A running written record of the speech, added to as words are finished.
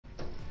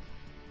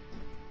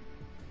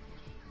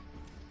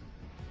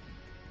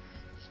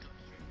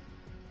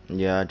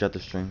Yeah, I dropped the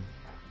stream.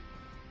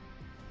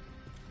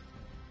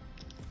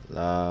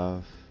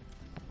 Live.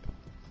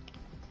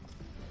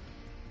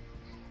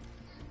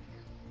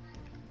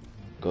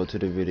 Go to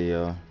the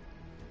video.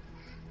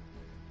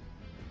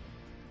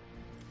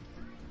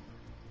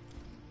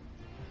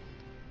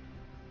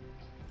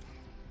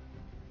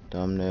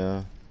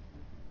 Thumbnail.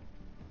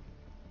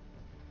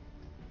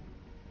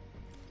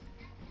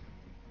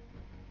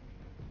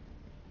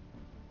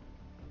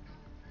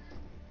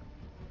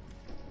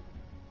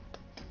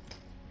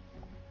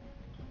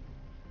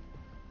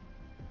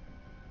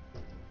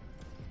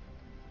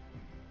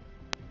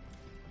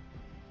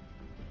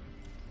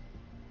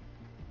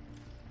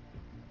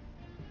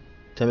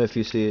 Tell me if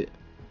you see it.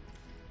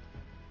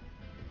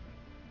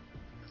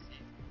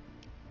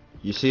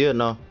 You see it?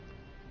 No.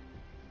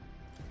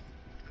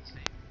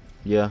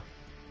 Yeah.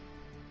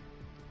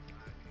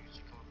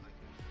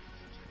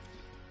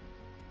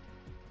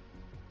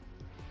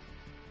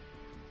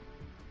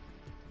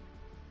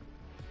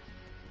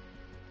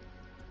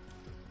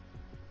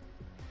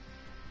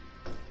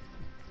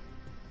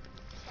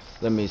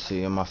 Let me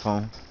see on my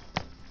phone.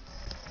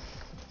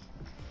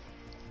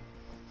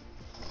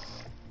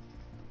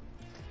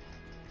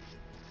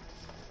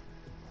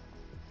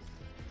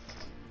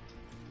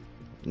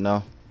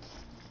 No.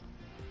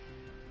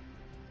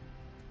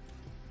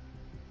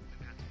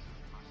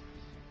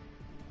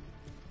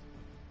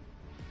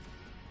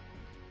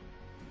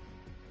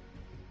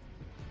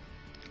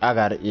 I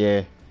got it.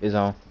 Yeah, it's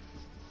on.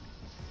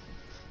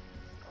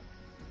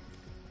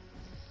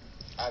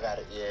 I got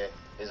it. Yeah,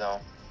 it's on.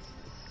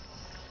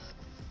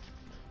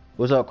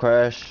 What's up,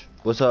 Crash?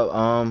 What's up,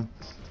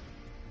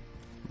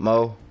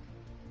 Mo?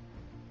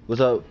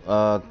 What's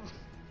up,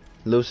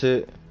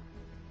 Lucid?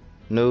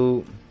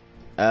 Noob?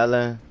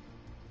 Allen?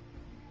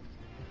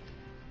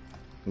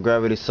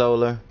 Gravity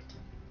Solar?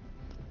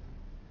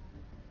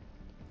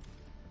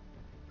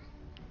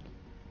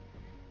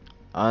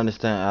 I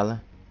understand,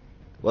 Allen.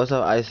 What's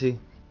up, Icy?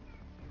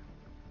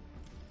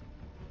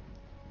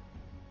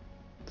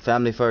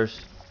 Family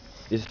first.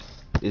 Is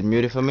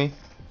muted for me?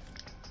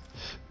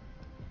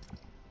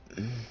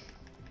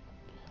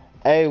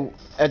 Hey,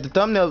 at the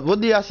thumbnail,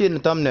 what do y'all see in the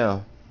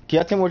thumbnail? Can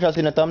y'all tell me what y'all see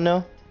in the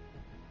thumbnail?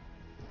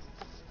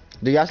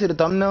 Do y'all see the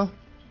thumbnail?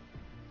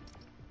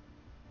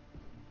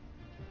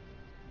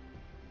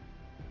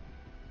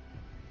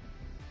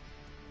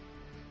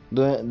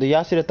 Do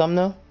y'all see the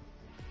thumbnail?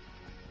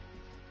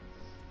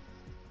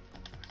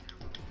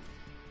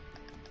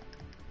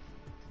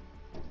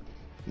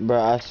 Bruh,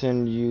 I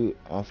sent you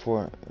on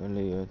for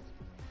earlier.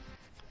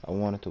 I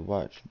wanted to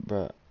watch,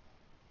 bruh.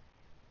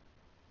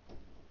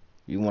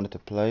 You wanted to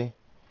play?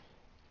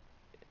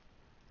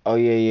 Oh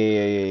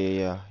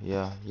yeah.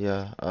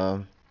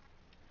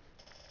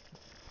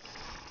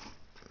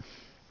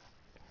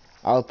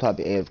 I was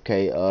probably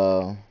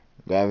AFK.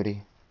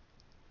 Gravity.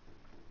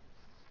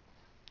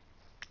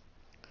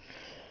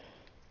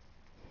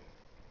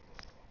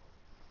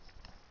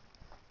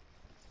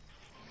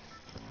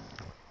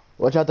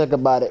 What y'all think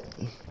about it?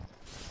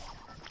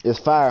 It's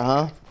fire,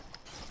 huh?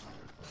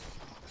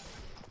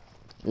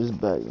 It's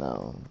back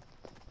now.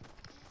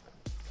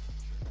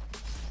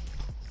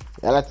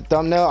 I like the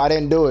thumbnail. I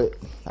didn't do it.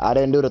 I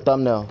didn't do the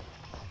thumbnail.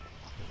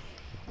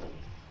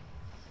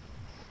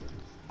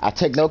 I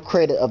take no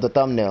credit of the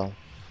thumbnail.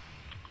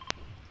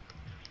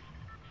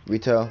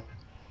 Retail.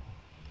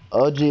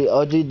 OG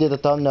did the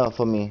thumbnail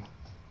for me.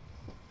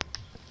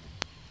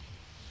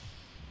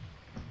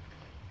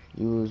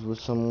 You was with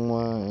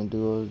someone and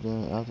do it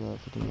after that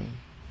for the game.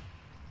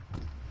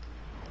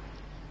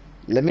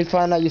 Let me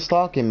find out you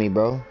stalking me,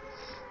 bro.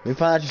 Let me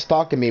find out you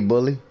stalking me,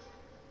 bully.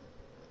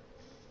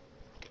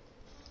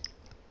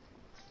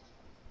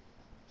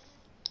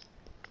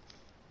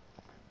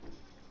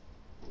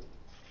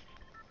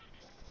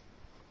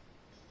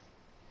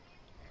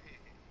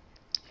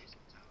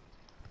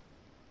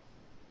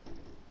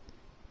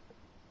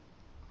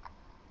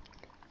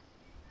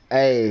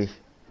 Hey,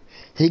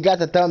 he got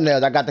the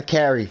thumbnails. I got the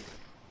carry.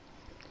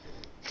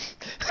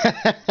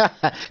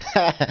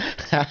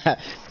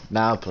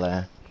 Nah, I'm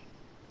playing.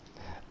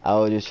 I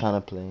was just trying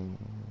to play.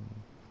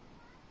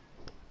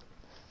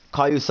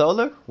 Call you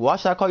Solar? Why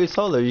should I call you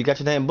Solar? You got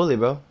your name Bully,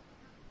 bro.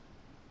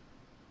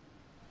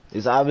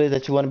 It's obvious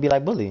that you want to be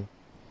like Bully.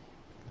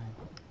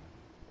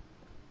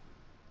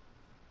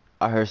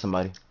 I heard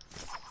somebody.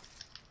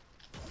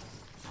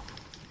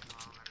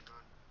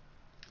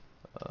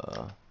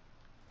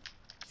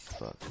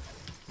 Fuck.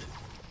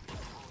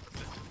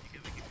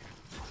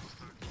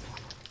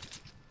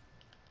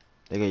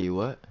 They gave you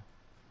what?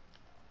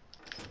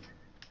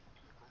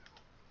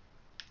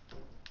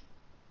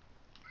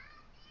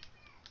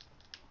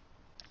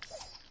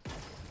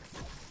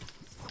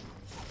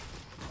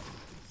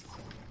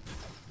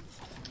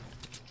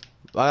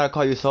 I gotta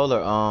call you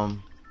Solar, I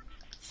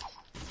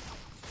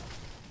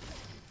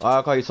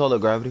gotta call you Solar,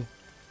 Gravity.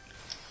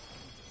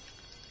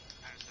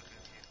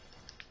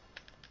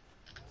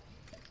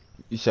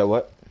 You said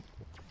what?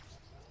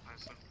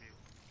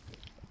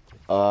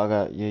 I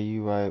got, yeah,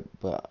 you right,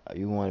 but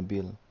you wanna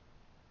be...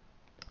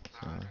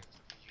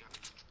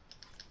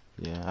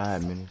 Yeah, I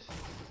had minis.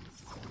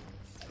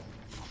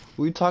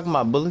 Who you talking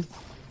about, bully?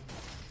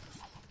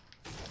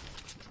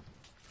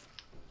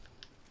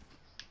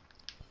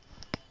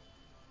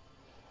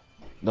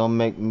 Don't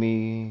make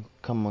me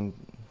come on.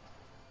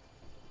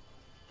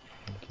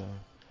 Okay.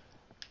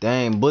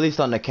 Dang, bully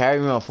starting to carry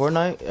me on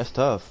Fortnite? That's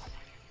tough.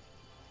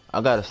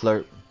 I got a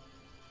slurp.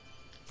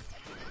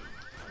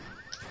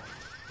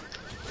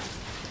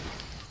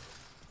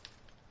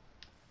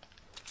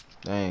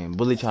 Dang,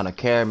 bully trying to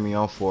carry me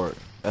on Fort.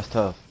 That's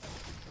tough.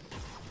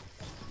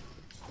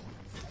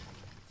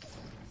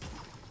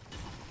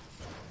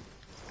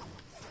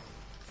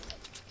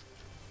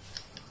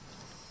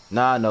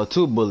 Nah, I know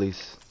 2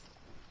 bullies.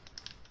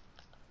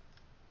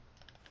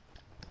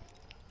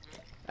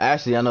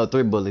 Actually, I know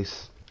 3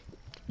 bullies.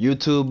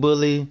 YouTube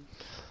bully,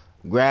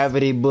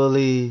 Gravity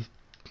bully,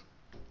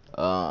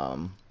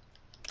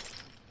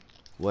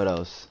 what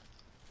else?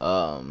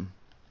 Um,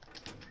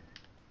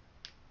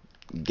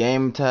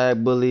 Game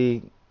tag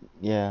bully.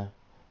 Yeah,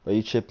 but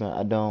you tripping?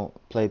 I don't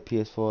play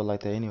PS4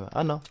 like that anyway.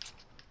 I know.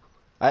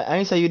 I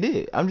ain't say you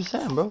did. I'm just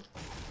saying, bro.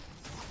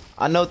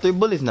 I know 3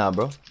 bullies now,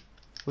 bro.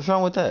 What's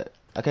wrong with that?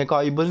 I can't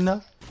call you bully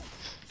now?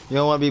 You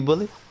don't want to be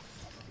bullied?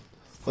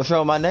 What's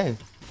wrong with my name?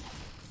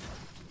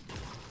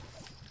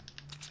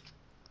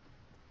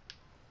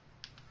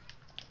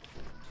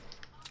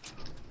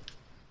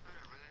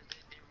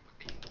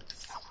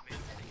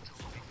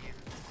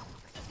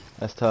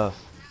 That's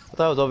tough. I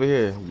thought it was over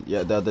here.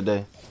 Yeah, the other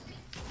day.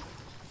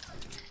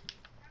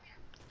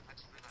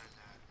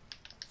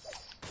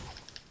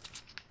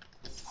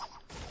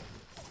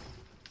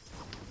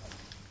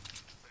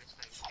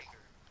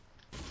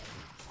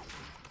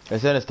 They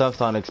said it's tough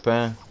starting to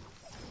expand.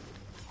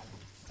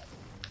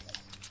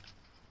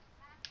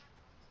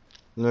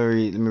 Let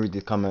me read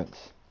these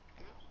comments.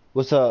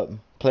 What's up,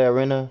 Play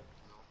Arena?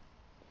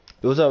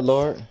 What's up,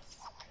 Lord?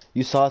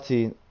 You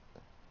salty.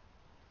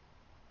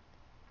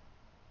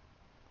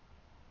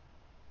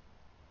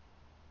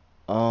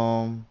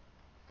 Um,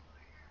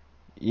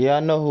 yeah, I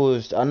know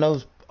who's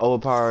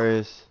overpower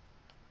is.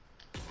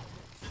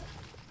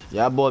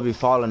 Yeah, boy be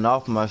falling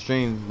off my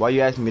stream. Why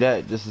you asking me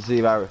that? Just to see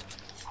if I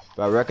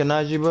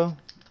recognize you, bro?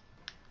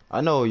 I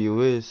know who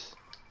you is.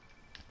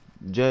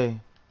 Jay.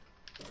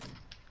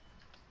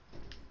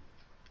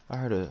 I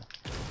heard it.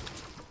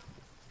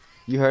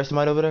 You heard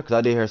somebody over there? Cause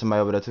I did hear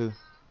somebody over there too.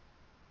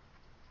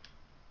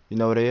 You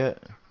know where they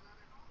at?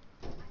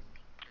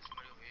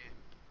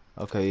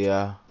 Okay,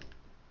 yeah.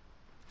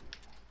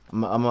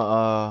 I'm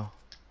a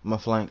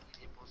flank.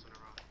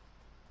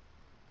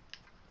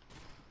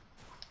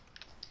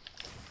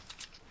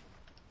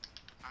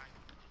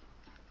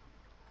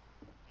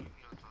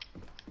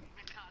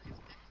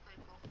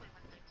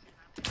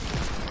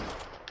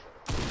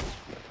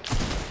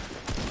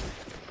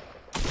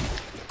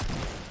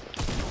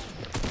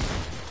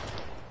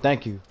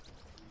 Thank you.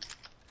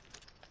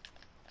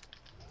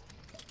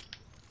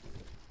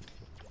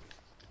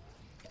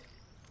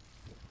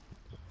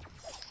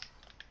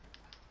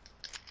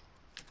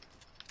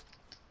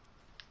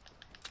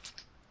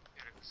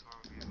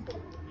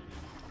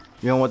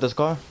 You don't want this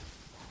car?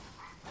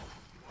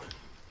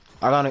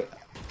 I got it.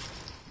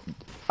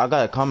 I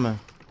got it coming.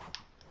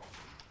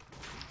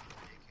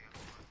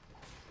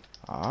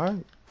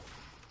 Alright.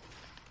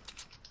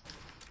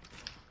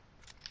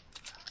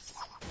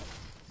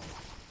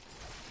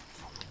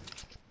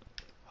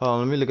 Hold on,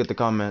 let me look at the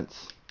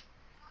comments.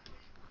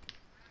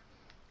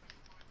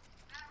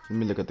 Let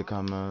me look at the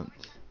comments.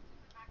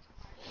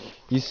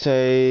 You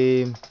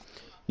say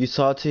you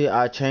salty,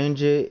 I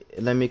change it.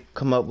 Let me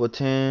come up with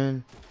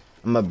 10.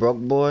 I'm a broke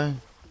boy.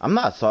 I'm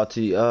not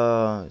salty,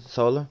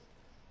 Solar.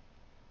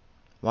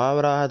 Why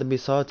would I have to be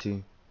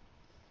salty?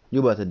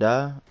 You about to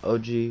die?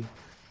 OG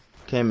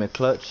came in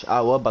clutch.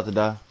 I was about to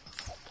die.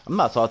 I'm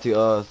not salty,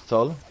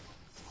 Solar.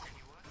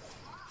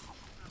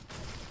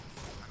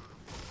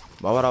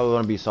 Why would I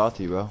want to be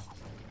salty, bro?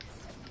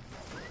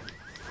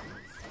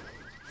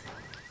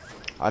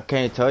 I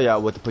can't tell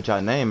y'all what to put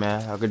y'all name,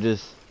 man. I could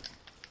just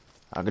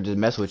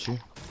mess with you.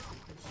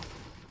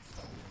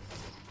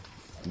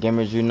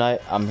 Gamers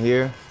Unite, I'm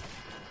here.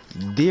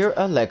 Dear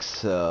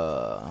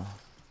Alexa,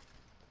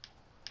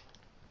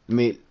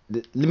 let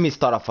me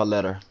start off a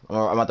letter.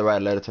 I'm about to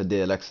write a letter to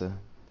dear Alexa.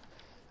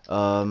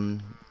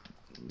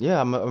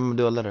 Yeah, I'm gonna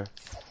do a letter.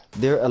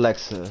 Dear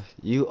Alexa,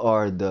 you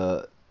are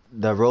the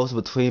rose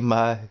between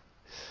my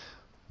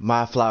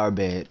flower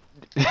bed.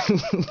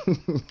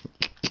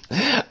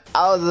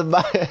 I was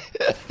about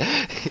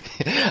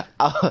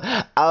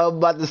I was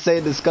about to say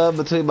the skull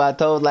between my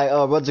toes, like,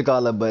 oh, what you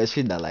call her, but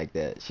she's not like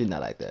that. She's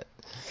not like that.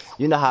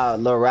 You know how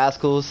Little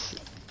Rascals.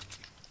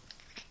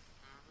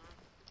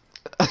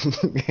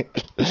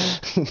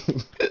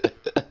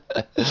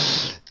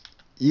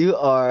 You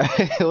are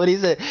what he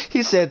said.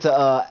 He said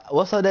to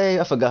what's her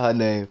name? I forgot her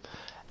name.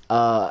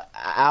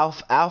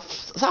 Alf. I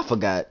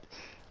forgot.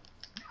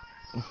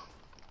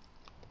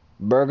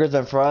 Burgers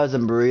and fries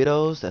and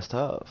burritos. That's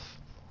tough.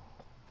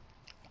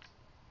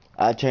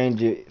 I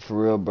change it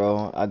for real,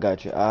 bro. I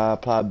got you. I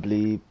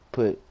probably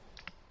put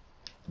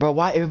Bro,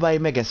 why everybody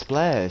making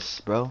splash,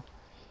 bro?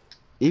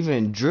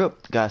 Even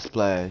Drip got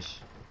splash.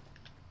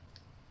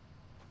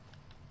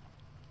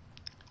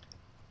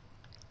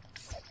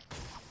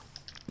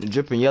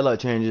 Drip and Yellow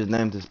changed his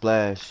name to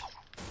Splash.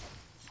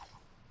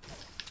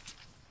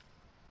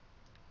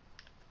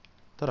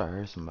 Thought I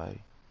heard somebody.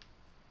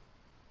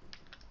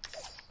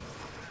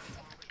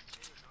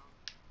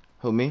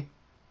 Who, me?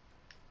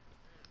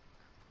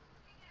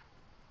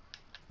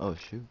 Oh,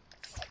 shoot.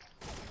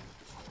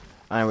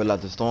 I ain't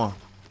realize the storm.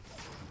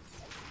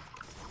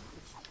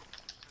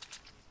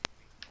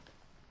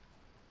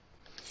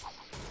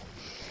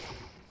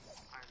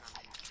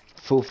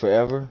 Food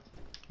forever?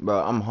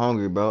 Bro, I'm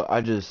hungry, bro.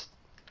 I just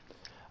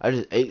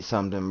ate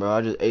something, bro.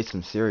 I just ate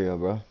some cereal,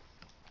 bro.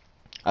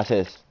 I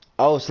said,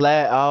 oh,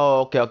 Slash.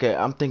 Oh, okay.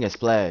 I'm thinking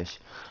Splash.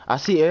 I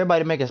see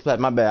everybody making Splash.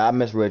 My bad. I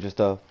misread your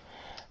stuff.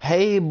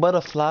 Hey,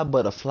 butterfly.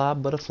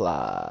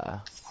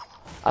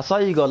 I saw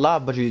you go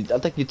live, but I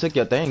think you took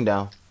your thing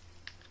down.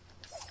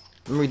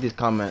 Let me read these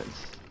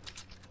comments.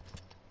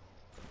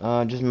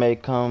 Just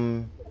make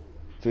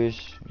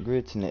fish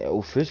grits and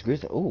oh, fish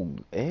grits. Oh,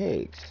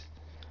 eggs.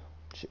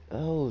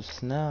 Oh,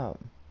 snap.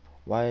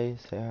 Why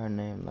say her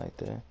name like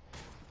that?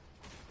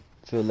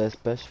 Feel less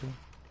special?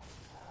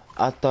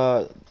 I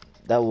thought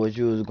that was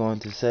you was going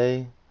to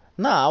say.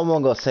 Nah, I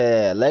wasn't gonna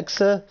say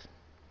Alexa.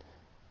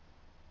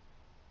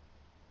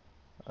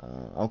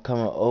 I'm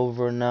coming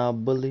over now,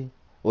 bully.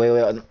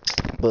 Wait,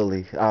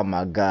 bully. Oh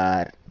my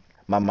god,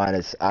 my mind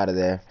is out of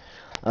there.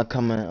 I'm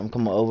coming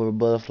over,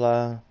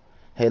 butterfly.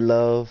 Hey,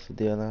 love,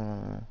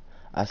 dear.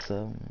 I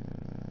saw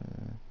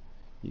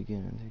you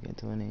get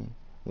 20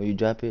 when you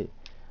drop it.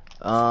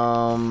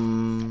 I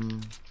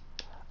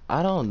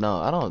don't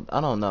know. I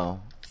don't know.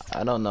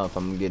 I don't know if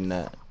I'm getting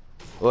that.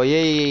 Well,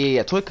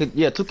 yeah.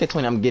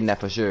 2K20, I'm getting that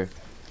for sure.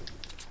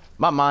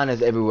 My mind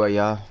is everywhere,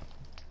 y'all.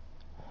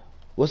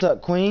 What's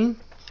up, Queen?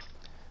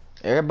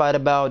 Everybody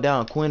bow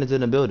down. Queen is in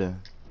the building.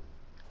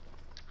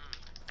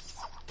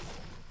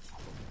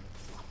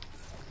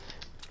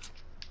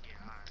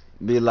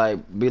 Be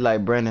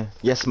like Brandon.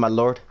 Yes, my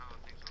lord.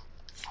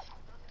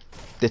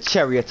 The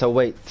chariot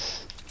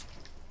awaits.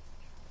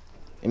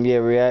 And yeah,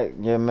 react,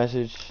 yeah,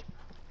 message.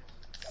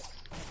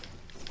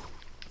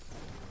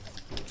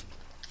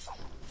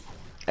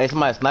 Hey,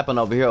 somebody sniping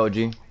over here, OG.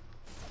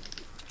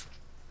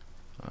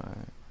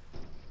 Alright.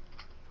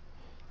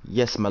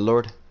 Yes, my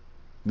lord.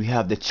 We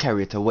have the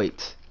chariot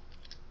await.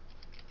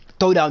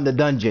 Throw down the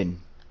dungeon.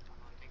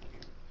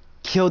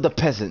 Kill the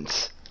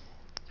peasants.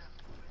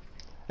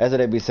 That's what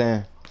they be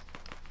saying.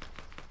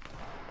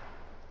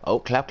 Oh,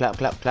 clap.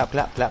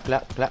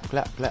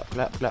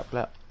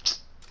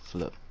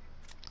 Flip.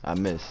 I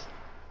missed.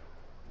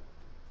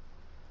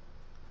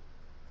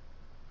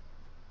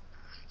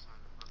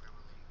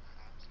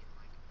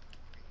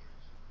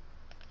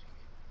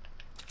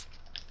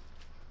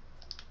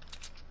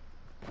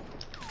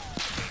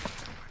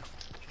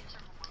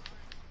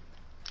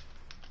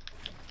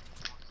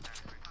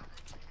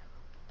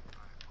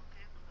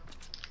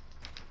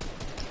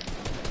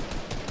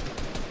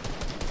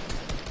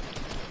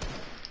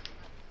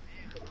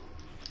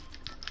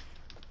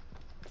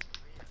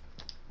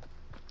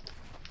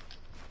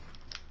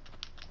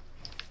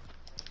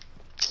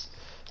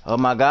 Oh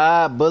my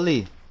god,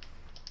 bully.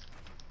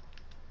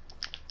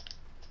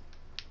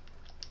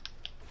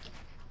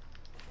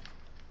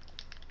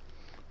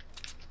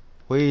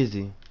 Where is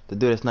he? The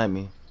dude that sniped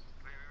me.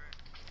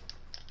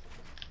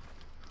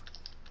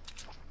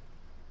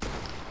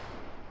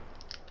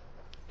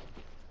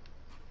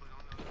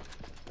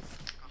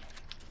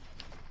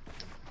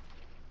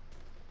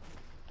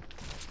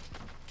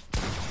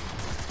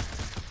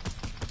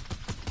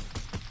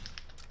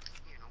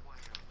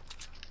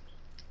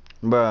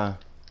 Bruh.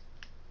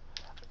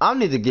 I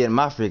need to get in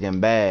my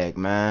freaking bag,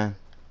 man.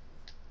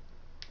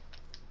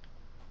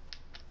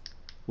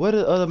 Where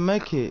the other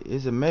med kit?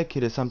 Is a med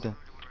kit or something?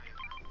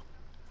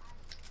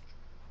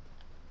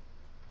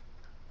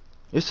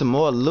 There's some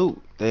more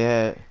loot they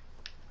had.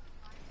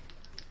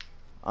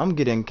 I'm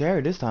getting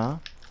carried this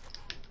time.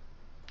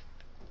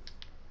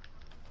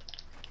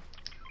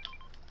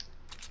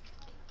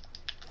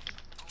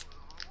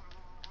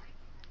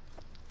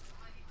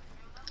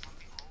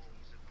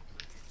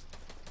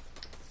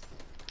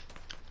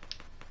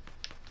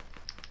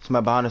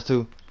 Somebody behind us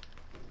too.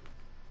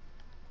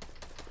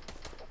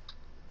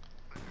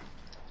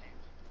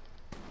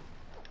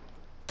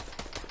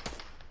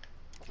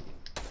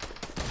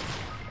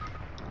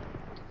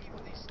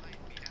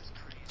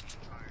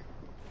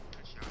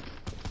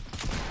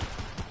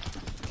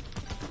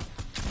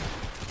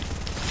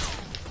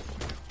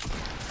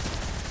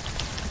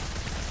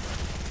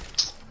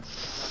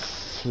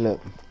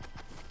 Flip.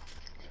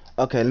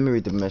 Okay, let me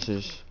read the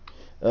message.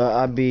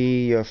 I'll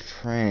be your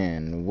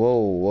friend.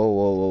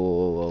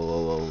 Whoa.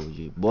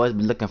 You boys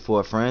be looking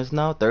for friends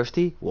now?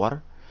 Thirsty?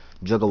 Water?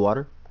 Jug of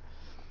water?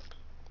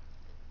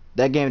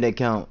 That game they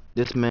count.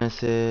 This man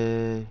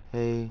said,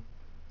 hey,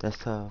 that's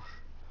tough.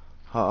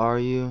 How are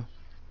you?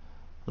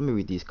 Let me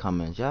read these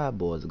comments. Y'all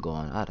boys are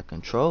going out of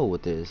control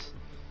with this.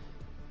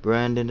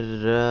 Brandon,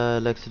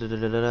 Alexa,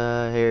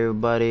 hey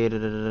everybody,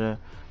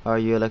 how are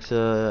you,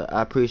 Alexa?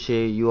 I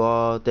appreciate you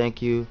all.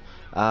 Thank you.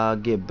 I'll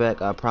get back.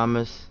 I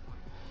promise.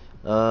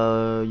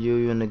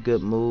 You in a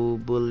good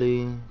mood,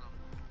 bully?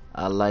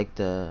 I like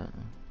that.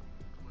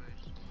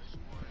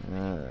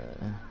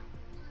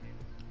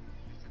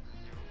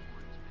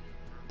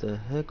 The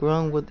heck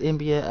wrong with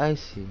NBA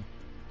Icy?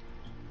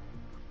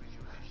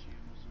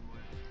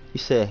 You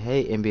said,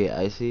 hey, NBA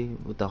Icy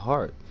with the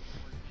heart.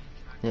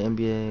 The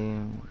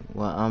NBA.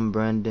 Well, I'm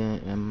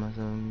Brandon and my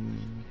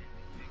son.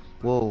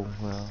 Whoa,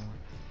 well,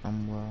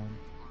 I'm well.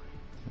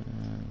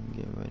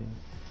 Get ready.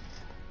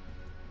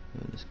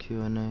 This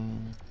Q&A.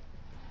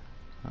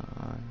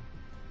 Alright.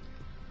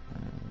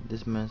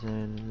 This man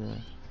said,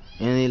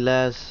 any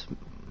last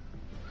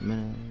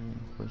minute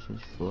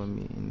questions for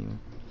me?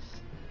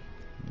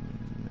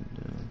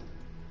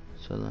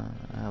 So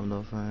I have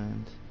no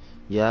friends.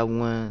 Yeah, I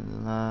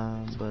went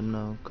live, but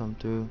no, come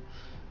through.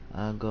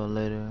 I'll go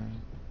later.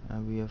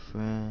 I'll be a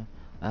friend.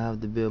 I have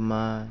to build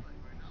mine.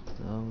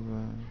 It's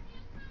over.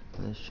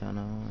 This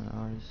channel, I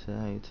already said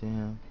hi to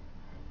him.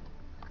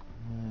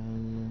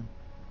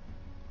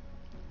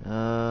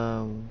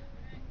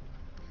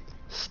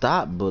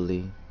 Stop,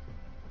 bully.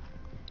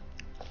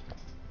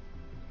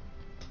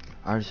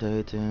 I already said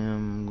hey to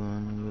him. I'm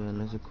going to be a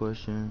lesson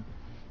question.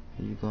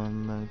 Are you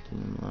going back to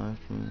the live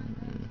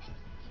stream?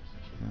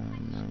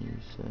 Now you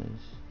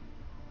says.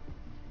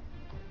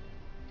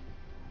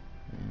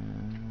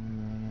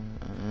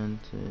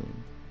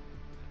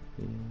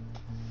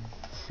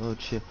 Oh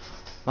chill.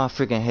 My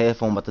freaking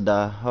headphone about to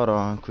die. Hold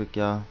on quick,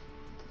 y'all.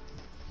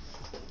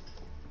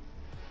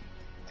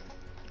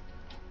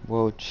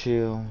 Whoa,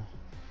 chill.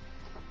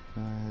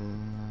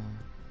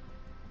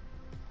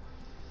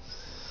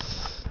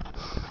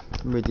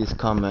 Read these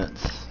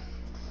comments.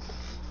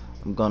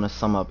 I'm gonna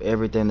sum up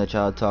everything that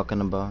y'all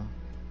talking about.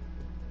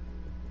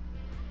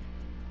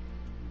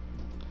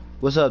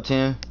 What's up,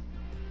 Tim?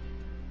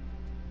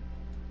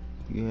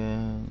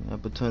 Yeah,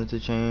 opportunity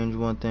to change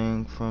one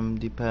thing from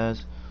the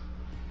past.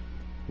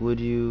 Would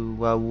you?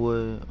 Why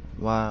would?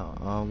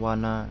 Why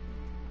not?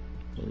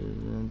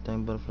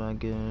 Think butterfly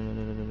get.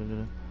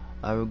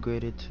 I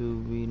regret it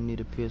too. We need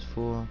a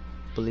PS4.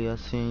 Bully, I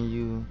seen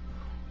you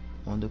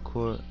on the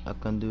court. I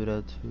can do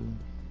that too.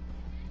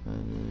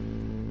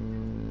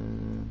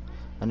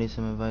 I need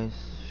some advice.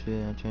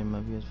 Should I change my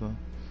PS4?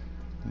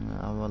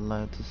 I would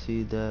like to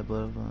see that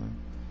butterfly.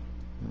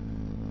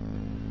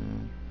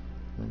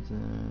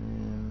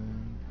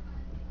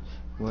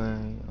 Where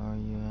are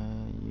you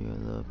at? Your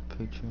little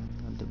picture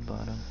at the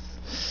bottom.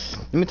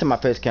 Let me turn my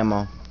face cam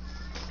on.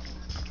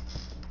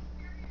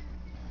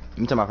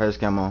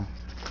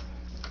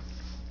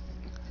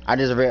 I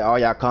just read all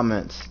y'all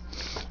comments.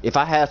 If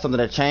I had something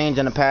to change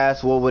in the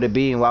past, what would it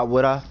be and why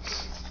would I?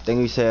 Then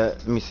you said,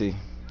 let me see.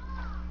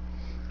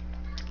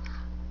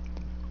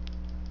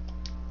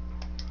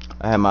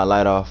 I had my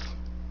light off.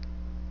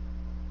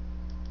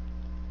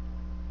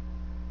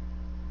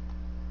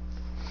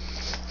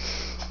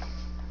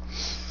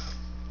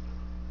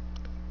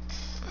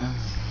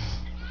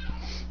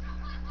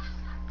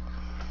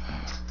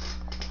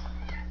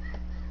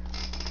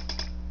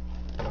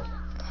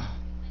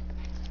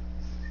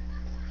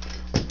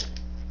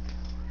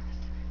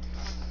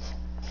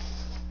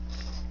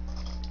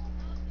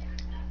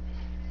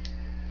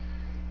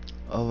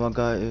 Oh my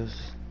god,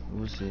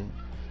 what's it?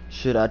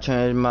 Should I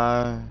change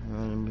my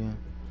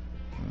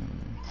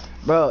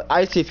bro,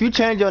 Icy, if you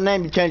change your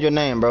name, you change your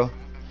name, bro.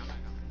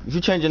 If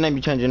you change your name,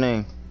 you change your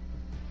name.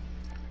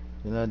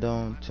 Then I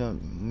don't tell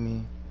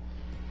me.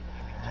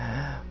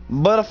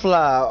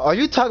 Butterfly, are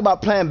you talking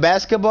about playing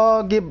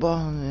basketball? Get ball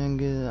and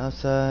get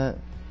outside.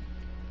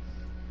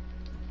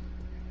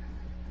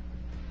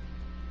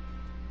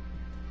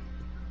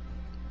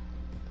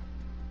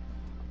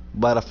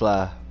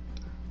 Butterfly.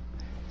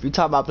 If you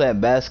talk about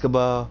playing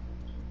basketball,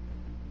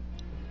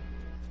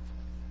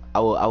 I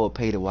will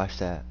pay to watch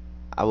that.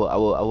 I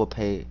will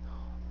pay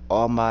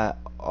all my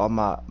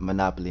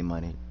Monopoly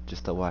money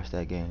just to watch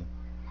that game.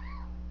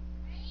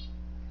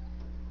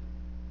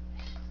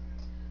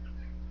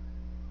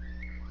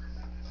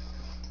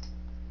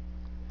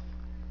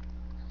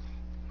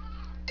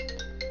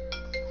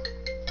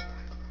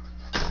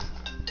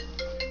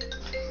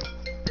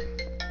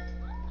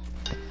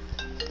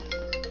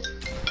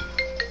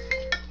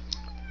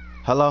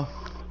 Hello?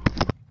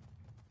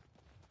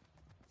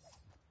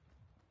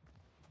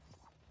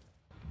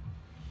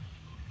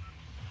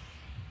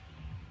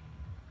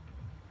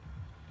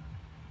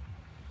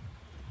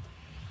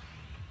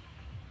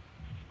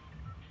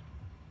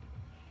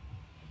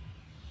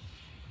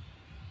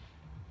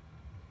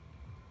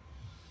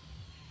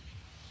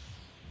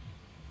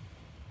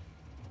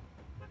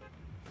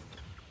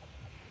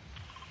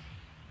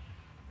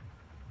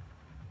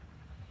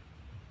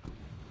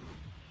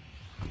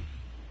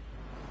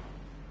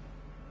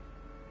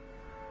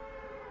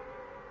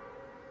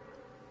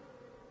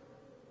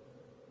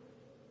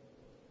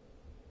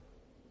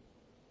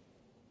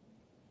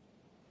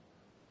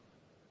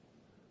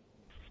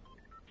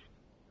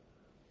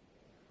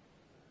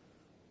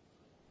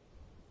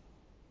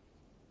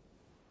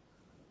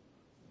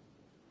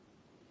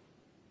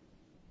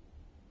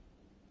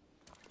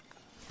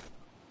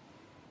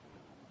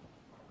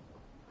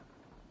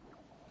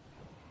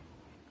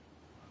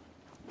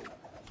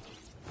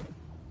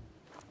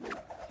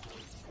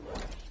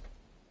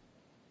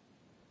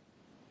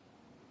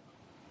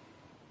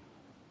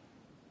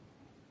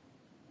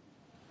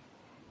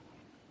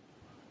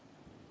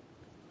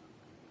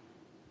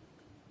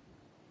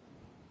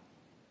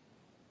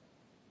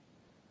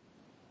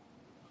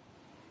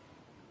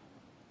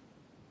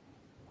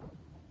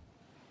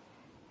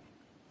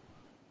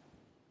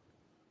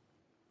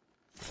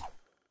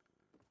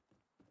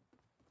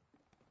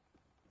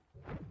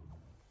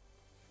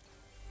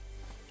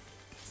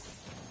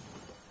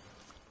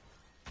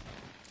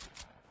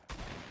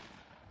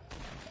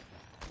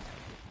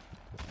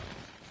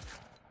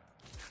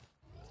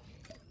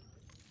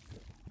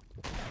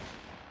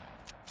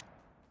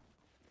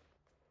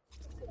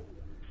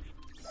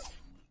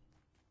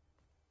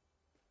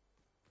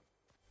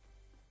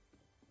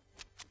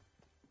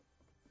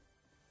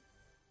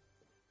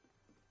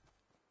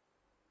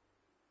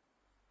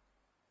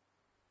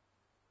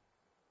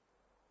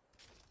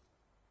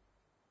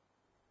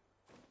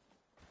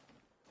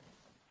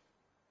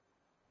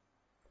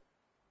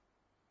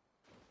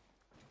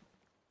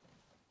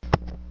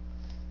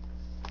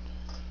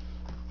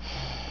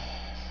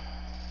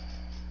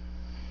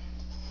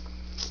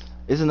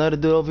 Is another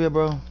dude over here,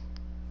 bro?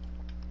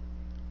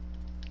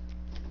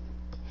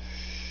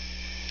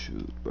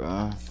 Shoot,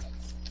 bro.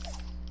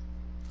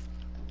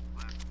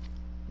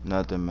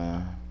 Nothing,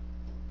 man.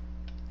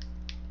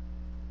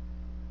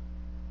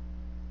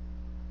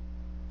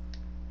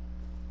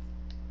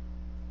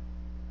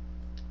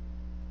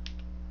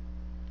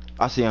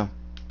 I see him.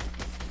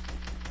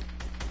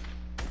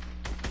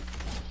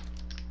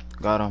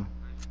 Got him.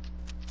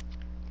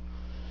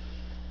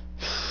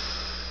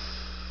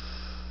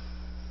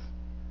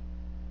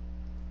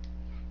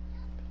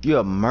 You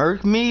a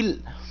murk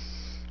me?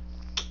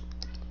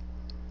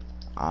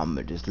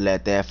 I'ma just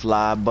let that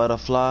fly,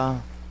 butterfly.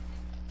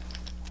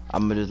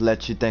 I'ma just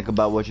let you think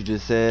about what you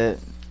just said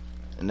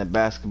in the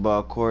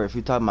basketball court. If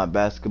you talking about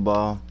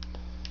basketball,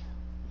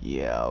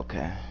 yeah,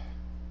 okay.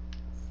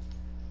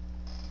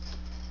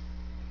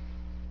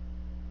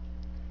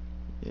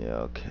 Yeah,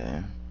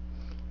 okay.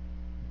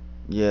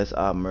 Yes,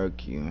 I'll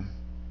murk you.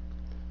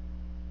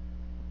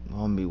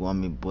 Want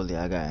me, bully.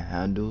 I got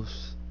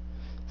handles.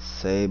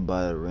 Saved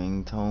by the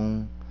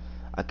ringtone.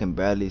 I can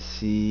barely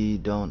see,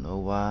 don't know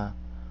why.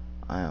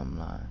 I am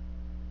lying.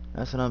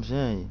 That's what I'm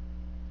saying.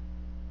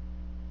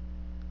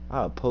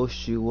 I'll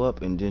post you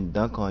up and then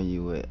dunk on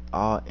you with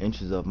all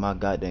inches of my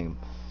goddamn.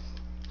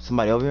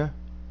 Somebody over here?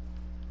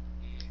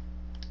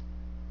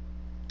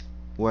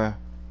 Where?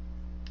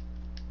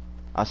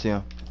 I see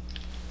him.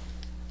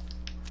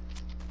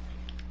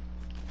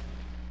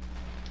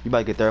 You about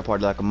to get third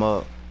party like a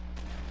mug.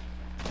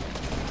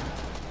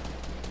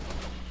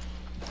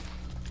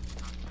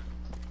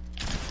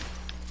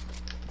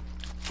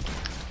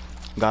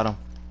 Got him.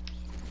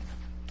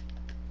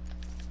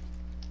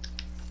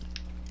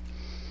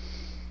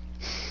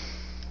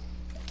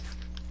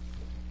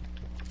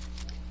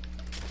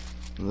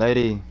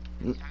 Lady.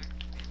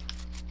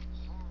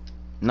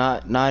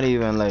 Not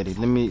even lady.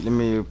 Let me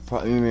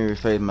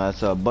rephrase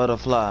myself.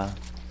 Butterfly.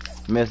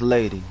 Miss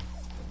Lady.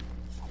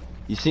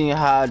 You see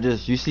how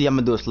you see I'm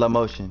gonna do a slow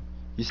motion.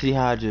 You see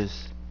how I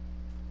just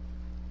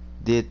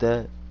did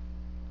that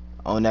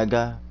on that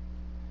guy?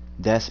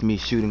 That's me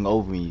shooting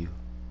over you.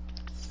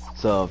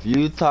 So if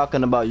you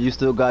talking about you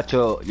still got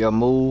your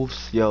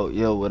moves,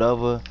 yo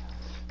whatever.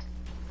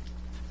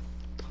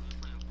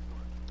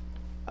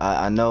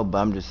 I know, but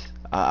I'm just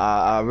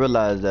I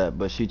realize that,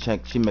 but she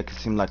make it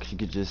seem like she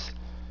could just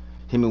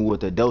hit me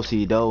with a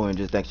do-si-do and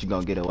just think she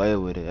gonna get away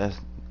with it.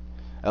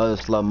 That was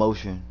a slow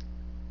motion.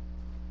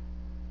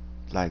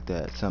 Like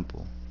that,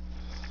 simple.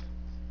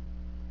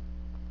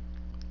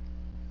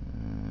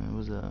 It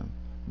was a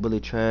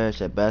bully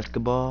trash at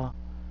basketball.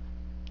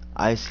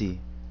 Icy.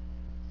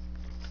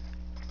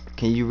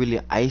 Can you really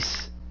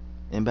ice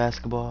in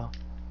basketball?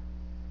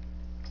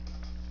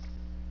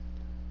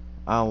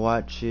 I'll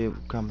watch it.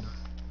 Come.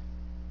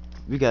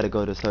 We gotta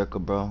go to the circle,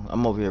 bro.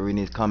 I'm over here reading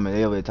these comments.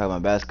 They over here talking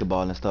about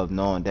basketball and stuff,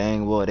 knowing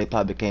dang well they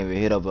probably can't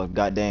even hit up a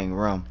goddamn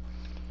rim.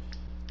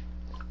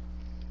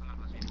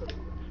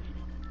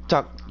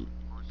 Talk.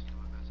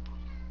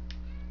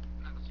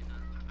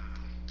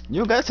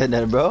 You gotta say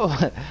that, bro.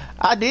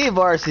 I did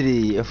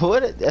varsity.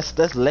 What?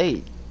 That's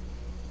late.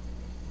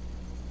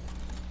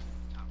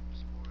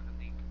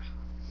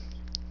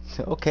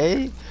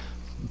 Okay.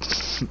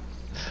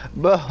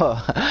 Bro,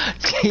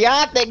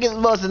 y'all think it's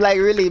supposed to like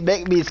really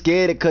make me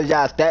scared because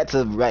y'all stats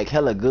are like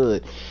hella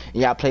good.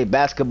 And y'all play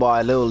basketball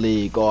at Little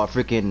League or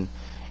freaking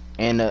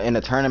in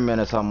a tournament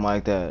or something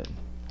like that.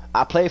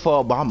 I play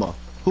for Obama.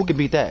 Who can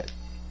beat that?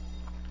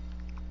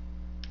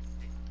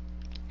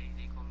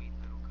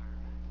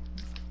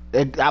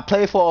 I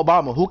play for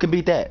Obama. Who can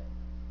beat that?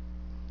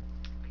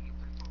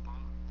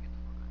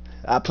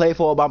 I play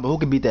for Obama. Who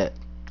can beat that?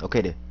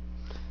 Okay then.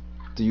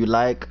 Do you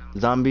like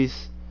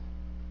zombies?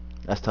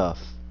 That's tough.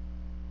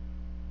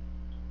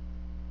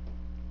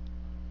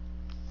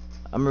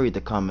 I'm gonna read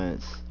the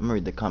comments. I'm gonna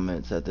read the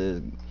comments at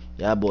this.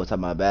 Y'all boys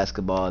talking about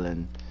basketball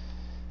and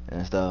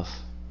stuff.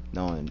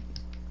 Knowing,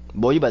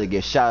 boy, you about to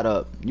get shot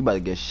up. You about to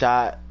get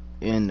shot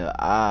in the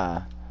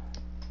eye.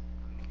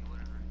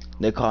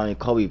 They call me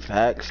Kobe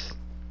Facts.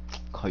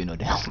 Call you no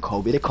damn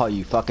Kobe. They call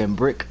you fucking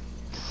Brick.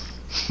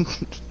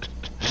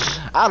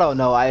 I don't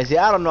know, Icy.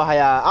 I don't know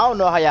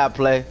how y'all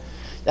play.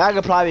 Y'all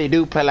can probably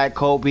do play like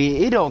Kobe.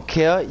 He don't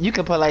care. You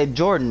can play like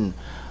Jordan.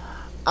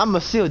 I'ma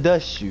still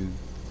dust you.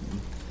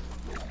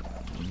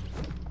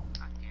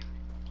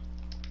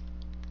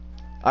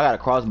 I got a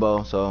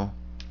crossbow, so.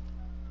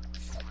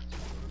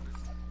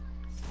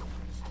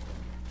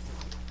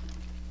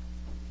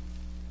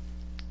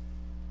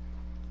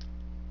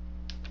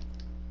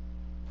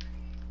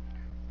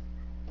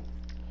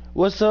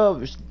 What's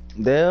up,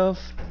 Dev?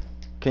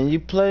 Can you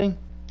play?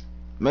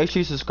 Make sure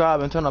you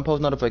subscribe and turn on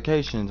post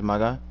notifications, my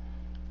guy.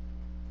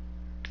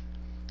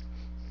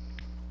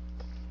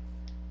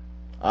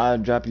 I'll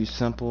drop you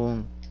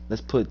simple.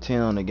 Let's put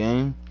 10 on the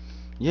game.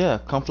 Yeah,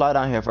 come fly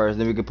down here first,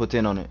 then we can put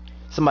 10 on it.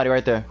 Somebody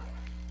right there.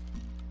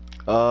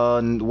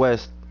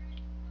 West.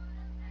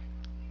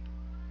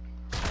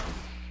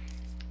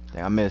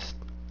 Dang, I missed.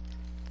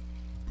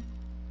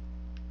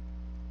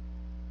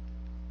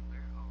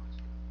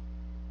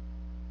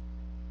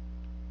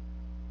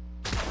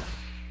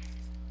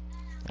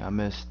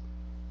 missed.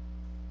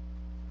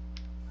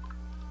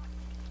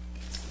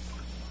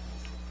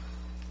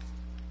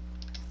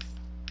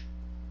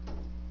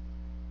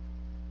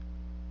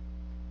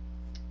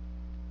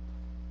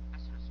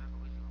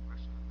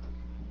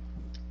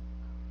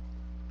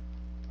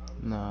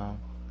 Nah.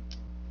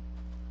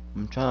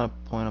 I'm trying to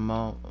point him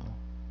out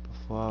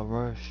before I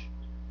rush.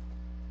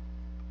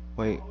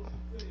 Wait.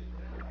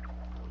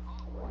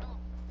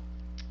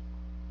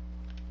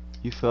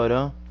 You fell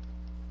down?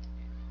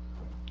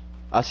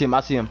 I see him,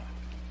 I see him.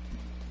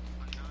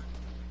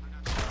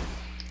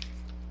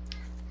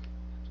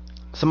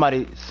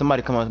 Somebody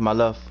come on to my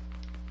left.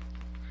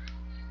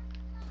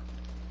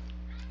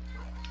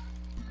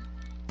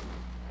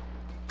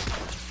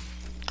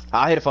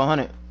 I hit it for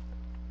 100.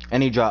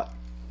 And he dropped.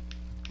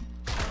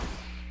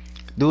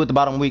 Dude at the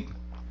bottom weak.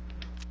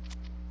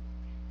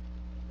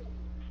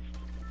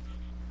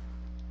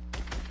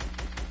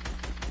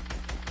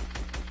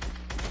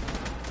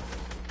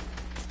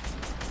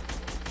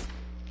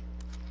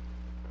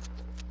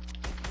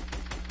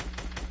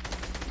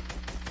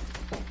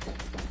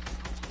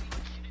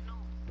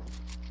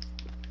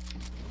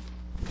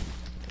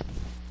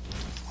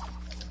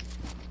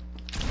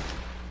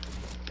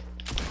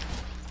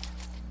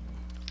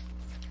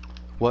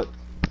 What?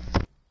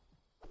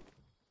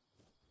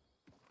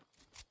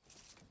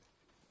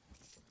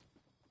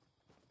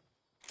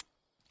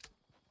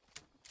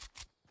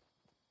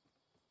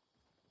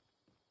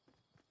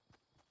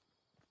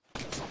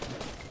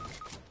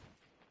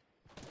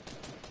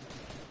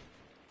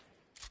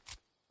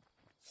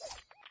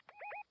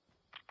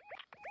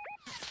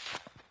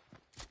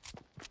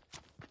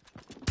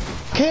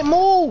 Can't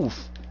move.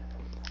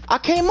 I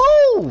can't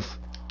move.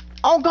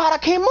 Oh God, I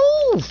can't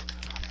move.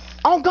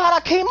 Oh God, I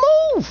can't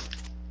move.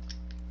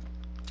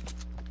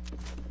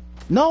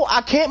 No,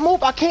 I can't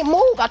move. I can't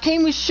move. I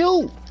can't even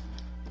shoot.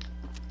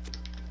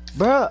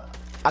 Bruh,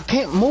 I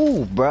can't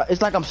move, bruh.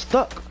 It's like I'm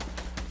stuck.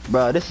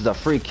 Bruh, this is a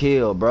free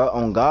kill, bruh.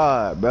 On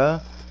God,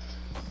 bruh.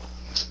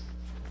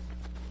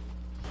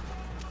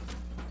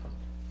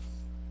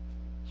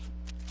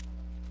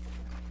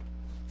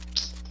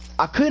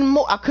 I couldn't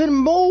move. I couldn't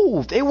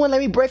move. They wouldn't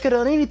let me break it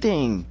on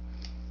anything.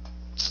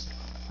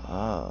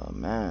 Oh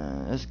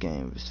man, this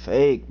game is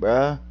fake,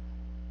 bruh.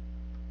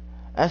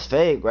 That's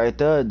fake right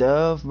there,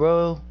 Dove,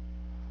 bro.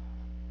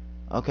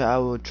 Okay, I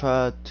will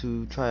try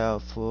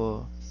out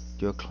for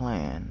your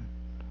clan.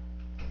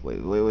 Wait.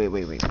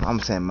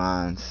 I'm saying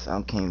mines.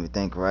 I can't even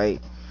think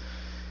right.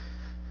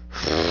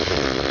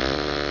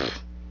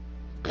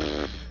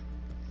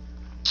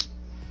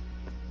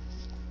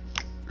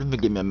 Let me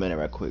give me a minute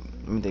right quick.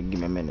 Give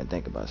me a minute to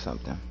think about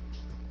something.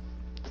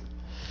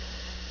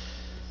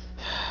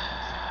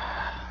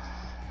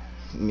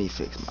 Let me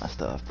fix my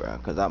stuff, bro.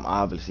 Cause I'm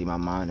obviously my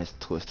mind is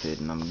twisted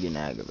and I'm getting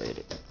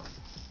aggravated.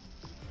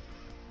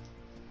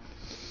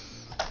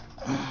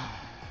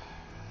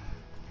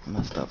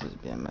 My stuff is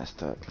being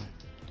messed up.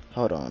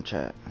 Hold on,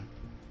 chat.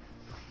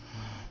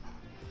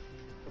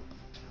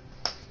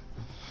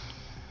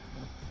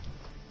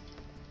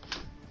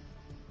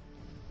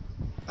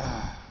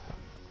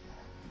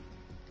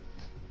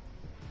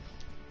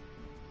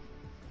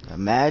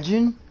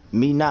 Imagine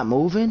me not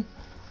moving.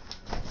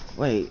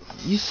 Wait,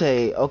 you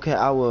say okay?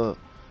 I will.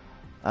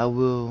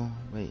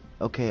 Wait.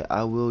 Okay,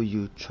 I will.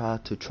 You try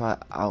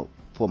out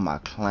for my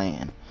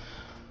clan.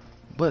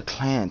 What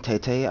clan,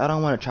 Tay? I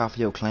don't want to try for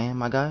your clan,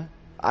 my guy.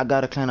 I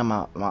got a clan of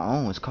my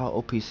own. It's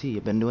called OPC.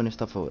 I've been doing this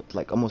stuff for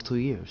like almost 2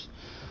 years.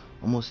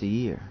 Almost a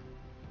year.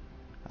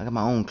 I got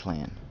my own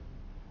clan.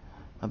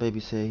 My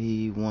baby said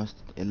he wants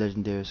a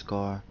legendary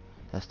scar.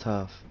 That's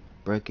tough.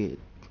 Break it.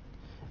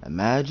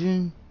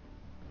 Imagine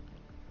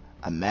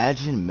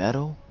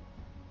metal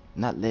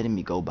not letting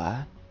me go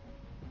by.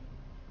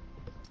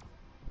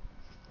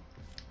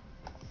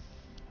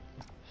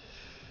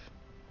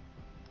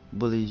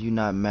 Bully, you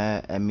not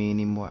mad at me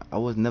anymore?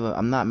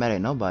 I'm not mad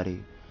at nobody.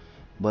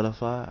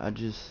 Butterfly, I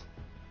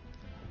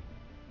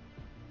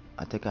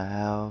think I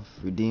have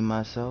redeemed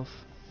myself.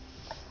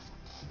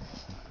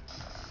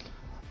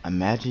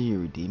 Imagine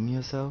you redeem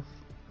yourself.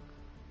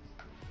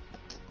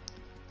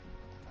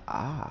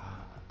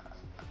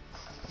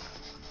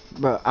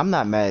 Bro, I'm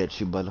not mad at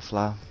you,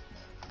 Butterfly.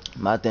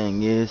 My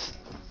thing is,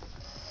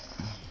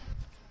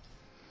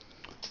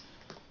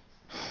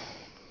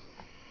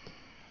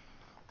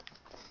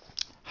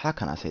 how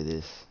can I say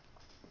this?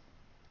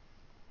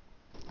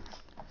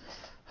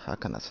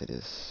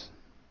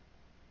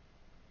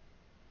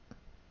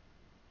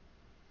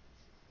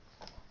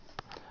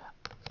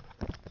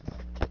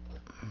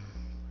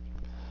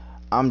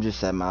 I'm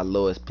just at my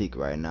lowest peak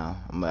right now.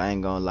 I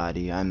ain't gonna lie to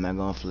you. I'm not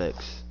gonna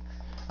flex.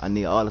 I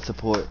need all the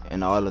support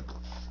and all of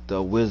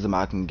the wisdom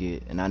I can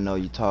get. And I know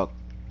you talk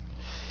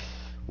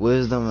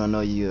wisdom. I know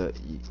you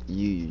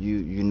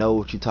know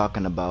what you're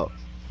talking about.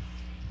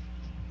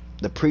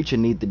 The preacher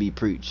need to be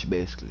preached,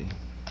 basically.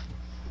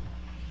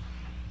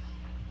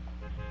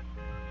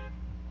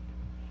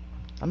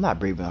 I'm not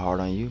breathing hard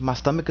on you. My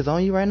stomach is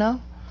on you right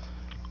now.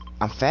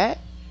 I'm fat.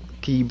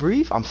 Can you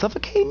breathe? I'm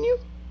suffocating you.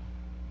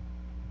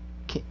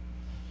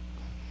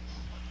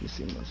 You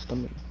see my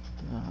stomach?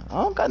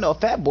 I don't got no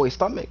fat boy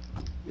stomach.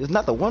 It's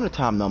not the winter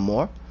time no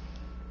more.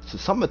 It's the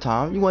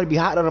summertime. You want to be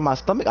hot out of my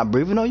stomach? I'm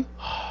breathing on you.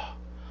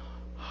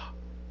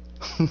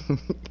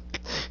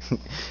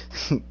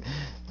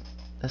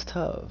 That's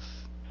tough.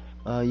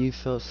 You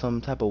felt some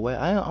type of way.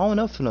 I don't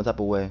know, feel no type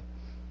of way.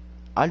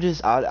 I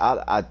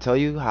tell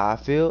you how I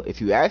feel.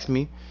 If you ask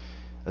me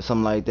or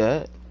something like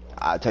that,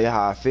 I tell you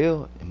how I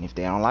feel, and if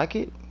they don't like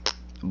it,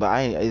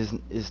 but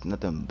it's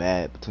nothing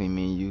bad between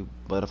me and you,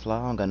 butterfly.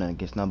 I don't got nothing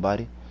against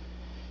nobody.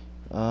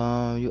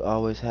 You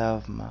always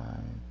have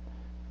mine.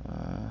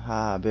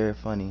 Very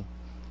funny.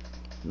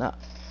 Nah,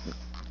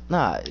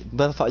 nah,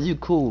 butterfly. You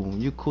cool.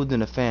 You cool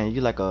than a fan.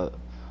 You like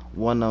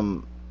one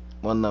of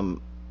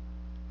them.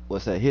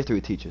 What's that?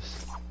 History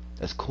teachers.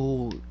 That's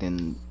cool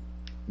than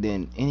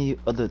any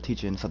other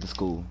teacher inside the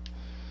school.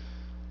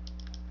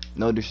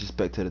 No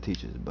disrespect to the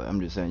teachers, but I'm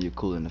just saying you're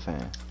cool in the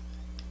fan.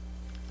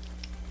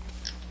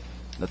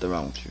 Nothing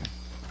wrong with you.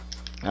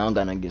 I don't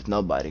got nothing against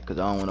nobody, because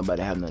I don't want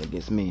nobody to have nothing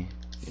against me,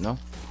 you know?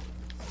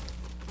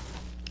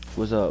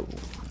 What's up?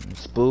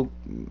 Spook?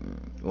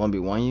 Want to be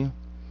one you?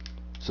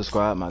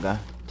 Subscribe, my guy.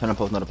 Turn on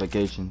post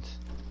notifications.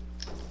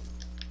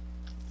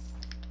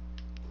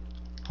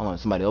 Hold on,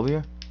 somebody over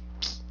here?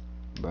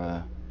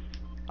 Bruh.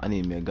 I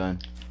need me a gun.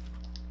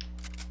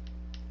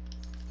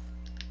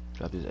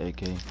 Drop this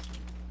AK.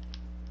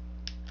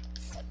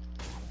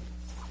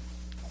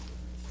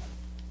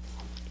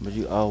 But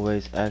you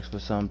always ask for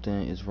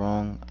something is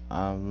wrong.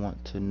 I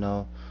want to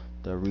know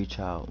the reach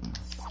out.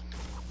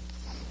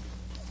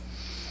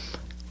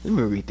 Let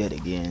me read that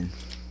again.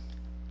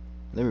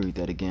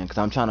 Cause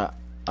I'm trying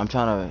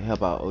to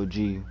help out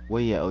OG.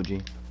 Where you at,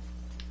 OG?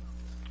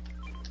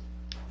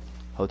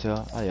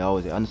 Hotel? I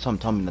always. I know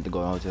something told me not to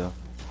go to hotel.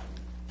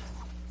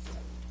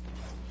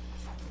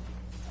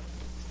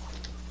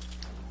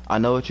 I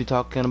know what you're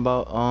talking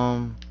about.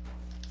 I'm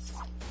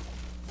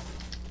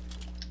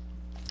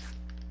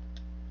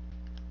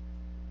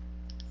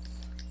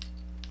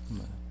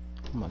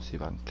gonna see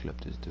if I can clip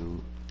this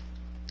dude.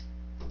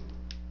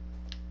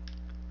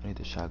 I need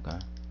the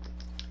shotgun.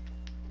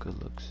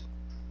 Good looks.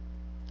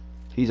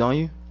 He's on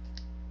you?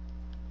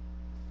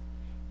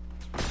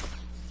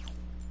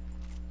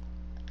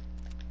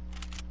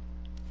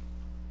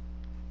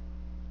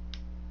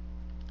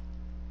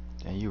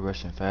 Damn, you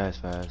rushing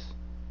fast.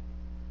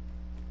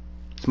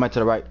 Somebody to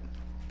the right.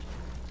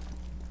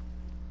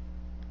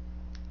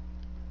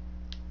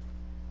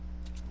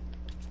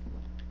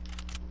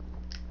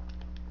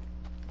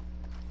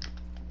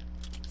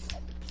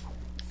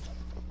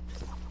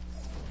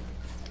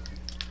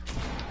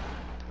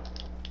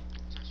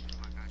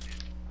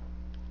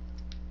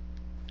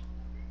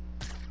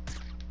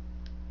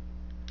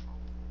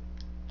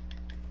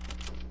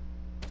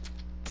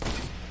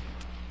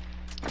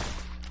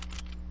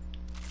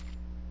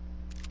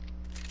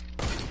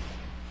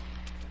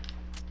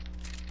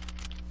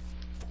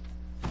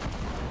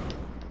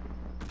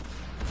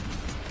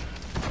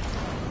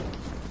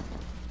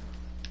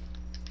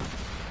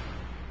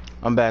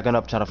 I'm backing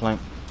up, trying to flank.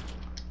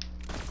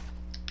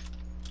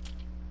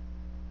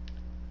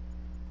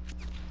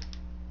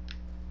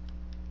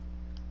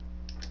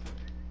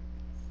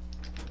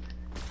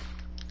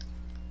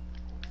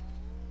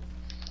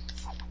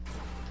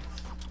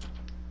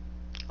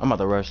 I'm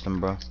about to rush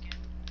them, bro.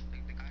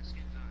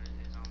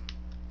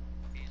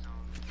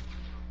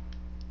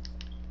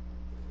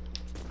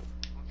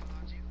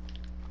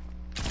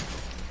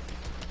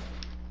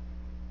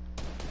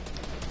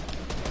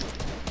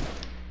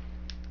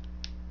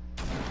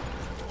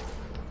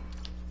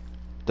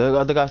 The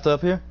other guy still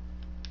up here?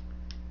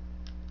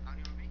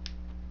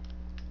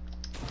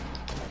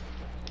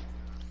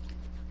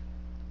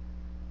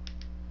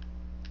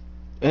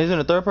 Isn't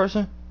it a third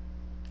person?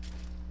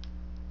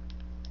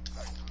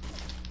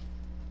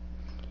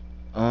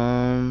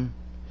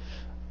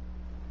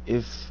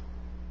 If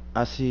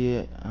I see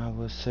it, I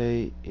would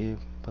say it,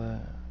 but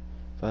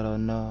if I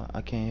don't know,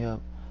 I can't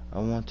help. I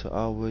want to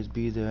always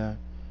be there.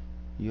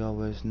 You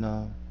always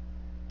know.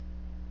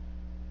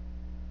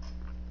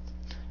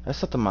 That's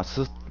something my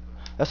sister.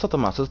 That's something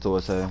my sister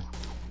would say.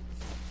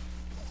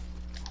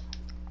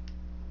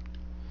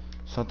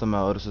 Something my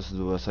older sister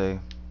would say.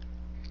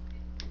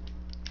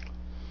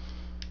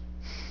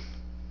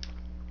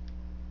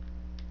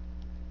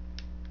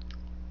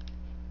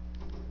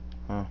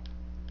 Huh.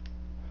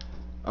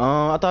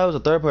 I thought it was a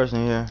third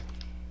person here.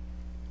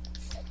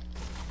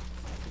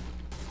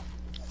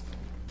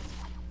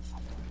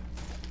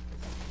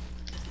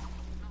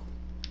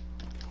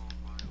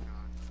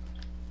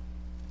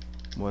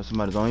 What,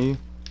 somebody's on you?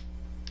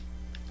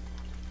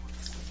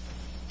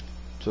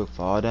 Took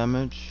fall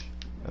damage.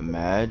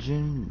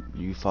 Imagine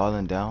you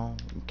falling down,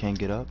 you can't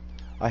get up.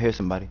 I hear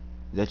somebody.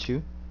 Is that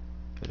you?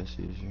 Yeah, that is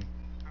you.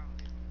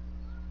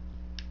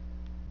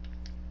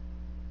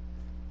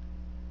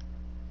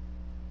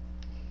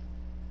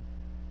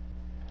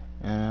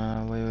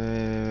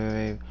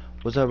 Wait.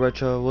 What's up,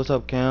 Retro? What's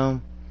up,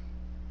 Cam?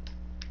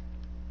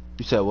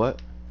 You said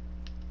what?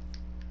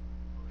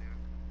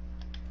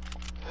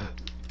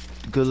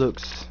 Good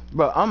looks.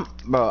 I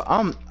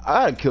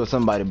gotta kill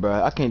somebody,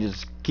 bro. I can't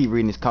just keep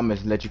reading these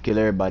comments and let you kill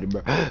everybody,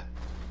 bro. I'm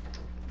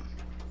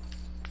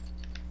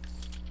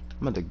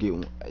about to get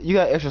one. You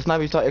got extra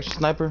sniper? You saw extra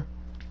sniper?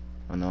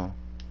 I know.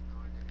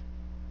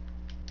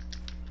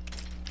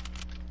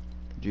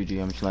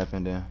 GG, I'm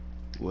sniping there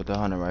with a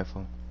hunter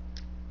rifle.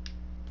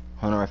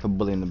 Hunter rifle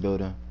bully in the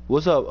building.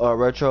 What's up,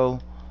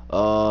 Retro?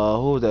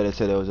 Who was that that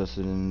said that was just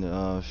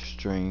in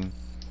stream?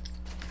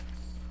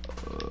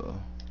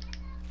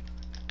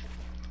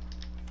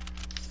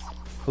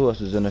 Who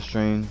else is in the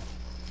stream?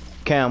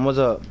 Cam, what's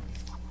up?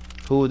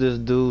 Who this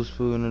dude?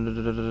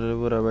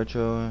 What up,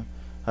 Retro?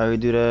 How you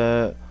do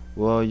that?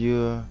 Well,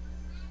 you're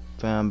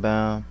fan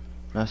bound.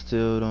 I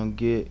still don't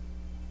get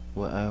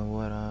what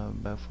I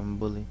back from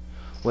bully.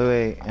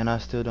 Wait, and I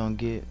still don't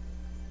get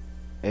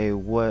a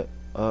what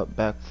up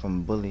back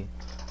from bully.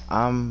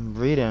 I'm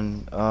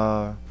reading,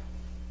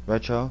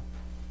 Retro.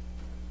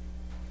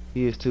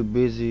 He is too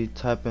busy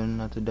typing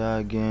not to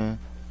die again.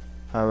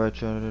 Hi,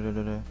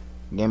 Retro.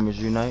 Gamers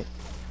unite.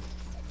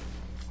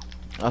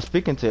 I'm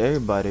speaking to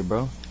everybody,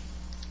 bro.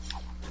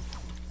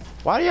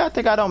 Why do y'all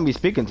think I don't be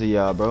speaking to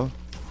y'all, bro?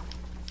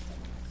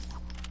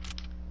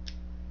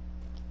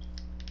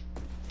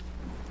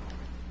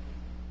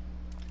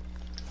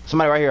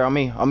 Somebody right here on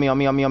me. On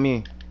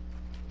me.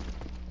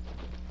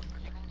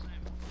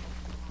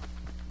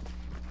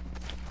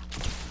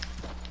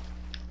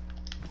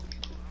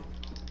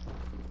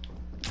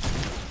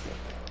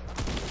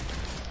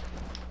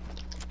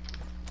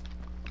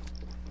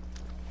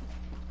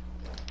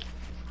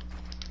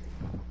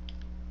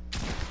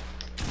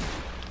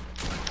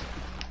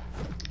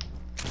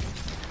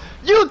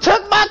 You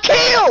took my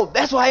kill!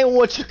 That's why I didn't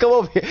want you to come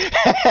over here.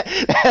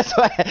 that's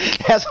why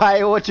I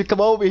didn't want you to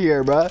come over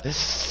here, bro.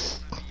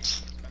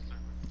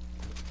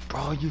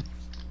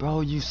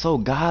 Bro, you so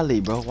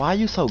godly, bro. Why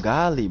you so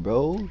godly,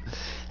 bro?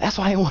 That's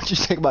why I didn't want you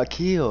to take my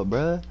kill,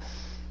 bro.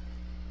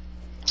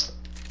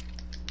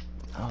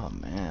 Oh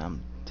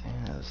man,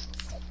 damn.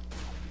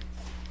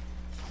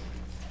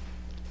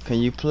 Can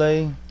you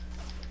play?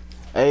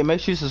 Hey, make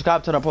sure you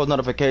subscribe to the post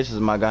notifications,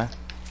 my guy.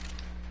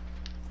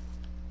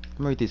 Let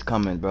me read these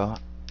comments, bro.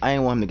 I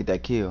ain't want him to get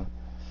that kill.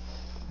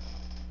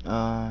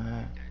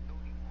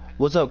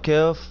 What's up,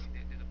 Kev?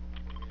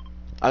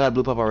 I got a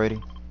blue pop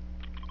already.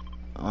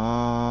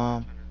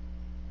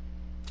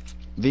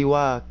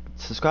 VY,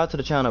 subscribe to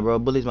the channel, bro.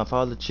 Bully's my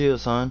father. Chill,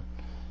 son.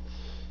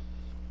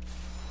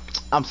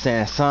 I'm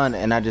saying son,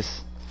 and I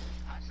just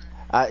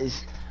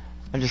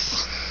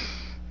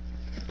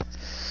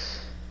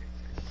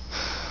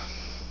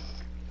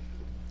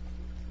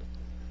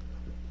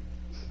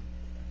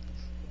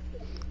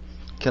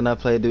Can I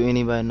play? Do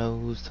anybody know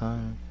whose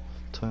turn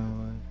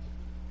was?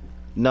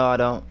 No, I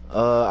don't.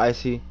 I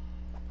see.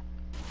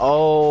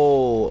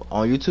 Oh,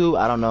 on YouTube?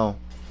 I don't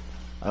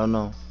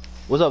know.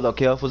 What's up though,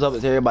 Kelf? What's up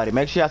with everybody?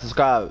 Make sure y'all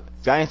subscribe.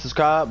 If y'all ain't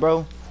subscribed,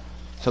 bro,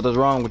 something's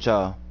wrong with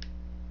y'all.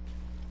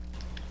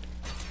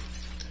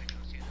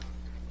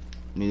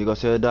 Need to go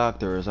see a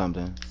doctor or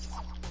something.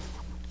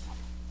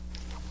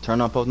 Turn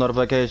on post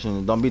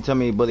notifications. Don't be telling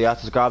me, Bully, I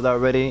subscribed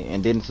already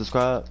and didn't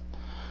subscribe.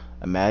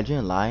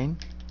 Imagine lying.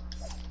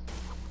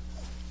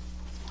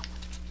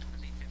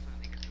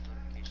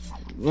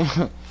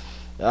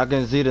 I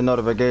can see the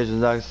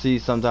notifications. I can see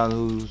sometimes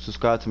who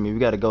subscribe to me. We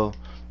gotta go.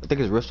 I think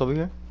it's Rift over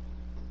here.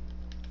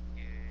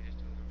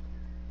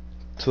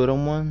 Two of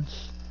them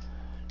ones.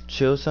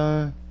 Chill,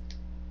 son.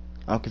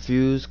 I'm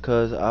confused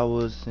cause I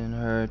was in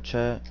her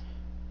chat.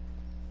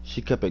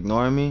 She kept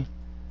ignoring me.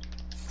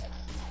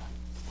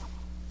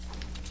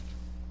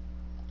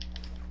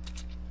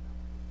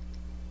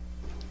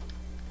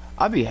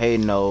 I be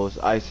hating those,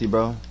 Icy,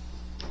 bro.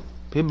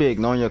 People be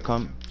ignoring your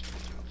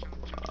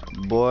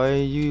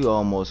Boy, you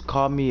almost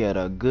caught me at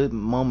a good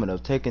moment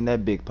of taking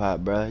that big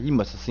pot, bro. You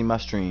must have seen my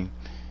stream.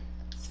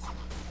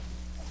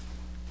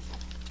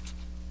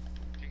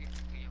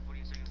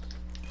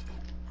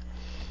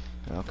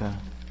 Okay.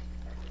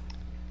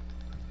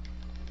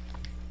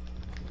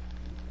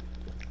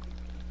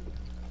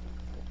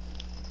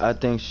 I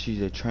think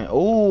she's a train.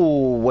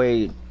 Oh,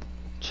 wait.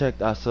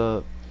 Check us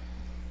up.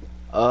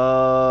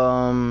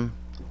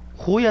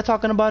 Who y'all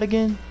talking about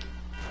again?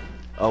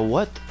 A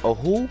what? A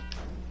who?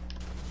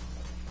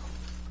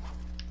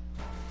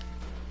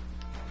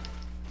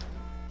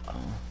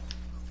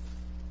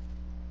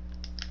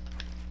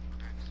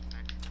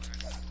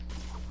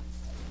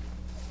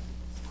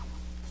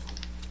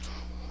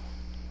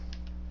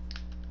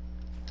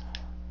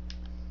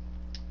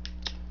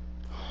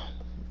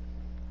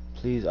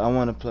 Please, I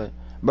want to play.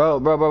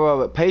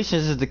 Bro.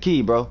 Patience is the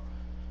key, bro.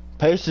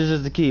 Patience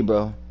is the key,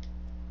 bro.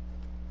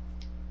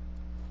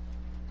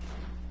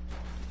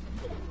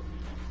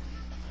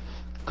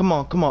 Come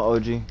on,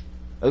 OG.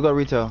 Let's go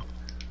retail.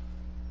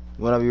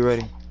 Whenever you're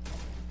ready.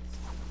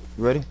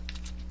 You ready?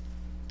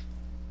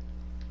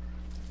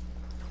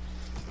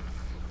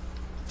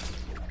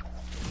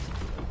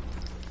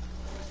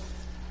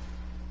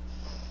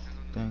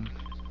 Dang.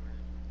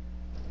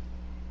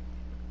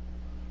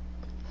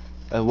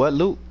 What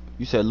loot?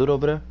 You said loot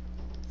over there?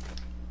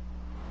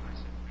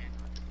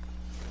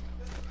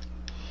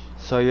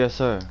 sir, yes,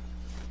 sir.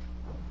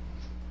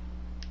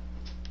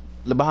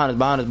 Look behind us,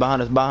 behind us,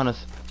 behind us, behind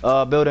us.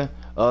 Building.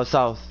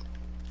 South.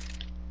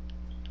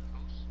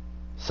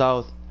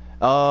 South.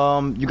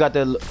 You got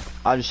the.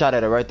 I just shot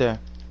at it right there.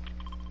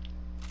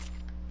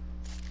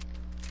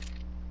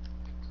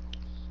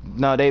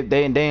 No,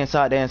 they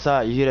inside. They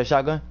inside. You hear that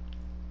shotgun?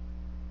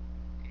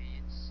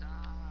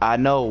 I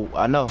know.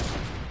 I know.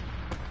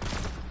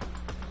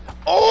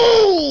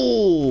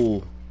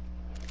 Oh!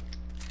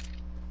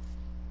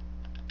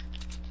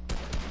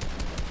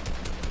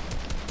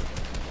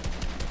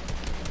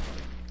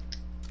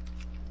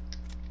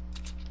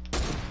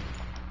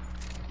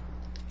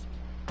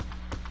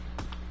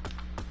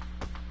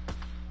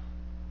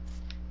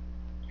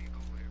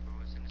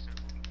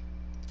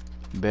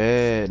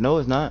 Bad. No,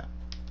 it's not.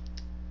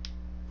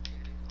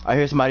 I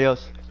hear somebody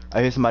else.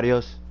 I hear somebody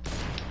else.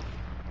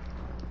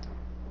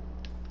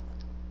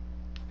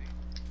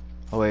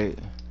 Oh wait,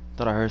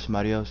 thought I heard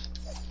somebody else.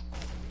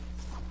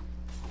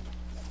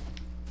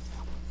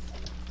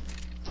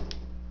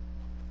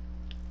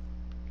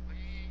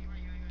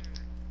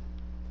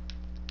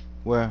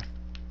 Where?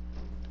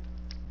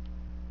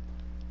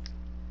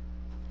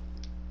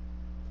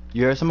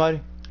 You heard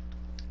somebody?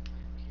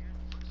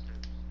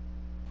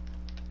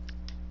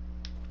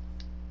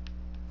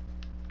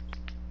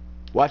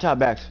 Watch our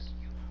backs.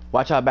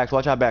 Watch our backs.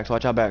 Watch our backs.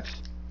 Watch our backs.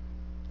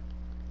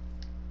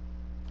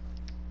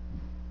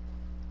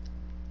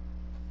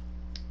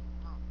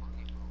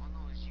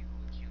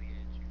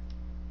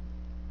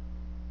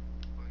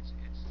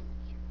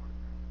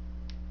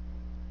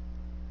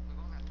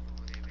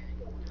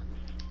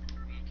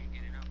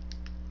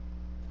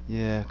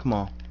 Yeah, come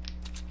on.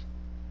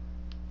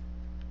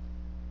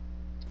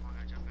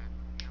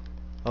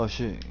 Oh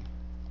shit.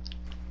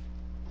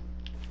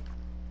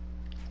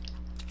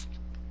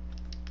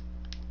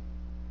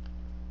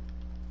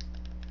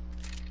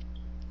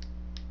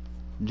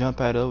 Jump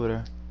pad over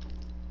there.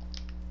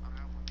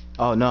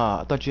 Oh no,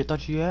 I thought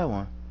you had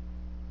one.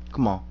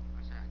 Come on.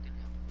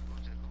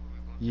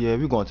 Yeah,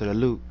 we going to the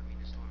loot.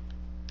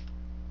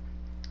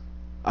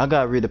 I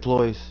got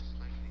redeploys.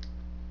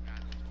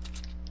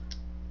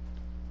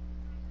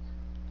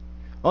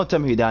 Don't tell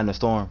me he died in the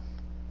storm.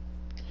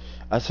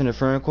 I sent a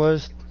friend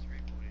request.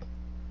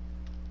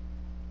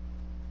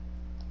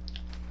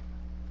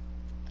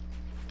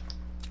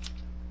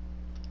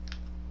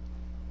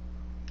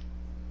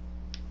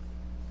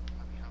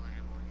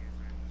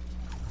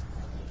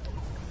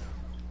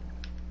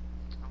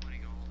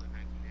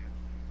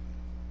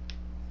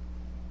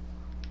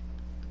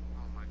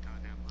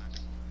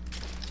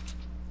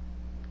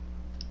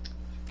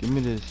 Give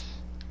me this.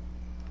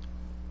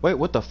 Wait,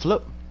 what the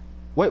flip?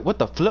 Wait, what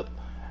the flip?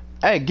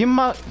 Hey, give me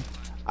my.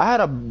 I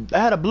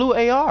had a blue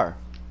AR.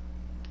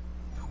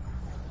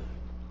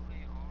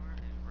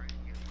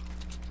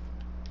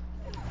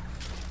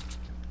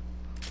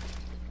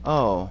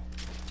 Oh,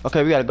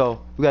 okay, we gotta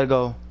go. We gotta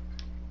go.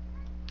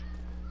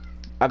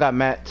 I got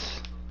mats.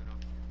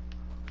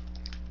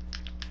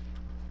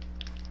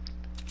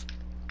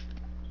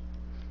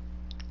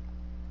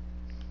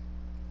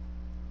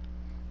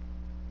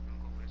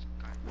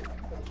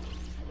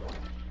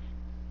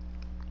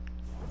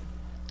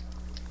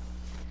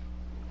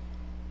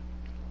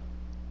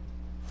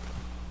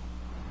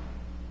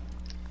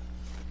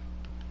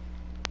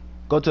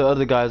 Go to the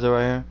other guys that are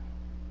right here.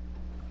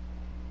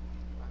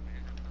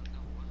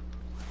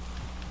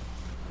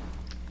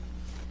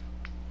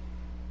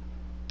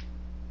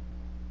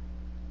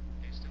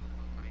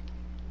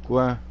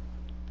 Where?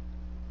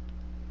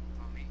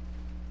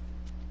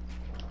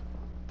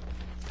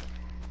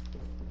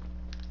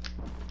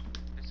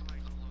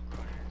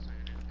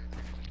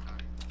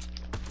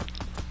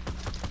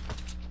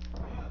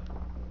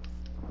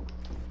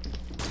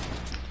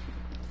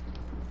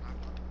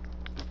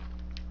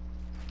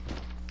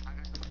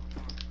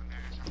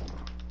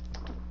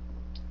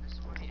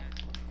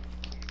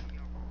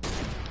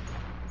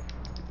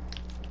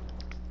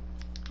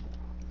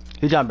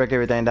 He trying to break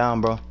everything down,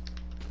 bro.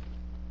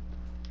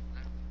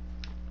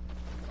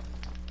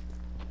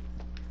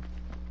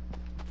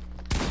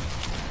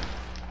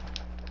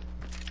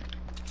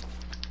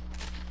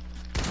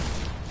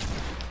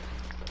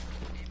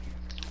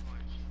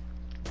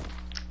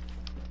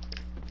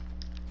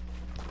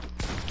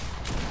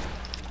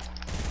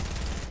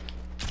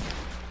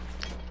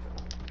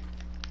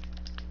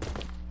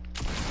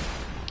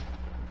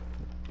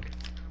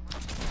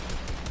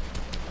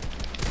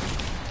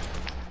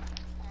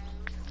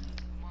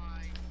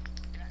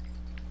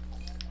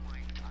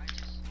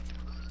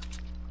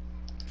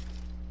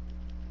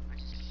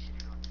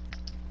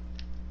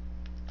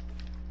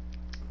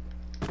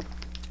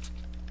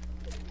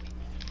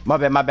 My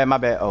bad, my bad, my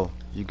bad. Oh,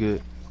 you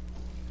good?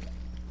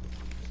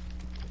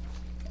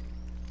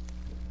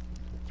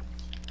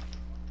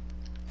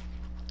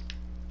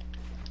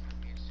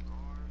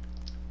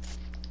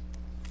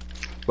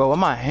 Bro, why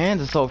my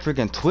hands are so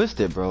freaking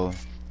twisted, bro?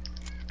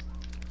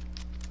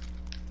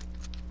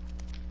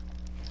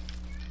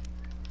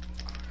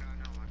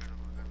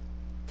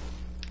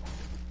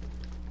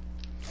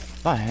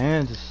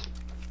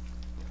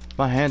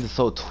 My hands are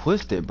so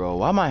twisted, bro.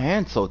 Why my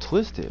hands so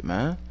twisted,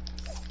 man?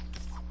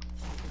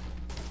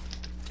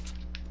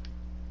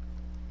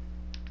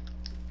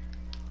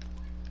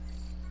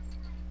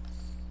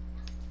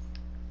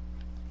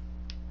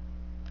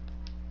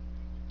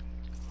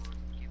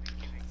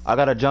 I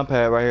got a jump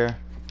pad right here.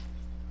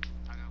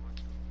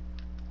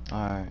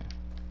 Alright.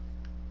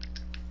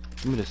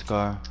 Give me the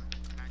scar.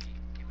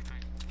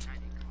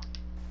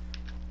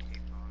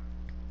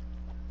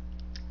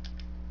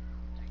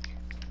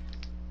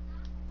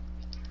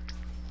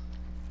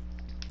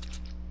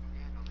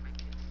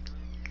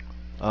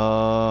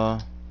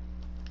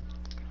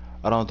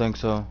 I don't think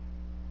so.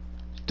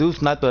 Dude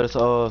sniped at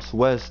us,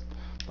 west.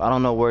 I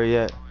don't know where he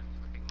at.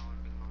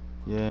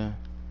 Yeah.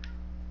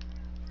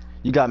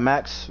 You got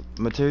max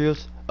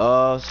materials?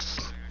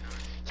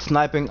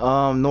 Sniping,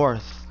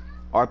 north.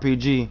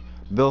 RPG.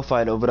 Bill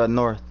fight over that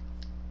north.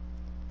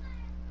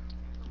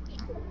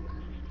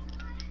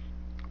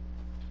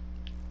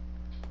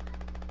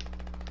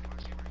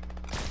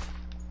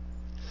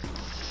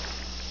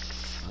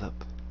 Flip.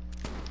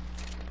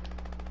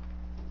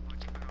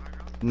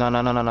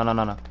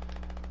 No.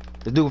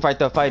 The dude right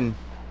there fighting.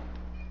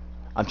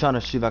 I'm trying to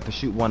see if I can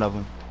shoot one of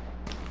them.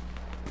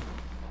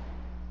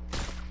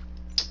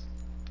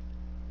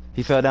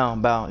 He fell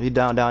down, bow. He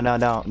down,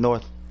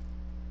 north.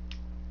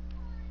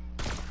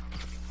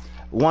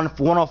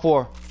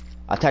 104.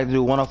 I tagged the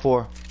dude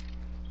 104.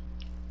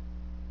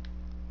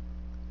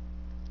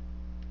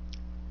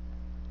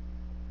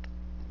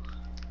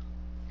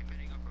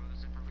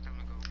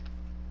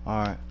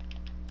 Alright.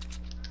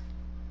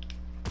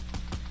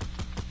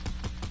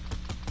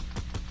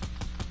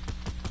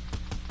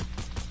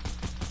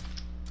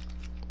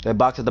 That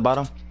box at the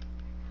bottom.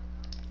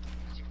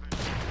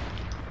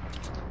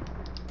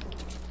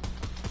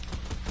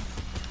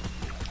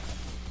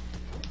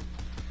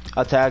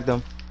 I tagged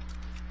him.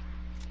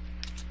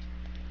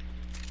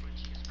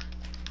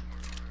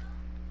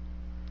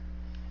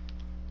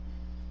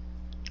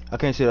 I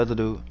can't see the other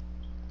dude.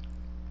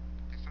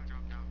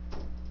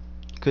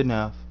 Couldn't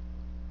have.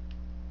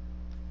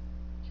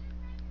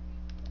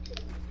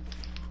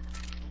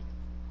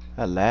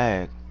 That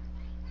lag.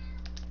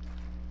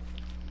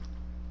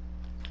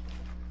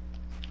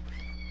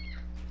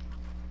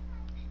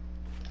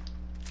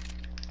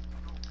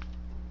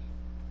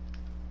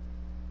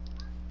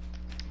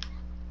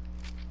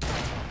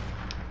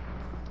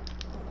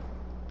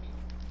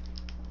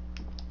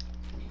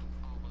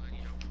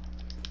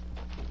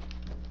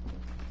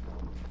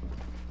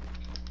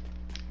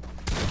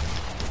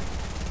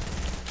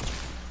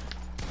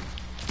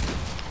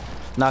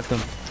 Knocked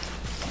him.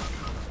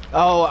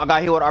 Oh, I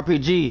got hit with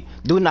RPG.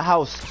 Dude in the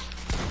house.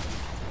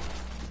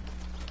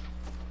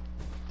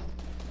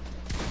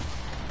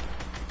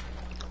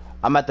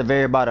 I'm at the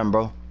very bottom,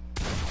 bro.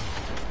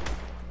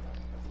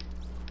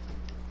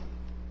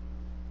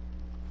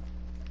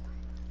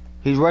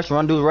 He's rushing.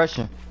 One dude's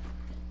rushing.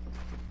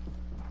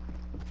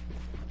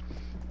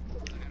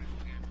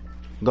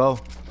 Go.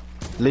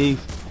 Leave.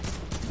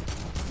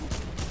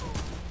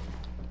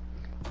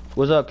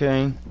 What's up,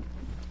 King?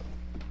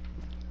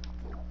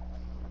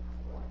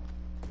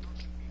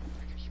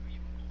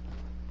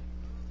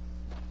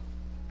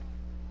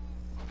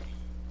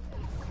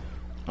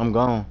 I'm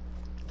gone.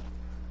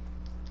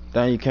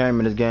 Dang, you carry me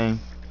in this game.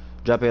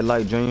 Drop it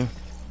like Junior.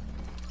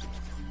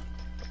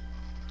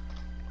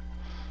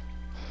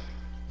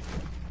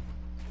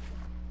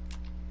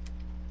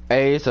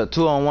 Hey, it's a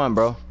 2-on-1,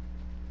 bro.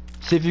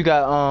 See if you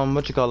got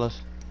what you call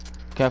us?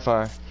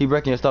 Campfire. He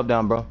breaking your stuff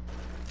down, bro.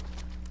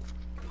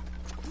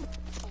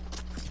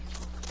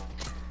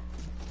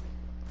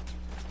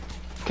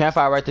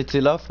 Campfire right there to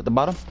your left at the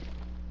bottom.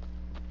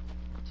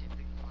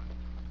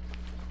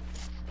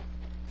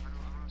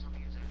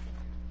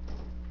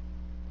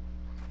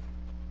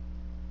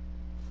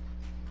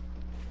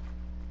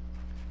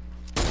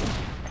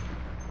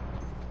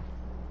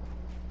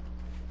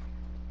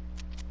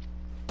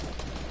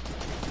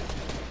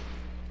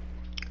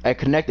 Hey,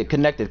 connected.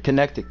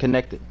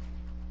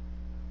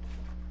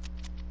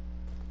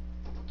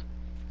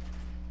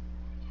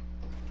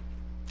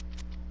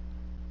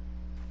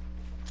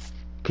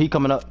 Keep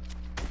coming up.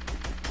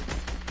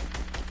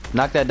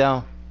 Knock that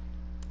down.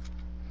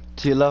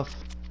 To your left.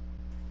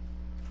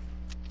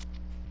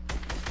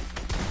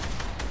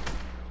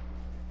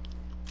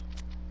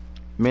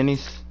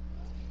 Minis.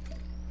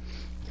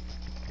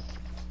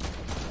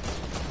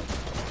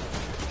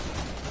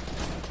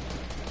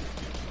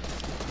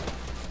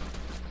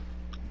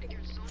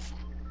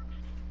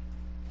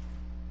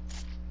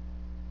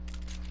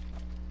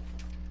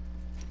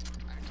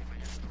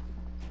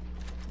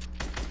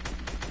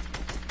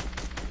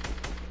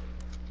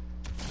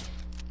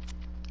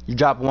 You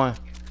drop one.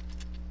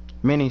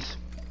 Minis.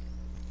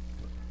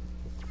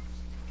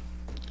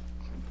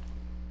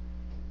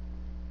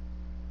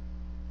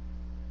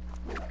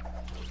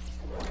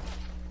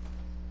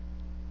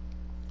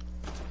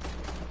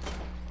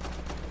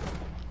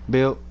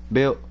 Build.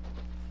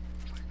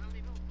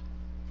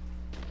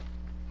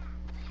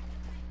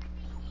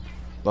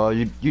 Bro,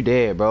 you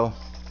dead, bro.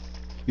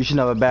 You should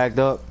never backed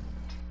up.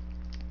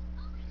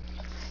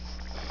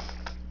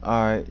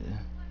 Alright.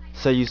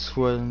 Say you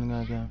swear.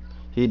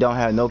 He don't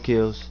have no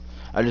kills.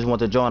 I just want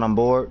to join on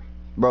board.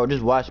 Bro,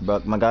 just watch,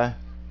 bro, my guy.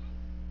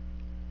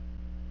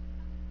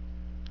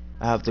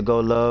 I have to go,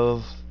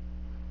 love.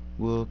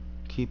 We'll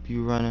keep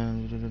you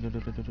running.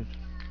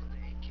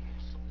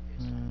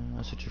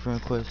 I set your friend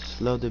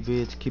request. Love the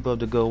vids. Keep up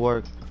the good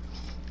work.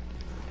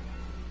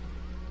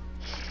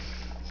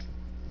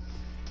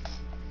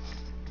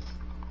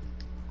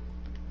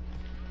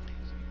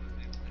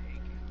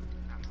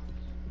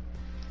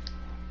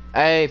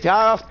 Hey, if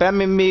y'all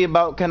spamming me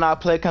about can I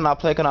play,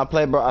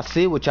 bro, I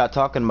see what y'all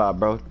talking about,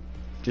 bro.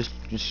 Just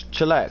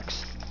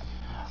chillax.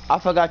 I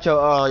forgot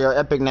your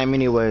epic name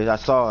anyways. I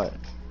saw it.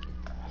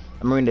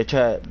 I'm reading the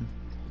chat.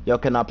 Yo,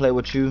 can I play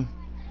with you?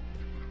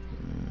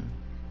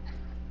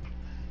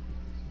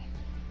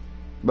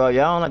 Bro,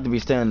 y'all don't like to be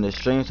staying in the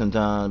stream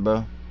sometimes,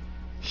 bro.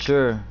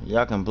 Sure,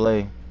 y'all can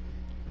play.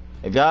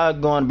 If y'all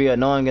going to be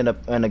annoying in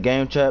the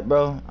game chat,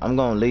 bro, I'm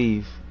gonna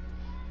leave.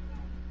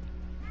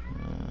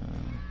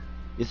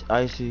 It's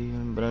icy,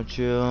 but I'm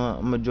chill.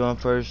 I'm gonna join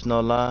first, no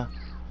lie.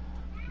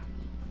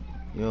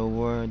 Yo,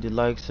 word, the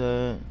likes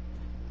at.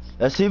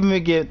 Let's see if we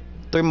get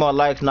 3 more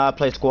likes. Now I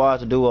play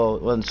squads or duo.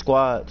 Wasn't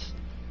squads.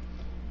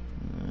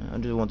 I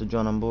just want to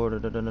join on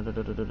board.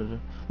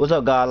 What's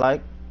up, guy?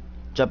 Like,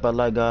 drop a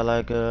like, guy.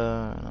 Like,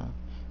 for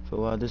a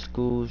while, this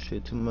school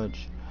shit too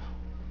much.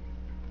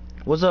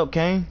 What's up,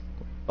 Kane?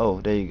 Oh,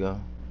 there you go.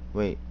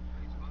 Wait,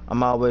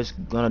 I'm always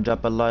gonna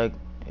drop a like.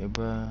 Hey,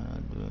 bro,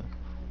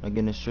 I get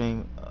in the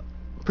stream.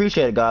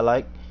 Appreciate it, guy.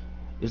 Like,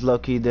 it's low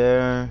key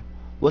there.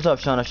 What's up,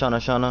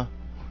 Shauna?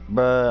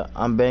 Bruh,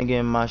 I'm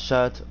banging my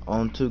shots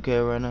on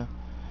 2K right now.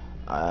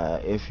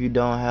 If you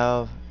don't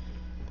have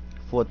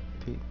 4th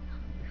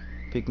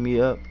pick me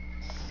up.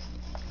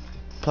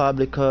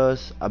 Probably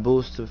cause I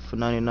boosted for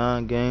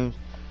 99 games.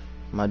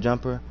 My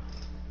jumper.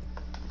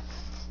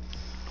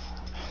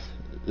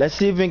 Let's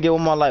see if we can get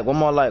one more like.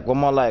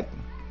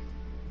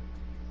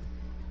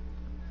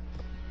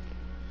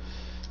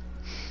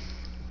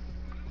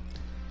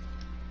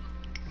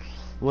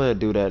 What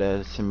do that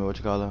as? Send me what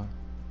you call it.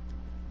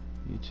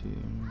 YouTube.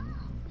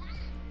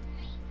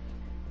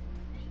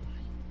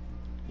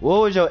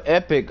 What was your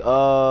epic?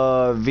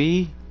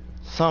 V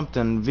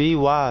something,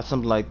 VY,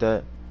 something like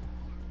that.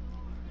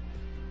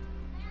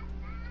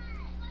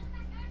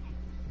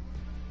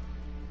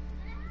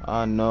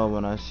 I know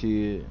when I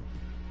see it.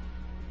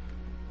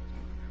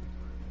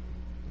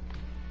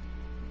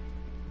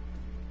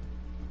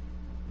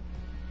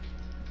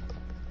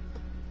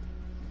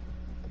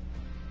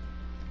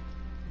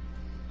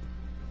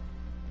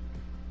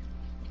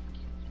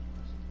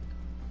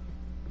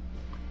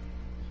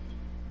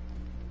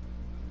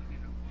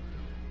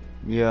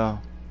 Yeah.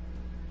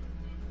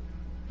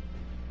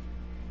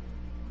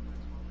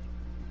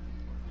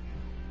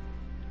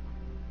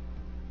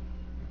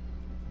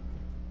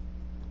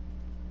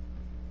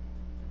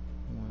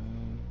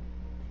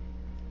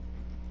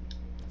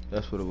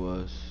 That's what it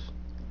was.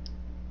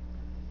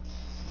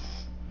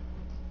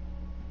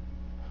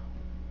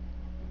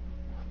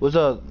 What's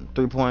up,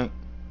 3 Point?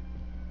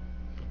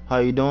 How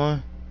you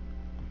doing?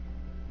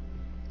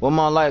 One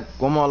more like,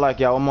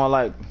 y'all. One more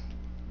like.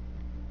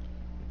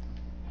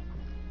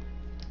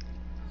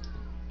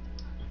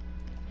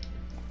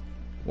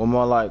 One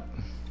more like.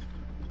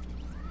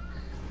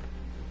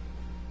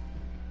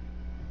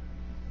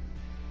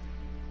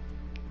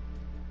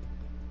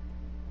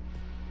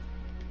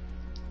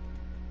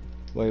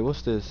 Wait,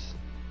 what's this?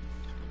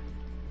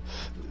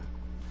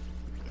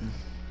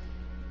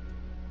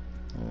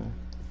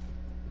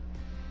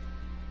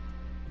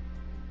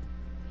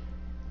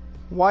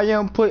 Why you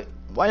don't put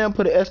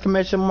an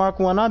exclamation mark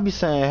when I be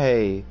saying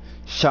hey,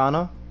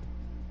 Shauna?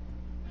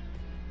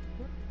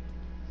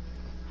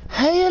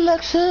 Hey,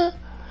 Alexa.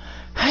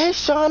 Hey,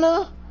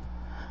 Shauna.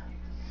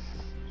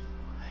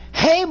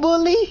 Hey,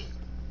 Bully.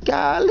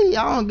 Golly,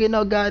 I don't get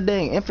no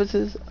goddamn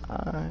emphasis.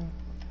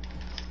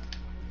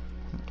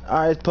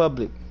 Alright, it's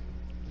public.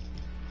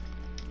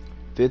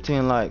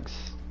 15 likes.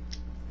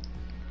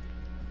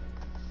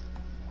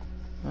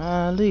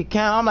 Lee,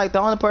 I'm like the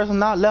only person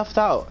not left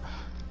out.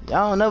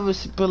 Y'all don't never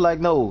put like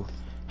no,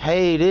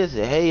 hey this,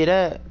 hey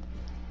that.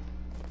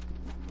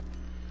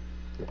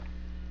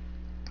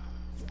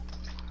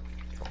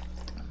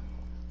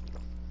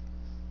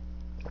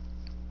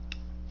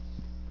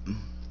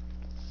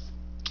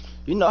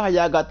 You know how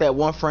y'all got that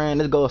one friend?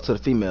 This goes to the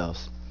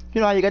females.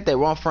 You know how you got that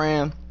one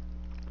friend?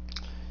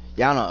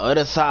 Y'all on the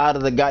other side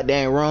of the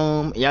goddamn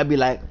room. Y'all be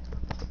like,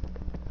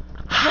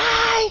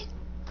 hi.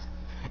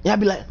 Y'all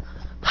be like,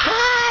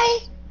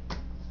 hi.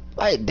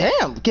 Like,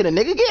 damn, can a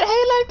nigga get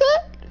hay like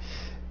that?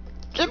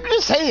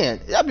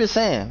 I'm just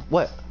saying.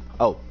 What?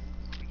 Oh,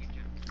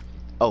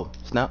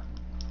 snap.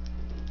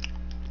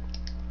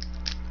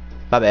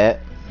 My bad.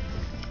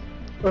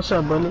 What's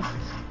up, Bully?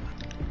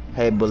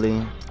 Hey,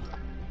 Bully.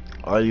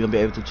 Are you gonna be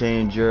able to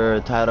change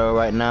your title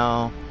right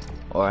now,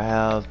 or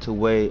have to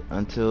wait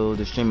until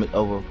the stream is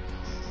over?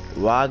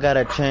 Why I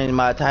gotta change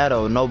my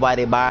title?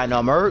 Nobody buying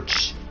no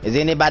merch? Is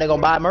anybody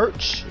gonna buy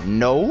merch?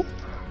 No.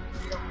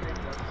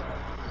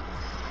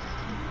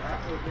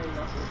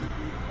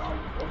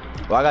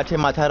 Well, I gotta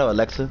change my title,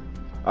 Alexa.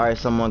 Alright,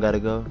 someone gotta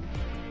go.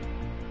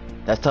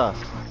 That's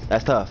tough.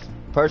 That's tough.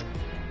 First.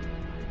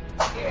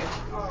 Okay,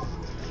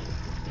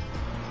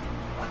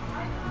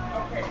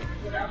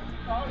 what I was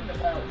talking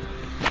about,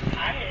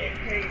 I had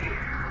paid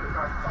with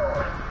my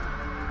card,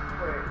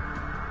 but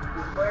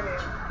the money,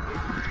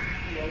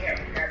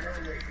 haven't got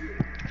nowhere yet.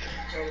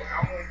 So I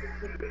wanted to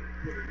put it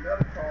with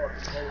another card.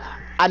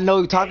 I know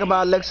you talk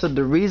about Alexa.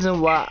 The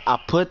reason why I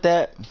put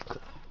that,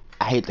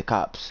 I hate the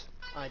cops.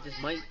 I just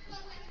might.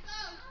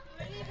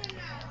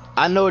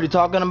 I know what you're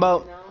talking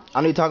about.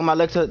 I know you're talking about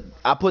Alexa.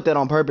 I put that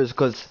on purpose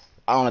because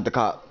I don't like the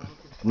cop.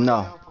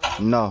 No,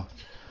 no,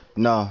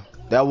 no.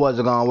 That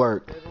wasn't gonna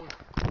work.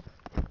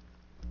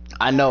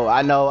 I know.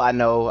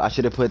 I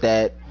should have put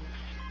that,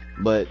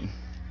 but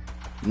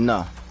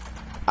no.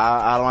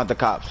 I don't like the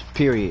cops.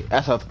 Period.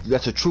 That's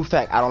a true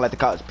fact. I don't like the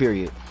cops.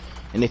 Period.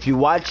 And if you're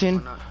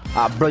watching,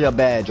 I'll blow your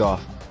badge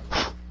off.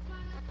 I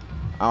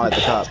don't like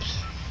the cops.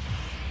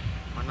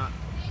 Why not?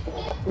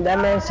 That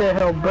man said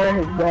he'll burn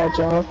his badge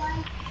off.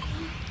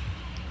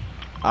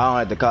 I don't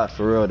like the cops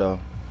for real though.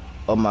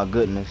 Oh my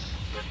goodness.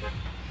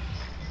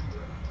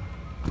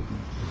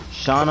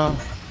 Shauna.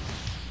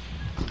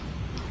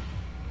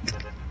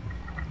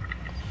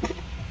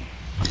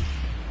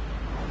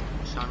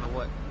 Shauna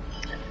what?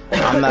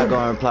 I'm not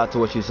gonna reply to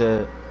what you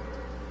said.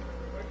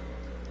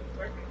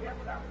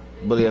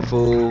 Bully a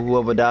fool,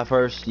 whoever die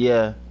first,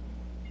 yeah.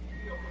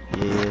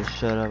 Yeah,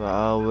 shut up,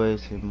 I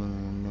always say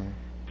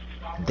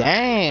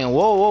dang,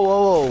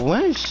 whoa.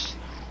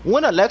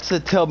 When Alexa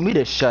tell me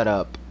to shut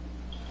up?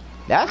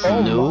 That's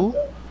new.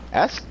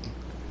 That's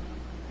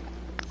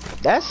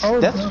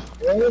Wait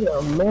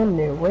a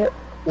minute. Wait a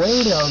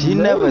minute. She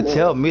never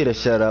tell me to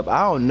shut up.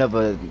 I don't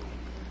never.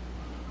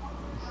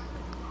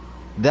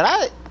 Did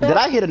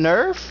I hit a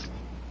nerve?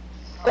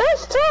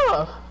 That's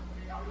tough.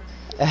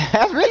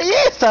 That really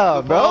is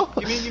tough, bro.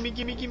 Gimme.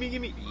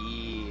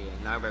 Yeah,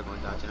 now everybody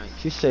gonna die tonight.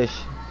 She said,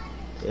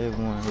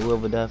 everyone,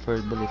 whoever died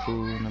first, bully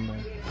fool, number.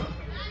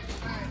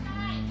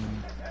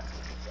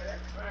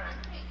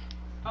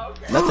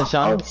 Nothing,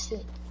 Shauna. Oh,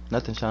 shit.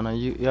 Nothing, Shauna.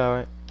 You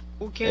alright?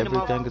 Who came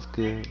Everything to is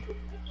good.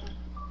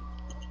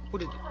 Who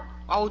did?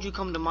 Why would you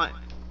come to my?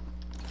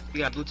 You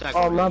got a blue tag.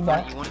 Oh, over my there.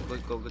 bad. You want it?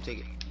 Go take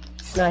it.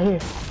 Not here.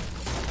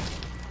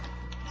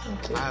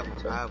 I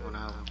have one.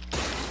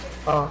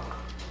 Oh.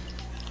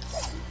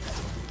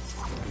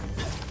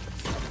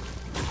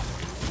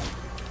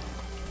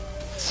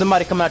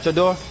 Somebody coming out your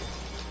door?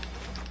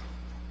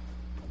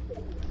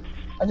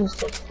 I just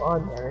took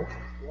Fortnite.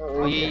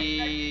 Oh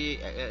yeah.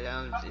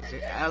 It's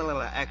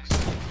X.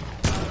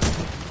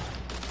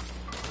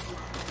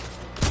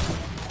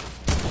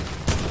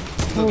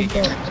 Go get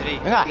game today.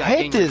 I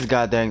hate this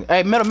goddamn.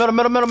 Hey, middle,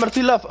 to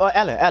your left.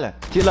 Ellen,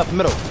 to your left,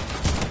 middle.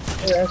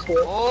 Yeah, that's it.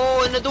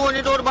 Oh, in the door,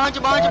 behind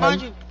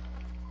you.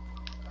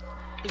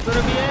 He's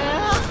gonna be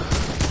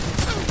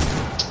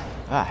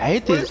I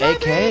hate this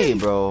AK,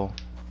 bro.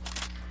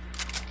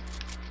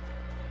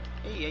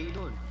 Hey, how you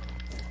doing?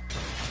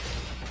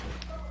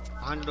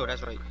 Behind the door,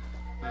 that's right.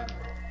 I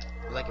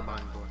like it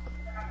behind the door.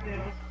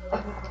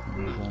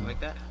 Like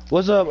that?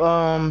 What's up,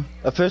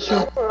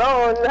 official?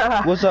 Oh,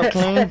 no. What's up,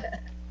 clean?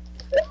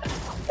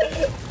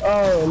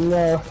 Oh,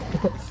 no.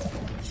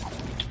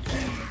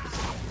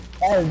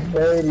 That's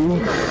dirty.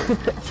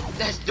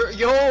 That's dirt.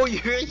 Yo,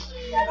 you're.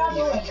 I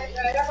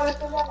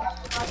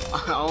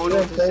don't know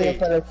what to say.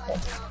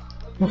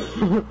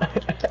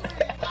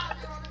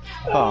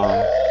 Oh,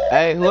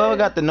 hey, whoever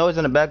got the noise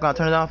in the background,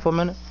 turn it down for a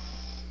minute.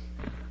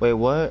 Wait,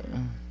 what?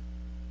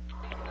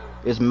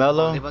 It's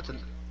mellow. They about to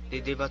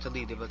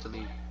leave.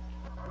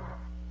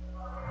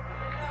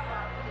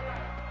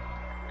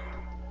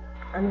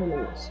 I need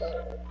a song.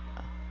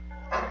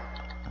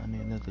 I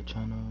need another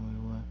channel. Wait,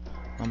 what?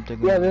 I'm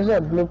thinking. Yeah, there's a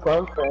blue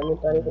pump for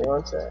anybody who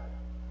wants it.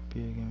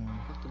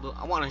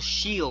 I want a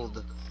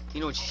shield. You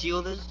know what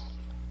shield is?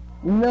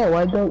 No,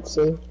 I don't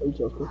say. I'm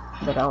joking,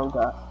 but I don't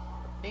got.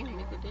 Damn,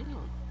 nigga, damn.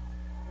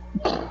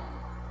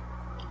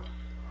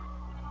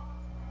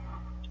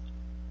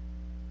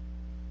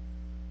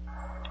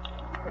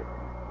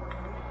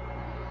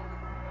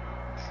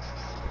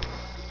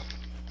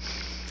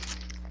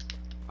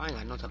 I ain't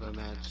got no type of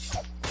match.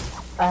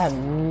 I have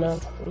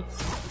nothing.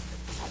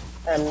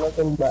 I have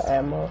nothing but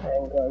ammo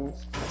and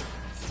guns.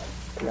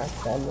 And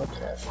that's ammo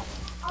chest.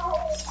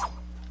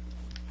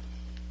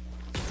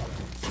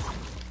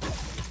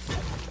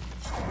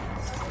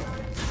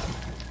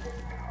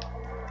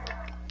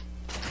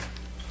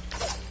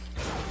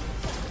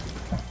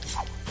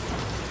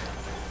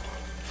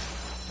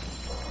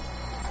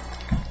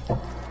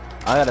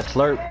 I got a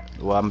slurp.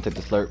 Well, I'm gonna take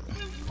the slurp.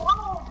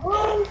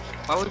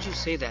 Why would you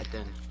say that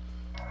then?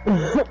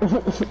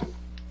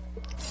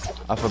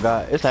 I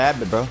forgot. It's a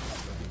habit, bro.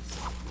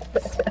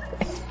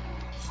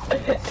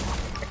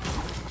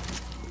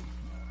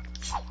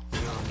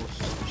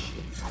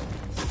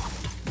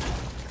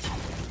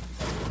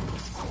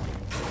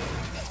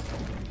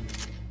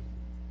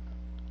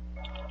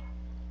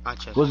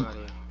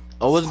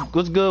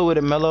 What's good with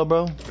it, Mello,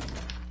 bro?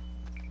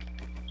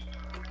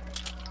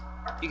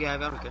 You can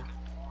have it, I don't care.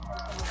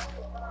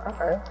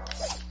 Okay.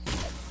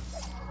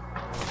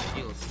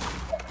 Shield.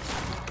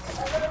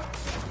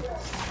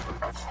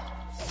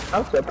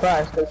 I'm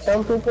surprised because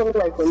some people,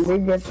 like, when they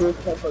get to a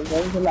type of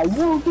games, they're like,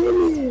 yo, get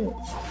it!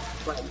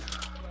 Like,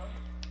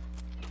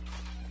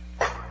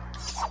 I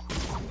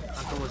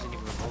wasn't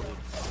even voted.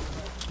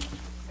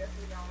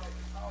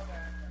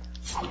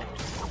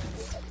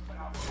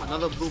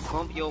 Another blue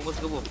pump? Yo, what's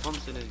good with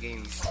pumps in this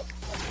game?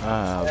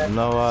 I have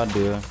no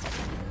idea.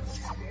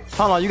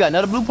 Hold on, you got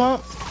another blue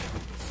pump?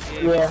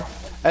 yeah.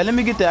 Hey, let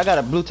me get that. I got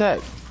a blue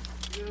tag.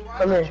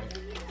 Come here.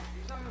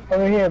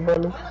 Over here,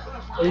 buddy.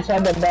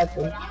 Inside the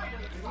bathroom.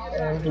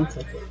 And he took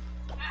it.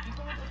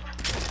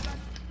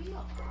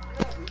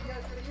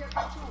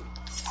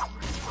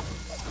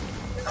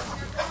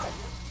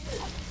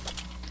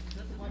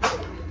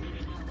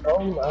 Oh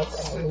my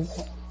god.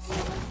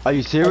 Are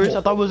you serious?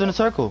 I thought we was in a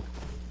circle.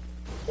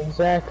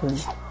 Exactly.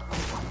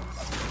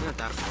 Not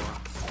that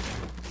far.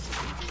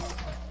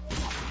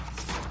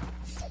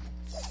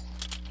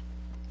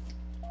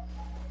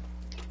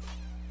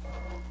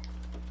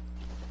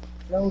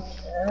 No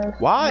chance.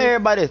 Why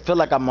everybody feel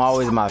like I'm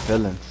always in my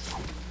feelings?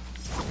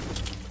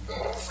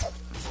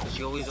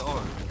 She always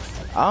are.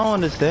 I don't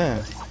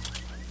understand.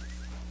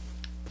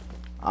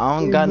 I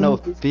don't got no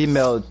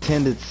female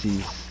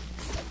tendencies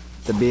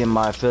to be in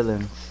my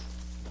feelings.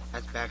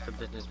 That's bad for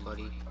business,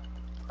 buddy.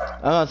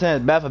 I'm not saying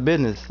it's bad for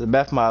business. It's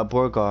bad for my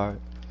report card.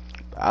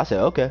 I said,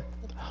 okay.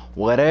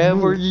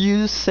 Whatever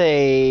you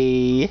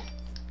say.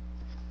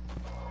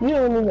 You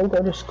don't even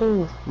go to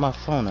school. My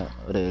phone,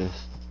 it is.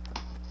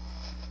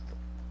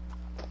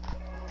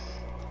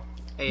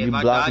 Hey, You if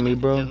I block die, me,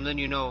 bro? just letting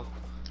you know,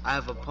 I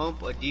have a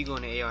pump, a deagle,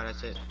 and an AR.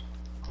 That's it.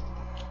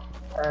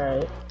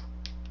 Alright.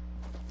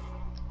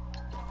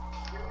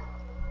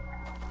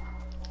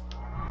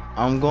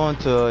 I'm going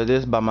to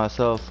this by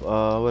myself.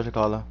 What you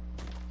call her?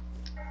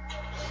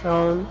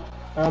 Sean,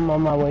 I'm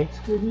on my way.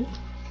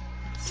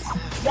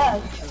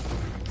 Dad.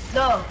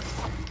 No.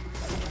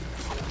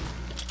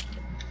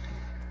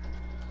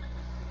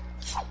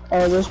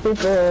 There's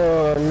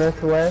people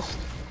northwest.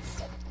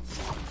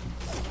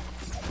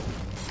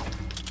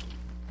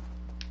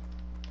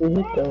 We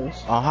hit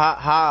those. On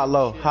high or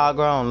low? High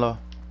ground, low.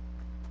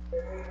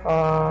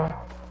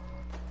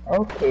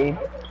 Okay.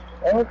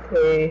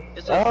 Okay.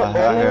 It's Oh, like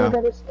I have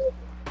gotta say.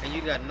 and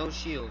you got no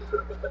shield.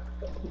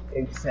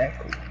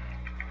 Exactly.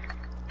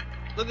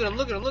 Look at him,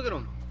 look at him, look at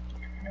him.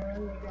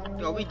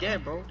 Yo, we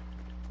dead, bro.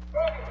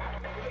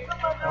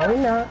 Oh,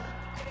 not.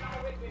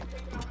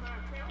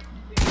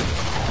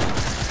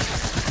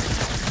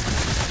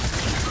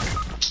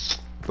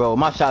 Bro,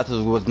 my shots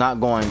was not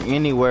going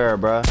anywhere,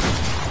 bro.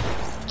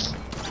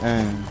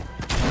 And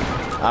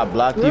I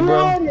blocked you,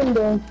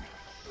 bro.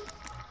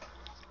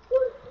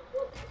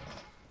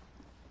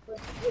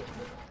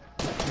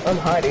 I'm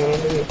hiding in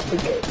here.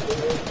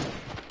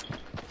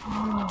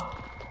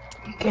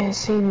 He can't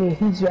see me.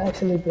 He's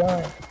actually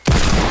blind.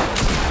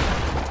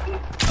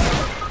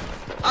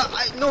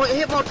 No, it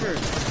hit marker.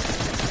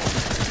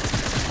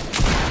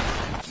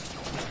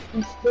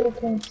 He still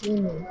can't see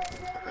me.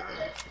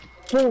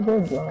 They're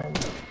blind. They're blind.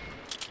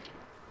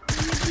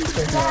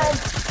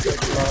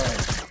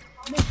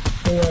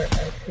 They are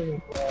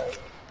actually blind.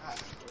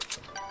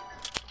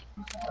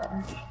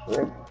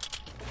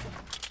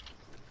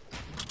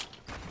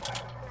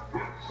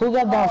 Who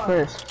got down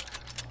first?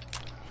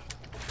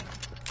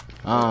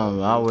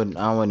 I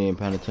wasn't even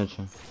paying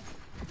attention.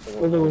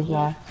 Whether was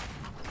I?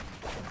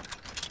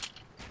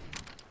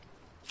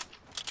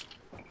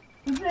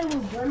 His name was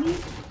Bunny.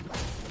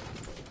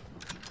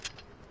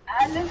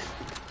 Alex.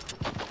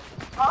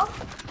 Huh?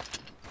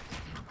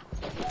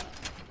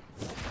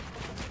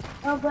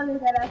 Oh, Bunny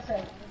that I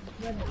said.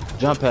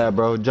 Jump pad,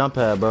 bro. Jump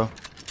pad, bro.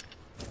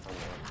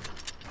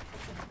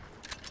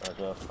 That's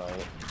a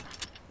fight.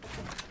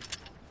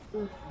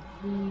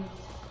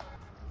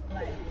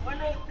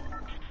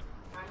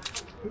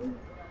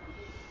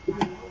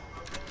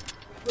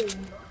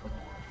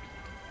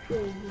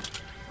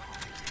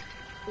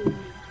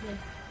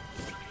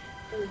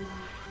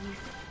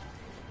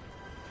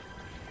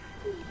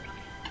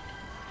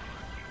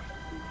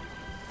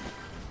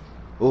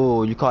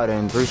 Oh, you caught it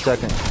in 3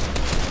 seconds.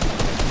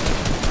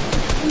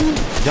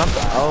 Jump.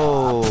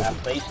 Oh. I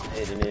placed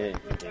it and it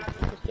was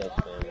just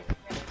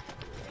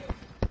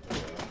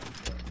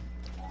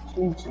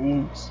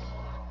Jeez.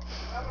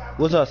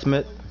 What's up,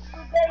 Smith?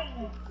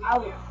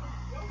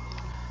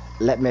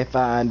 Let me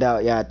find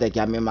out. Yeah, I think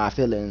I'm in my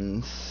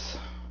feelings.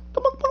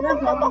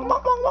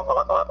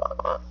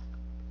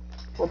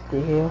 What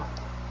the hell?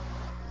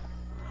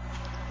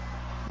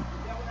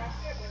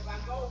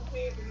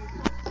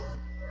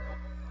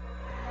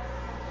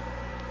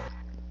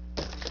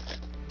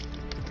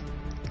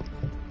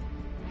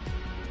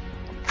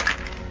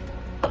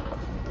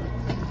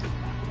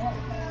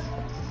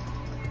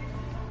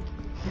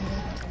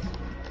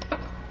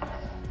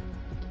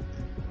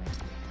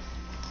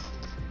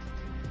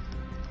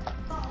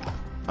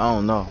 I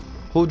don't know.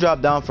 Who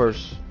dropped down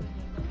first?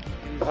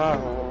 Huh?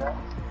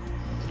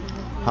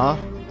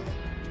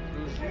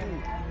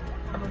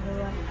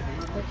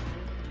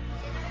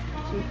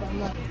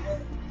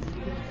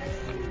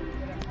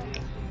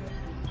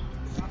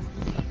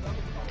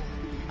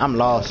 I'm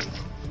lost.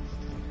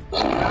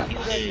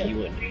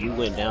 You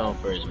went down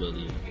first,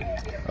 Billy.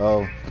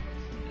 Oh.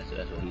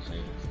 That's what he's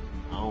saying.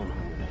 I don't know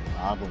who went down.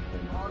 I'll go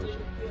play my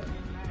position.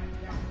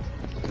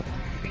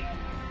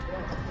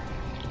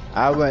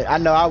 I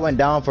know I went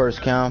down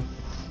first, Cam.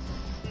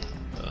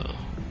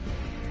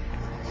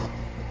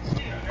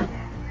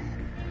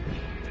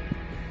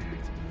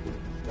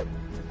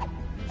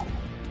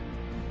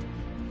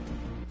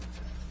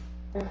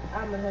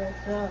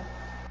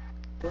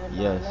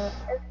 Yes.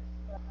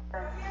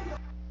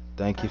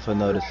 Thank you for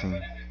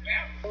noticing.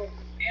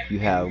 You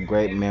have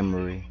great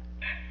memory.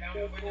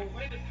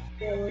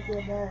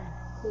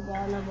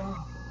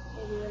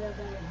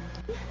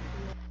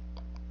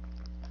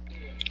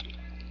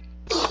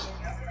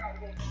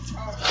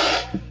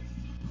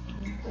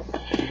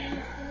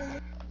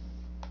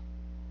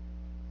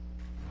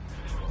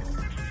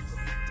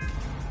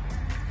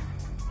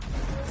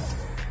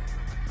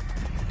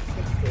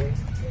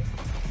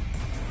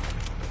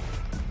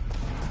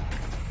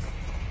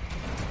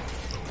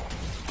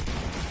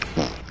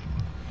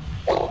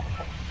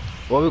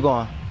 Where we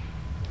going?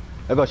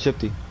 Let's go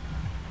Shifty.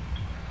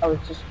 I was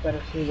just about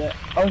to say that.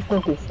 I was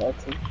thinking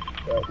salty,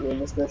 but yeah,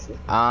 let's go see.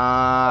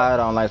 I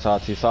don't like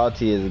Salty.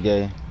 Salty is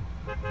gay.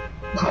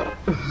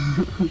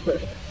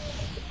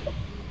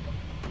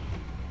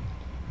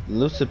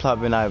 Lucid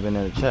probably not even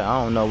in the chat.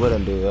 I don't know what to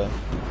do that.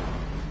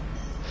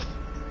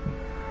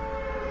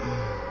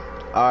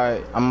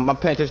 Alright, I'm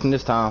paying attention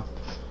this time.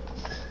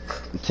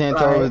 10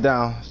 toes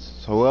down.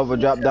 So whoever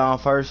drop down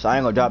first, I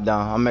ain't gonna drop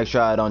down. I'll make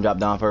sure I don't drop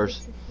down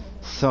first.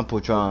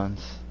 Simpletrons.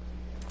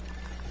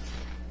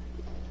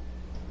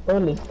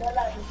 Oli.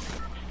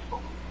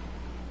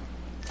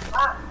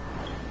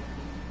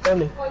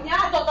 Oli.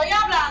 Coñazo, estoy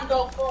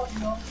hablando,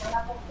 coño.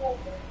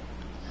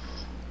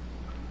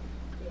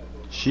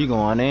 She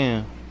going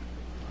in.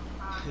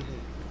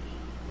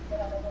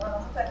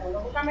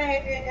 Búscame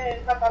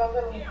el pantalón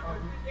del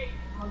uniforme.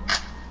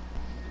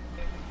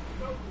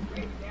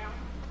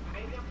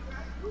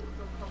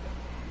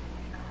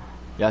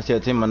 Y'all see a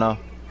team or no?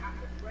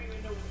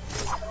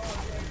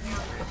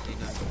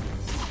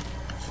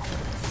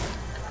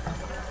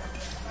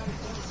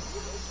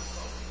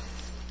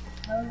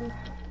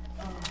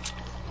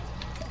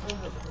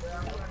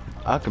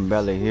 I can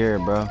barely hear,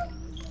 bro.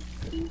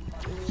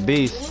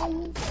 Beast.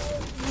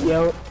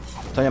 Yo.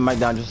 Turn your mic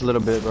down just a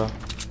little bit, bro.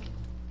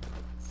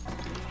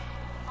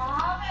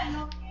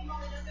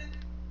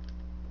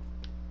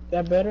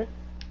 That better?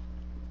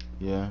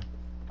 Yeah.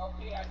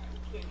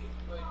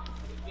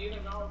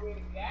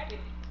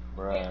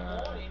 Bruh.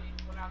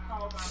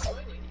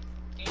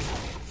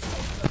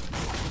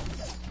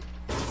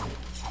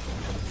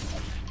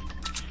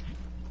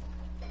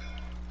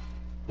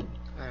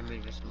 I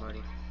made this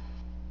money.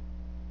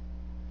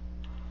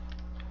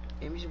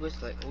 Amy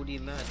was like OD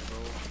mad, bro.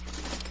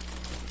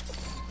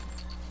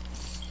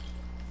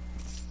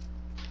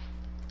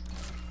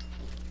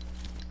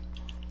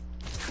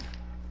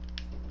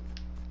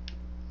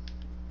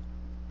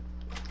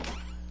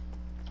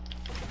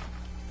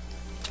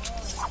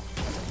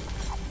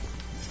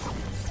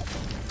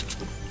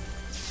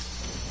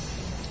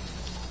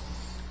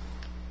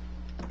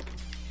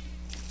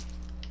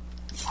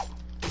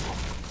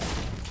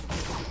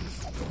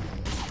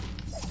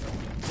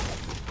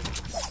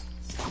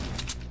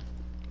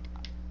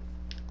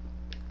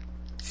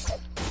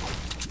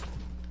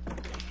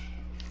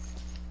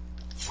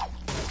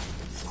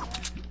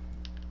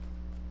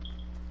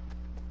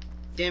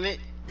 Damn it.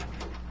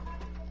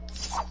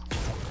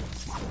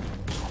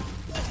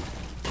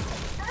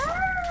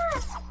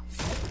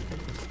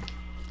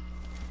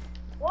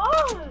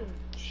 Whoa!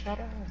 Shut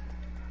up.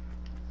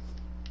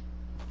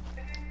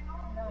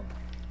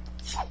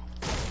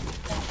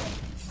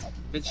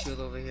 Big shield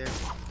over here.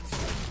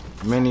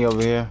 Mini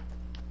over here.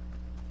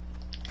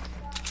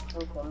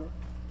 I'm coming.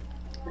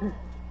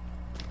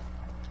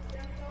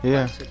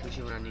 Yeah. Stick with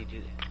you when I need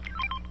you.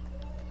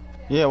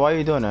 Yeah, why are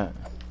you doing that?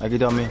 Like you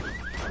told me.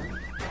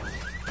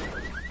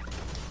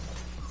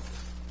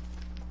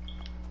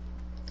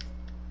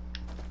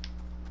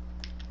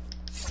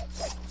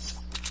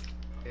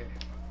 Here.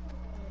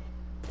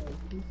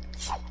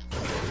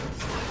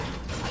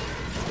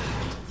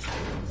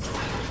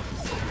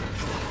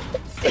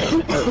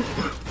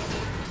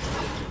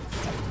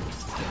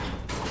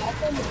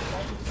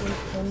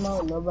 Came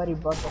out, nobody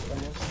bought the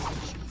connection.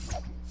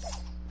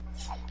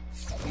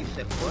 You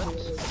said what?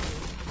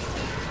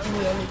 I'm the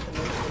only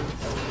connection.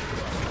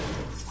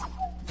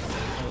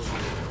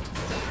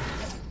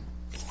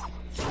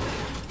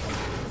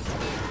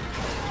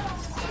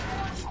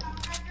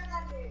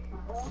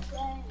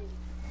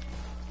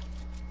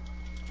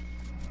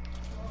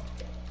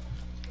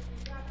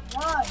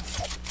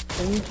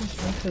 Can you just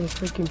look at the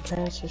freaking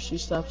pants so she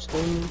stops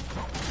screaming?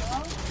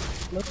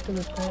 Look to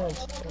the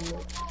pants.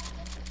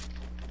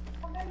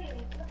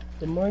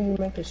 The more you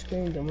make her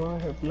scream, the more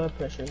her blood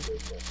pressure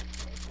goes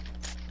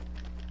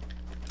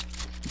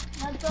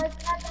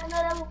up.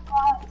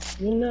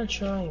 You're not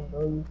trying,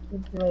 bro. You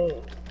keep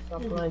playing.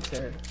 Stop playing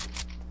to her.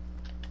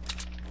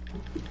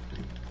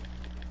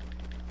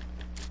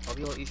 I'll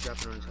be all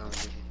eavesdropping on his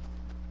conversation.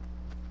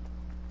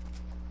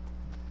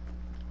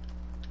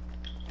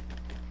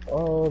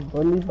 Oh,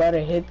 Bully's about to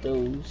hit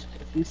those.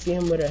 If you see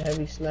him with a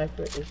heavy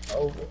sniper, it's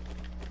over.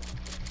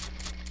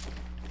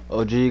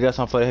 OG, you got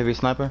something for the heavy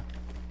sniper?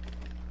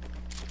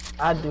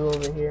 I do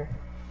over here.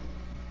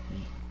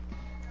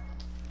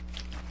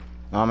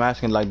 No, I'm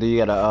asking, like, do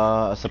you got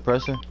a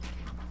suppressor?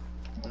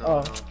 No,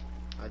 Oh. no,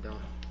 I don't.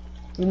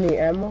 You need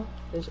ammo?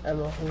 There's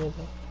ammo here.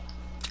 Though.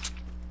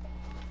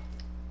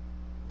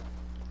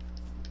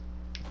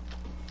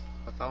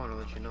 If I want to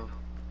let you know.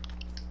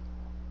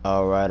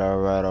 Alright,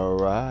 alright,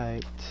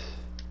 alright.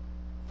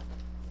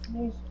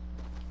 Nice.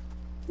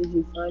 Did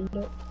you find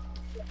it?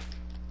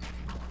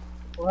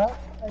 What?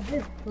 I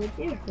did.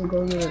 We'll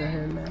go get it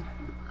here, man.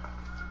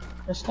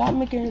 And stop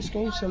making him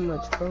scream so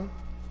much, bro.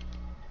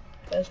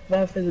 That's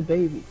bad for the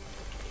baby.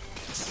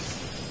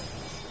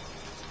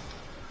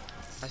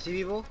 I see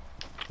people.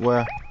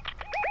 Where?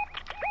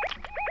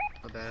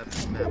 My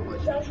bad, mad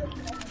much.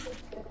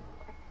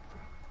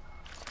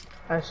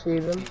 I see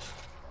them.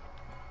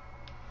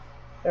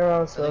 They're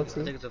all I think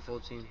salty. it's a full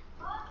team.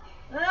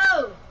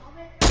 Oh!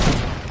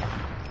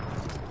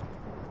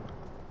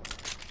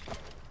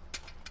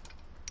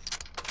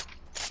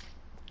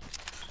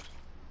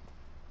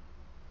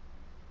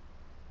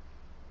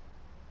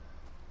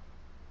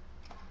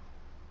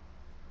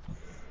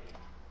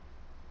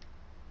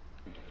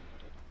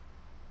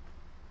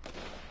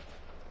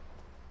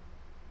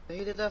 What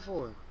you did that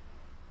for?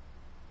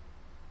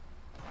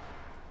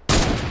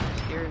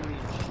 Scaring me.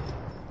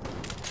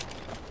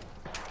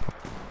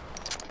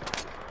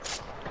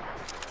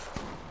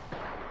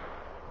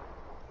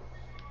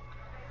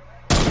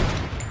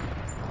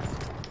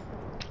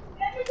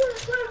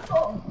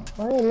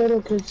 Why are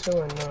little kids so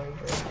annoying,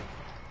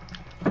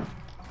 bro?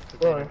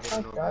 Bro,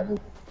 fuck that.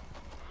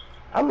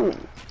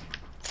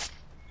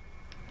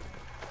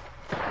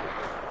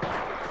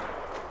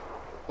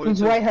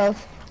 He's White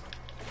House.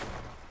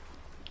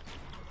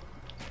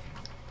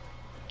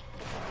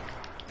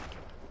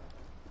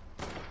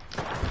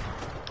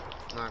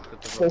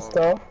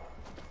 Pistol.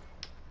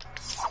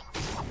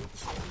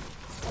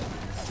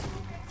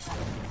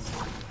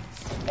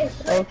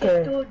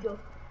 Okay.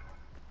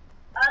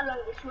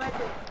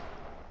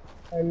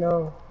 I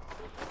know.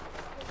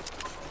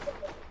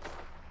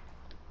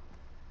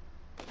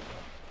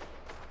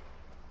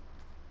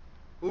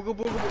 Booga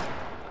booga booga.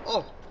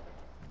 Oh.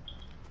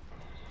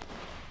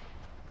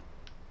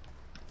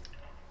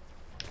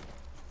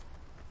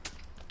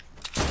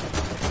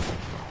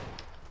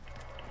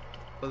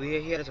 Well,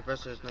 he had a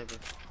suppressor sniper.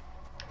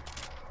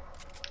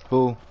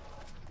 Who?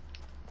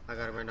 I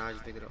got it right now, I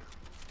just picked it up.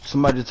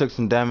 Somebody just took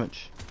some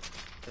damage.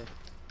 Okay.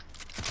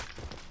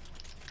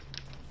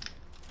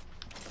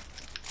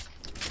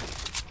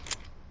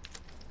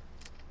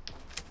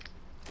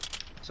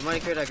 Somebody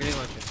carry that grenade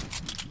launcher.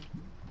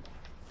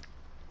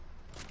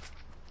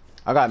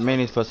 I got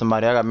minis for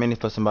somebody. I got minis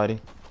for somebody.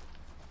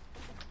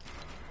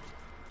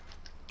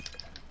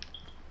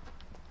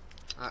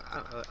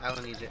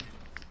 Alan needs it.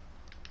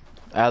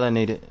 Alan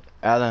need it.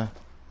 Alan,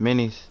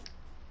 minis.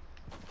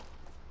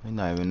 He's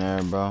not even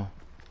there, bro.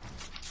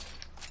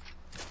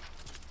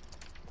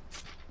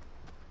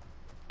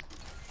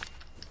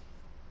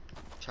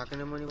 Chucking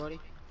him, anybody?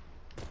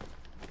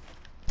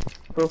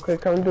 Real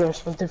quick, I'm doing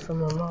something for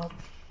my mom.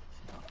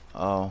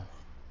 Oh.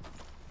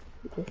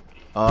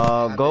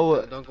 Yeah, go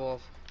with. don't go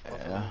off.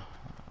 Yeah.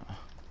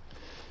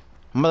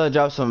 I'm gonna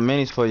drop some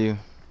minis for you.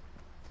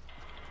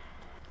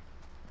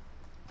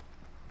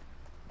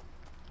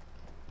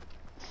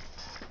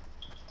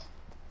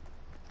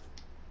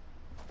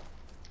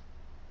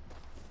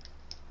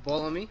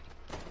 Ball on me.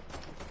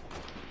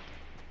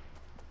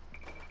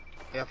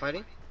 Yeah,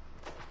 fighting.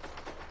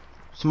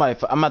 Somebody,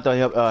 I'm at the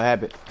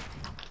habit.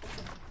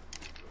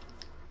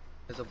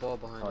 There's a ball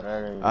behind Oh, us.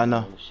 there I know.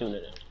 I'm shooting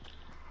at them.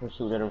 I'm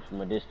shooting at them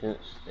from a distance.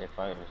 They're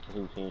fighting. There's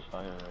two teams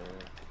fighting right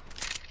there.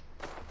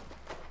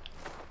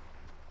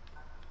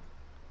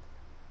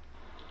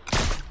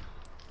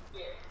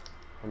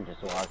 I'm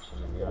just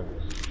watching, to be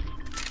honest.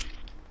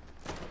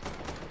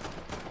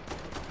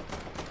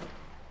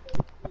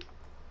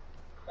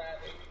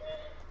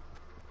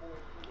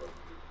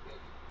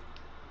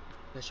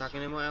 The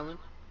shotgun ammo, Alan?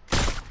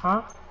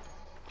 Huh?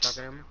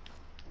 Shotgun ammo?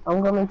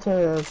 I'm coming to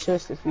the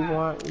chest if you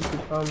want. You can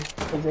come.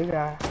 Cause they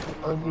got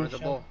Where's OG the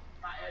shot. ball?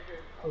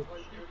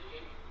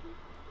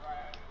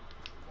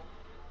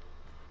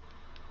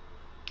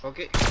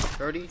 Okay,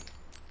 30.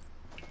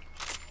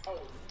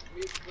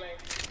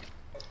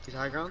 He's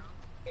high ground?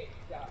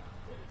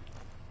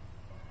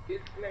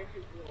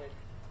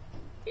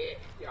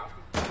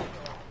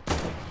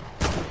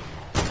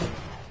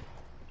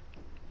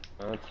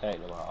 I'm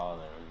tagged about all of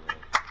them.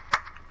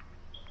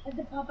 At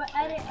the Papa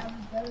edit, I'm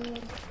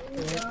very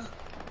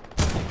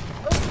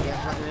Yeah,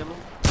 shotgun ammo?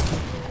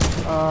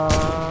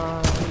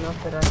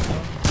 Not that I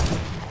know.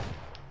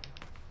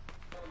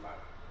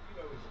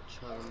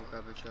 Chug, I'm gonna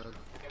grab a chug.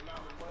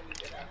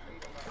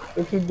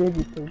 If you did,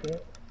 you can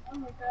get. Oh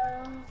my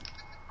god.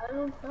 I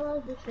don't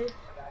know this is.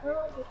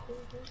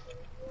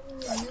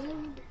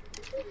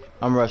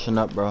 I'm rushing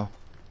up, bro.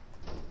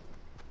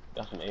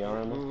 Got some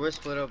AR ammo? We're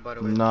split up, by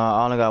the way. Nah,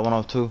 I only got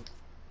 102.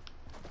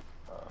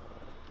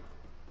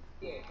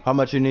 How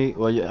much you need?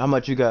 Well, how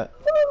much you got?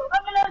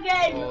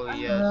 Oh,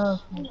 yes.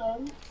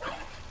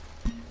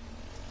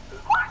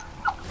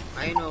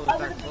 I didn't know it was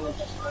that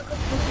close.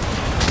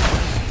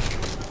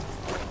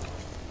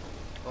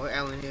 Oh,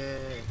 Alan, yeah.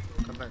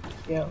 Come back.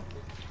 Yeah.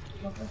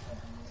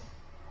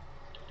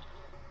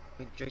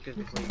 Drink this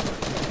before you go.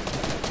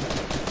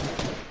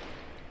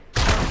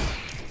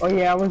 Oh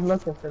yeah, I was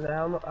looking for that.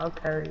 I'll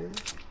carry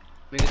it.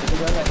 Make it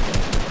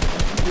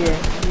Yeah.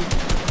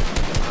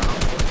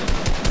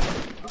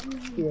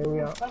 Yeah, we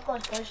are.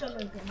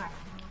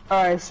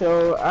 Alright,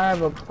 so I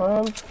have a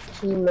pump,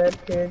 2 med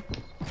kits.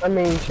 I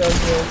mean,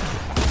 shotgun.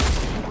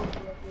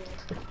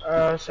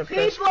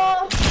 Suppress.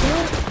 People!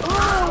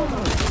 Oh!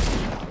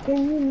 Can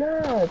you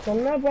not?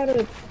 I'm not about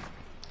to.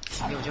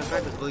 Yo, jump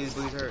back, this bully's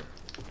hurt.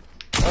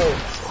 Oh.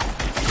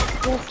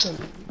 Listen.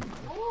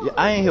 Yeah,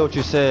 I ain't hear what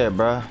you said,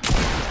 bruh.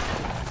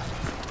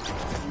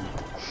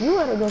 You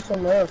gotta go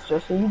somewhere else,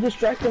 Justin. You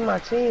distracted my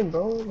team,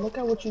 bro. Look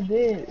at what you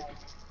did.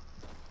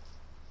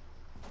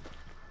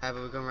 Alright, but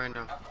we're going right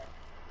now.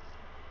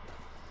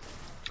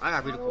 I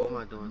got really cool. What am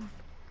I doing?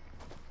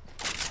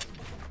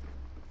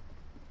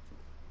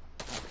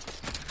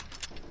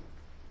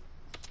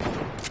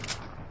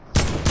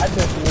 I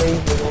just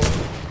lazy one.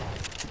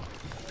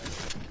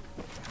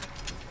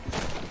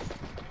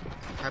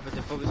 Alright, but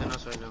they're focusing on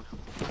us right now.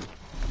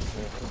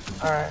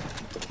 Alright.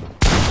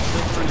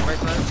 On the right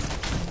side.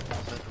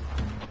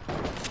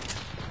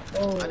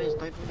 Oh. I didn't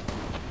snipe him.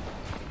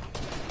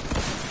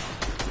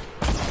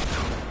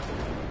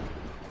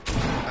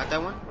 Got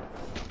that one?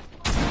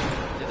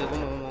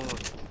 One more.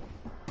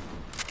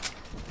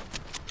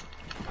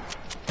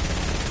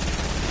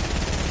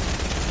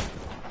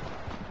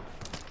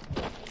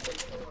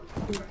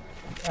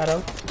 Got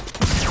him.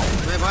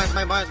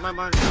 My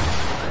bias.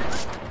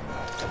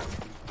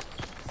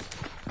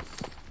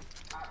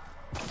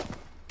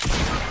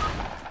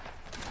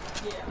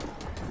 Yeah.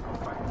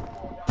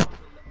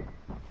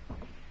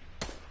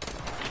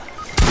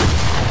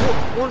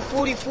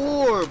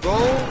 144, bro.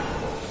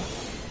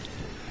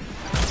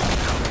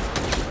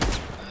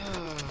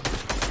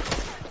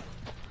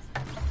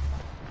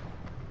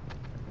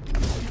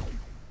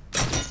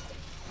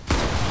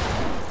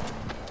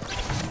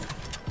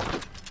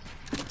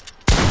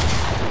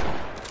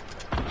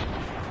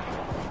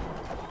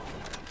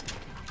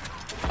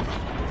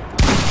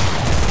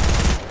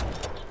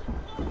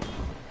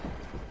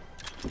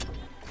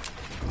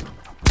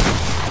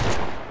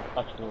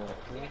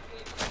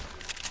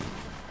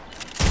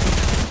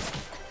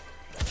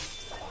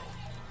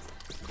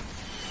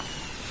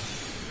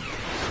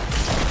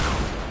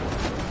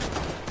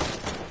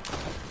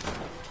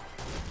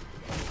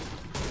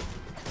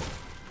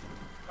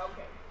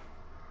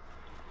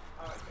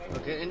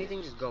 Okay,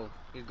 anything, just go.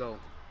 Just go.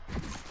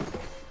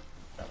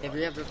 If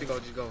you have to go,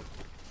 just go.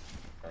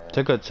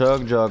 Take a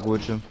chug jug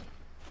with you.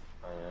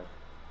 Oh yeah.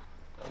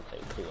 Don't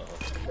take too long.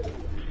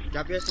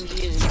 Drop your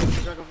SMG and take the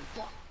shotgun.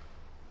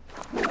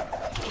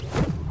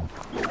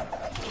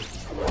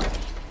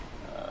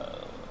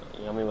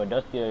 You want me with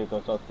Dusty or you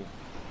go Salty?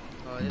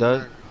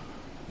 Dusty?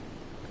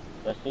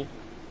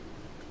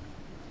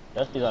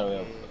 Dusty's all the way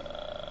up. I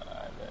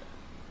bet.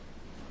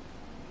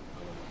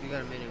 We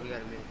got a minute.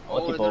 I'll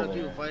keep there's over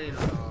people there. fighting.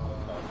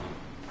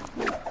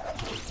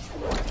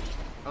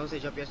 I would say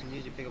drop your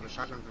SMG to pick up a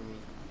shotgun for me.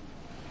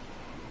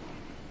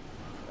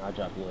 I'll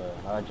drop you a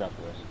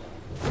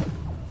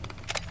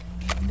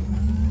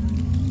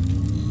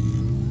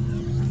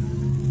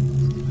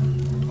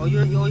Oh,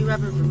 you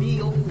rapping for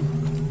me? Oh.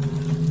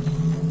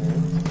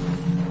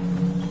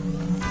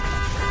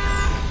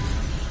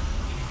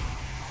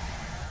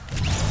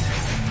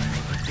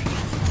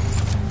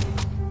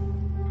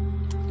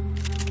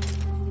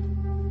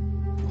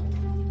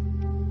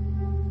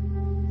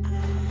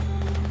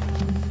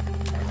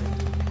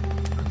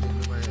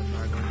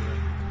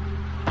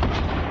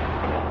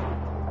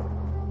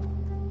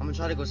 I'm gonna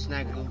try to go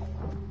snag loot.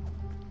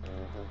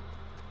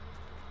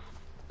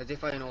 Cause they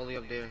fighting all the way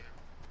up there.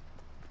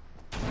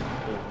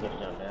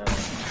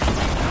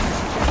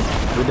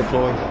 We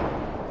deploy.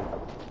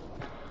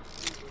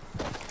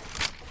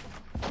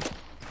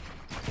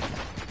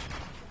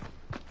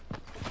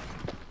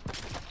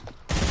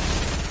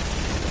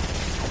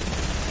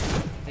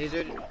 Is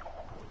it?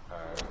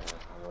 Alright,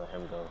 I'll let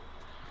him go.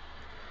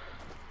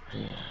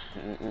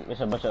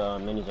 There's a bunch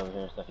of minis over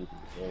here and stuff you can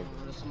get.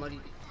 There's somebody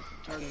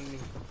targeting me.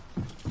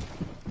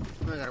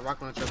 I got a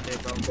rocket launcher up there,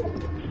 bro.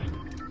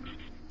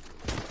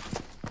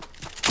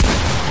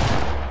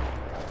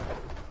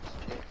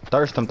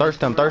 Thirst him.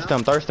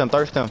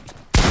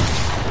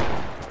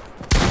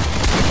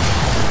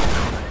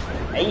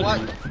 Hey! What?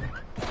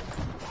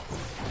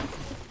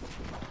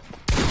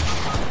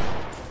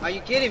 Are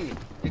you kidding me?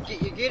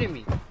 You're kidding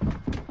me.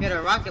 You got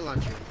a rocket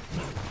launcher.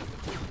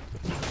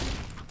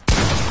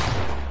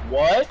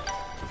 What?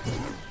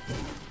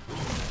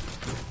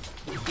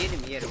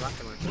 He had a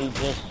rocket launcher. He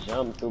just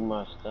jumped through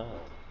my stuff.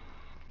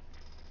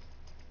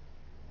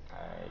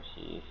 Alright,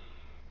 jeez.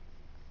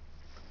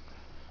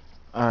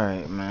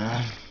 Alright,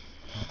 man.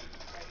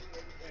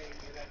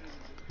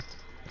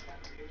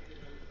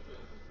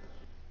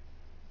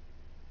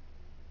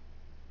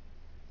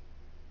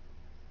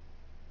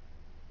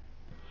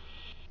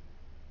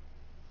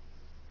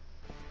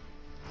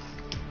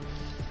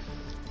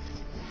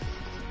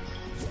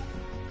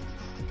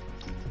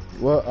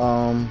 What,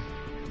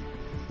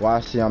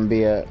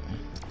 YCMB at?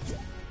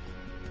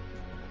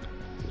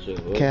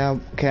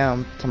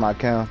 Cam, to my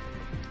Cam.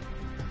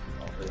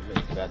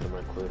 Bathroom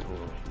right quick, hold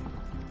on.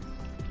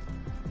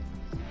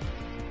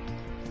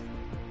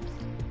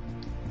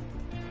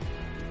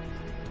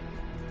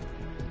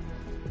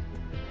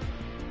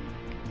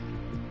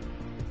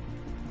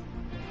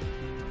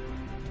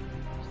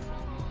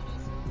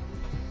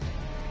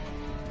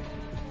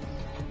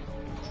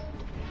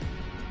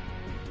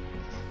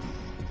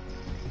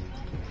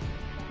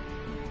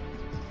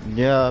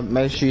 Yeah,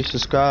 make sure you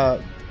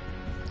subscribe.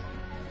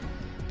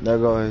 There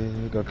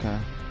you go,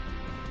 Cam.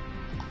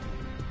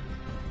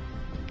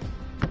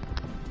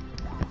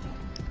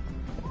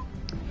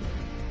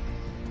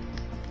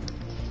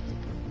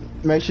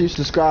 Make sure you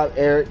subscribe,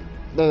 Eric.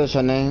 That's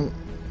your name.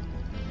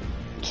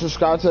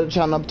 Subscribe to the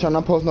channel, turn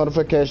on post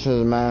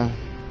notifications, man.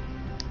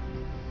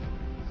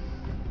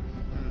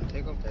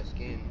 Take off that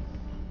skin.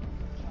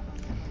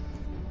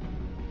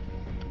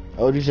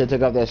 OG said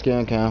take off that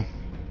skin, Cam.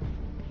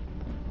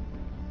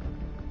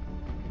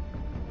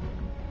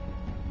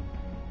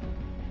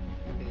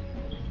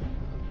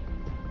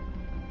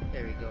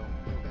 There we go.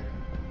 Feel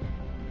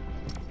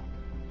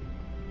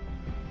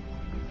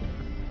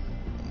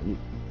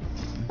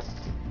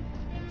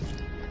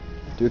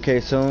better.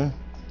 3K soon?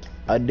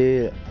 I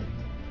did.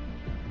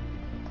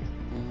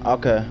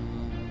 Okay.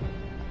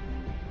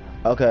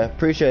 Okay,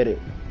 appreciate it.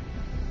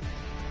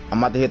 I'm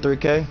about to hit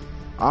 3K.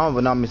 I don't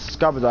even know how many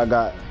subscribers I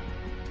got.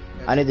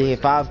 I need to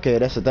hit 5K,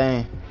 that's the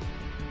thing.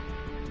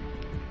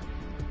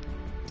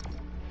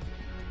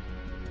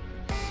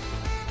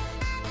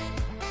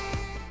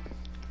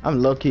 I'm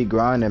low-key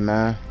grinding,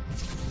 man.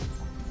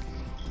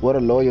 Where the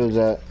loyals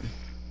at?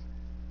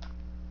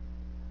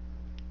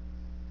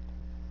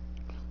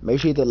 Make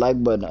sure you hit the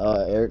like button,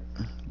 Eric.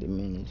 The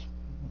minis.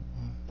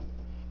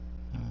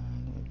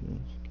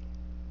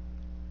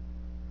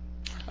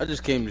 I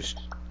just came to,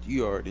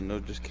 you already know,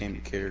 just came to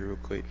carry real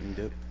quick and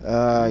dip.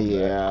 Yeah.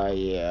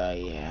 You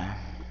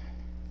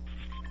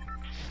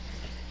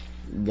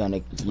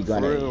gonna,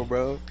 For real,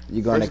 bro.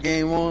 You gonna. First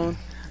game on,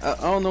 I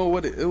don't know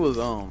what it was.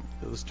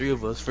 It was 3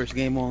 of us. First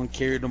game on,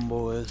 carried them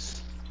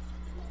boys.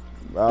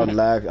 I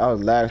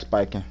was lag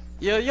spiking.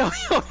 Yo. You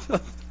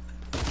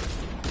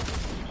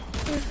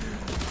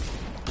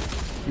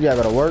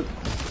gotta go to work?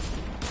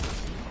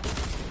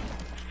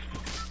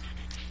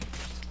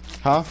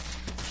 Huh?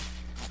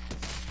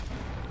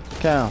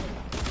 Cam,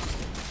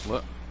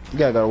 What? you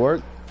gotta go to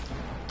work?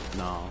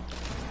 No.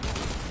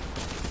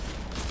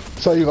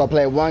 So you gonna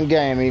play one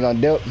game and you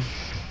gonna dip?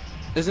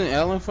 Isn't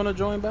Alan finna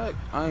join back?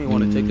 I ain't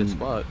want to take his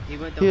spot. He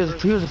went He down was,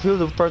 first. he was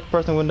the first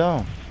person went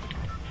down.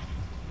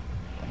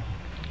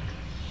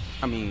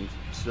 I mean,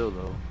 still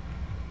though.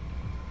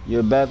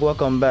 You're back,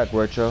 welcome back,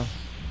 Retro.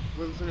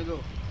 Where we finna go?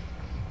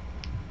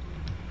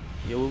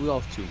 Yeah, where we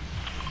off to?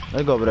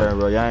 Let's go over there,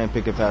 bro. Y'all ain't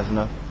picking fast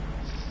enough.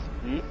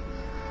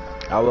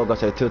 I was gonna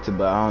say tilted,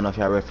 but I don't know if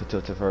y'all ready for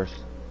tilted first.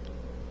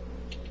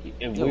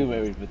 If we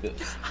ready for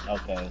this,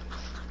 okay.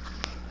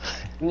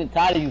 I'm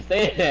tired of you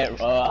saying that,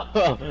 bro.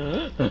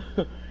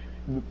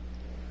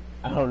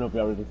 I don't know if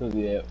y'all ready for this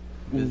yet.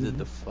 Visit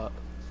the 5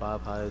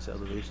 highest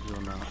elevations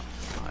on the island.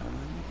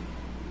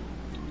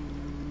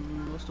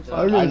 What's the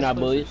 5? I'm not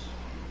bullies.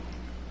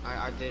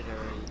 I did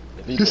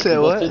already. You said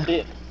what?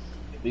 If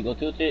we go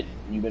tilted,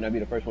 you better not be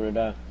the first one to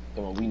die.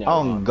 Come on, we not.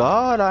 Oh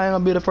God, I ain't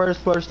gonna be the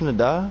first person to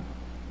die.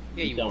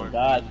 Yeah, you don't were.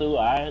 die too,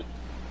 alright?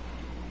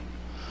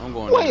 I'm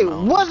going. Wait, in the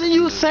mountains. wasn't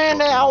you saying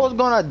that I was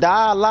gonna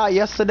die a lot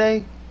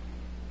yesterday?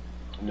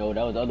 No,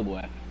 that was the other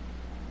boy.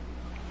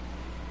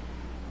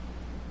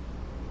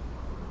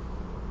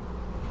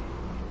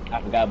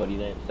 I forgot about his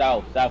name.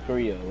 South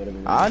Korea, whatever.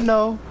 his I name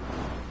know.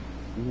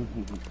 is.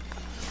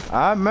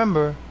 I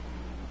remember.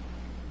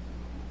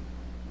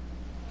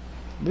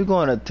 We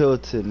going to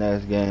tilted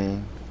next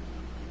game.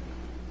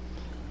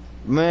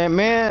 Man,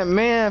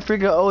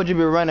 freaking OG be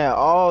running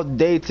all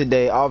day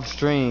today off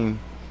stream.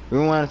 We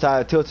went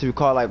inside tilted. We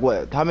caught like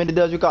what? How many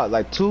does we caught?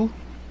 Like 2? Like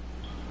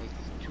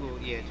 2 or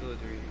 3.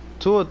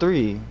 2 or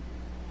 3.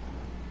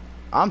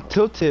 I'm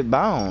tilted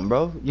bound,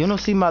 bro. You don't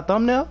see my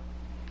thumbnail?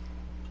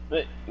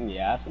 But,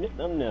 yeah, I finished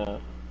them now.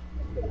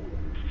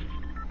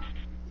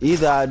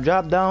 Either I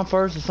drop down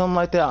first or something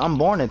like that. I'm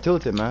born in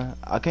tilted, man.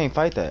 I can't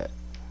fight that.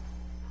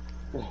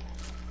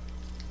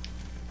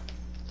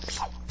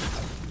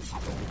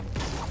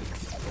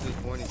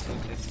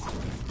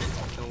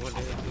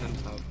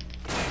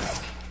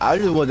 I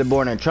just wasn't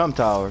born in Trump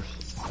Towers.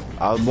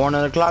 I was born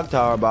in a clock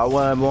tower, but I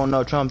wasn't born in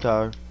no Trump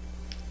Tower.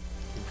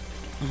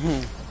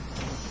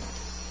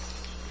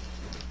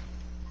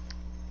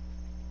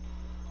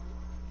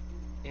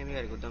 Damn, you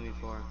gotta go dummy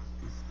far.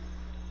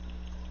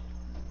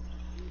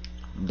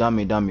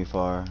 Dummy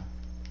far.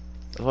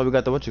 That's why we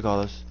got the what you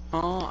call us.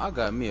 I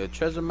got me a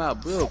treasure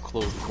map real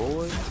close,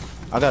 boy.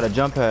 I got a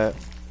jump pad.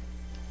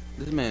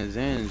 This man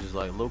Zen is just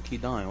like low key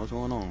dying. What's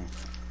going on?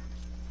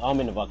 I'm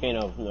in the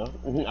volcano, you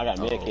know. I got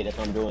Medicaid, that's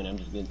what I'm doing. I'm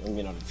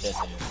getting on the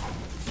chest there.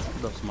 I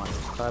thought somebody was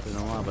clapping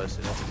online, but I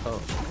said that's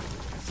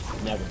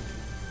tough. Never.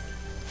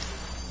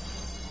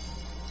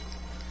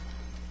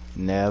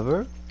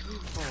 Never?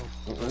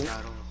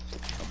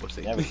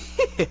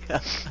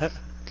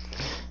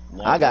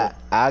 Never.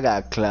 I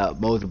got clapped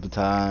multiple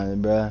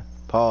times, bruh.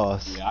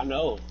 Pause. Yeah, I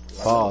know.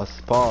 Pause.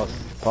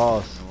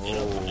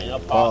 Ain't no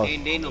pause.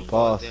 Ain't no Pause.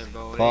 pause there,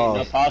 bro. Pause.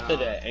 No pause to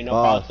that. Ain't no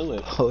pause to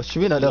it. Oh, she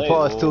mean no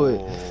pause to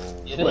it.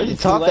 Yeah, What are you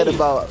it's too talking late.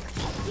 about?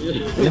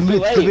 It's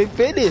Let too late. me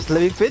finish.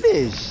 Let me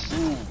finish.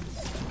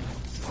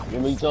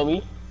 Remember you told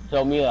me?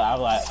 I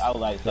was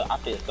like, so I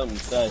said something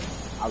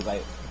sus. I was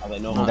like,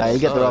 no. Nah, you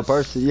get the wrong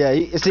person. Yeah,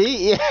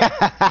 see?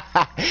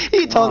 Yeah.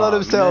 He told on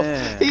himself.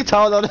 Man. He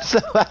told on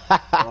himself. I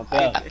don't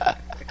care.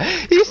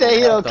 He said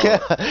he don't care.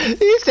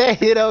 He said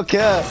he don't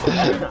care.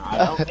 I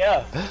don't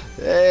care.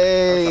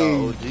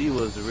 Hey. OG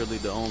was really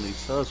the only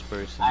sus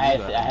person. I You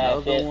got had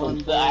another said one?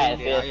 some sus. I had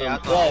Yeah, said I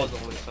some thought I was sus.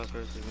 the only sus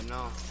person, but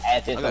no. I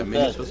had said I got some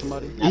minutes for sus.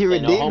 somebody. I He said no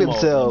redeemed homo.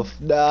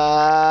 himself.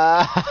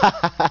 Nah.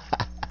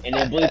 And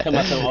then Bully told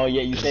me something, oh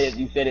yeah, you said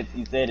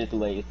it too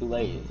late. It's too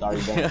late. It's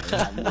already done.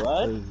 I'm like,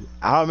 what?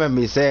 I don't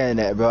remember me saying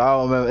that, bro. I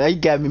don't remember. You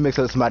got me mixed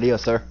up with somebody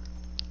else, sir.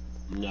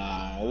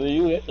 Nah, it was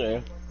you, yes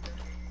sir.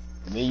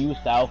 Me, you,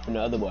 South, and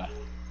the other boy.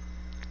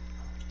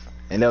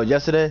 And that was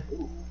yesterday?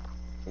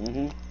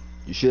 Mhm.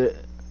 You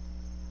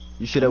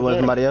should have won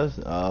somebody else?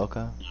 Oh,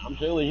 okay. I'm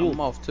sure it was you. I'm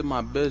off to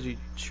my busy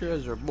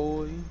treasure,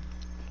 boy.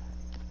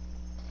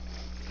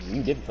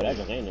 You different for that,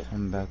 just ain't it?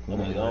 I'm back when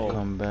my I God.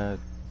 come back.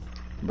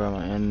 Bro,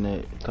 my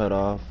internet cut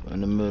off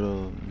in the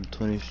middle of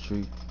 20th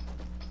Street.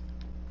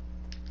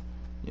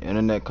 Your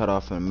internet cut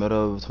off in the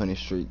middle of 20th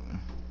Street.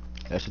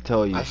 That should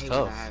tell you. I hate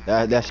tough.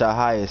 that. That's your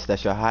highest.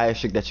 That's your highest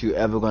streak that you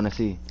ever gonna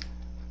see.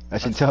 I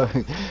should tell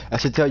you. I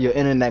should tell your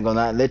internet gonna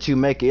not let you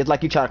make it. It's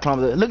like you try to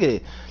climb the. Look at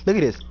it. Look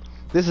at this.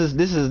 This is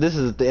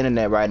the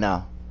internet right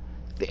now.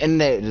 The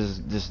internet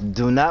just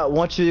do not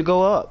want you to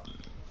go up.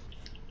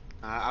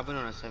 I've been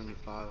on a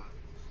 75.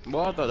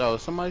 Well, I thought that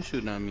was somebody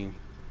shooting at me.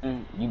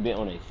 You been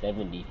on a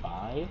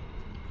 75?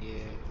 Yeah.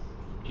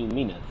 What you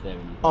mean a 70?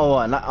 Oh,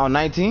 on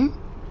 19?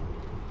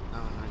 No,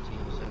 19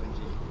 or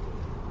 17.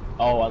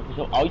 Oh, you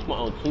talking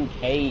on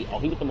 2K? Oh,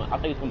 he was talking about, I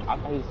thought he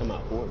was talking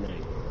about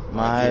Fortnite.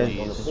 My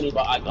On a 20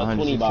 bomb. A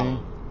 20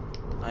 bomb.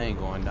 I ain't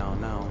going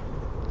down now.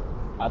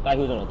 I thought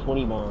he was on a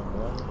 20 bomb,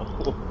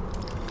 bro.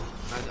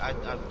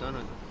 I've done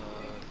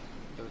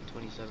a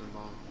 27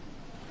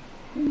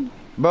 bomb.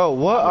 Bro,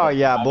 what are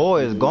y'all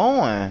boys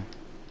going?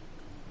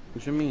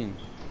 What you mean?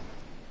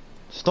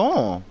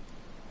 Storm.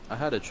 I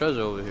had a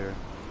treasure over here.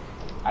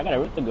 I got a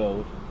Ripper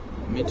Gold.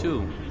 Me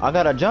too. I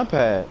got a jump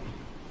pad.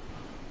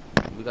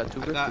 We got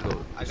two I got- Ripper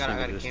Gold. I This got a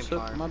nigga just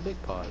campfire. took my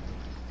big pod.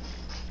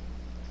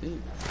 See?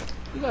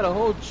 You got a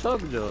whole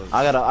chug jug.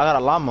 I got a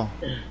llama.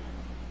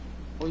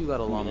 Oh, you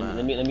got a llama.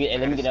 Let me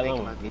get that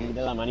llama. Let me get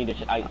that llama. I need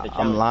to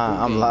I'm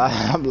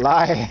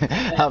lying.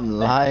 I'm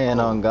lying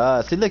on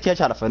God. See, look, he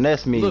try to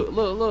finesse me.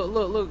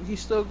 Look. He's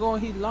still going.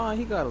 He lying.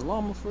 He got a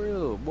llama for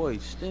real. Boy,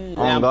 stand. Yeah,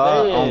 On I'm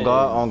God, saying.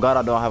 on God,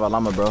 I don't have a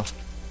llama, bro.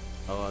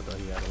 Oh, I thought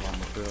he had a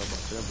llama for real.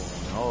 But that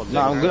boy, oh,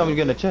 No, I'm good. I'm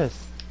getting a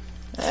chest.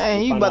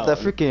 Hey, you Find about to out.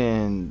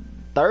 freaking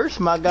thirst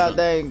my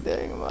goddamn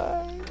thing,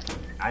 man.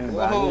 I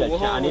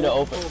need to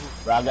open.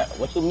 Bro, I got.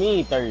 What you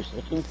mean thirst?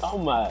 What you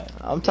talking about?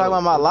 I'm talking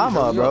about my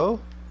llama, bro.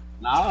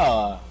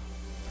 Nah.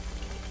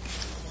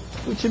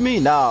 What you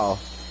mean, now?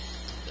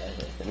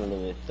 That's a little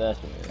bit sus,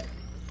 man.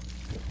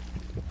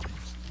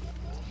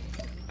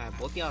 Alright,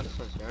 both y'all just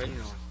sus, you already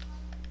know.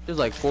 There's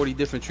like 40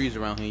 different trees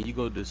around here. You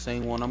go to the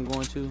same one I'm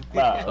going to?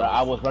 Bro,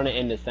 I was running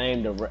in the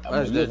same direction.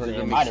 That You was running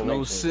in my makes no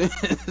direction.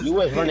 sense. You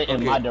was running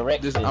in my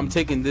direction. I'm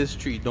taking this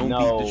tree. Don't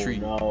beat the tree.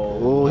 No.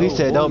 Oh, he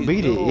said don't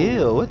beat it.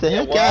 Ew, what the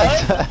heck, What?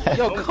 guys?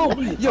 Yo, come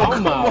on. Yo, Come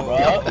come on, on.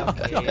 bro.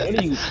 Okay. What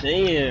are you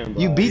saying,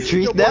 bro? You beat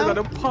trees Yo, boy got down?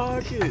 a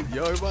pocket.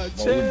 Yo, everybody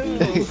Bro, you chill.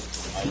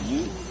 beat- Are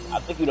you? I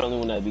think you the only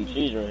one that beat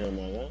trees around here,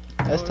 man.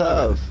 That's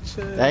tough.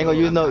 Y'all ain't gonna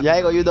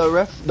use the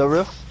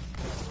riff.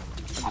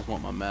 I just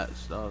want my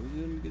mats, dog.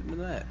 Give me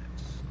that.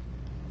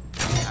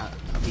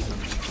 I'll beat them.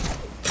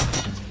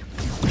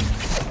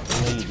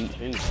 I know you beat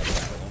trees.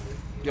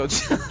 Yo,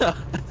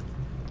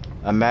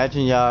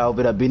 Imagine y'all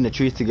over there beating the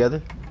trees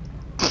together.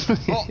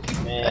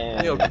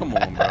 Man. yo, come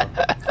on, bro.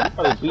 You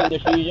probably beating the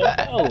trees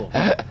yourself.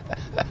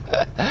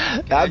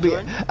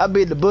 I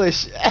beat the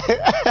bush.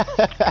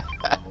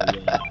 Oh,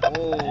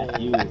 yeah.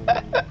 You.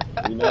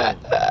 You know.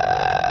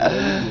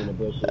 You in the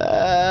bushes.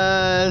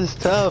 It's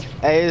tough.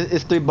 Hey,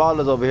 it's 3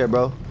 ballers over here,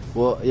 bro.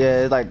 Well,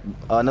 yeah, it's like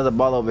another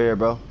ball over here,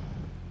 bro.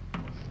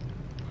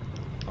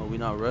 Oh, we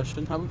not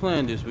rushing? How we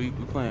playing this? We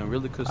playing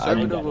really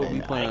conservative or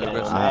we playing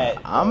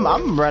aggressive?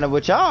 I'm running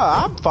with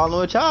y'all. I'm following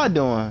what y'all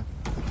doing.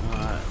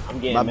 Alright. I'm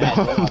getting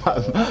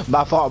mad.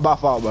 My fault,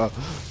 bro.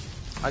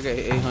 I got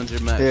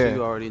 800 max, Yeah. so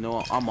you already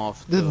know I'm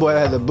off. This boy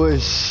had a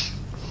bush.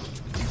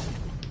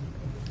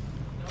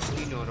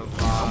 You know the I'm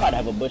vibe. about to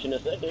have a bush in a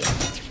second.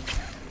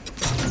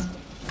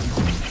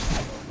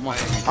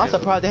 I'm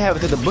surprised they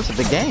haven't did the bush at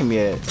the game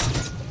yet.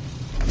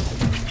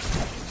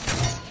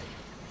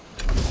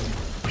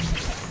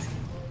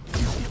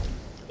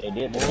 They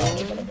did take it out.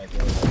 They brought it back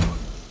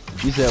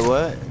in. You said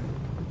what?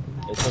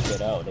 They took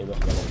it out. They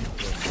rushed it back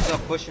in.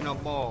 Stop pushing a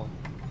ball.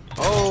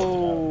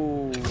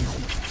 Oh,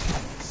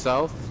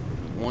 South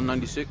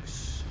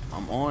 196.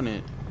 I'm on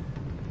it.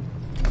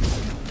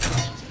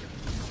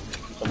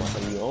 Come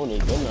on, you own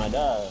it. Good night,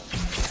 die.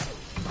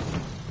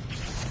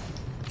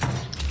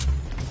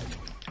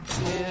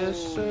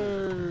 Yes,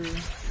 sir.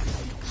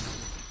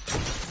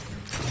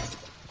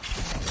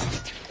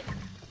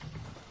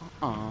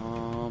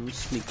 I'm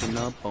sneaking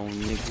up on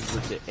niggas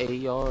with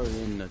the AR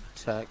in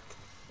attack.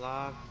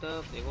 Locked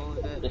up. They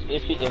won't let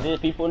Is there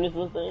people in this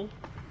little thing?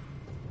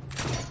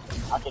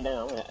 Knock it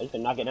down. You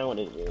can knock it down with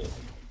it. Yeah.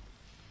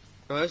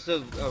 Bro, that's a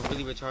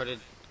really retarded.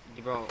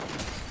 Bro,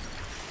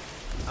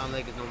 I don't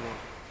like it no more.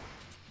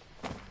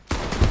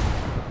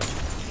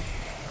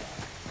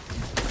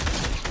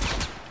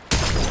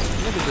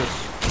 Look at this.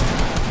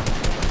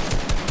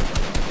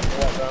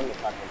 Yeah, bro, I'm just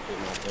fucking shit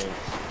my thing.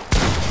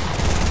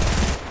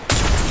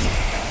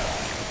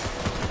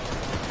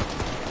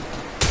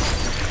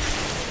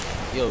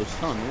 Yo,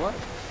 son, what?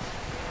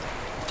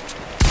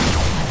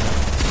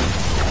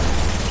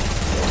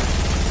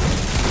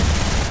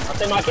 I'll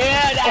take my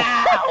kid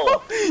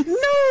out!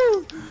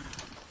 No!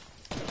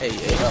 Hey,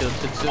 chill.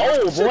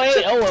 Oh, boy!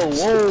 Oh,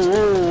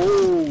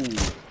 whoa.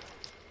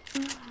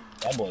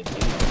 That boy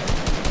deep.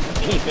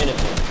 And he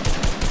finished it.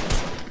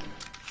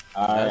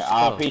 Alright, That's I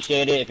tough.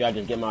 appreciate it if y'all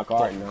just get my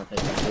card and I'll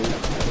take my food.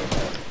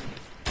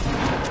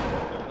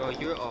 Bro,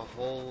 you're a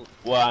whole.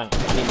 Well, I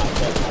need my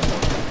check.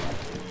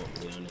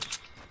 To be honest.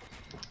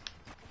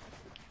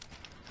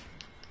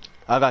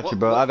 I got you,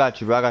 bro. I got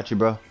you,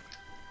 bro.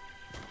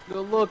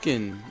 Good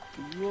looking.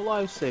 You a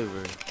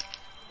lifesaver.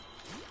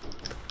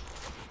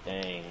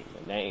 Dang.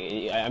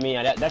 I mean,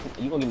 that's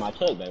you gonna get my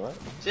check back, right?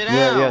 Sit down.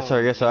 Yeah, yes,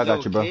 sir. Yes, sir. I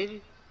got you, bro.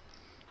 Kid.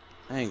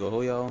 I ain't gonna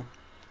hold y'all.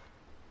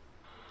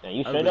 Now you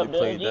I straight really up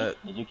played there, that.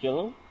 Did you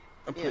kill him?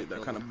 I played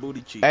that kind of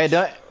booty cheeks. Hey,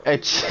 don't. Hey,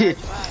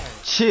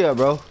 chill,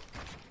 bro.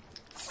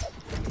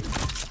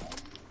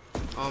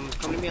 Come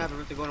to me. I have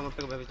everything going. I'm gonna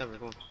pick up every number.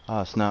 Come on.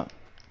 Oh snap!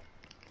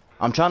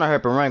 I'm trying to hurry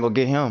up and run. Go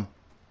get him.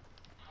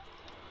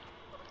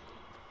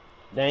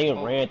 Dang, you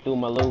ran through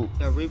my loot.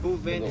 The reboot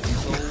van is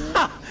so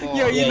far.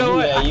 Yo, you know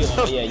what? You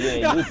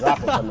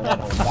dropping some of that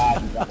on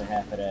God. You dropping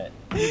half of that.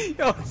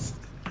 Yo,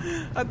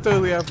 I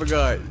totally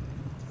forgot.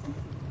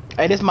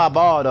 Hey, this my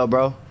ball though,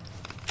 bro.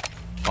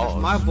 That's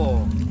my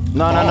ball.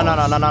 No.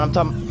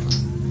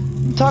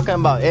 I'm talking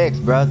about X,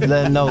 bro. To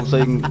let him know so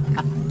you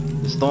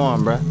can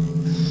storm, bro.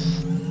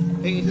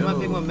 Pick my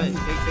man. Pick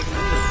I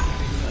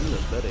need a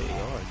better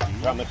AR, G.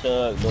 Drop my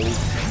chug, bully.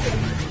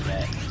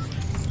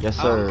 Yes,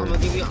 I'm sir.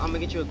 gonna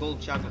get you a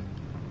gold shotgun.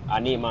 I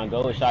need my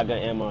gold shotgun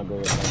and my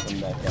gold shotgun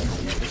back.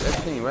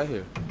 Everything right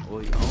here.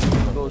 Well, I don't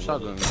want to go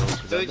shotgun though. 'Cause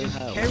So I've been just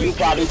had carry. one. You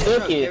probably carry the took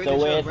truck, it, carry so the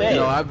where truck, it's right? at?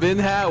 No, I've been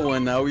had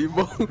one now. We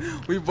both I got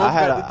the thing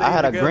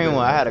had a together. green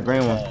one. I had a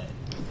green one.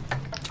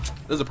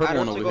 There's a I purple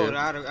don't one want over to go. here.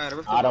 I had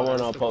a I don't want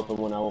no purple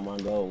one. I want my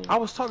gold one. I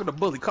was talking to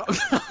Bully. Calm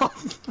down.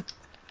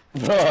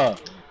 Bruh,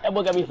 that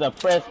boy got me some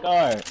fresh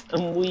card.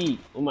 I'm weak.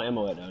 Where my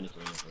ammo at down this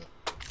way?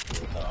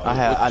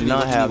 I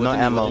don't have no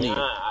ammo.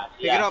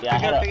 Pick it up, pick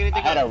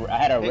anything up. I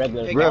had a Pick-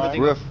 regular pick scar.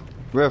 everything Riff.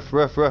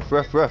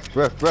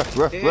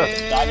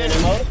 Shotgun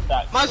ammo?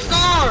 My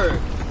scar!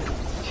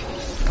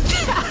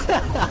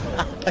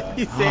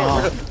 He said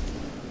Oh. riff.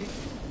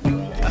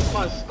 That's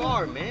my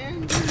scar,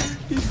 man.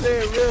 He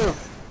said riff.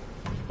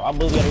 I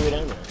believe gotta read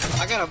down there.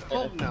 I got a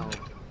pump now.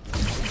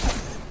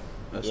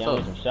 That's Yeah, I tough.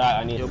 need some shot.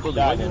 I need Yo, some Bully,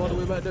 why shotgun. you all the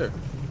way back there?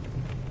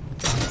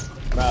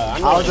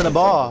 Bruh, I was in the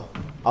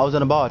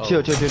ball.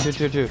 Chill. Can I get some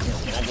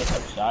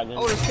shotgun?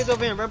 Oh, there's kids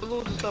over here in red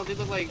balloons and stuff. They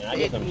look like Can I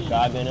get some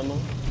shotgun ammo?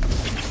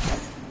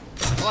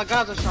 All I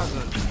got is a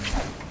shotgun.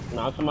 No,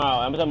 I'm talking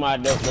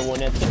about the one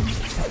that's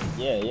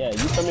yeah,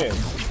 you come here.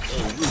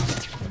 Hey, you.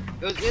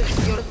 There's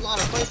a lot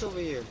of fights over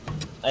here.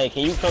 Hey,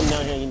 can you come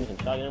down here and give me some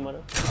shotgun ammo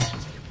though?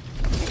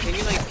 Can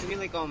you guys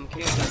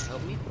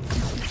help me?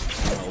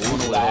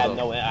 I have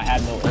no.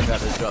 I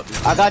gotta drop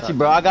this. I got you,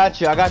 bro. I got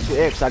you,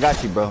 X. I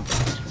got you, bro.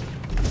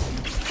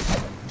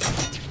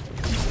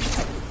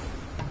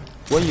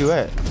 Where you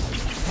at?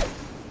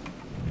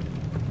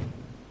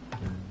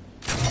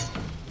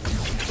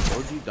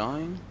 OG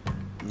dying?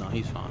 No,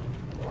 he's fine.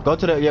 Go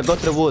to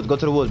the woods. Go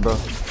to the woods, bro.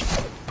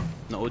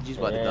 No, OG's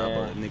about to die,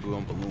 but a nigga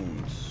on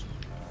balloons.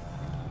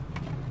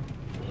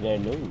 They're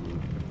new.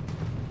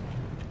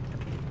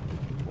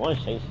 One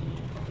chasing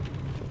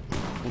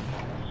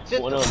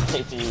you. One of them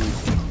chasing you.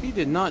 He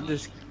did not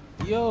just.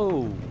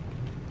 Yo!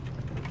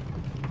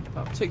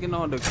 Stop taking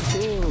all the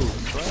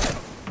kills, bro.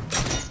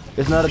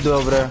 There's another dude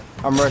over there.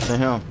 I'm rushing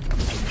him.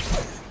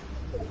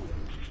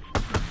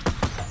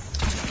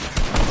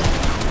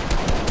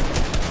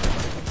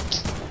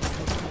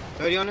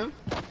 Ready on him?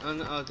 Then.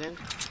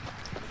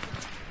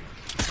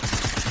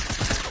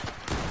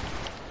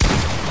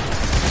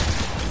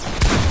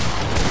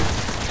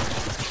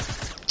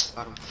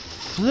 Got him.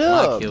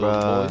 Flip,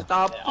 bro.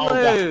 Stop Oh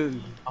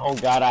playing.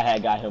 God, I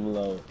had got him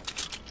low.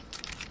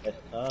 That's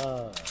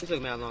tough. He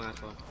took me a long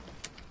ass one.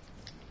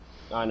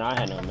 No, I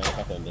had no man.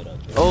 I couldn't do that.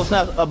 Oh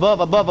snap! Above.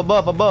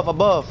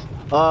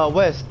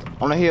 West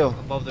on the hill,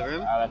 Above the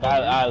rim?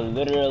 I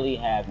literally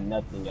have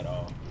nothing at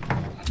all.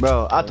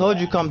 bro. I told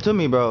you come to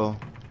me, bro.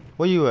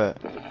 Where you at?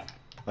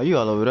 Oh, you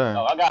all over there.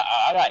 Oh, I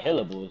got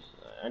hillables.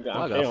 I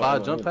got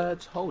 5 jump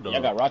pads. Hold on.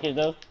 Y'all got rockets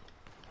though?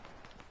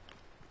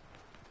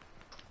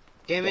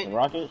 Damn it.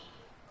 Rockets?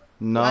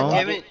 No. God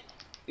damn it.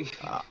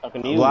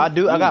 Well, I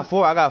do. I got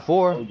 4. I got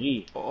 4. OG.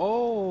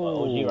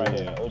 Oh. OG right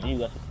here. OG,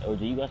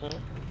 you got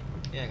something?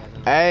 Yeah, I got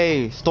some.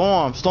 Hey,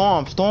 storm.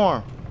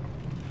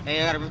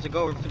 Hey, I got a room to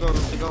go.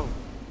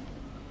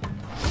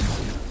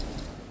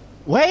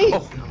 Wait.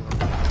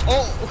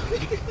 Oh!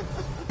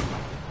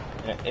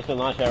 Yeah, it's a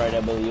launch pad right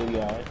there, Billy. You'll be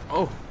alright.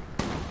 Oh,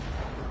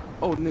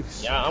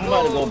 niggas. Yeah, I'm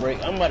about to go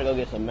break. I'm about to go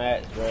get some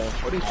mats, bro.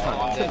 What are they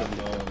trying to take?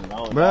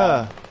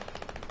 Bruh.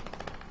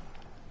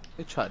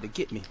 They tried to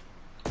get me.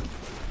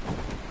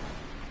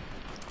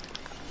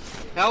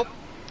 Help!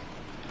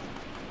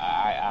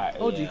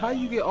 OG, yeah. how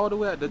you get all the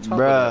way at the top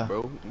Bruh. of that,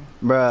 bro?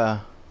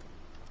 Bruh.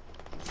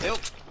 Help!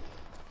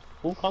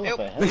 Who calling Help!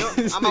 for help?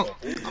 Help! I'm out.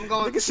 I'm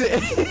going. Nigga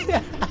said.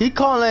 He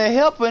calling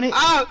help and he.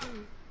 Ah!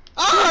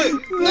 Ah!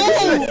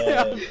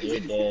 No! You're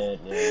dead,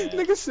 yeah.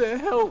 Nigga said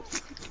help.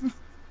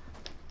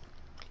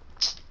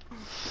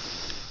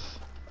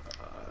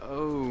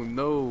 Oh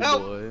no,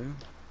 Help. boy.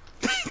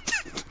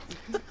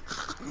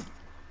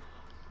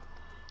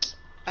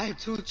 I had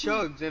 2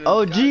 chugs and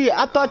Oh, gee,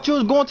 I thought you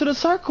was going to the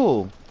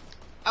circle.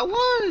 I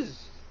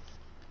was!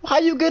 How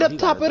you get up You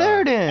top of gotta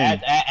there die.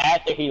 then?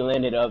 After he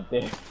landed up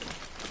there.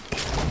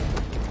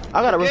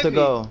 I got a roof to Get me.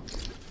 go.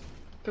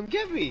 Come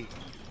get me!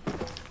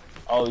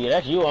 Oh yeah,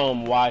 that's you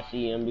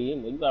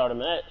YCMB. You got all the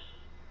mats.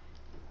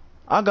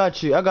 I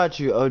got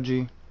you, OG.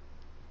 I'm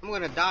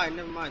gonna die,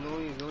 never mind. No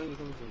one even coming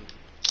to me.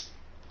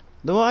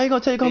 Then why you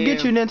gonna tell you come get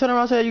Damn. you and then turn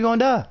around and say you gonna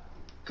die?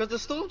 Cause the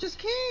storm just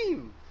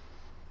came!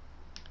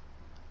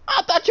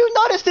 I thought you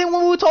noticed it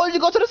when we told you to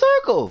go to the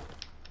circle.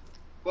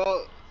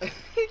 Well... That's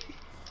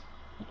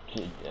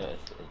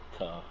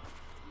tough.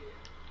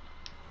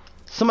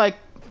 Somebody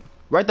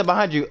right there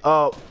behind you.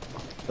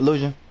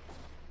 Illusion.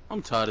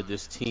 I'm tired of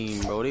this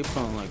team, bro. They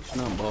playing like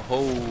nothing but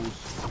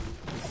hoes.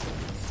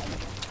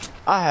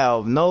 I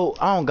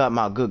don't got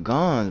my good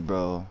guns,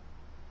 bro.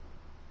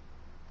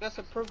 That's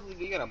a perfectly...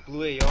 You got a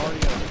blue AR, you got a...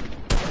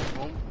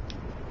 home.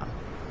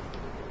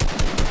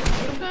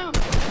 Shoot him down!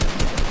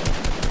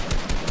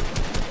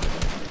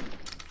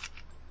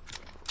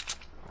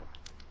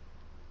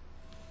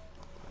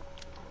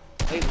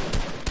 Hey.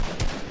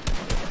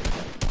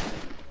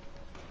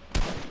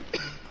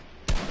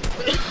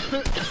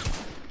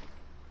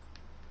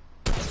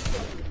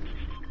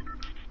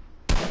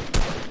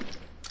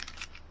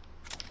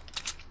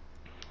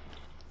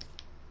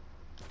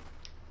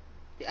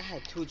 Yeah, I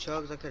had 2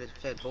 chugs, I could have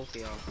fed both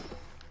of y'all.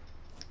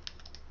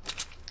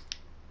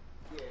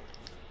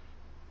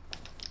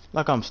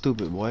 Like I'm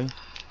stupid, boy.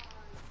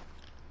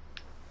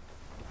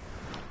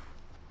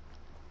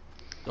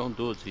 Don't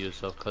do it to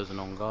yourself, cousin.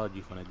 On God,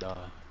 you finna die.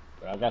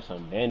 Bro, I got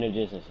some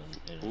bandages and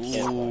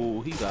some.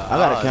 Ooh, he got. I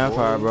got a high,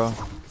 campfire, boy. bro.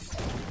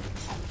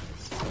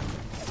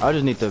 I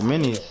just need the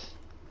minis.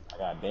 I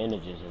got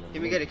bandages in them.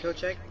 Can we get a kill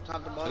check?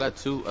 Top to I bottom? got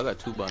 2. I got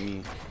 2 by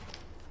me.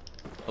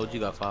 OG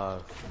got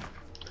 5.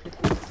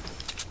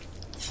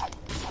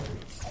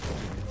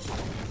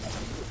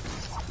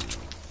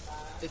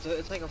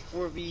 It's like a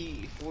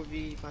 4v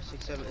 5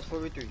 6 7. It's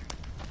 4v3.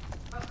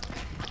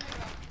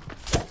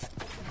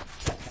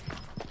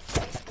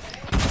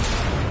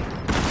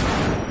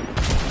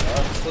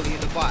 Bully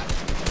the bot.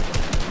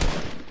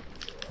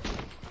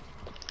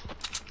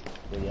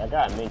 Bully, I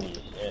got minis.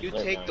 There's You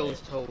slurp take down those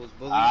here. toes,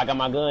 Bully. I got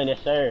my gun,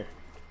 yes sir.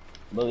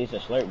 Bully, it's a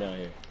slurp down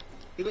here.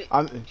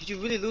 Did you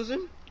really lose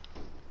him?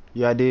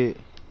 Yeah, I did.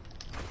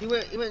 He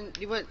went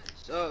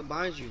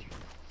behind you.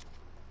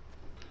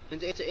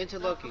 Into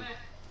Lucky.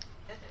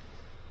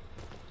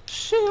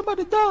 Shit, I'm about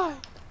to die.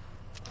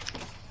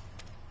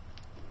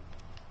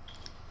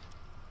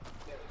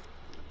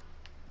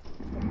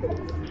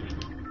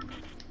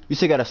 You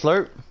still got a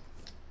slurp?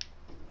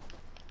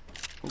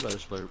 Who got a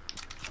slurp?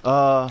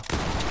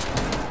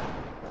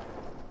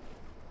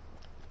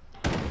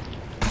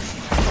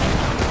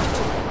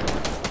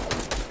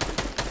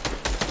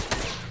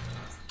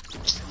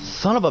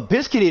 Son of a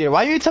biscuit eater.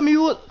 Why you didn't tell me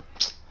you would?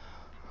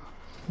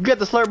 You got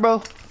the slurp,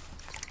 bro?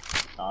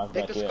 Oh, it's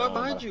Take back the here, scar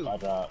behind you. I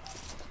dropped.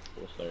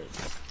 The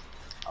slurp.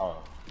 Oh.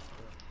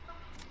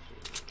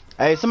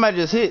 Hey, somebody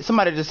just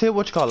hit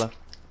what you call her?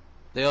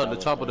 They on the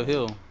top of the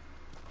hill.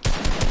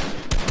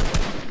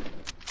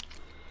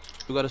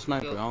 Who got a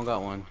sniper? I don't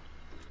got one.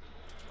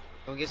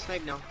 Don't get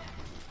sniped now.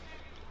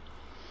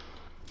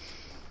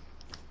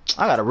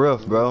 I got a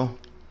roof, bro.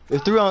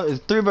 It's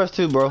 3 versus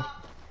 2, bro.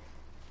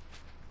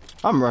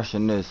 I'm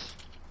rushing this.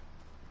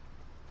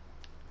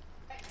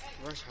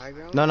 rush high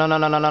ground? No.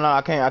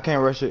 I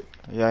can't rush it.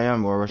 Yeah, I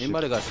am gonna rush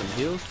Anybody it. got some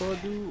heals for a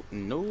dude?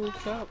 No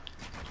cap.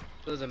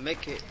 There's a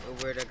mech kit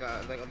where that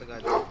guy, like other guy.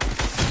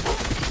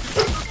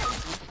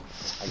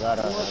 I got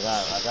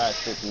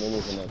 6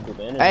 minis and a group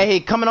of enemies. Hey,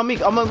 coming on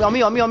me. On me. Why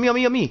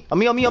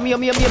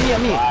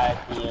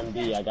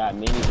TMD? I got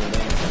minis and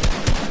them.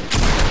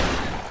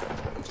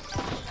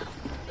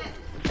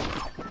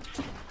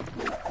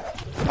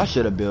 I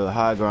should have built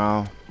high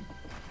ground.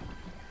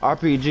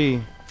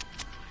 RPG.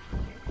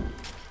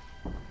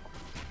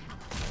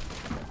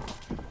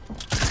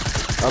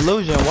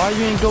 Illusion, why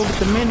you ain't go with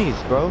the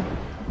minis, bro?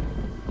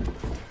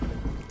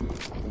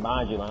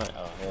 Behind you, behind.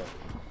 Oh, hell.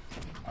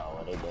 Oh,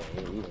 well, they dead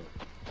here either.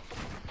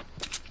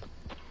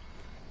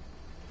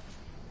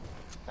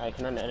 Alright,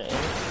 can I net it?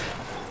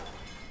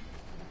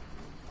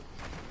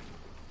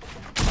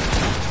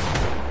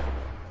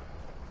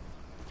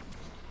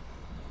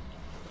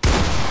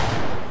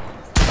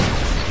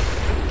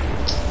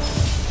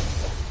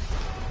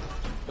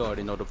 You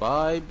already know the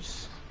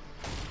vibes.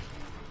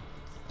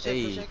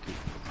 Hey. Check.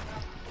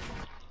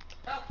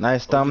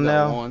 Nice Oh, you got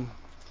thumbnail. one.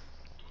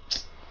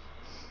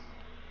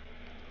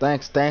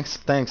 Thanks, Kane.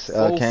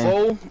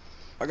 Four.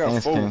 I got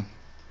Thanks, 4. Kane.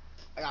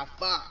 I got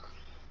 5.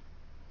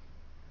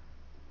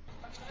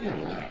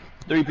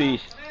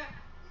 3-piece.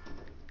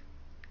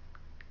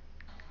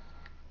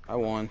 I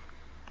won.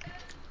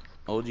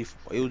 OG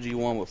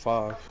won with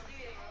 5.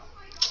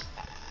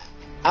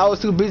 I was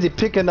too busy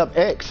picking up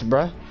X,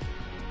 bruh.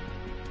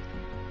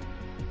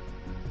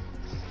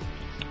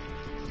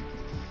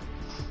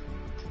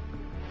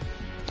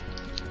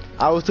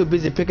 I was too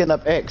busy picking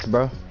up X,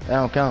 bro. That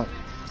don't count.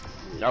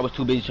 I was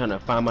too busy trying to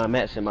find my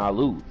mats and my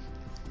loot.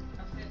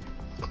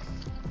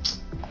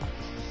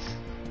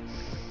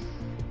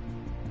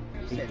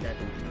 He said that.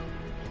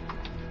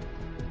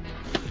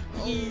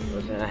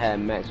 I had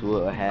max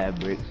wood, I had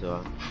bricks,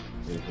 so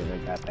when I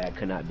got back,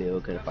 could not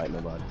build, couldn't fight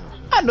nobody.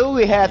 I knew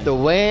we had to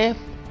win,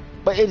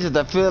 but it just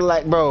I feel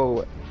like,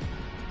 bro.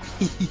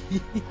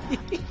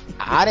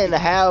 I didn't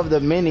have the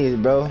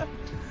minis, bro.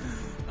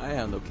 I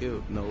have no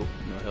kill, no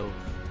health.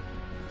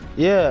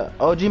 Yeah,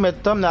 OG made the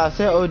thumbnail. I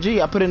said OG.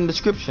 I put it in the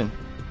description.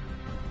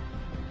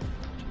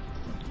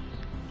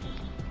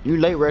 You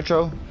late,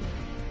 Retro?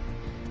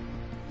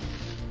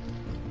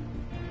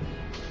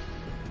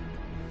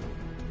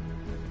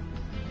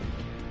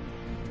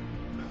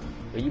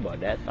 Well, you bought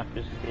that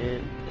soccer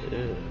skin?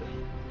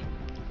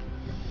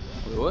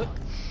 Wait, what?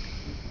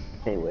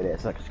 Can't wear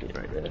that sucker skin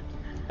right there.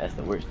 That's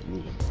the worst to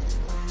me.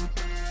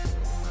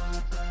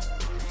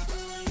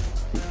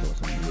 You want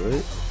some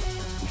good?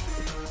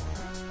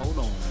 Hold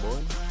on,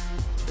 boy.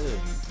 Good.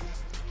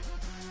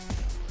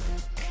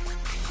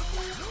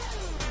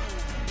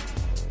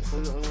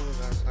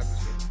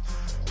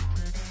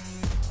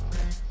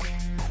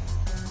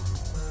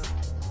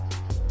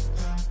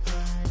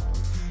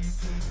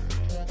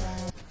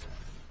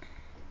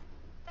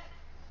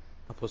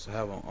 I'm supposed to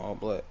have on all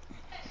black.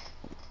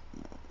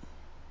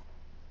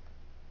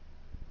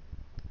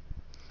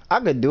 I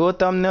could do a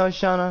thumbnail,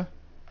 Shauna.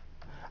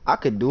 I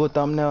could do a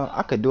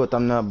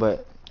thumbnail,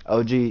 but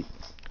OG, he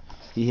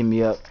hit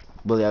me up.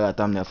 Bully, I got a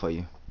thumbnail for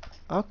you.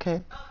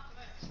 Okay.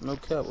 No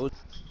cap.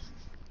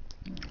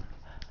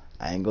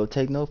 I ain't gonna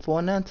take no for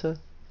an answer.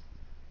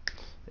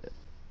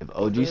 If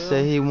OG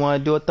say he wanna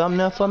do a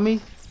thumbnail for me,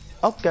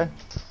 okay.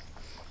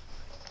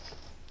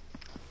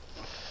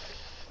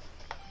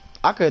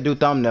 I could do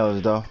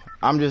thumbnails though.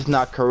 I'm just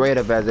not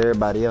creative as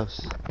everybody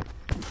else.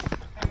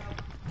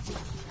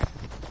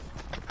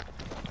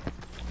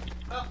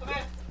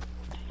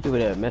 People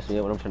that mess me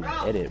up when I'm trying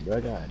to edit, bro.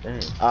 God damn.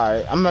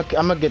 Alright, I'm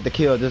gonna get the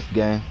kill this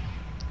game.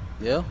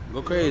 Yeah,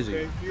 go crazy.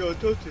 Okay, you gonna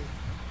tilt it.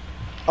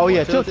 Oh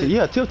yeah,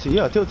 Tilted?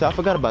 tilted. I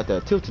forgot about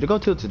that. Tilted, go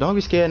tilted. Don't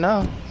be scared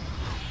now.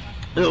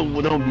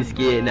 Don't be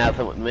scared now.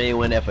 Some main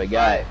one that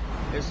forgot.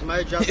 If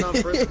somebody drops down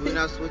first, we're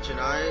not switching,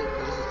 alright?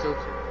 Because this is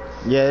tilted.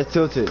 Yeah, it's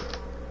tilted.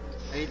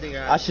 Anything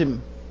I should.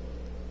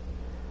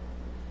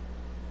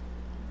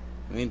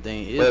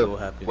 Anything is gonna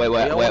happen. Wait,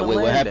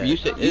 what happened? You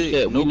said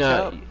we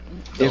not.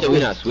 You said we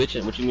not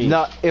switching. What you mean?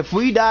 No, if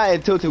we die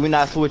in tilted, we're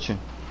not switching.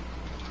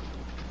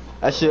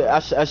 That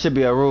should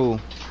be a rule.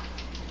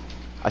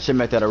 I should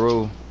make that a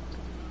rule.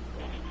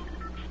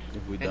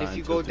 If we And die if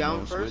you in go tilted, down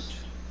don't first, switch.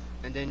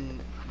 and then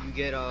you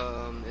get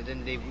and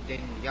then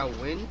y'all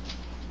win,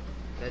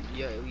 that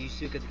you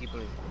still get to keep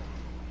playing.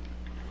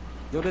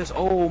 Yo, this.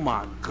 Oh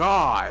my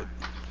god.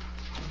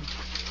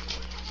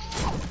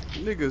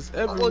 Niggas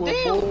everywhere,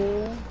 damn.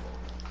 boy.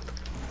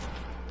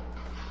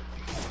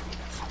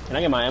 Can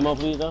I get my ammo,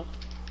 please, though?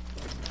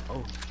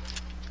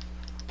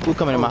 Who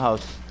coming in my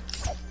house?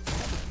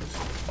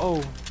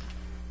 Oh,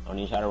 Don't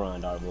even try to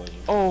run, dog boys.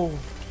 oh.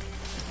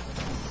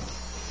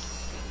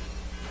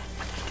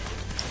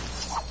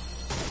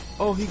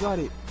 Oh, he got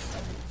it.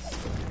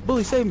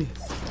 Bully, save me.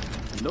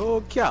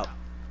 No cap.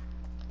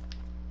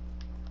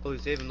 Oh,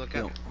 save him, look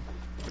at Yo, him.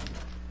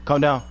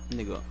 Come down.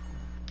 nigga.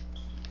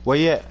 Where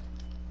you at?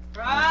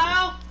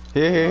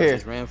 Here.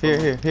 just ran from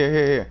him.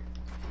 Here.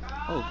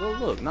 Oh, go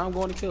look. Now I'm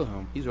going to kill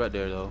him. He's right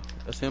there, though.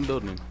 That's him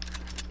building him.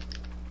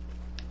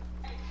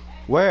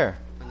 Where?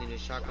 I need a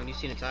shotgun. You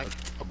seen attack?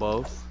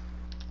 Above.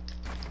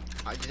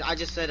 I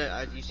just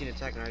said you seen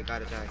attack and I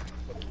got attack.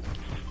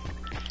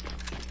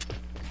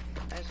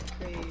 That's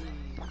crazy.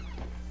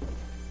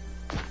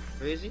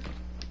 Where is he?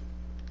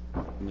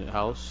 In the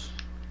house.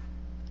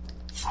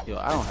 Yo,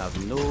 I don't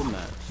have no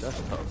match. That's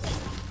tough.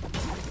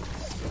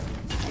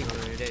 He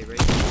going today,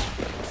 right?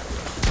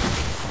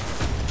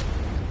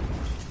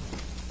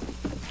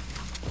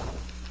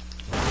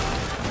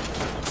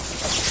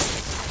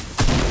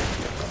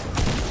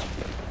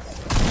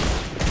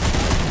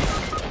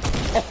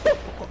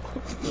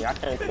 Yeah, I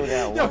can't kill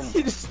that Yo, one.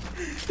 he just.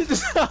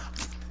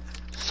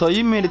 So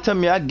you mean to tell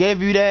me I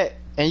gave you that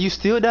and you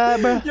still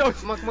died, bro? Yo,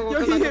 Come on,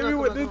 yo, he hit me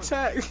with the come on.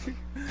 attack.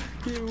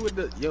 He hit me with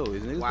the. Yo,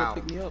 his niggas Wow.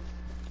 gonna pick me up.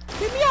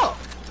 Pick me up.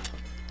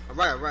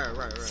 Right.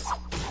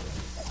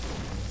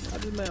 I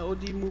just man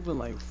OG moving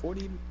like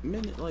 40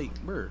 minutes, like,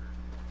 bruh.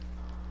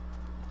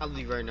 I'll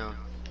leave right now.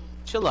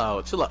 Chill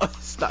out.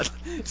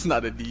 It's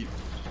not a deep.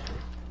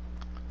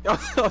 Yo,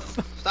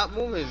 Stop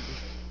moving.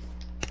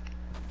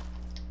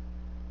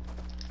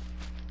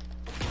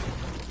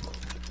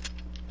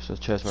 It's a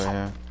chest right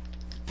here.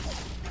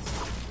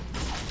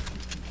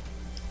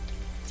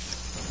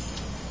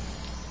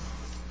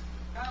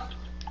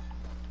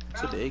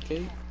 to the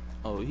AK?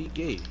 Oh, he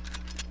gay.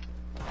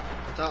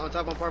 On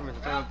top apartments.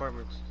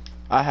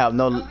 I have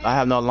no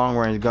long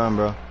range gun,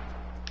 bro.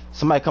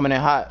 Somebody coming in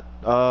hot.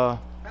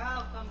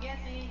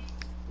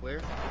 Where?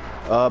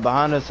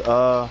 Behind us.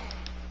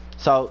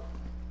 South.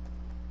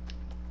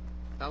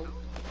 South?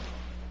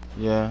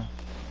 Yeah.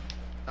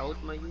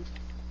 South, my youth?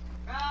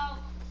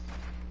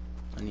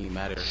 I need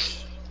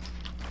matters.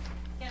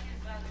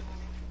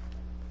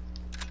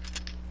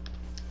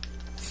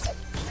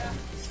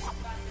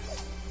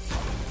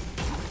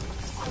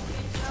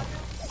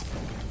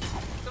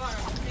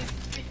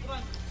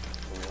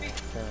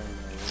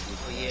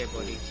 Oh yeah,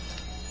 buddy.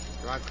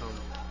 Rock come.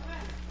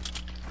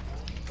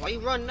 Why you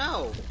run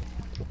now?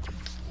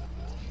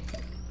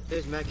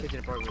 There's mad kids in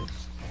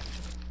apartments.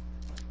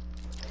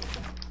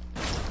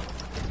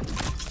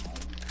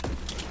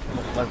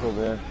 Stuck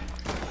over there.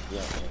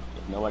 Yeah.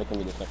 Nobody can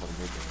be the stuck on the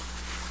bridge.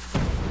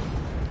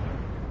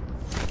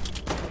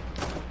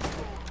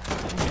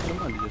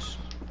 Somebody just.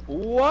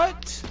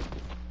 What?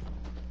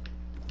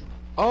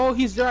 Oh,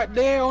 he's right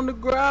there on the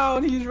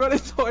ground. He's running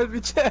towards the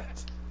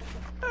chest.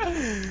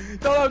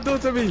 Don't do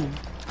it to me.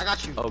 I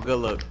got you. Oh, good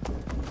luck.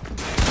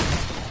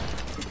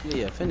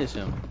 Yeah, finish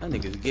him. That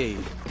nigga's gay.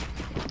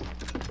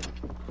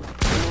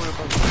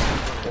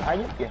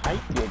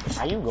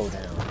 How you go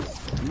down?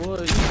 Boy,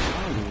 I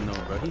don't even know,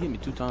 bro. He hit me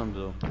 2 times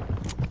though.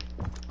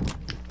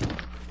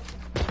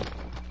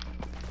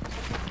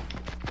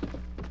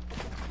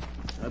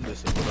 I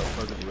just said, what up,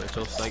 fucking you at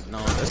your psych? No,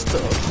 that's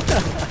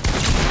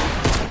tough.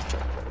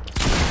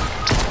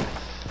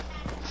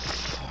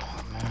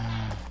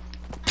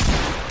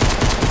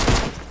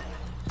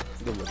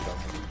 Good look though.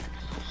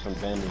 Some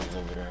bandages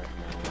over there.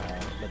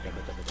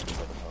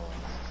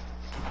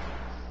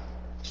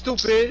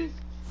 Stupid.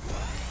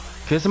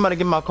 Can somebody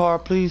get my car,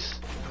 please?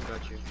 I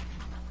got you.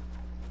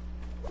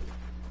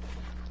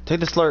 Take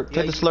the slurp.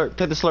 Yeah, Take the slurp.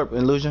 Take the slurp.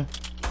 Illusion.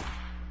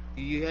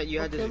 You had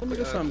Okay, this. let me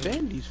get some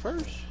bandies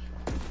first.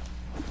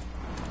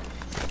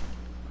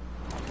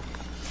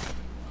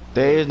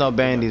 There is no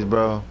bandies,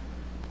 bro.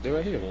 They're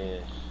right here.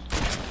 Yes.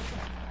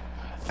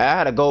 I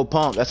had a gold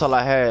pump. That's all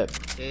I had.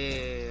 Yeah,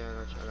 I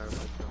got you. I got it.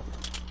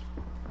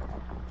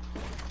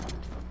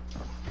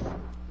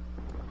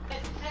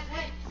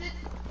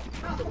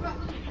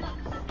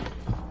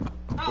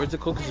 Where's the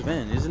Cocos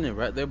van? Isn't it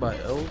right there by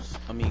L's?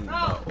 I mean,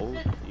 by O?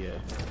 Yeah.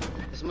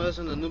 There's somebody else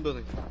in the new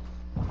building.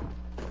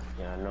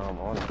 Yeah, I know I'm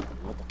on it.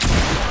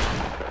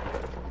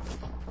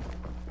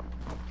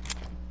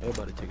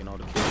 Everybody taking all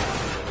the kills.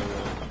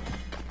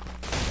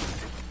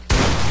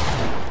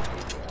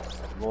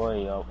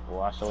 Boy, yo,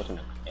 boy, I saw some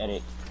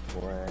edit.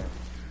 Boy.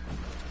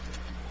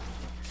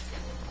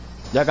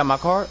 Y'all got my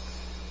card?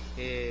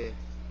 Yeah.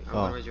 I'm Oh.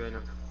 gonna raise you right now.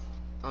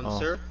 Oh.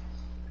 Sir?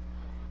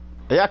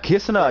 Are y'all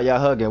kissing or y'all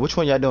hugging? Which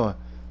one y'all doing?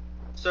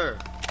 Sir.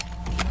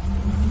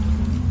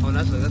 Oh,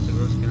 that's a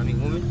girl skin. I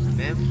mean, woman,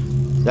 ma'am.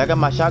 Y'all got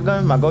my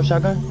shotgun? My gold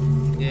shotgun?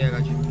 Yeah, I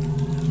got you.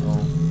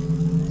 Oh.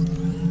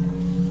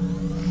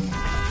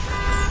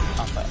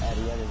 Papa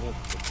Addy out of here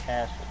to the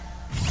castle.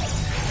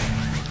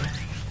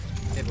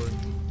 Hey, boy.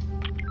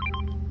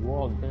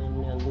 Walk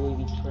down there,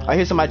 Louis V. I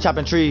hear somebody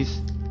chopping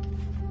trees.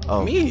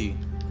 Oh. Me?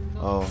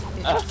 Oh.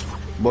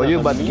 Boy, you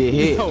about to get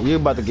hit. You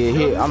about to get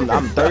hit.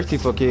 I'm thirsty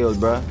for kills,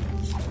 bro.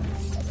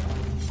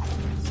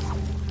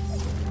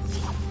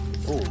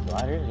 Oh,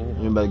 God,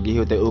 You about to get hit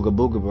with that ooga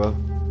booga, bro.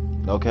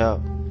 No cap.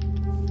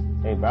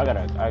 hey, bro, I got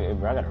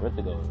a rip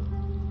to go.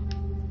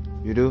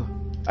 You do?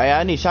 Hey,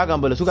 I need shotgun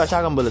bullets. Who got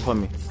shotgun bullets for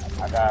me?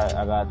 I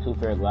got 2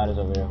 pair of gliders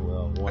over there.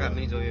 Well, I one. got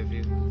minis over here for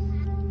you.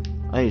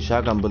 I need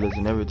shotgun bullets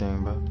and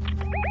everything, bro.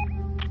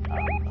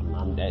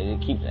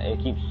 It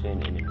keeps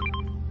saying enemy.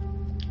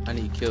 I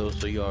need kills,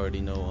 so you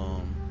already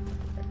know,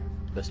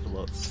 best of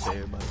luck to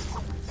everybody.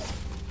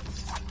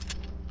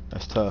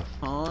 That's tough.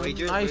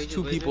 Nice Wager,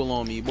 two wager. people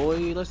on me,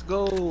 boy. Let's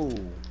go.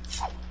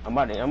 I'm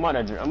about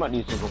to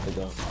use this to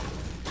go.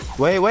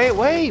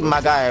 Wait,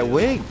 my guy.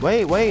 Wait.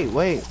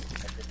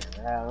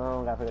 Yeah, I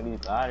don't gotta pick up these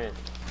bodies.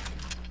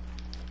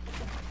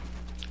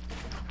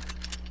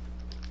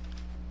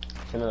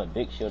 There's another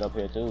big shield up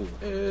here too.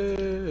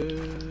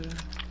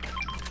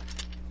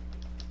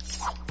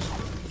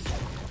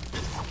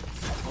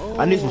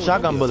 I need some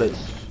shotgun bullets.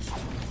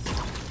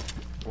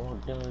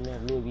 Walk down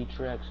that Louis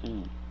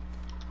tracksuit.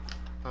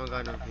 I don't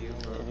got no for you,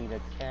 bro. I need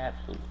a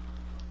capsule.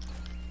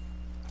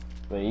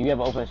 Wait, you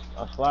ever open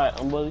a slide,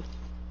 Bully?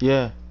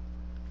 Yeah.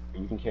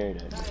 You can carry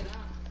that.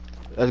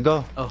 Let's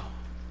go. Oh,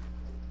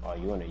 Oh,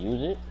 you wanna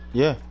use it?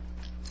 Yeah.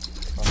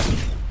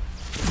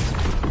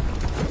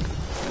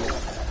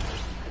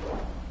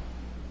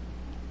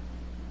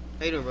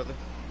 How you doing, brother?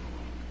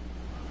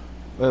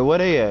 Wait, where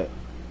they at?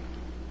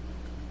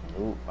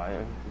 Ooh,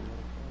 fire.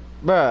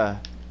 Bruh.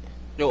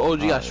 yo,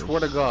 OG, I swear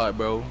to God,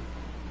 bro.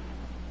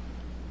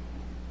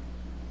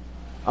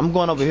 I'm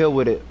going over here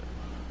with it.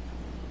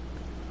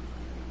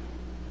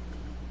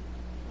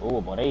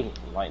 Ooh, boy, they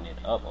lighting it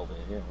up over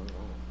here.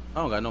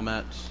 I don't got no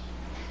mats.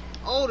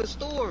 Oh, the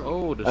storm.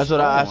 Oh, the That's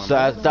what I storm,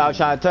 was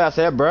trying to tell. I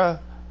said, bruh.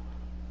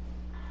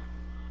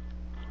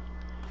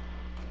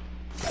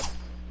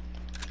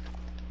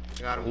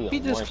 Got him. He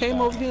just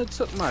came over here and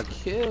took my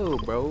kill,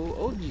 bro.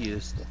 OG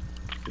is.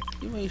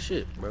 You ain't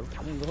shit, bro.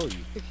 I ain't gonna hold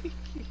you.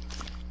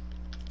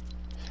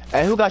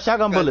 Hey, who got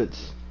shotgun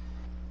bullets?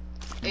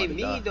 Hey, about to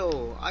me die.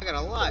 though. I got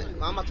a lot.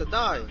 I'm about to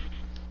die.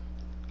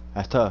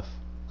 That's tough.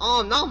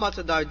 Oh, now I'm about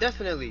to die,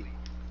 definitely.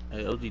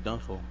 Hey, OG done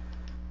for.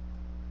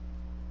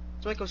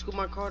 Somebody come scoop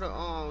my car to.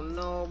 Oh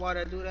no, why'd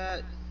I do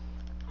that?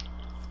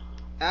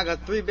 I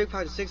got 3 big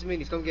packs, 6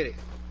 minis. Come get it.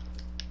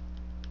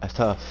 That's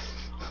tough.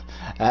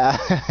 I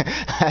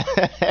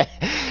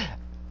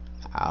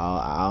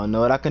don't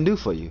know what I can do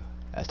for you.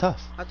 That's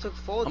tough. I took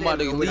 4 I'm about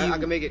to damage. leave I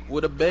can make it.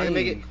 with a I bang. can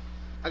make it.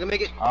 I can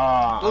make it.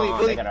 Bully,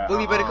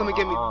 Bully, better come and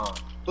get me.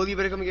 Bully,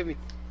 better come and get me.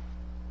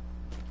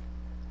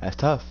 That's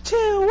tough.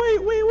 Chill,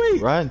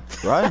 wait. Run.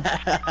 Run,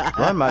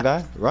 my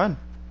guy. Run.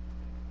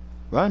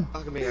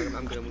 I can make it.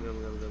 I'm good.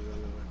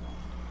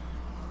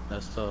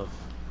 That's tough.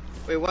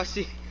 Wait, what's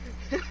he?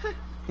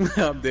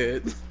 I'm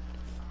dead.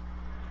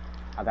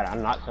 I gotta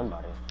unlock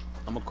somebody.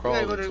 I'm gonna crawl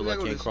gotta go to- until we I gotta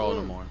go can't to crawl no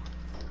storm. more.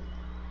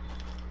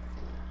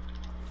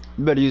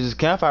 You better use this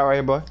campfire right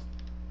here, boy.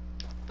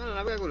 No, we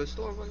gotta go to the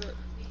store. Fuck that.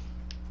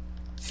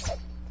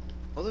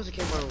 Oh, there's a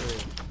campfire over there.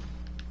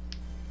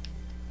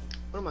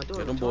 What am I doing?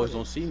 Yeah, them boys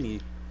don't see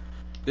me.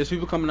 There's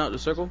people coming out the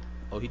circle.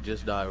 Oh, he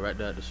just died right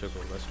there at the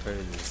circle. That's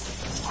crazy.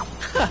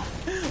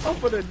 I'm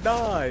gonna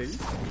die.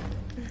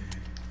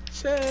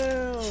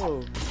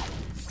 Chill.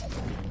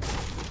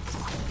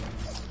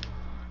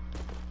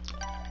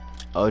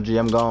 Oh, gee,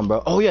 I'm gone,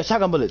 bro. Oh, yeah,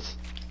 shotgun bullets.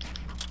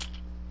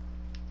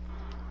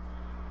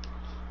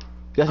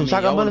 You got some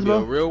shotgun bullets, be a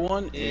bro? real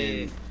one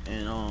Yeah.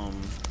 and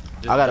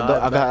just I gotta go.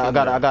 dive back in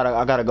there.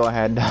 I gotta go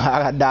ahead.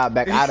 I gotta dive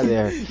back out of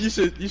there. you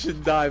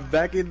should dive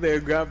back in there,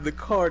 grab the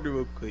card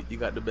real quick. You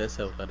got the best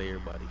health out of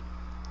everybody.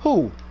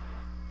 Who?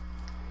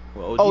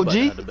 Well, OG? about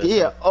to have the best Yeah,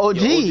 health. OG.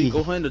 Yo, OG,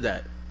 go handle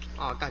that.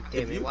 Oh, god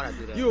damn it. Why'd I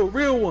do that? You a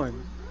real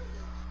one.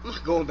 I'm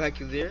not going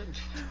back in there.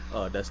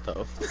 Oh, that's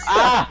tough.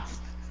 Ah!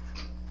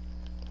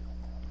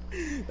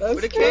 That's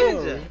Where the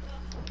cannons tough.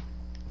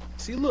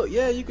 at? See, look,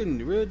 yeah, you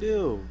can real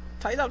deal.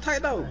 Tighten up.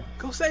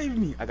 Go save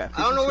me. I got.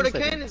 I don't know where the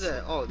 52 cannons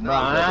seconds. at. Oh, no. Bro,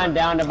 I'm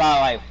down to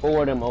about like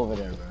 4 of them over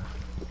there,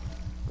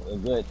 bro. A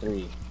good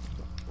 3.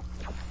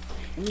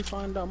 Let me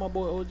find out my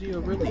boy OG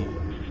or really.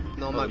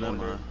 No, I'm Oh, not never going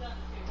there. mind.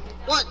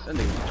 What? That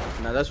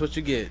nigga. Now that's what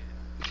you get.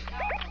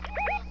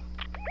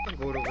 I'm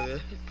going over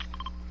there.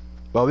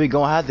 Bro, we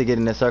gonna have to get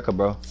in this circle,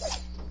 bro.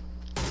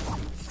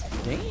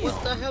 Damn.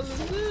 What the hell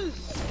is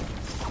this?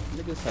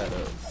 Niggas had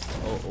a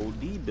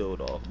OD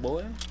build off,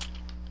 boy.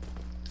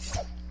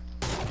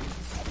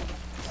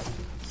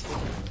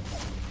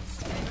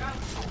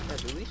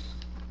 That Billy's?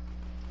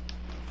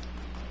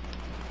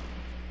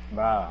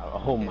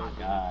 Bro, oh my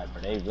god,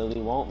 bro, they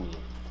really want me.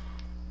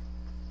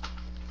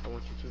 I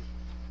want you to.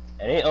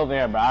 And they over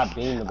here, bro, I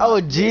beamed them.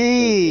 Oh,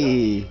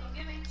 gee.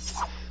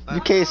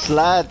 You can't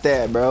slide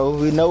that, bro.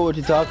 We know what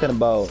you're talking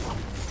about.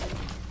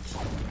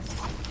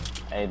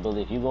 Hey,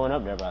 Bully, if you going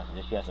up there, bro,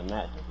 just get some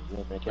match.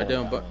 Right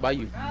there by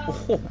you.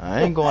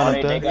 I ain't going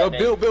up there. Yo,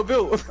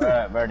 Bill.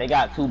 Bro, they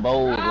got 2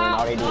 bowls, and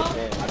all they do is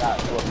stand. I got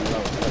 2 of them low.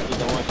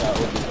 Either one shot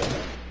would be good.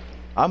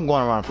 I'm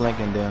going around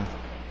flanking them.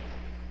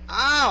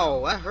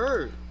 Ow, that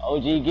hurt.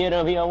 OG, get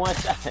him, he on 1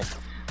 shot.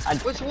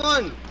 Which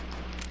one?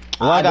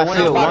 One got the shield,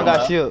 at the one got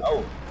bottom, shield. bro.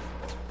 Oh.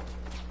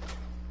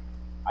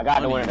 I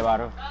got the one at the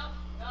bottom.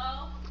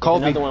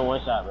 Kobe. Another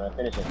one shot, bro.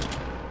 Finish it.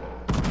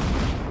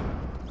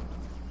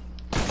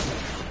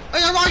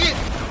 Hey, I rocket!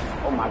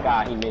 Oh my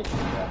god, he missed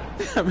it, bro.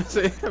 I'm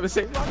gonna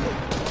say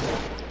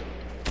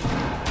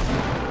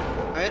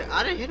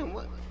I didn't hit him.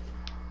 What?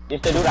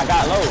 This the dude I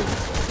got low.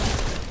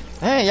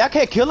 Hey, y'all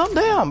can't kill him?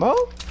 Damn, bro.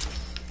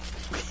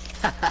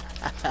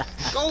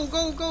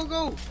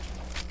 Go!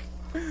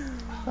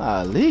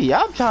 Lee,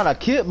 y'all trying to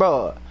kill,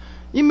 bro.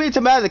 You mean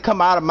to me to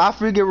come out of my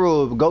freaking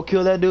room, go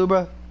kill that dude,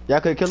 bro? Y'all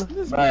could kill him?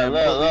 Bro,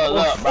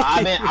 look. Bro,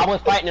 I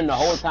was fighting him the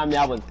whole time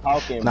y'all was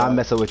talking. Nah, bro. I'm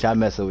messing with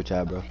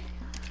y'all, bro.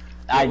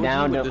 I Yo,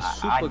 downed with him. the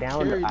I super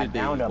downed carry him. I today,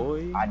 downed boy.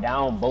 him. I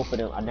downed both of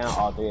them. I downed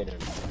all 3 of them.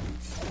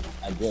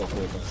 I did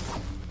 3 of them.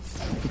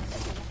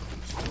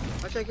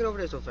 Why'd you get over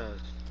there so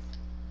fast?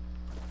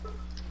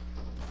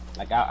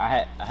 Like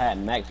I had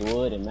Max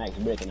Wood and Max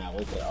Brick, and I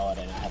wasted all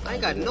that. And I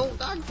ain't got no.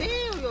 God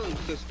damn, yo, you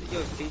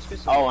spit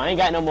some. Oh, I ain't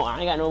got no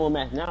more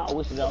Max now. I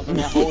wasted all from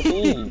that whole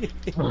team.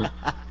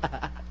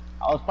 I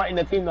was fighting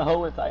the team the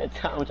whole entire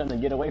time, trying to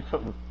get away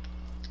from him.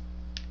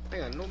 I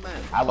ain't got no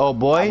man. Oh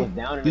boy,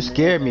 you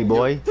scared me,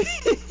 boy.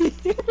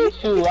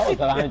 Shoot, I was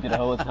behind you the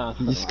whole time.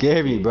 You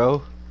scared me,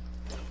 bro.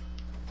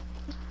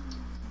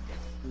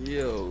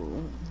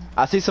 Yo.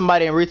 I see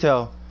somebody in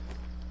retail.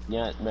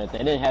 Yeah, but if they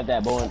didn't have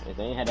that bow, if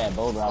they ain't had that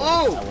bow, bro,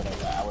 I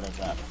would have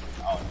dropped.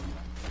 Oh.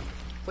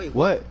 Wait,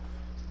 What?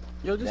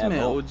 Yo, this That man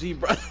boat. OG,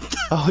 bro.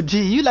 Oh,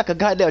 gee, you like a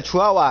goddamn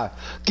chihuahua.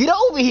 Get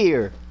over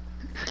here.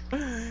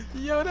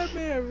 Yo, that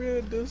man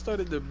really done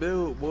started to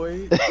build,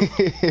 boy. That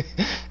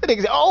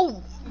nigga said,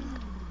 oh.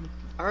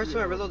 I heard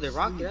someone reload their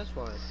rocket. That's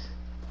why.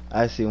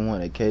 I see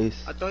one, a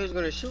case. I thought he was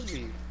gonna shoot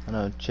me. I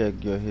know, check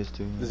your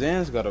history.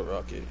 Zan's got a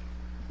rocket.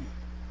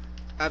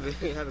 Have it,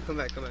 come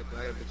back. I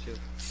gotta put you.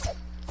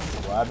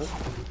 What happened?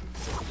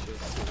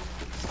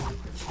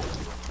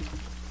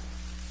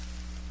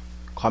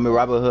 Call me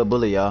Robert Hood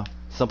Bully, y'all.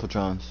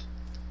 Simpletrons.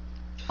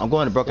 I'm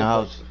going to Broken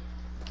House.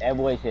 That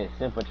boy said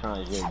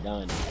Sympatrons, you're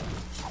done.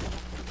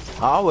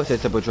 I always say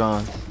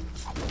Simpletrons.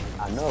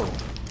 I know.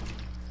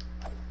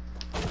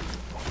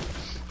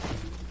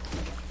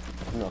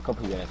 You know, a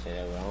couple of you guys say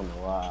that, but I don't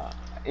know why.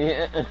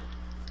 Yeah.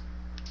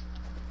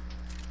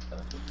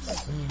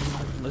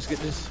 Let's get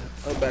this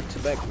back to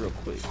back real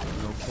quick.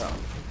 No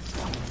count.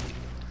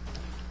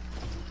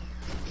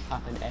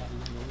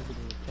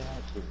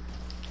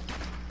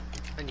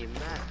 I need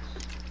max.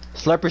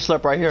 Slurpy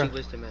slurp right here.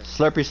 Wisdom max.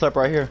 Slurpy slurp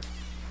right here.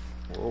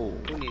 Whoa.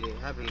 Who need it?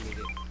 Happy need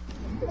it.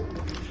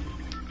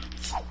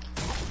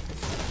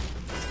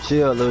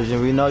 Chill,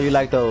 Illusion. We know you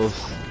like those.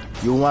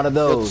 You one of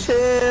those.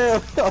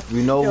 Chill.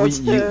 We know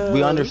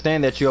we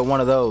understand that you're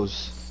one of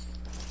those.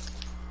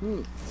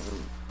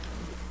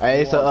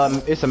 Hey,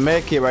 it's a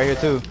med kit right here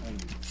too.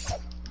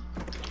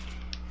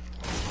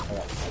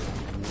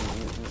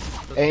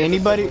 Hey,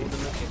 anybody?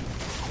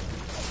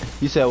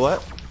 You said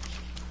what?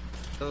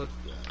 So,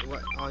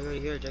 what? Oh, you already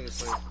hear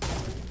Jack's play.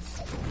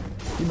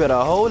 You better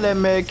hold that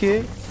med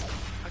kit.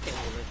 I can't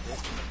hold that shit.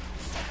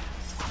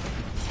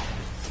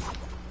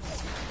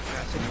 I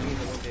got 6 means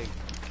and 1 big.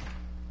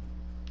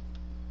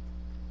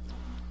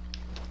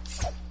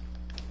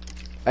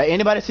 Hey,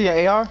 anybody see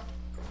an AR?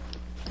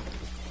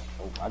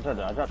 I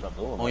dropped the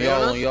blue one. On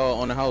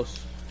y'all, on the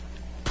house.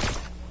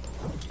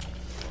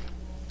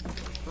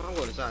 Oh, I'm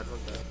going inside.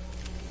 Fuck that.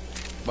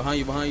 Behind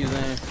you,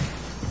 Zan.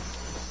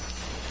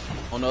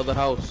 On the other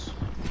house.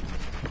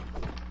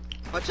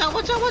 Watch out!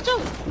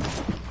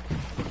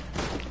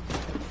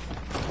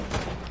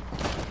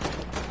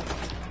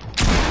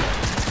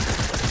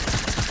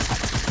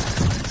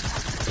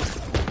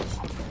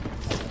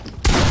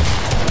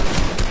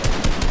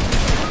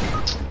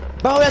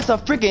 Bro, that's a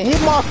freaking hit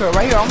marker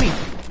right here on me.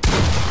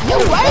 Yo,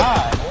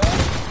 right?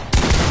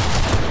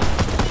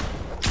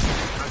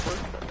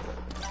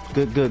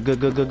 Good.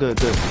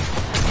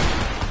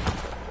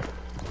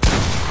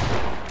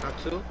 Knock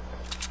 2.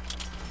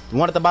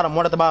 One at the bottom.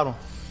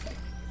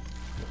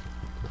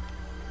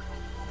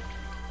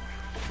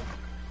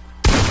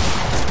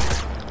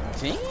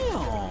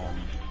 Damn.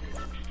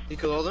 You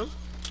kill all them?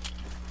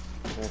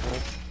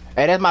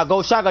 Hey, that's my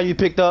gold shotgun you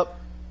picked up.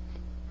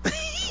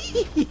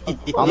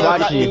 I'm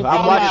watching you.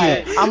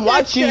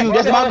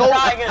 That's my gold.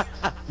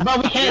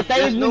 But we can't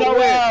save you no no way.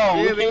 well.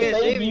 Yeah, we can't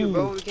save you,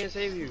 bro. We can't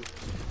save you.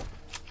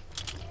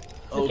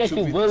 Look at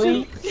you,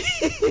 bully.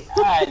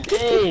 God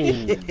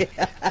dang.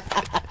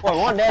 Boy,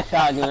 want that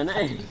shotgun,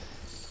 eh?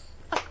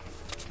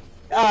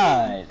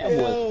 God, that boy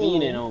was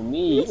fiending on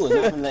me. You was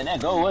not gonna let that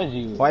go, was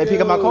you? Why you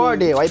pick up my car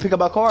there?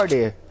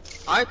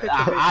 I picked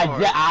up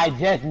I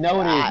just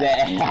noticed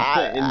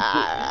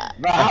that.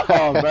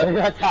 Bro, brother.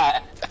 That's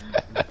hot.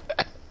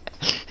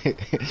 You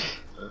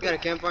got a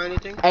campfire or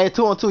anything? Hey,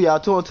 2 on 2, y'all.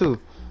 2 on 2.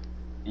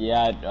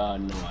 Yeah, no, I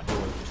don't.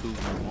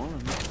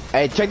 2v1.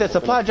 Hey, check the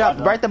supply drop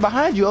right there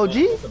behind you, OG.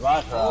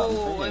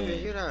 Oh, I didn't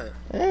hear that.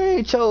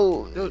 Hey,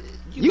 Cho. Yo,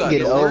 You got get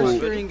the old. worst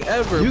string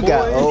ever, You boy.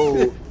 got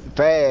old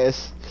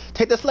fast.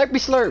 Take the slurpy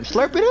slurp.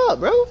 Slurp it up,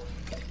 bro.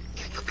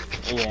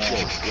 Yeah.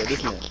 Yo,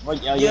 this man.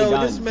 Yo, Yo,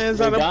 done. this man's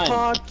You're out of done.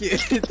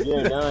 pocket.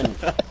 You're done.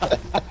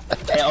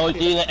 Hey, OG,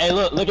 hey,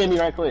 look at me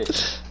right quick.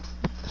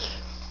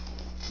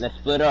 Let's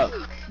split up.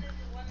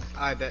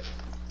 I bet.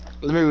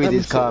 Let me read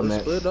these So,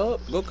 comments. Split up.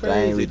 Go I ain't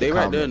crazy. read the They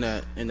right there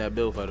comments. in that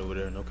build fight over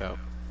there. No cow.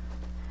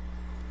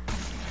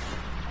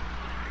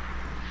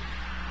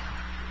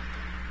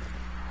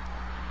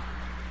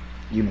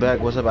 You back?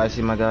 What's up? I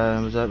see my guy.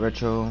 What's up,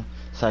 Retro?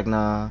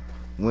 Sagna.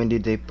 When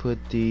did they put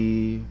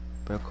the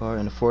red card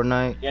in the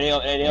Fortnite? Yeah, they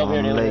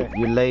over here. Late.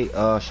 You're late,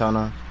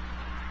 Shauna.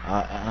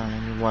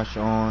 Let me watch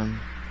on.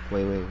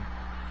 Wait.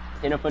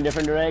 Hit up from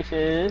different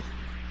directions.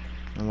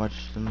 I watch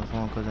on the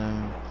phone because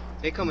I'm.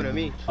 They coming to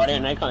me. Oh, they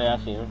coming. I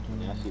see him.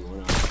 Yeah, I see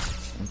one.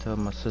 And tell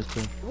my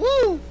sister.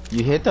 Woo!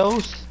 You hit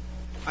those?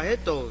 I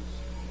hit those.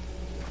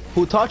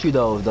 Who taught you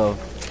those though?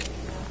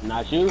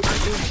 Not you.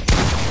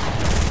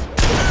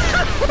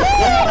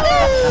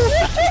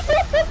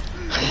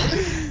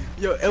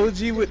 Yo,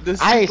 LG with the.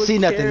 I ain't see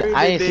nothing.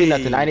 I didn't see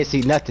nothing. I didn't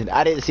see nothing.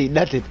 I didn't see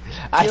nothing.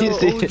 I didn't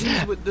see.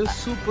 OG with the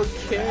super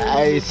carry.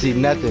 I ain't see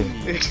nothing.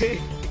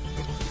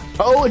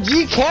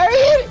 OG carry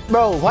it,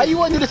 bro. Why you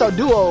want to do this on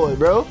duo,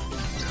 bro?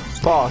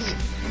 Pause.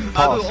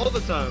 I do it all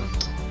the time.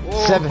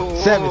 Whoa, Seven.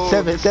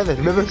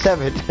 Remember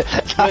 7.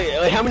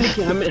 Wait, how many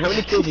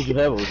kills did you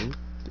have, OG?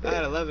 I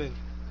had 11.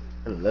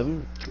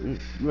 11?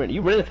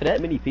 You running for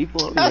that many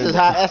people?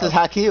 That's his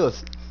high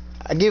kills.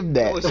 I give him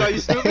that. Oh, so you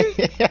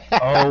stupid?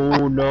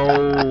 Oh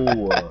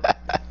no.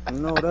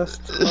 No, that's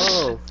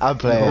tough. I'm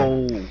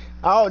playing. No.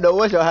 I don't know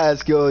what's your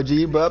highest skill,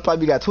 G, bro.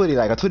 Probably got 20,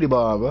 like a 20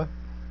 bomb, bro.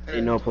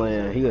 Ain't no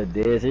playing. He was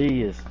dead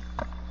serious.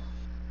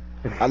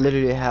 I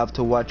literally have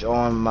to watch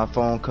on my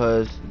phone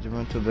cause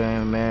Toronto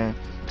man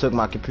took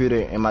my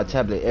computer and my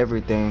tablet,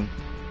 everything.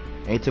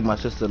 And he took my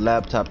sister's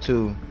laptop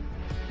too.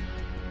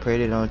 Pray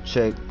they don't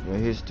check your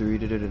history.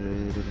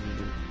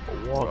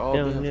 Walk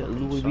down that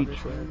Louis V.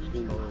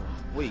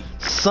 Wait.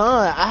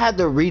 Son, I had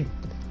to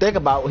think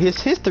about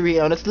his history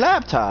on his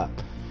laptop.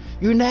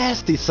 You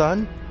nasty,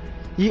 son.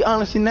 You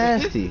honestly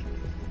nasty.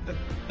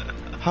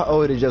 How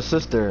old is your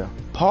sister?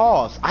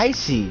 Pause.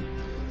 Icy.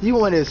 You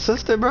want his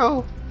sister,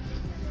 bro?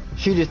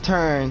 She just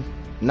turned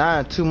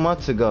 9 2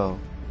 months ago.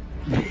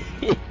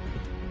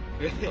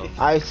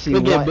 Icy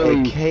want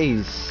a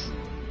case.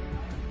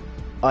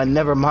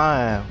 Never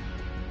mind.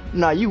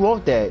 Nah, you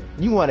want that.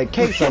 You want a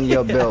case on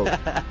your belt.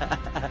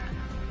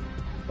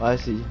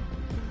 Icy.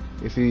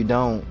 If you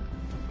don't,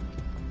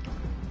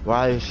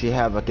 why does she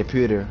have a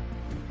computer?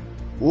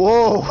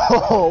 Whoa.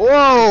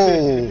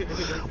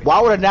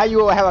 Why would now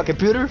you have a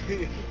computer?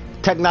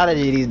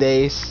 Technology these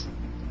days.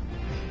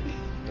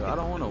 Yo, I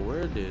don't want to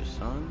wear this,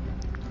 son.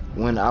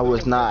 When I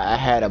was not, I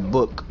had a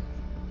book.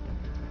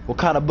 What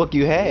kind of book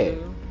you had?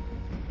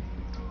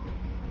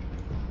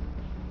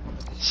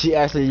 She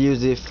actually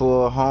used it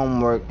for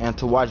homework and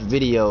to watch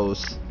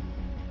videos.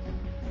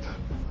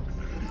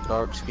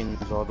 Dark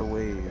skins all the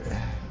way.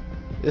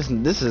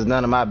 This is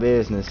none of my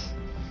business.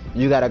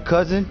 You got a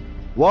cousin?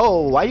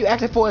 Whoa, why you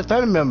acting for his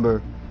family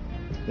member?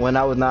 When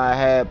I was not, I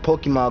had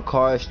Pokemon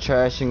cards,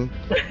 trash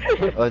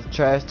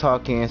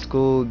talking in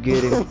school,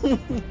 getting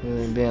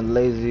being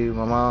lazy.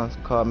 My mom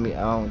called me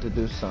out to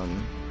do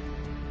something.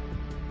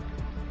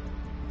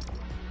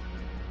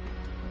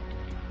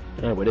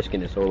 Yeah, but this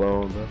skin is so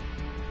long, bro.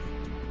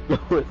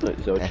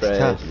 It's so That's trash,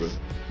 tough. bro.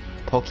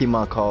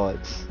 Pokemon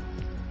cards.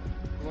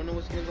 You wanna know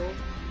what's gonna go?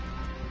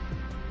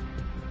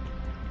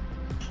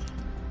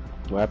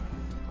 What?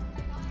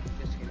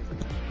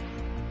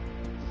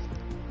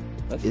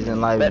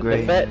 Isn't life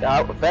great?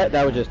 The fact that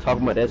I was just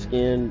talking about that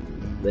skin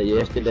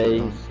yesterday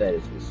is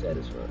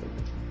satisfying.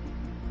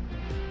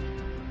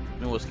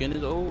 You know what skin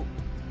is old?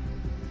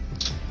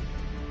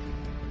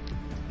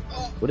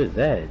 What is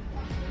that?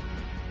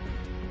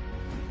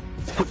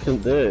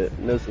 Fucking good.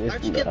 No sense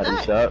How'd you in get the item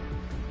that? shop.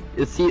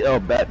 It's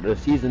the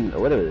season,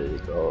 whatever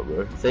it's called,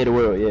 bro. Save the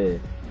world, yeah.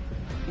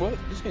 What?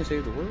 This can't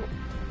save the world.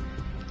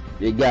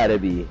 It gotta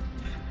be.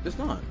 It's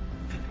not.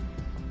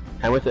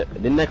 How much?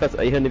 Didn't that cost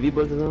 800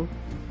 V-bucks or something?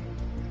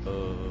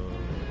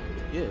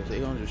 Yeah, it's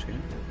 800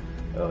 skin.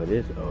 Oh, it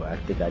is? Oh, I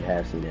think I'd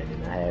have seen that,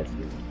 and I have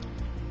seen.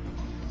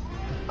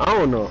 I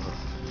don't know.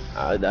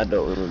 I don't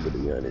remember, to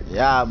be honest.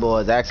 Yeah,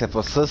 boys asking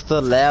for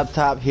sister,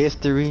 laptop,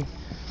 history,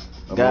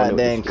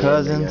 goddamn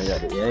cousins.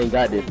 Yeah, I ain't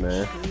got this,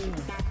 man.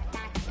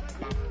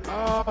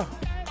 I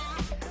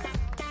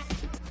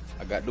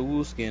got the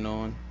wool skin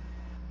on.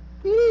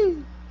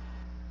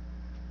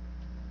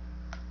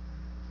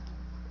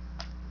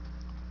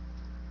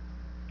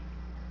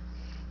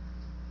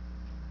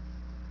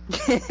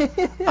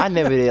 I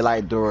never did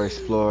like Dora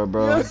Explorer,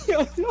 bro.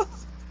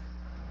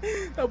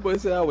 That boy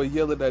said I was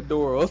yelling that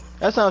door off.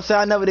 That's what I'm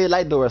saying. I never did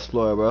like Dora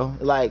Explorer, bro.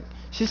 Like,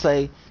 she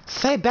say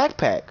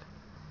backpack.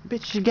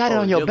 Bitch, you got it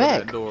on your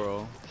back. That door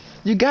off.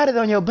 You got it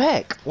on your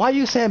back. Why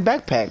you saying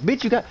backpack?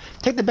 Bitch,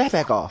 take the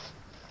backpack off.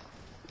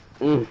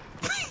 Mm.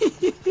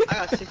 I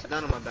got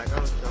 69 on my back. I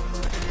don't know.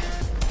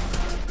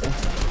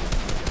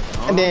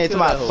 And then it's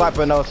my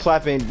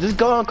swiping. Just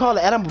go and call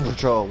it Animal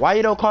Patrol. Why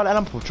you don't call it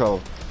Animal Patrol?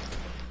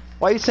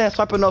 Why you saying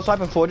swiping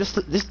for? Just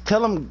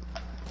tell them.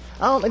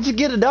 Just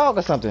get a dog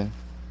or something.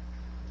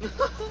 Oh,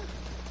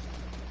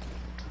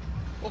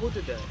 who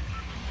did that?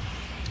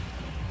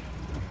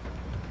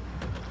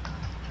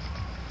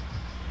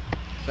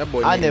 That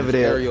boy I named never his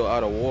did. Ariel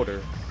out of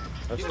water.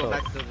 That's You go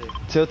back tough. to the...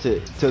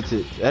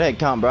 Tilted. That ain't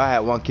count, bro. I had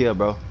 1 kill,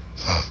 bro.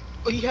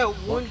 Oh, you had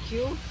 1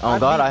 kill? On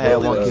God, I had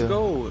 1 Let's kill.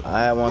 go.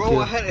 I had 1 Bro,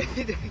 kill. I had a...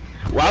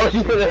 Why would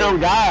you put it on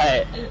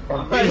God? Bro,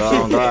 on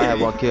God, I had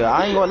 1 kill.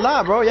 I ain't gonna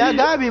lie, bro. Y'all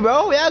got me,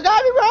 bro. Yeah,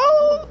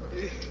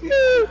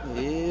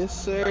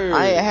 Yes, sir.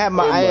 I ain't had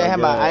my, Oh I ain't my had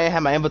my, God. I ain't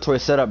had my inventory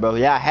set up, bro.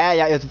 Yeah, I had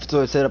y'all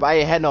inventory set up. I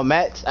ain't had no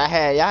mats. Y'all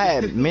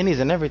had minis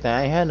and everything.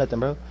 I ain't had nothing,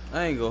 bro.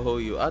 I ain't gonna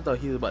hold you. I thought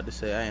he was about to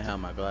say I ain't have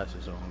my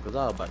glasses on, cause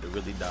I was about to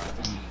really die.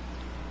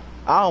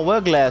 I don't wear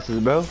glasses,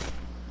 bro.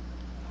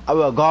 I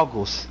wear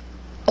goggles.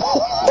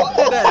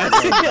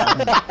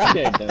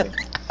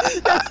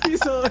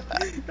 He's so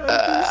stupid.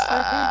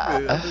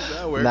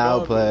 Nah,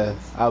 I'll play.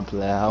 I'll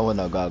play. I don't want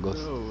no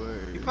goggles. No way.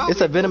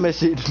 It's a venomous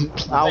shit.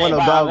 I don't want no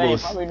Hey,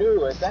 goggles. probably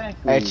do,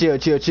 exactly. Hey,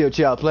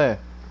 chill. I'll play.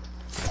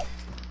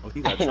 Oh,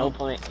 he got Ain't no jumped.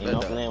 plan. Ain't no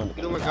plan with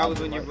You don't wear goggles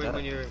when you're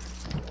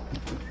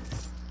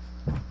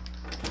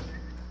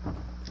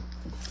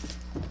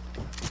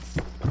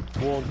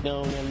walk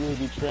down that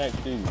Ruby track,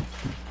 dude.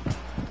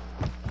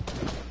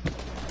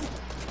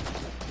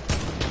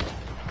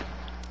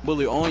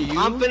 Bully on you.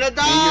 I'm finna in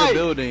die! your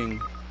building.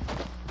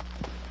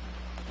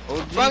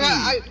 Oh, Bro,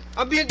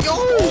 I'm being yo!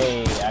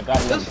 Hey, I got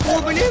There's another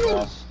 4 track,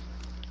 bananas!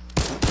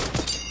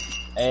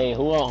 Hey,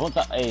 who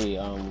th hey,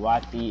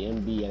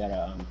 YTMB, I got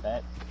a,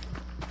 pack.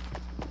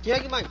 Can I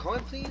get my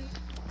card, please?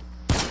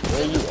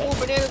 Where you There's 4 at?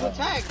 bananas Oh. with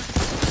tags.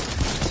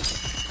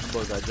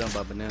 Boy got jumped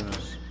by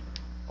bananas.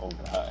 Oh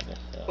god, that's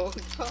Oh,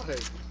 God.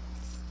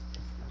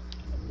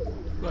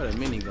 You got a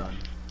minigun.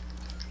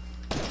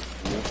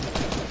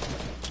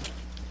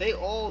 They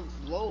all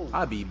low.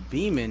 I be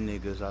beaming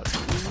niggas out.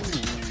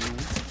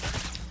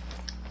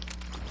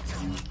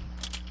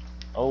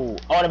 Oh,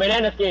 the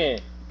banana skin.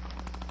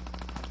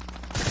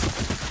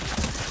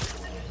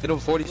 Hit him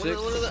 46.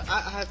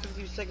 I have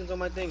 50 seconds on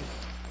my thing.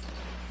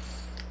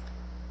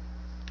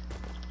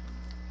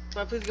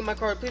 Man, please get my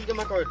card. Please get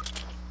my card.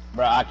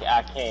 Bro, I can't.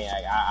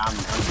 I'm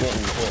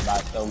getting hit by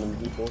so many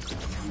people.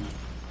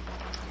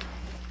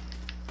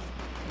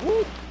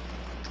 Woo.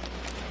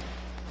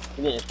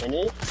 You didn't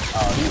finish?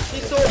 Oh,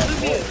 He's so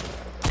oblivious.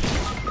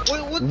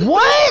 Wait, what the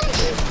What?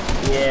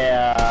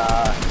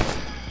 Yeah.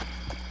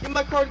 Get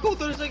my card. Go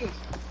 30 seconds.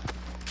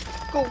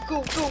 Go.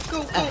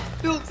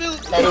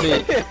 Build. Load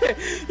it.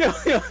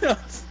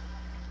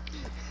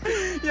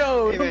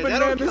 Yo, Hey, the man, that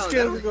don't banana count,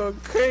 skins that going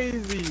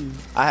crazy.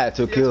 I had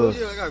 2 Yeah, I told kills.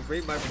 you I got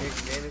raped by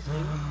bananas.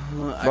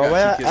 Bro,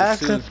 why I I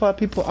asking for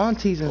people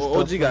aunties and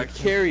Oh, stuff? OG got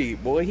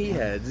carried, boy. He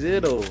had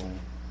zitto.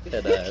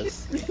 That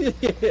ass.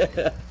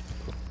 Yeah.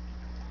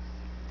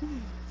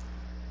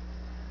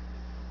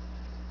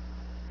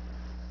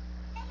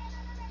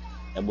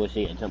 That boy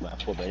shit talking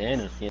about 4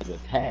 banana skins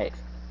with tags.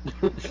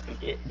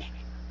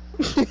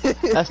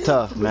 That's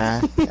tough,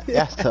 man.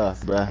 That's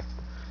tough, bro.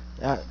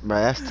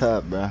 That's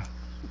tough, bro.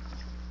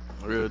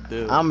 Real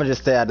deal. I'ma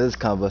just stay out of this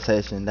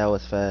conversation. That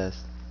was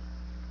fast.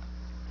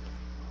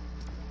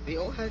 They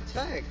all had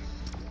tags.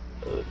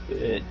 Oh,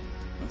 shit.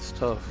 That's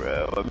tough.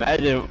 Bro,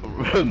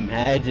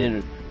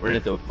 imagine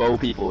running to 4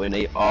 people and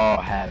they all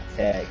have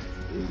tags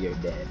and you're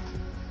dead.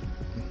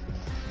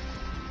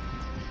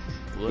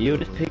 Yo,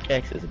 this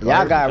pickaxe is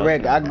Y'all got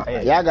garbage.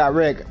 Rick. Y'all got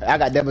Rick. I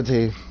got double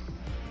T.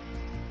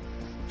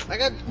 I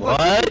got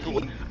What?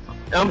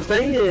 I'm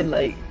saying,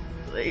 like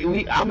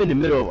I'm in the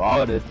middle of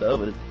all this stuff,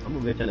 but I'm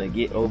over here trying to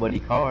get nobody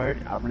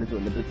card. I run into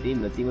another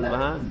team, the team was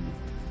behind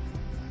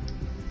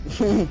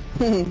me.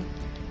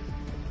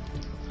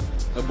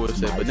 That boy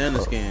said banana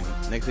skin.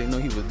 Next thing you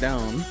know, he was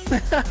down.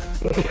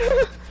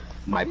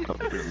 My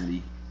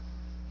comfortably.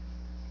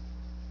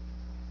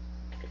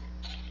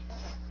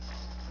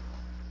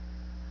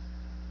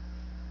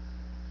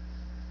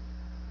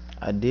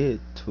 I did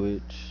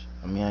Twitch.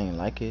 I mean, I ain't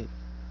like it.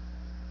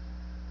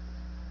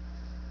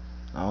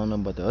 I don't know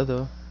about the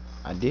other.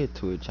 I did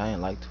Twitch. I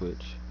ain't like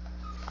Twitch.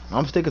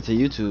 I'm sticking to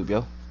YouTube,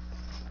 yo.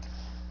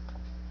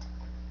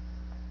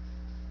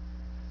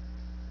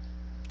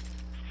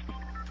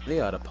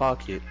 They out of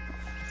pocket.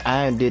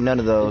 I ain't did none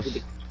of those.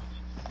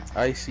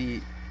 I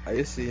see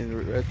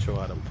in retro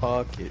out of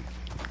pocket.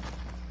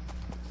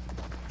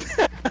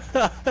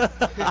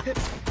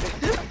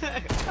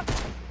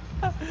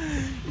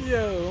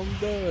 Yo, I'm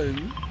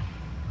done.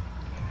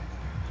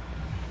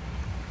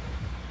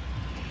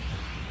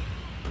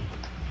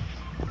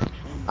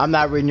 I'm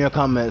not reading your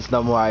comments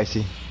no more,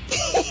 Icy.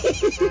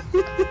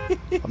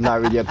 I'm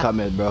not reading your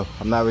comments, bro.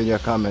 I'm not reading your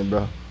comment,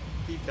 bro.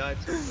 He died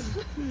too.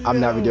 I'm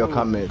not reading your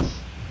comments.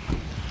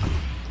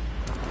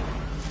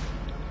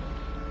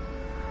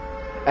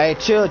 Hey,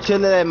 chill it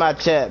in my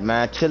chat,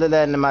 man. Chill it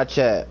in my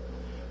chat.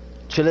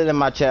 Chill it in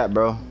my chat,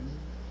 bro.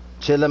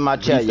 Chill in my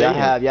chat. Y'all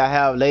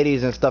have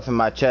ladies and stuff in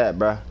my chat,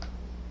 bro.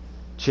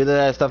 Chill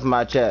that stuff in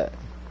my chat.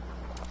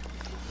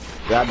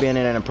 Y'all being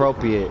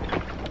inappropriate.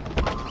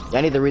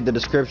 Y'all need to read the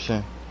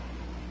description.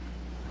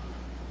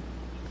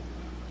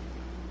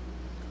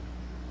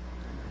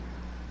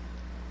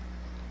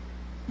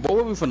 Boy,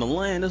 where we from the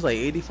land? It's like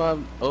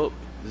 85. Oh,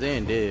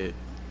 Zan dead.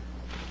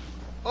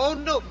 Oh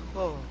no!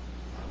 Oh.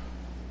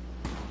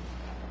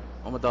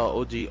 I'm about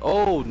OG.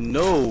 Oh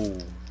no!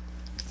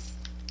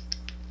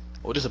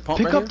 Oh, there's a pump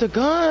Pick right up here? the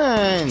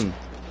gun.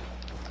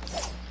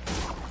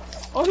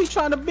 Oh, he's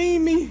trying to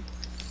beam me.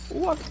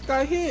 Oh, I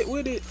got hit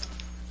with it.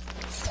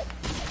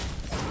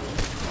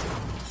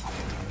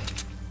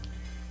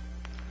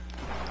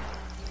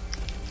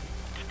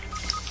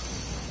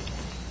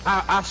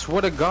 I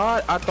swear to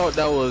God, I thought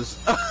that was.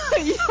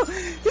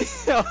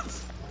 Yo.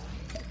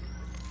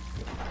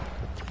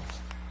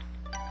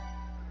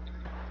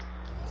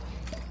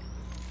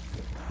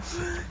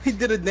 He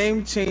did a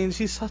name change.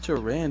 He's such a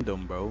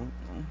random, bro.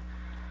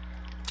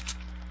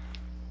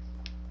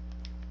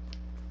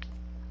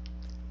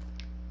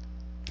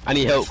 I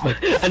need help.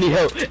 I need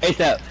help.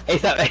 ASAP.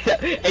 ASAP.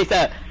 ASAP.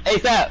 ASAP.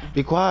 ASAP.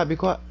 Be quiet, be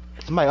quiet.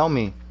 Somebody on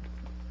me.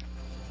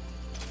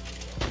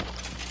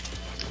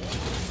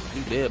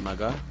 You dead, my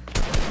guy.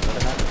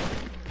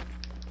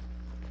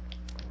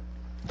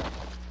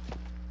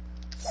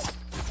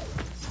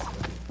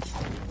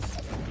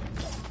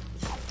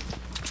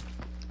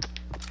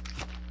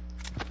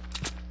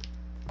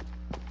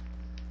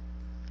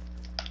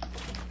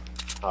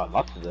 Oh,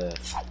 lots of that.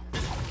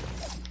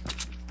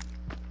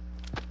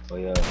 Oh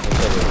yeah,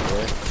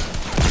 okay.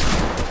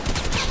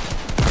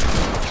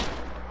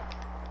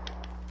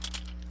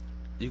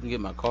 You can get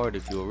my card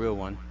if you're a real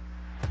one.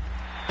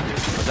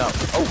 What's up?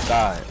 Oh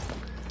god.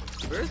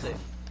 Where is it?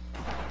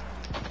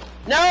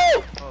 No!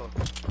 Oh.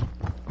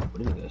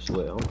 What is that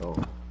sweat? I'm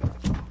going.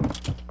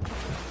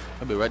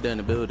 I'll be right there in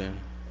the building.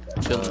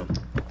 Chilling.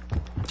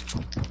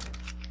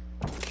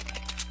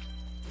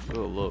 Good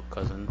look,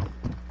 cousin.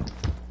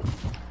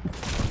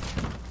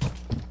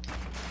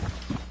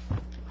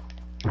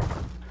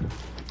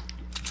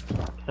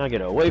 Can I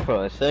get away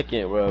for a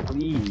second, bro?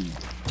 Please.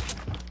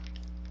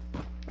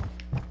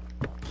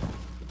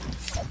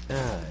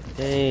 God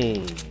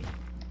dang.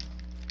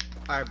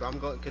 Alright, bro, I'm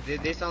going. Cause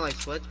they sound like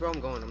sweats, bro.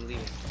 I'm going. I'm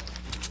leaving.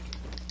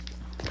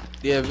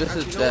 Yeah, this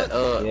is that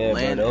Yeah,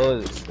 land.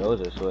 bro,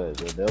 those are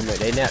sweats. Bro.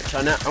 They not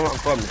trying to. I'm not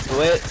calling them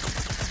sweat,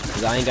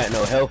 cause I ain't got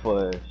no health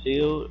or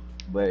shield,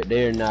 but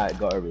they're not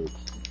garbage.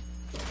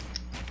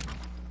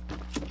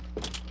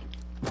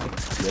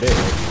 But they're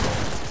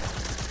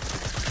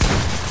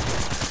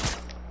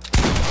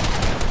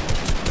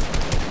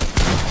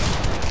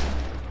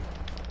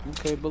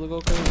Okay, Bullygang,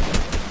 okay.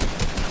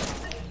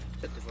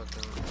 Shut the fuck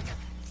down.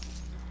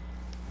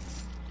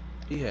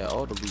 He had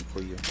all the loot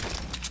for you.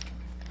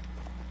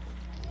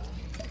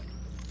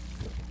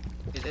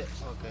 Is it?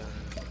 Okay.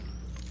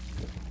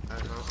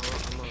 Alright,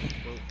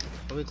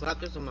 let me clap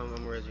this.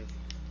 I'm ready.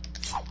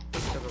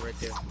 Circle right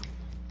there.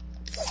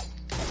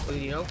 Oh, you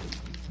need help?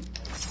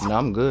 No,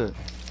 I'm good.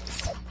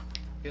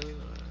 Really?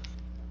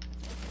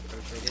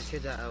 This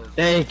kid's at L.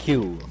 Thank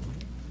you.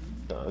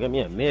 Get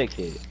me a med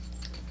kit.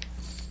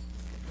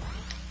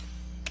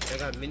 I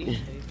got mini.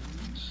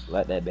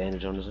 Slap that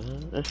bandage on his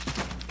hand.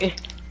 Eh.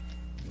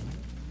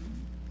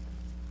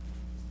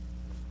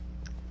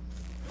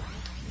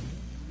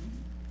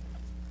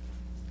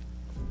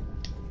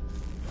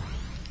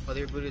 Oh,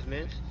 they're Buddha's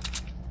man.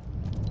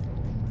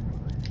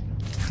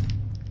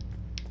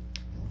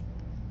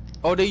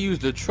 Oh, they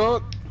used the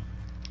truck?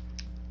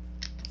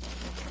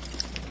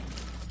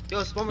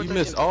 Yo, spawn You protection.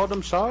 missed all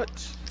them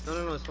shots?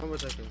 No, it's spawn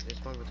protection. It's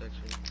spawn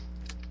protection.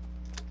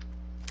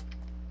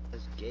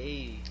 That's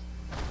gay.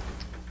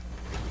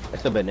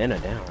 That's a banana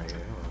down right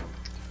here.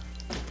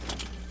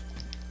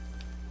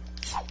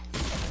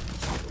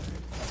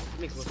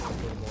 Makes look like a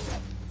little more.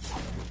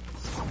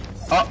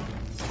 Oh!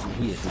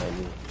 He is not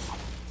me.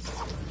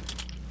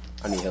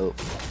 I need help.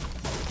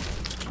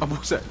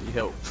 Almost said need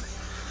help.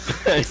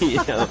 I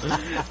need help.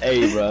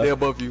 Hey, bro. They're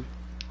above you.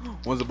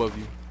 One's above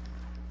you.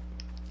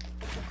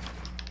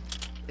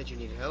 Did you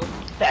need help?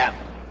 Stop!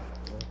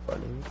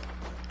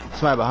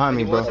 Somebody behind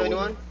me, bro.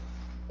 Anyone?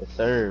 Yes,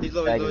 sir. He's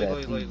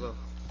low.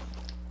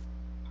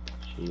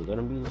 She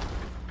gonna be.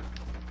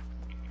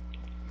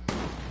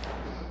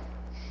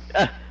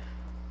 Are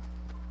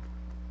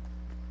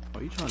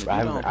you trying to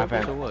get on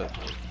purpose or what?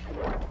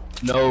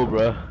 No,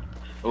 bro. I'm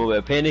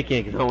over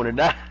panicking because I want to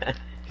die.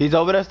 He's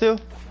over there still?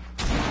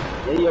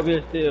 Yeah, he over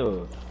here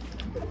still.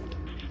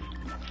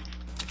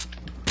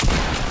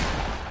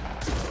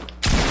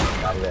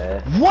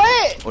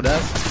 What? Oh,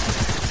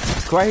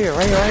 that's Right here.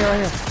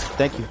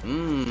 Thank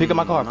you. Pick up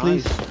my car,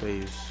 please.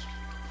 Please.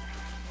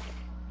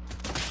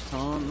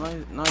 Oh,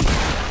 nice.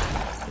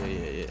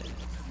 Yeah.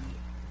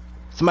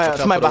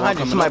 Somebody behind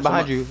you. Somebody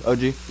behind you, OG.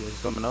 Yeah,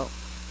 he's coming up.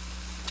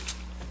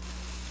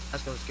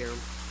 That's gonna scare him.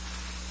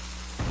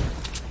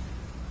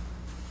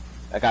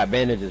 I got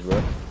bandages,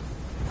 bro.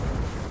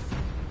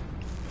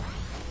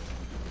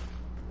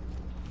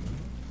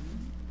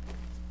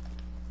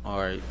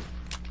 Alright.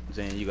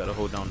 Zane, you gotta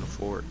hold down the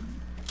fort.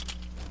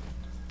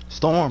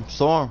 Storm.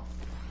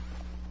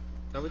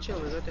 No, we're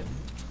chilling. We're right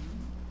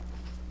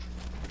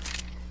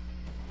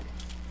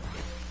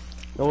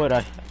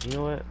there. You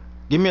know what?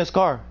 Give me a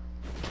scar.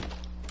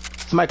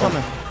 Somebody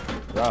coming.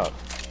 Rob.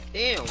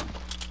 Damn.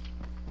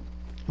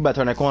 You better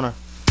turn that corner.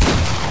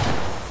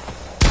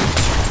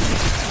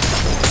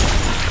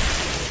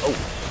 Oh,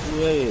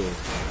 yeah.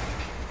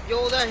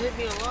 Yo, that hit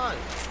me a lot.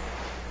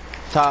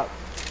 Top.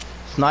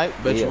 Snipe.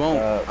 Bet you won't.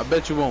 I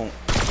bet you won't.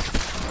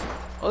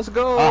 Let's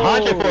go.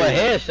 100 for a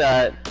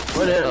headshot.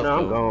 What the hell? No,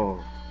 I'm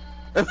gone.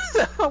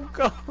 I'm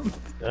gone.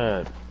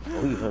 God.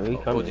 He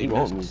coming. He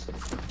wants me. missed.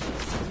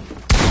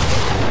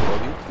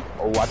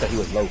 Oh, I thought he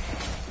was low.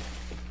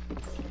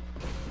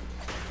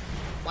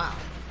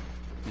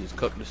 just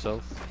cooked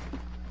yourself.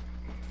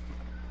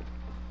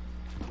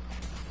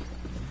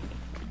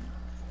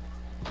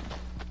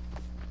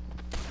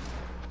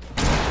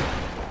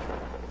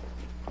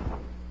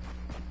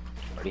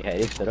 Already had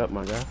it set up,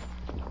 my guy.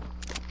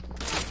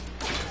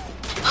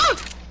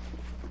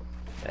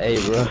 Hey,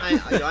 bro. I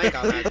ain't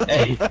got that.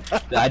 Hey,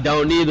 I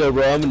don't need her,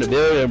 bro. I'm in the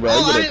building, bro. Oh,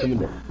 You gotta come in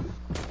there.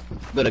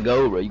 You gotta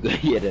go, bro. You gotta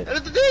get it.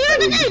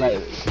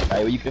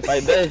 Hey, where you can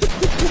fight best.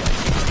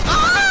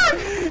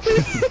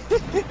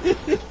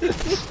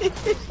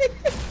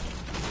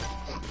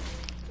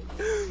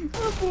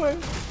 Oh boy.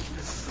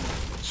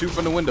 Shoot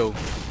from the window.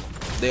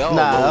 They all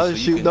Nah, low, don't so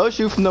shoot. Don't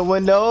shoot from the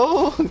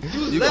window.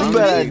 You can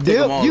better take dip.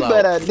 them all You out.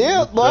 better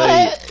dip, boy.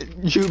 Right.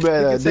 You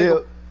better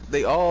dip.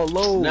 They all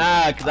low.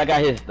 Nah, cause I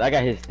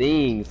got his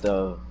thing,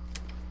 so.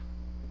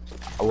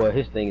 Well,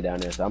 his thing down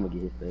there, so I'm gonna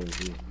get his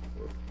thing too.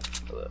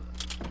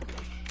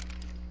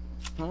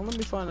 Oh, let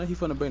me find out he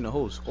finna bring the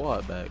whole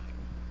squad back.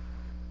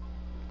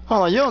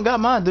 Hold on, you don't got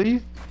mine, do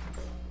you?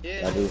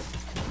 Yeah. I do.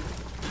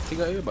 He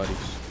got everybody's.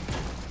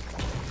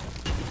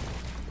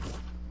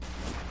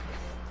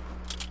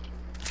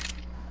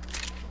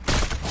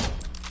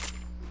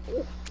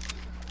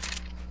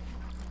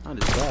 I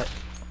just got.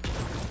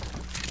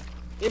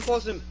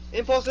 Impulse him.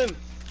 Impulse him.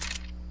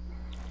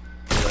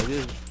 Yeah, I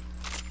did.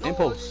 No,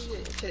 Impulse.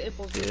 yeah,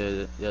 impulse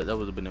him. Yeah, that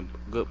would have been a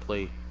good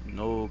play.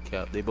 No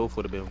cap. They both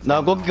would have been.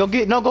 No, go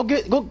get.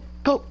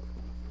 Go.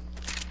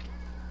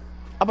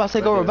 I'm about to say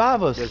Right go there.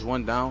 revive us. There's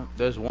one down.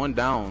 There's one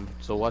down.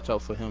 So watch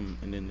out for him.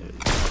 And then there's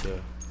one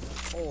there.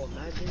 Oh,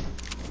 imagine.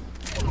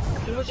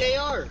 Too much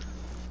AR.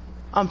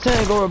 I'm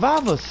telling you, go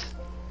revive us.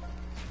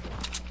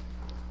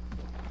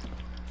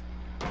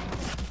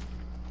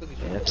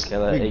 Yeah, that's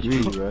killer We HP,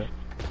 greedy. bro.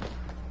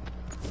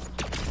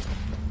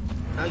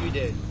 Now you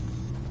dead.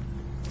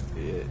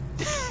 Yeah.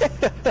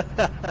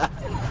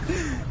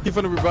 He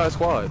finna revive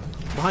squad.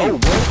 Behind you,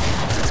 bro.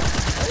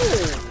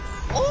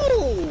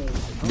 Oh!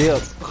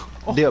 Dip.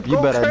 Dip. You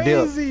Go better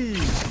crazy.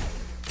 dip.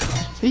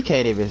 He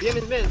can't even. Be him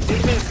his man. Be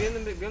him his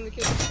man. Be him the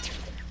kid.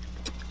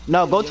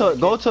 No, go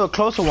to a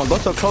closer one. Go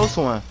to a close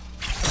one.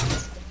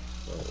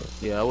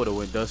 Yeah, I would have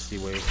went Dusty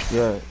way.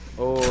 Yeah.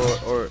 Or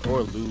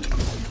Luke.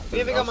 We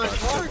haven't got my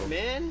card,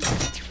 man.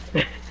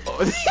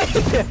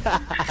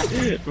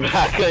 Bro,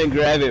 I couldn't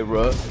grab it,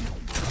 bro.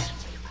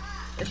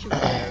 That shit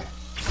was bad.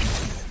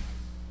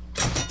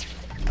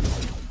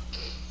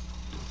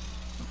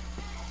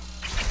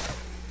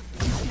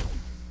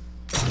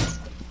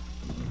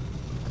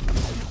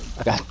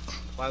 I got.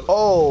 Why,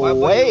 Oh, why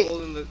wait.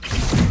 holding the...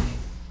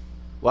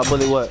 Why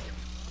bully what?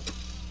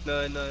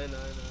 No.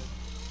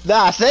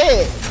 Nah, I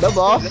say it. The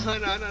boss. No.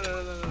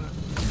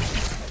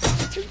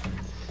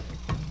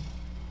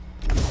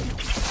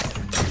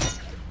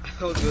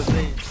 I was gonna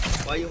say,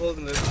 why you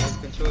holding the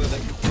controller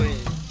like you playing?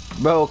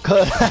 Bro,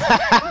 cause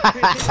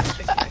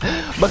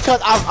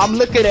because I'm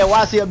looking at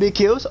YCLB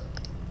kills.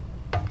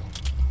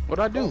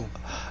 What'd I do?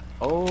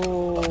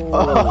 Oh.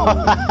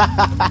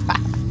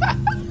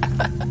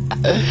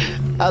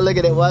 I'm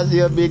looking at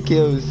YCLB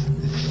kills.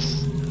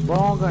 Bro, I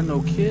don't got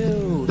no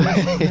kills.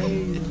 That's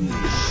crazy.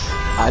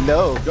 I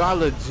know. Yo, I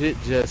legit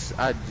just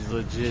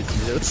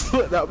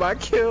split out my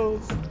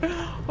kills.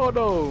 Hold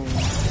on.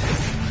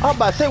 I'm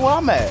about to say where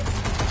I'm at.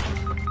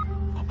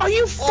 Are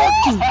you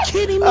fucking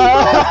kidding me, bro?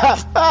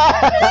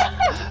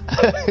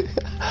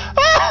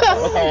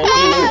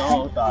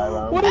 Oh, sorry,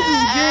 bro. What is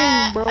this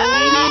game, bro?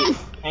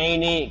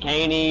 Can't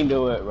even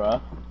do it,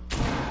 bro.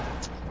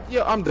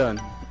 Yo, I'm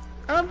done.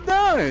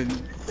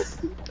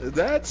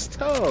 That's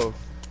tough.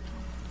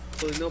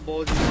 There's no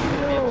balls.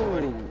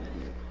 Yo.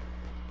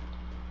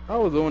 I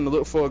was going to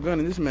look for a gun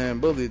and this man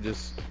bully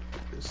just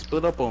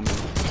split up on me.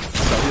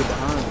 Got here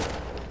behind me.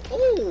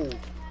 Oh!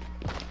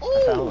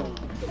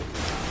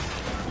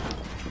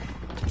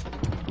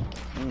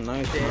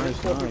 Nice. Damn, this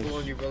corporate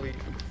on you, Billy.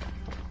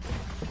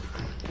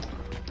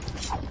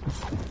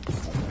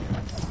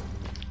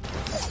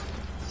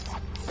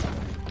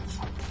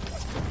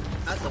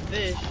 That's a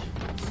fish.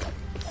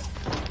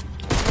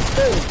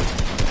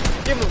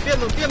 Oh! Give him!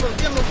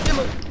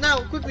 Now,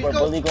 quickly, Bro, go!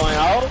 Bully going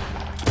out?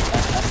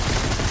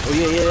 Oh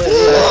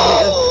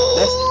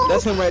yeah.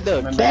 That's him right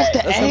there. That's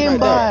the him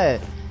right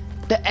aimbot.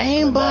 The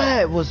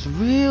aimbot was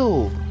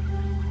real.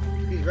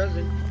 He's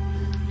resin.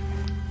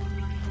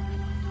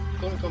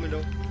 Someone coming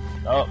though.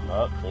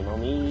 Oh, came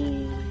on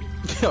me.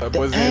 Yo, The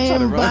boy's there trying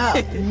to run.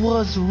 aimbot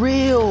was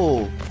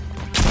real.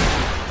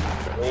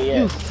 Where You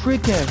you at?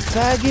 freaking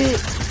faggot.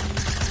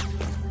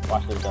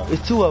 Watch this though.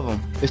 It's two of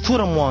them. It's two of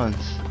them ones.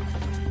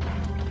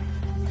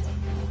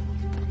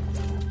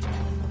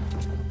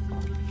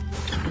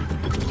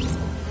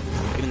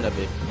 Get in that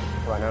bit.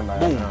 Right, never mind.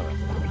 Boom. Never mind.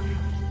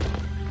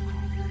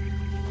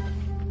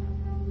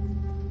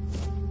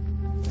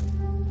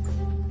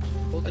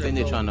 I think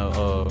they're trying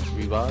to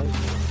revive.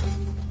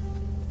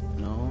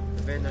 No.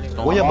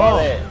 Where your ball?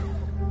 at?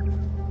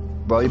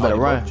 Bro, you better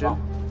run.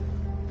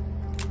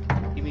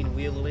 You mean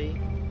wheel away?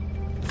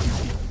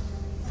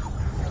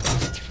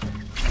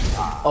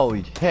 Oh,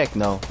 heck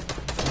no.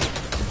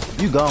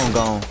 You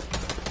gone.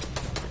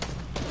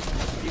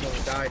 You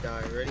gonna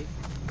die. Ready?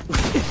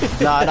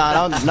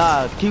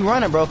 Nah. Keep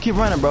running,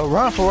 bro.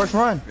 Run, Forrest,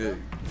 run.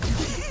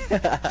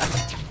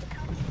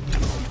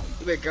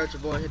 You better grab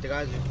your ball and hit the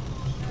geyser.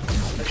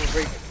 That's gonna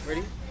break.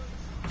 Ready?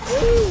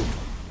 Woo!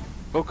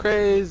 Go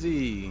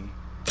crazy.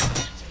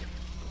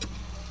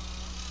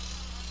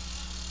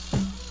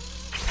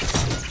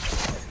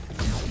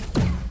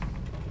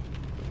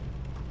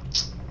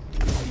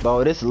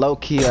 Bro, this low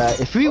key.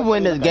 If we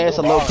win this game, it's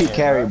a low key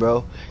carry,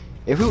 bro.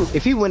 If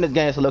we win this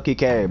game, it's a low key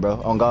carry,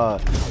 bro. On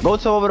God. Go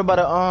to over by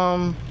the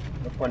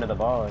The point of the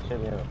ball, it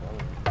should be in the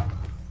phone.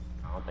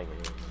 I don't think it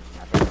is.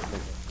 I think it's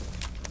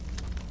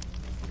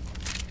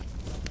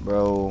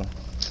Bro.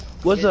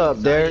 What's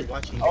up, Derek?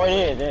 Oh, it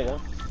is. There you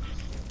go.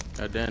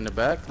 Right there in the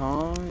back,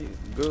 huh?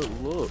 Good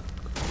look.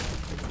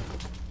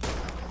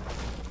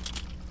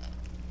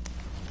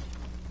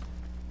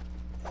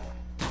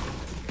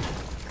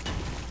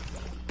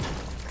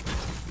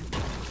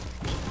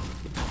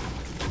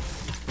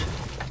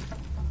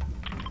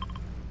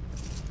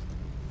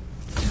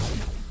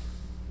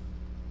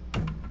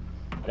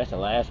 That's the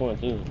last one,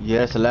 too. Yeah,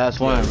 that's the last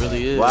one. Yeah, it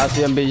really is.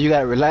 YCMB, you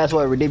got last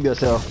one. Redeem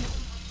yourself.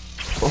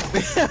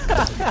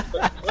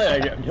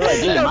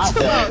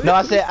 No,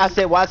 I said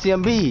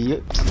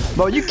YCMB.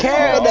 Bro, you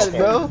carried us,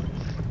 bro.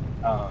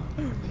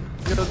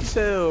 Yo,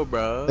 chill,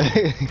 bro.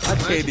 I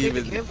can't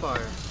even.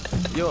 Campfire.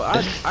 Yo,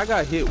 I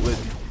got hit with.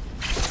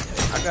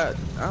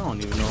 I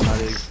don't even know how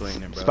to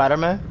explain it, bro.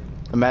 Spider-Man?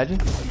 Imagine.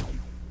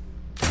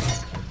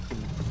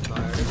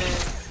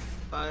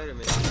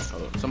 Spider-Man.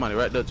 Oh, somebody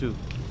right there too.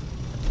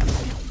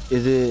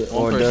 Is it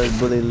or does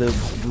Bully live?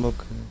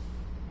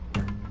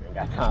 Ain't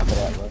got time for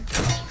that, bro.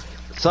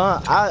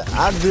 Son,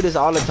 I do this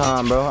all the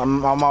time, bro.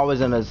 I'm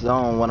always in a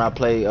zone when I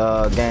play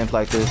games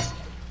like this.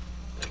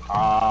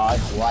 Ah,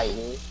 it's white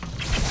here.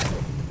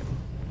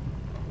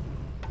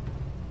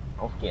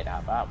 Don't forget how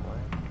about, boy.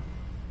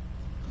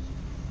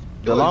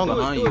 The longer.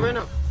 behind Do you. it right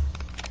now.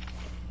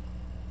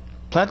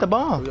 Plant the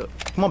bomb.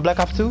 Come on, Black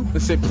Ops 2.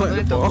 Let's say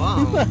plant the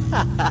ball.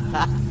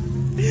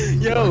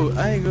 Yo,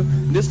 I ain't go.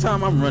 This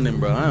time I'm running,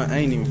 bro. I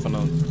ain't even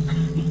finna.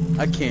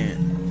 I can't.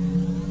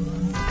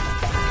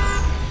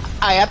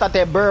 I thought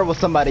that bird was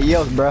somebody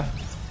else, bro.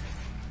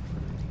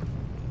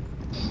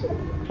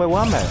 Wait, where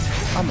I'm at?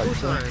 I'm Full at.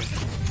 time.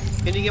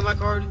 Can you get my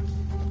card?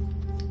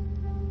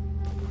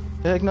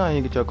 Heck no, you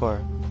didn't get your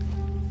car.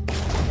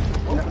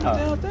 Open the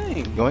damn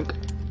thing. Yoink.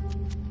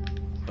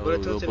 Oh, But I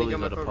little told you to bully's get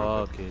my out of car.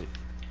 pocket.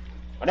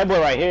 Oh, that boy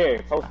right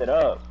here, posted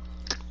up.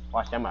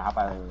 Watch that, I'm gonna hop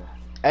out of here.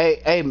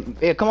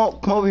 Hey, come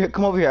over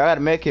here. I got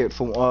a med kit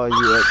from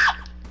you.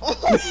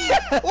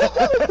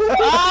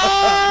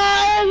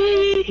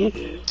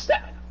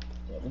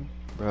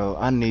 Bro,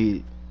 I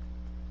need.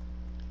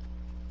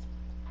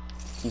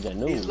 He's a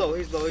noob. He's low.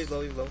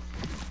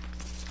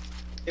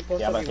 Hey,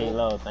 post Yeah, I'm up, about to say you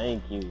low,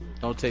 thank you.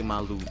 Don't take my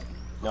loot.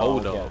 No,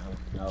 Hold yeah, up.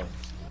 no.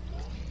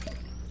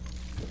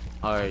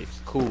 Alright,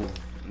 cool.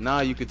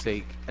 Now you can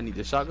take. I need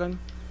the shotgun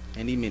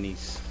and the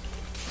minis.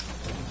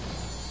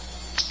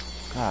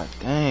 God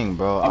dang,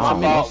 bro. Oh,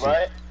 I'm my fault,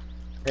 right?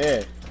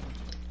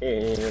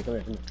 Here,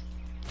 come here.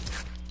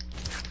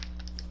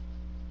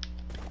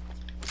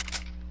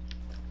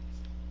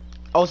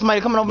 Oh,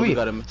 somebody coming over Bully here.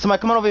 got a-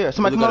 Somebody coming over here.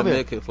 Somebody Bully coming got over a here.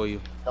 med kit for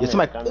you. Yeah,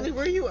 somebody. Bully,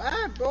 where you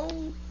at,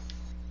 bro?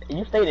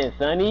 You stayed in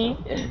Sunny?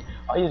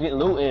 Oh, you was getting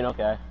looting,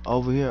 okay.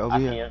 Over here. I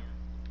see him.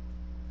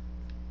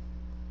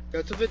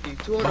 Got 250,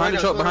 200 Behind the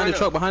right truck, now, behind the 200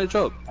 truck, behind the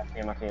truck. I see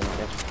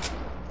him.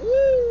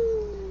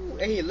 Ooh,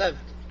 and he left.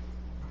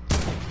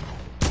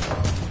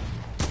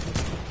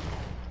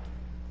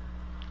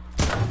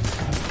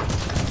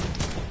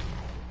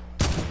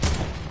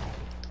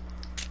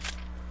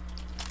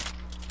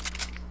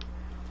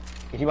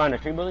 Is he behind the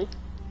tree, Bully?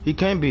 He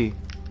can't be.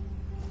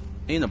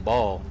 He in the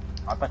ball.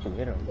 I thought you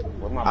hit him.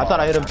 Where's my I ball? thought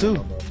I hit him too.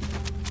 know, bro.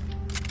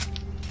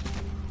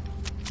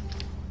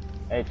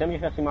 Hey, tell me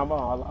if I see my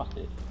ball. I lost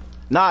it.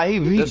 Nah, he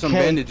There's some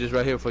can't. bandages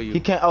right here for you. He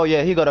can't. Oh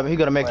yeah, he got a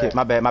med kit.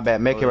 My bad.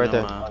 Med kit Oh, right never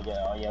there. mind.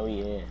 Oh yeah, we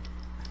here.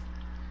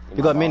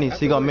 He got minis.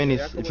 That's He got the way, minis.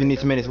 that's the If way, you need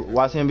some that's minis, the way.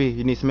 watch him be.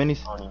 You need some minis.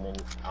 I don't need many.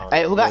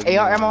 Hey, who got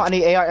AR ammo? I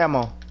need AR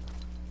ammo.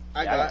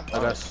 I Yeah, got. I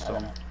got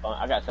some.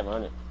 I got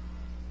 700.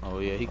 Oh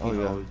yeah, he Oh, can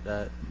yeah. go with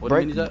that. What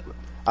Break- minis that?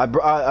 I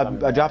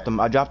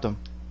dropped him.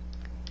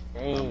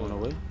 I'm on the Dang.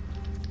 way.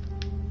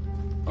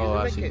 Oh,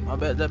 I see. I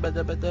bet that.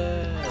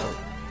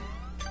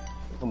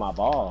 Look at my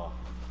ball.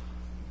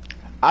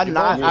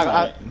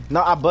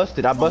 I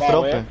busted. I busted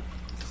ball open.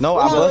 No,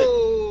 I busted.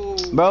 Whoa!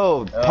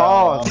 Bro,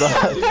 pause. Bro.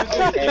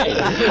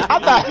 I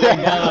thought.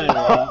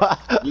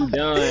 You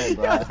done,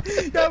 bro.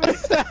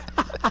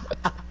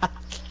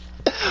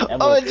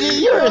 OG,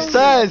 you're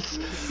sus.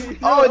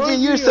 OG,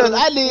 you're sus.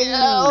 I need.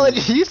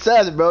 OG, you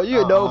sus, bro.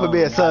 You're known for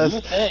being sus.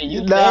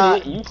 You Nah.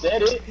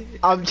 said it.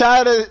 I'm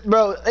trying to,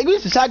 bro. Give me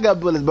some shotgun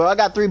bullets, bro. I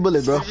got 3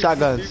 bullets, bro.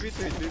 Shotguns.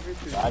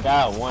 I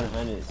got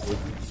 100.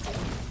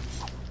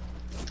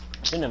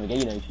 I never gave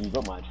you that shit. You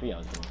broke my tree I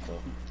was doing,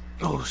 so.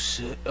 Oh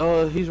shit.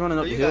 He's running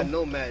up the You hill. got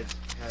no meds,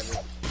 have it.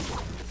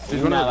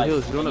 He's running up the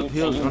hill. He's running up the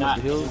hill. He's running up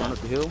the hill. Run up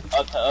the hill.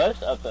 Up to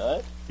us?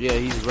 Yeah,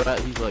 he's right.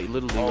 He's like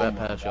literally Oh right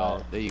my past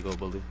God. y'all. There you go,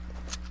 bully.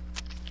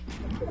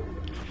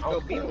 Go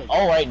beat him.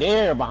 Oh, right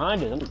there,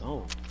 behind us.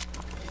 Oh.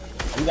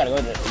 You gotta go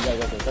to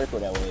the circle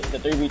that way. It's a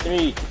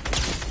 3v3.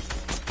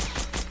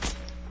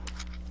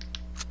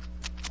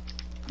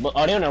 But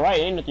they on the right,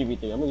 it ain't a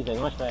 3v3. I'm gonna say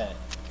launch pad.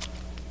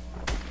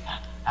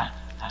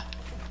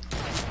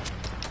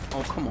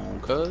 Oh, come on,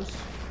 cuz.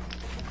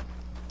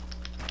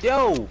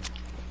 Yo!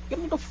 Give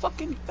me the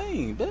fucking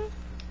thing, bitch.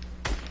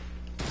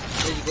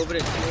 Hey, you go over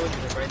there,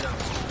 right now.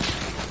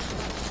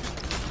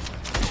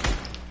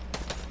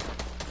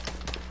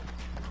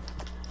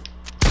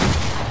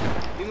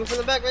 You move from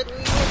the back, right where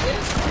you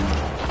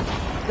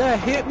went, That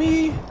hit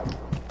me?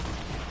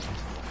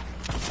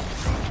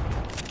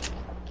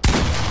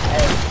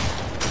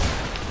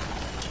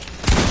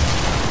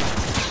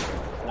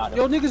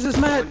 Yo, niggas is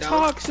mad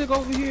toxic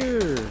over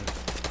here.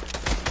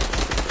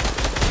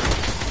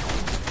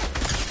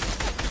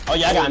 Oh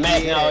yeah, I got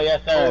max now.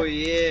 Yes, sir. Oh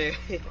yeah.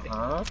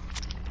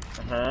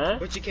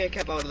 But you can't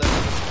cap out 11.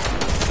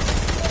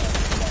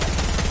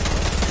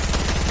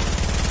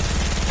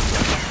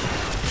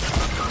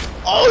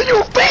 Oh,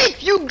 you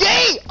fake! You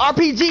gay!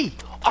 RPG!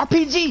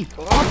 RPG!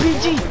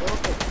 RPG!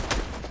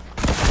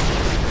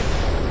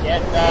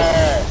 Yes,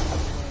 sir.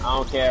 I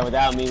don't care.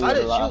 Without me, we How would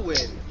did have lost. you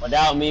win?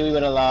 Without me, we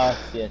would have lost.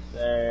 Yes,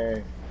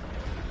 sir.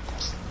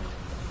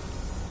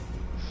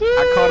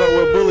 I caught up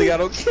with Bully. I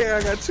don't care.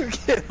 I got 2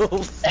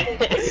 kills.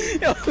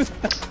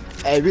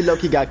 Hey, we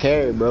low-key got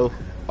carried, bro.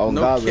 Oh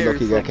No God, we carry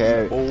low-key got from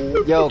carried.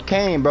 you, boy. Yo,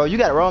 Kane, bro, you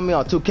gotta roll me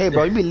on 2K,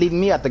 bro. You be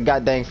leaving me out the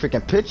goddamn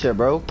freaking picture,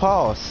 bro.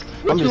 Pause.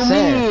 What I'm you just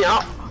saying. mean?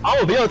 I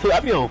don't be on 2. I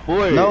be on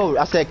 4. No,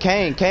 I said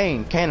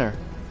Kaner.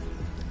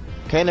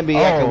 Kaner be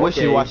acting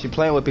wishy-washy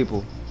playing with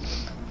people.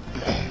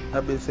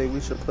 I've been saying we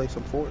should play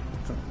some Fortnite.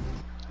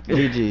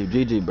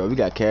 GG, bro. We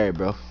got carried,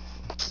 bro.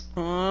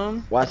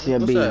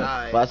 YCMB,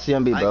 that?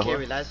 YCMB, bro. I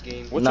carried last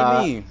game. What you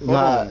mean? Hold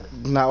on.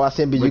 Nah,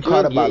 YCMB. You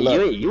caught about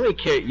luck. You ain't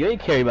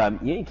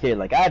carry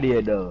like I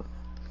did though.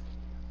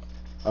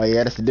 Oh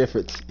yeah, that's the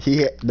difference. He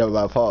hit no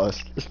my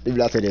pause. Let me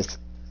not say this.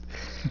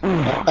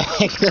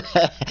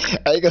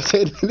 I ain't gonna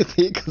say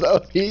anything because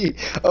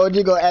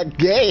OG gonna act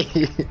gay.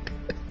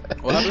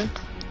 What happened?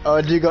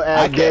 OG gonna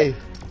act gay.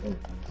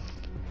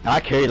 I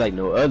carried like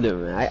no other,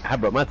 man. I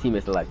brought my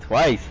teammates to like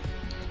twice.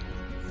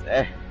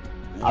 I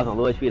was on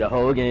low HP the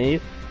whole game.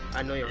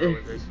 I know you're wrong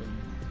with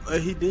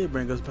Grayson. He did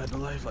bring us back to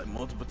life like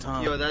multiple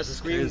times. Yo, that's a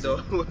scream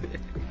though.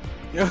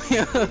 Yo.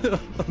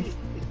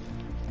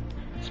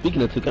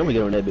 Speaking of 2K, I'm gonna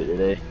get on that bit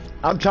today.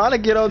 I'm trying to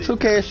get on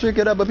 2K and shriek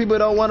it up, but people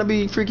don't want to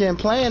be freaking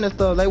playing and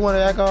stuff. They want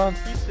to act off.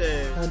 He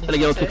said. I'm trying to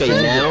get on 2K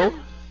now.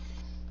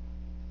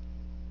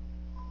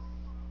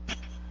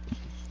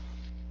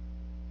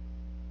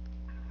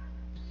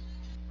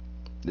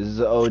 This is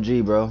an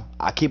OG, bro.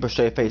 I keep a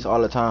straight face all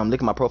the time.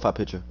 Look at my profile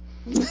picture.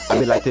 I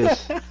be like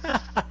this.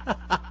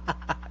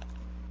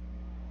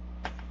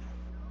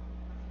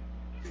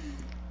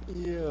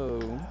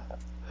 Yo.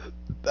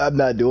 I'm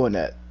not doing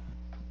that.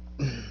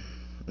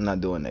 I'm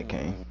not doing that,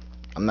 Kane.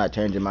 I'm not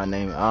changing my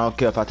name. I don't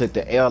care if I took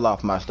the L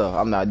off my stuff.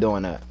 I'm not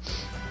doing that.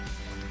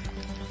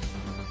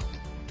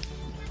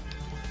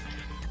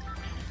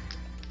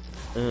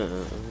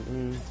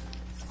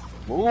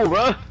 Move,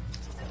 bro.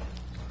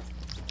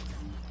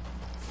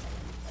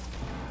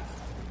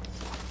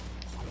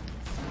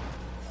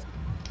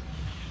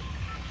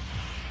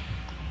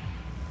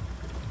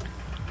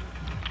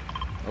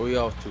 Are we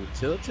off to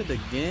tilted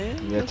again?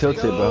 Yeah, Let's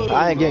tilted, go, bro.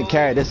 I ain't getting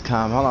carried this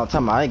time. Hold on,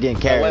 time out. I ain't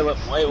getting carried. Wait.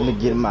 Let me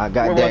get my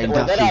goddamn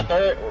Was that our Duffy.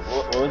 third?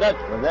 Was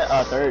that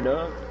our third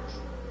dog?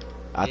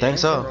 I think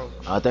so.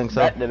 I think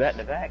so. Back to back.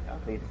 I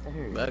think it's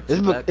third. Back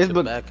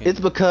to back.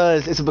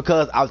 It's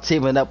because I'm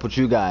teaming up with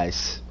you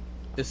guys.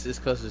 It's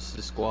because it's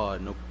the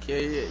squad. No,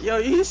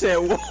 yo, he said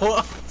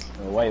what?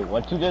 Wait,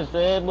 what you just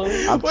said, Lou?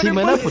 I'm What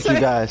teaming did up Bully with say? you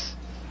guys.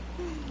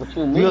 What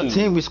you We a mean?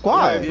 team, we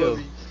squad. Yo.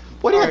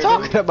 What are you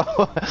talking about?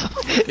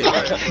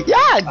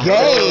 Y'all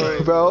gay,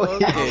 bro.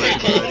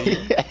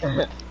 Okay,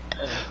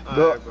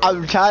 Bro,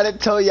 I'm trying to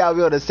tell y'all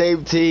we on the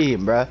same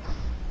team, bro.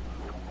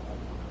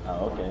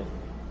 Oh, okay.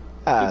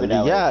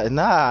 Yeah,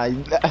 nah.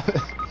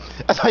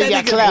 That's why you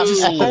got clapped.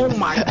 Oh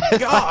my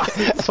god.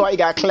 That's why you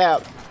got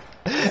clapped.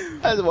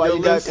 That's why Yo,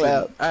 you got listen,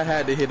 clapped. I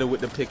had to hit her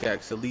with the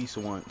pickaxe at least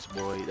once,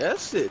 boy.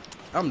 That's it.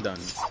 I'm done.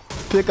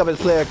 Pick up his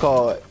player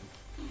card.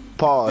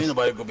 Pause. Ain't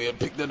nobody gonna be able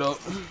to pick that up.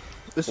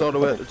 It's all the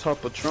way at the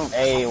top of Trump.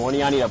 Hey, one of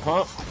y'all need a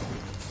pump?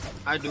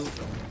 I do.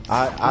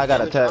 I got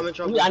a I'm tap. in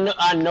trouble.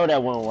 I know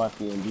that one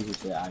Waffy and Jesus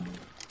said I do.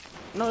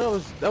 No,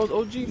 that was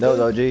OG. That was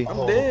bro. OG.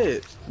 I'm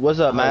dead. What's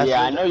up, man?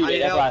 Yeah, I know you I need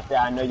did. That's help. why I said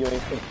I know you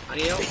ain't fit. I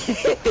need help.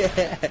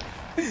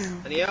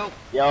 I need help.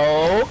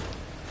 Yo.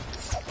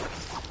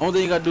 Only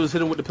thing you gotta do is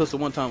hit him with the pistol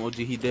one time. OG,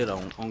 he dead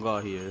on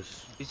God. He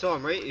is. You saw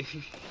him, right?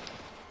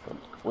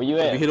 Where you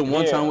at? If you hit him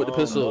one Here, time with the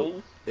pistol,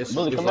 Bully. it's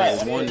Bully, come like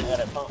back.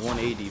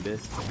 180,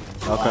 bitch.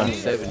 Okay.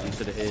 170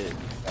 to the head.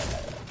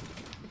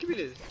 Give me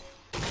this.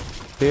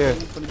 Here.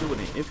 What you gonna do with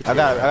it? Infantry. I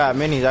got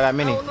minis. I got I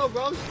mini. don't know,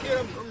 bro. I'm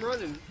scared. I'm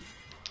running.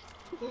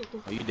 Oh,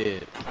 you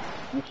dead.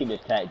 You keep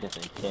this tag just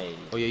in case.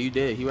 Oh yeah, you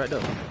dead. He right there.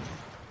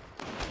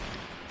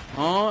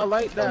 Oh, I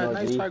like that. Oh,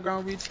 Nice G. high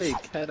ground retake.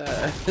 Cat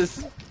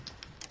ass.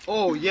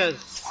 Oh,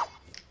 yes.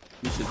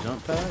 You should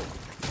jump pad.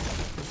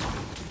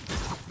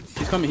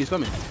 He's coming, he's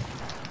coming.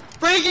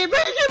 Break it,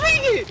 break it,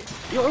 break it!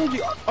 Yo, OG,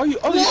 are you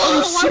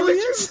Whoa,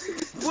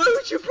 serious? Why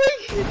would you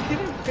break it?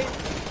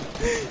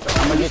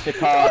 I'm gonna get your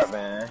card,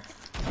 man.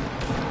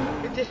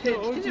 It didn't, Yo, it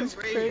OG's didn't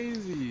break.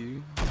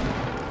 crazy.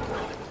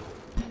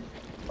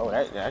 Oh,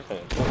 that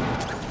thing.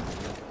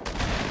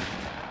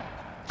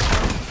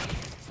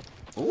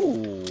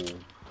 Ooh.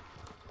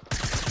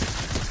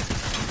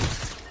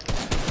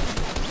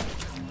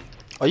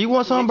 Oh, you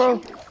want some,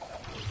 bro?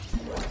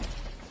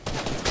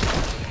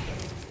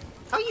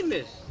 How you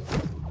miss?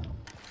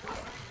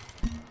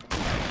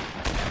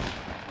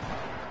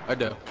 Right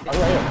there. Oh,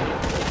 yeah.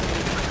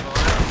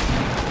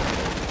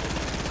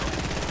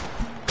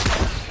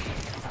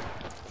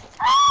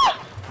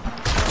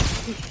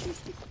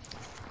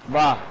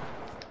 Bruh.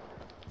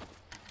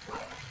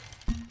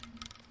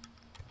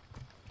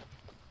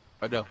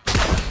 Right there.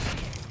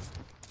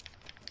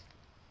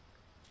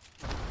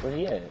 Where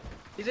he at?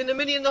 He's in the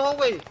mini in the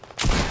hallway.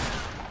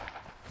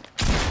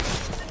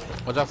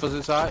 Watch out for the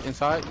inside,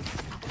 inside.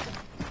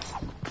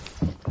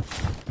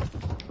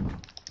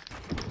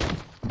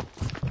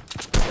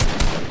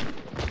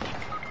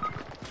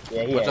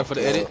 Yeah, he Watch at out for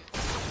the it. edit.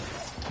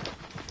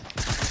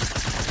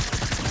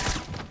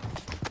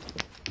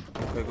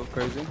 Okay, go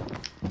crazy.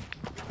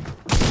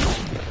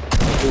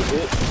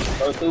 Stupid.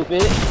 So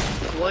stupid.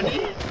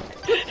 20?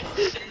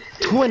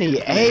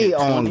 28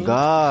 on 20?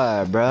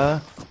 God,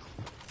 bruh.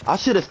 I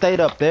should have stayed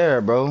up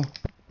there, bro.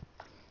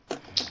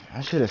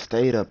 I should have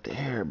stayed up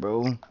there,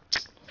 bro.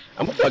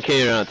 I'm gonna start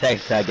carrying around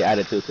taxi till I get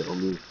attitude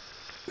on me.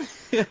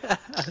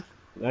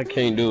 I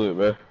can't do it,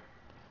 bro.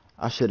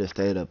 I should have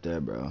stayed up there,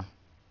 bro.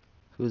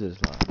 Who's this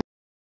line?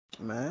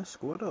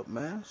 Mask, what up,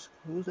 Mask?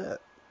 Who's that?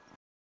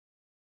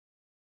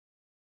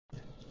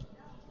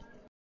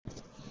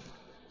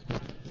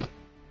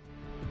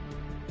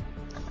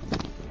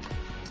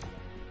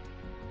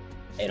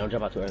 Hey, don't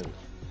jump out too early.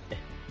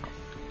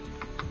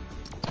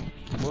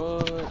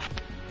 What?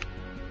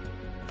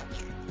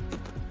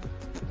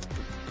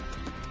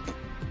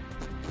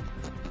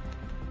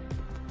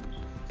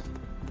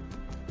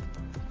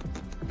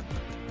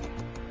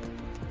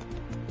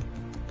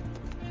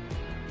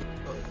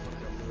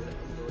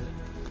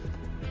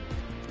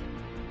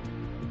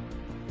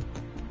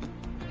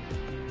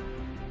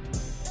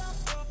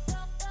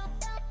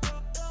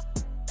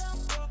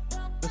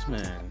 This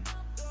man.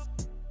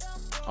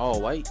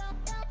 All white.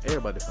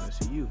 Everybody finna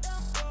see you.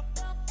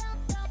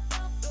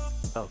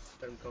 Oh.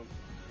 Let him come.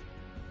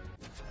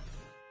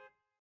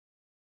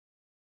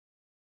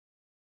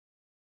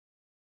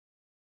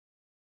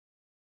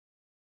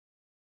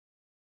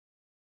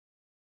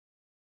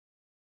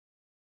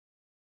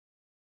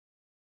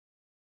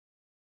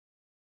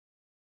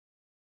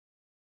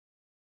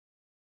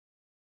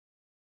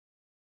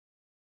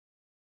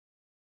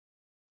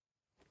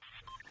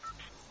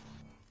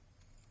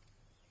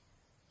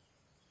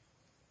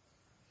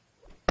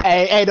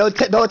 Hey, don't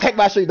take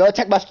my street. Don't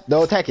take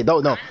it.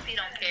 Don't no. Honestly,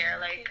 don't care.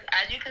 Like,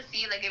 as you can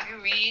see, like, if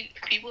you read,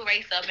 people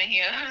race up in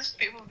here.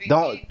 People be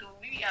Don't.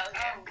 we out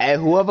here. Hey,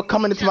 whoever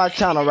coming into my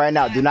channel right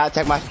now, do not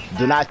attack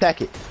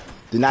it.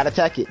 Do not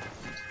attack it.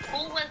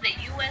 Who was the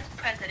U.S.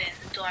 president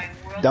during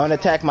World Don't War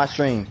attack my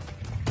stream.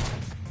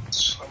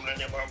 Don't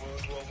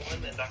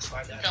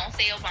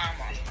say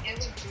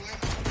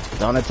Obama.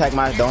 Don't attack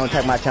my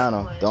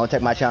channel. Don't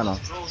attack my channel.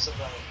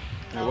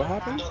 Hey, what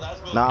happened?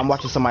 Nah, I'm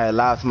watching somebody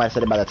live. Somebody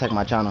said they about to attack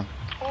my channel.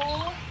 Who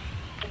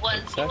was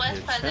Attack U.S.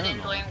 your president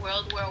channel. during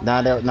World War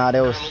Nah,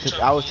 they was.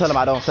 I was telling them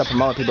I don't stop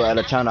promoting people at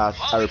the channel.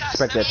 I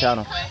respect their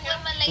channel. Cook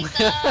with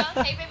Malika.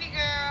 Hey, baby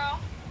girl.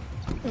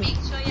 Make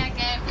sure y'all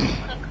get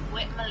cook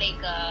with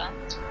Malika.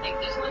 Like,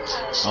 this one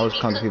I always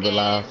come to people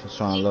live,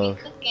 showing love.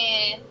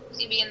 Cooking.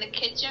 She be in the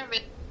kitchen.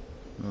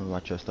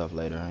 Watch your stuff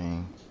later. I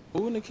ain't.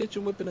 Who in the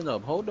kitchen whipping it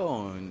up? Hold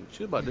on.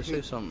 She about to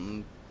say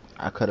something.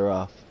 I cut her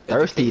off.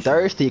 Education.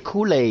 Thirsty,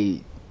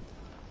 Kool-Aid.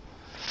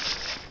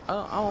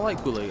 I don't like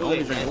Kool-Aid. I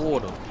only drink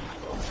water.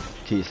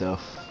 To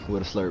yourself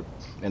with a slurp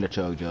and a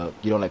chug jug.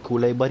 You don't like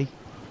Kool-Aid, buddy?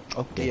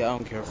 Okay. Yeah, I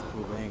don't care for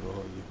Kool-Aid. I ain't gonna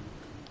hold you.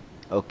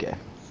 Okay.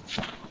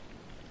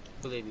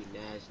 Kool-Aid be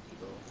nasty,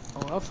 bro.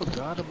 Oh, I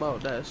forgot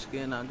about that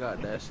skin. I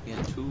got that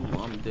skin too.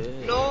 I'm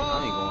dead. No!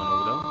 I ain't going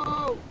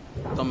over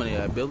there. Somebody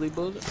at Billy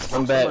Bullet?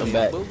 I'm back, Somebody I'm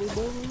back. at Billy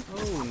Bullet?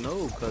 Oh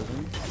no,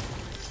 cousin.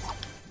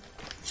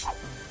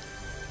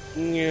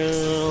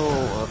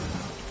 No.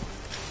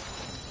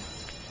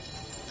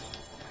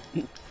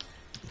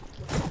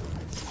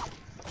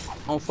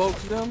 On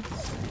folks them?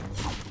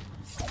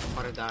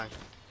 About to die.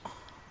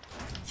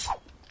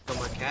 From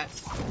my cat.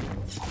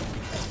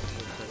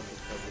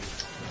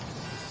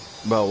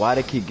 Bro, why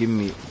they keep giving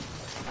me...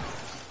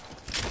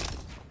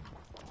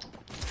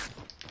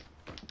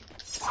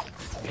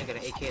 I got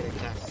an AK in the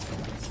cat.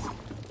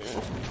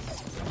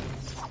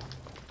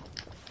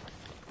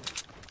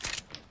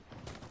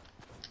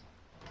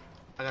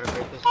 I gotta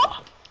break this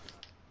one.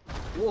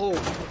 Whoa!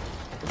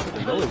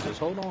 The noises,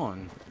 hold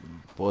on.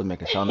 Boys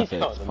making sound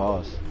effects.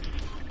 Pause.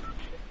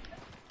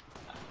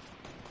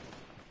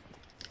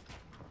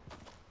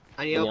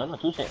 I need Yeah, help. I'm not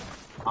too saying.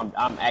 I'm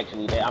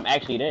actually dead. I'm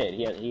actually dead.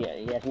 He has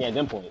me at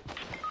gunpoint.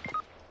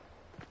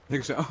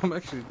 Nigga said, I'm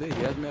actually dead.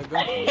 He has me at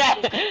gunpoint.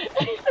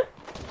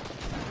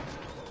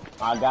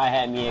 My guy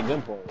had me at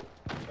gunpoint.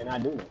 And I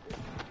do nothing.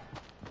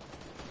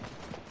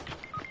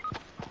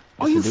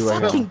 Are you dude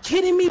right fucking here.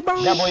 kidding me,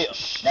 bro? That boy.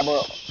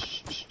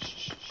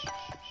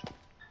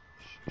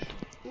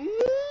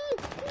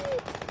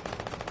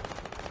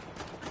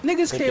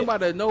 Niggas Take came it.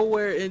 out of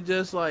nowhere and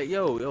just like,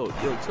 yo,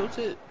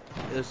 Tilted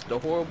is the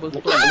horrible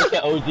Look story.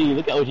 at OG.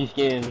 Look at OG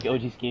skin. Look at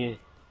OG skin.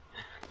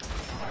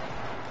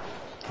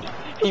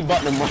 He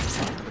bought the money.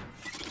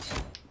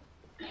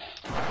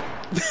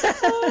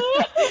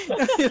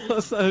 Yo,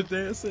 started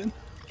dancing.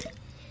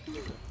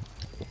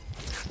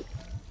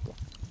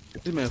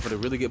 This man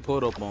finna really get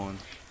pulled up on.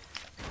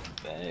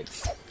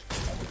 Facts.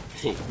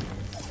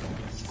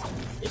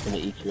 It's gonna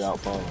eat you out,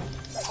 Paul.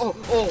 Oh.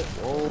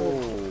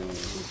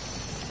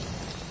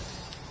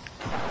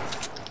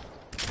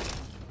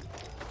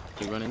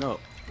 He running up.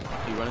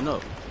 He right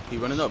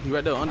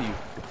there under you.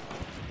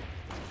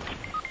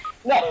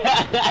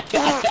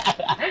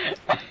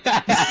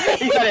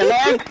 He started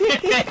laughing.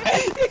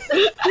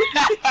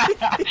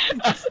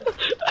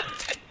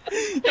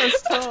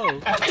 That's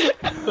tough.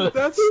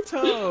 That's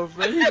tough,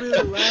 man. He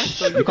really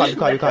laughed on you. Be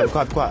quiet. I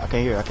can't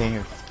hear.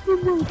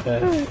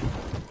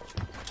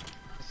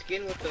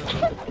 Skin with the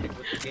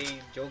game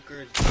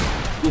Joker's.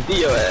 You see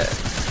your ass.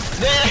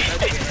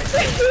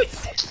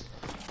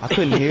 I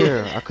couldn't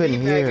hear.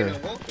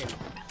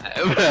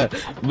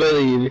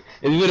 Buddy,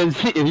 if you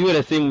would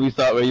have seen when we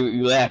saw where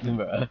you laughing,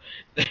 bro.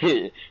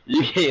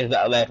 You can't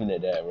stop laughing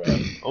at that, bro.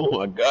 Oh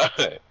my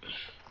god.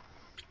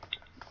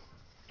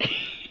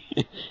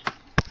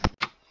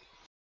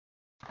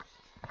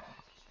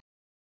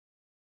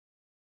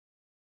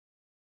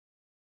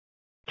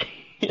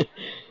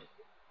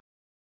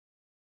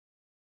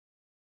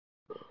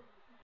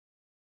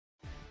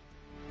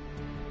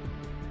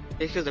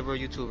 It's because of a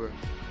YouTuber.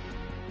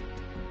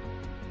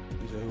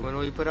 When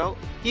will you put out?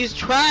 He's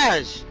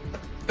trash!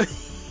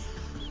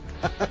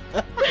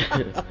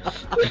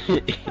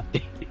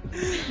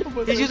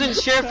 He's using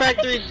Share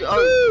Factory.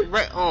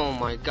 Oh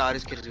my god,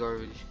 this kid is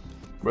garbage.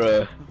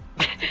 Bruh.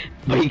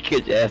 But you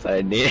catch your ass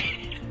out there.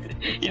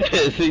 You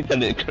didn't see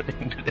something.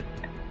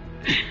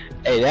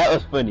 Hey, that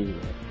was funny,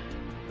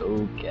 bro.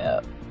 Oh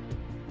cap.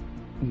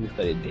 You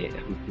started dead.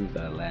 You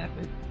started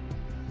laughing.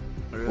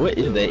 What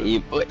is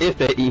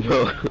that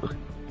emo?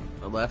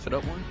 A laugh it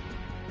up one?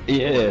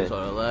 Yeah. I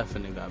started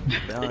laughing and got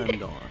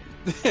banned on.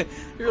 He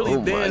really Oh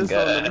my danced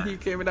God. on him and he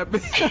came in that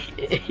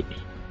bitch.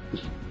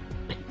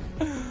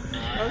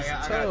 That's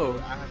I tough.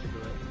 have to do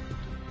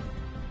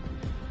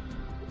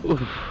it.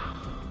 Oof.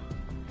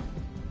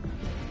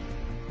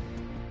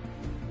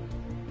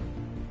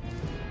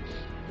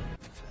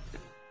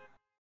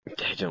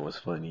 That jump was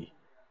funny.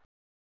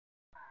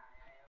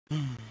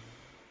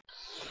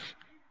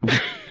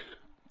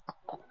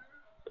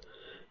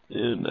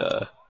 And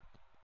that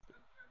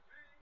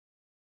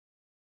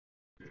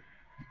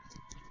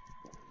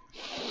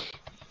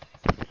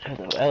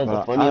was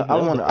a funny.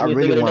 I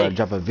really want to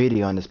drop a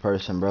video on this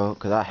person, bro,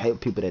 because I hate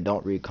people that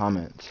don't read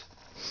comments.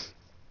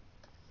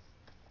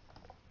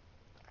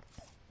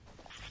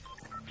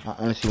 I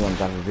honestly want to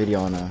drop a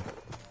video on a...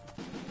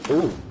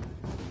 Ooh.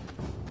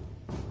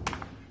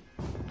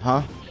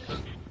 Huh?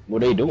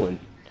 What they doing?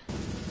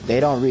 They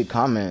don't read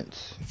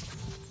comments.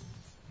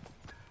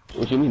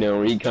 What you mean they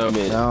don't read They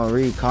comments? don't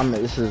read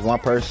comments. This is one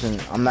person.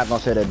 I'm not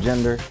gonna say their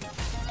gender,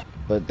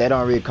 but they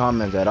don't read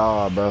comments at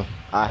all, bro.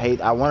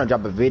 I want to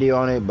drop a video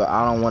on it, but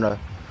I don't want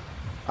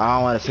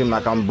to seem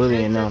like I'm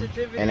bullying them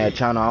and their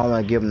channel. I don't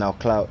want to give them no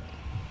clout.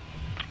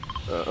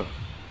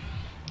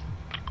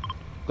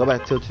 Go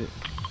back to it.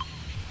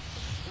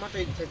 I'm not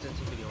taking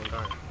sensitivity on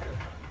guard.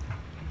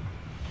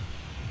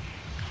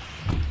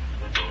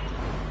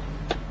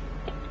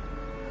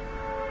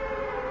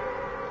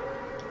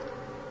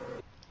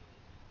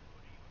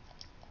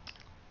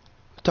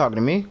 Talking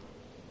to me?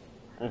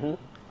 Mhm.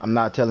 I'm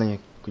not telling you,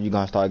 cause you're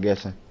gonna start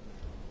guessing.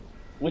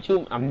 What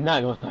you? I'm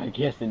not gonna start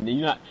guessing.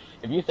 You not?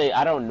 If you say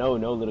I don't know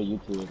no little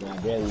YouTubers, and I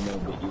barely know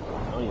big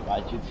YouTubers, I only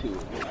watch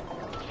YouTube.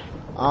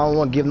 I don't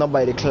want to give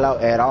nobody the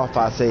clout at all if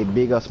I say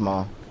big or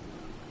small.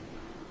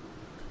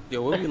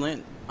 Yo, where we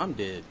land? I'm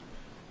dead.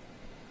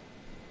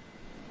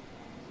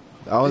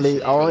 Only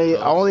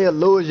a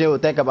loser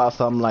would think about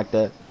something like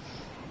that.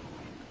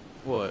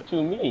 What?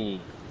 To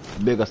me.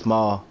 Big or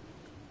small.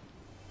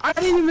 I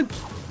didn't even.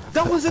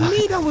 That wasn't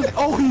me. That was.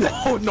 Oh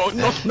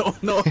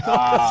no.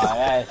 Ah,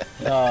 that's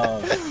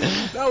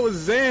tough. That was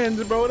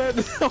Zan's, bro. That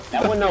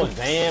wasn't no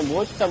Zan.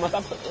 What you talking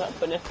about? Stop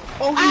putting that.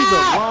 Oh, he's a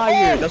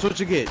liar. That's what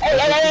you get.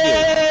 That's what you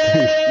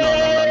get.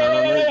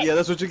 No. Yeah,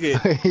 that's what you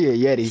get.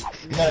 Yeah, Yeti.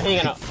 No, he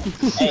ain't got no.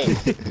 Hey.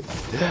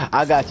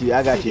 I got you,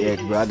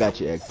 X, bro. I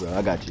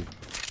got you.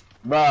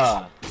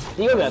 Bruh.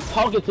 You been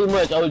talking too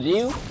much,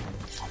 OG.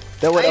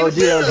 That wasn't OG.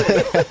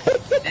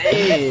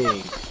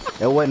 Dang.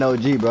 That wasn't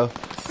OG, bro.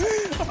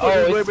 Oh,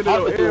 it's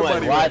talking too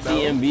much.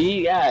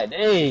 YTMB? God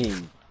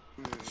dang.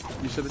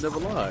 You should have never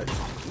lied.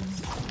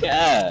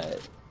 God.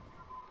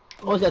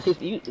 Oh, it's got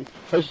 60. You,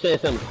 first you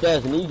said something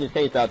sus, and then you just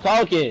can't stop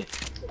talking.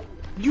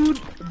 You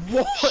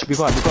what? Shh, be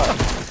quiet, be quiet.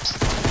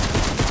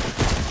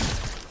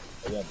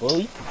 Oh, yeah,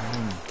 bully.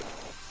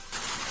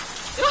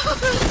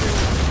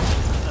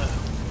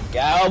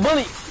 Yeah,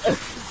 bully.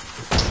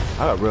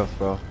 I got rough,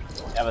 bro.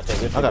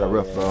 I got a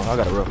rough, bro. I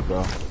got a rough,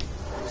 bro.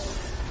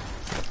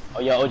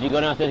 Oh, yo, OG,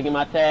 go downstairs and get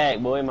my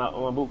tag, boy, on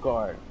my boot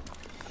card.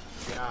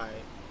 Yeah, alright.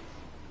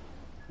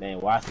 Man,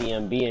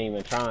 YCMB ain't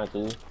even trying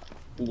to.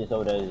 He just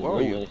over there Where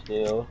are you? looting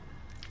still.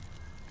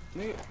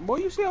 Nigga, boy,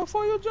 you see how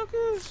far your junk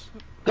is?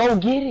 Go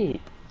get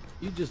it.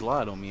 You just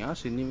lied on me. I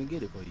shouldn't even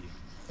get it for you.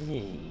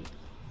 Hey.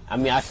 I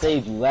mean, I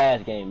saved you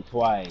last game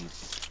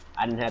twice.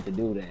 I didn't have to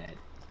do that.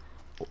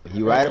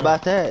 You right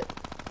about that?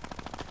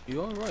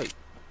 You alright?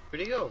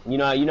 Where'd he go? You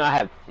know, I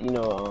have,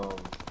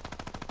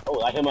 oh,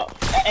 light him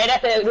up. Hey,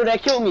 that's that dude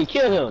that killed me.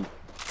 Kill him.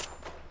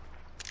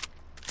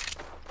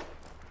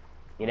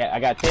 Yeah, I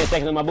got 10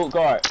 seconds on my boot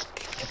card.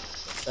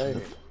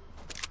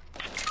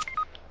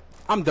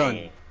 I'm done.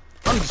 Man.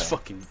 I'm just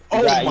fucking. You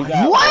Oh got, my you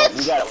got, What?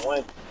 You got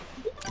one.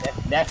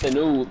 That's the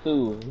noob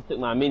too. He took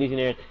my minis and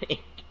everything.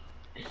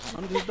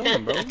 I'm just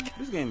done, bro.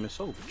 This game is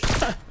so.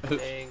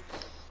 Dang.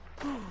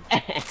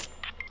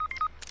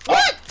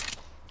 What?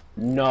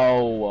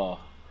 No.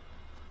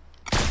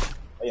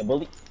 Oh yeah,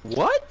 bully.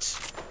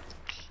 What?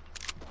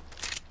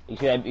 You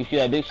see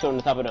that big shot on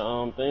the top of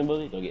the thing,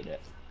 bully? Go get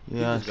that. You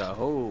Yeah. just got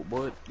hold,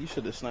 boy. You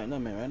should have sniped that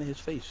man right in his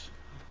face.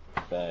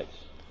 Facts.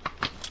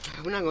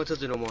 We're not gonna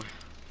touch it no more.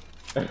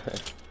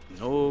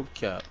 No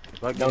cap.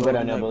 If I Don't go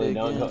down there, bully. like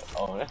Don't again, go.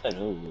 Oh, that's a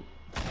noob.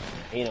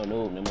 He ain't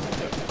no noob no more.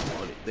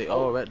 oh, they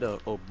all right there.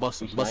 Oh,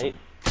 bust him, You bust him. snipe?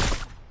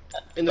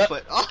 In the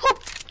foot. Oh!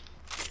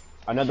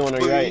 Another one on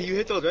But your right. you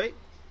hit those, right?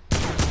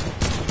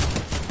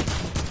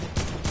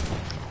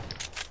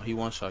 Oh, he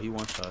one shot. He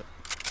one shot.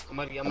 I'm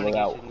gonna Well, get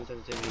out. you new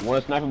sensitivity.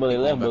 One sniper bully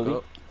Going left, back bully.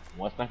 up.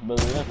 One sniper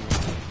bully left.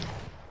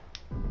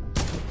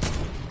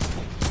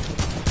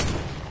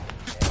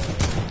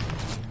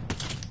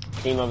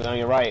 Team up on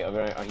your right.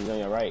 Or he's on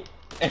your right.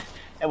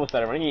 That was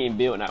started running. He ain't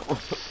built now.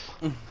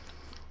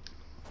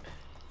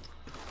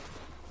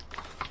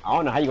 I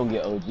don't know how you gonna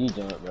get OG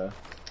jump, bro.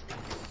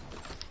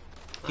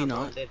 He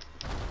not. I'm dead.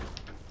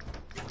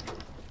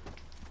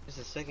 It's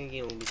the second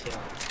game when we sit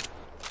out.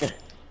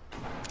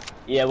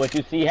 Yeah, what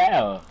you see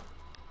how?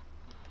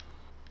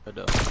 Right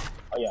there.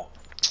 Oh yeah.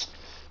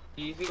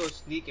 You can go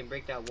sneak and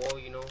break that wall,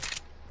 you know?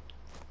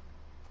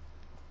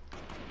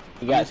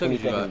 He How many got 20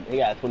 seconds you seconds. He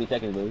got 20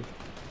 seconds, dude.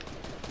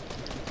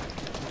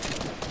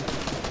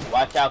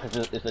 Watch out, cause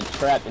it's a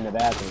trap in the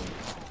bathroom.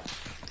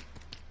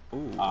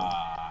 Ooh.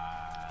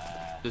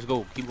 Let's Let's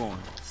go. Keep going.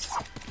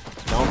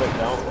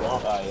 don't.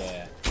 Oh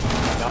yeah.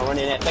 Don't run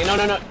in that thing.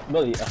 No.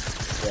 Bully.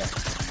 Yeah.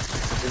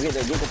 Just get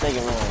the thing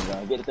around,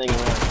 bro. Get the thing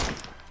around.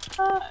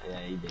 Yeah,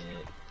 he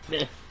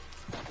did.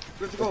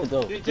 Let's go.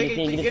 Go. Dude, Get take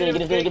the it,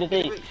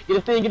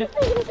 thing.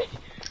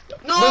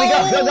 No!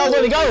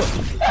 Bully, go.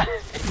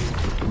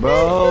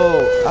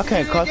 Bro, I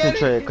can't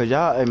concentrate because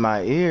y'all in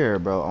my ear,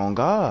 bro. On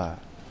God.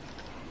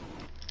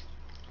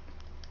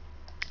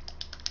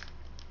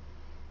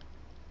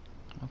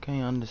 I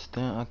can't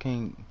understand. I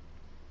can't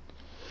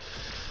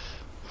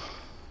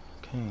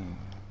get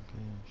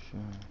sure.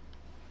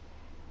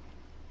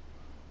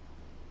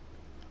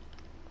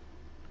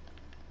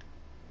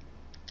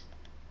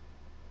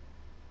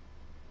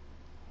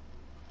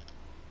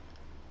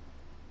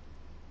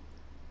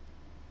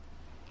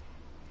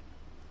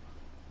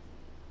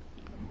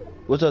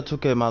 What's up,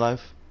 2K, my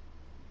life?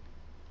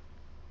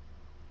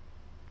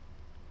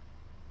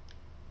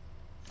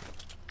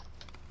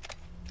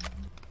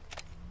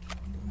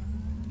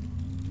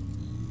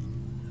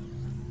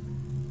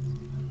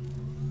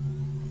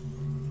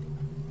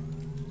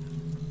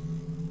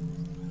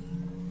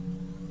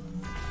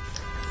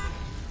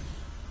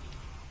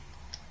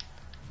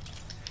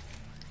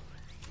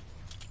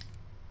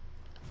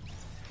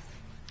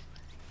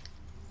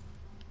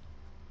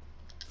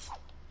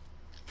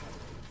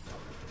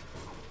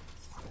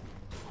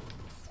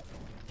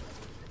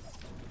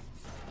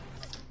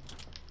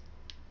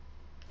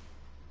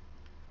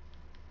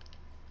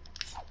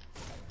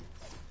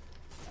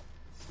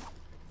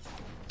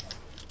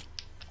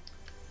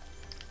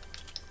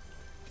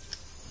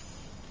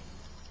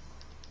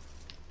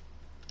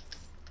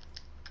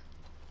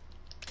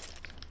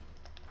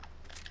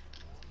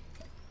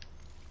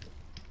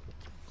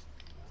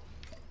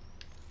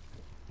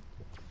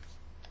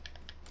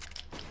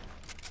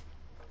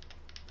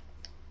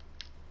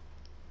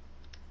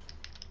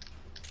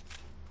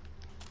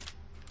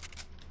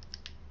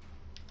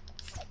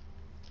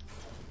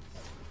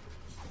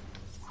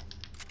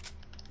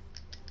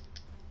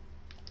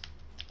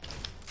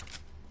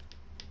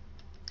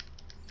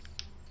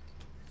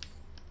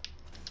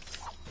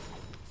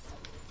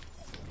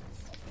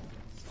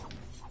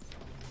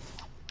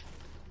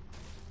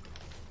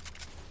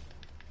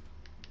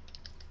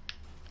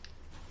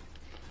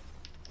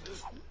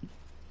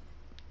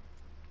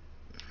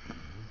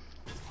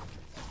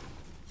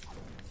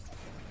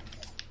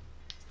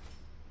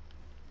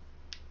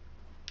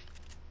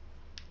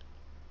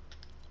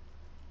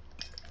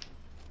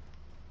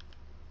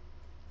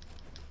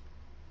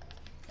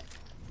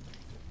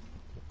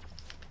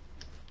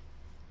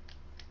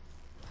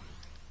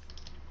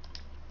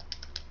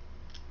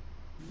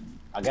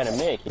 I got a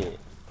med kit.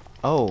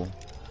 Oh.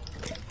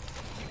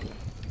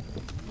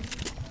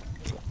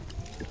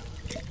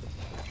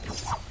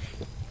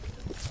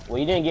 Well,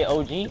 you didn't get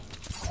OG?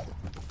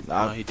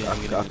 No, he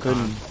didn't get I it.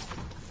 couldn't.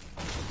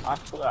 I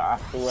swear I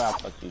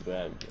thought you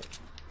grabbed it.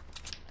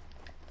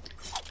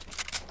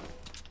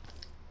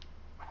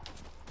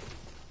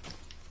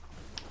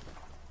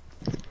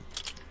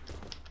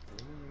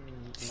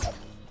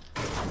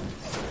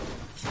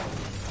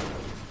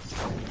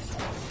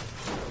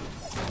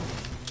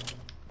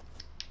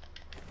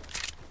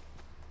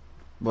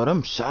 But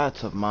them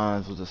shots of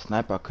mine was a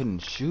sniper. I couldn't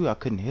shoot. I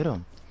couldn't hit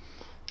him.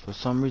 For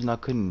some reason, I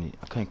couldn't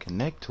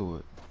connect to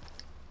it.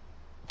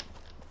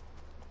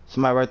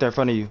 Somebody right there in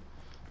front of you.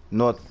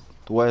 North,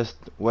 west,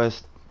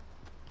 west.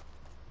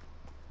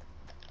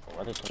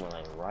 Why they coming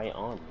like right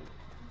on me?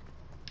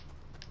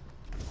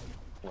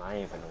 Well, I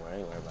ain't finna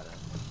worry about that.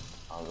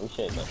 Oh, we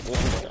should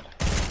that.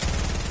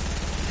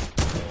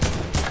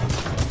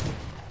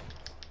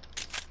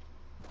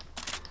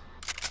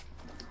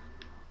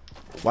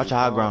 Watch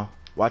high ground.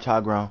 Watch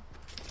high ground.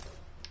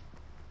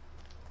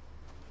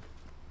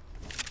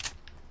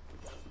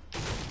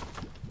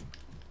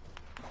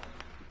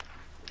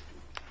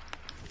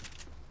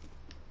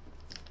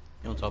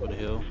 You on top of the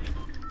hill.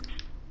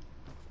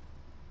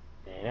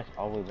 Man, that's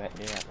all the way back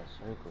there at the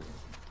circle.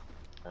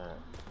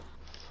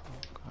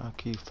 I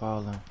keep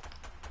falling.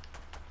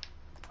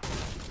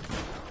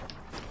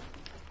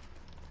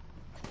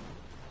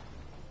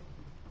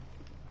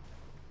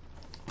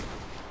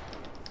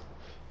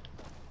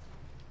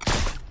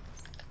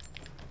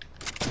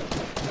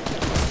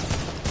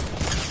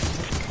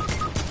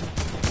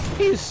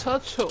 He's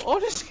such a. Oh,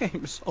 this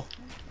game is so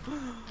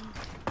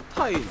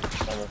tight.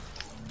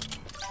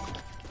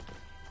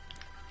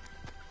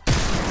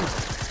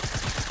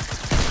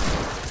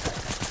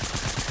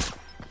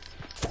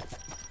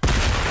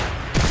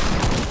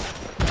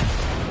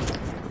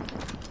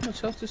 How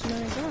much health this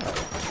man got?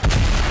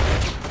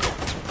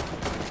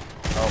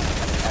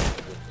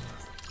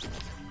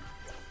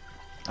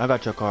 I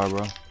got your car,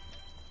 bro. I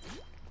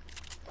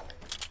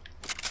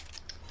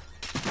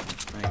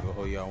ain't gonna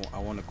hold you. I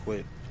want to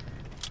quit.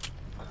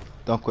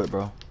 Don't quit,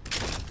 bro.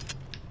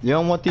 You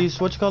don't want these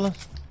switch colors?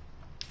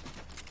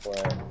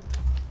 What?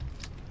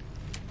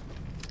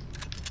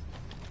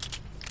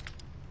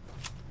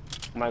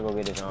 I might go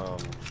get it.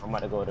 I'm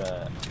about to go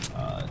to.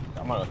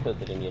 I'm gonna go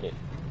tilt it and get it.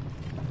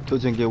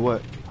 Tilt and get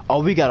what?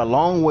 Oh, we got a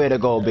long way to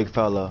go, big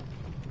fella.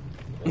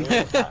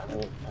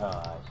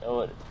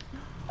 Show it.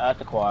 That's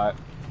the quad.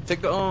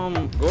 Take the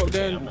go up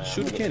there and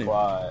shoot the cannon.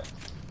 Quad.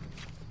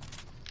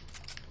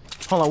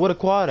 Hold on, where the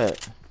quad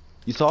at?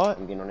 You saw it?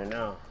 I'm getting on it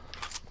now.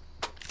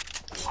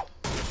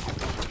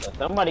 But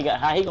somebody got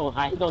how he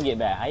gonna get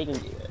back? How he gonna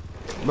get back?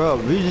 Bro,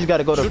 we just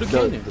gotta go to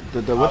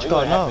the what you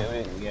call it now?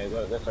 Yeah,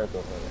 go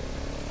circle.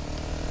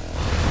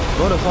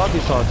 Go to salty.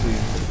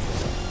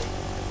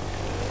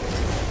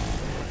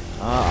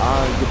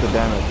 I'll get the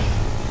damage.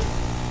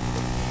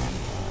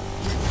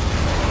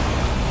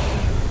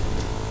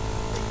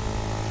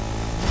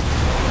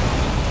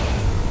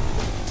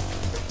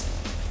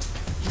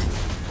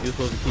 You're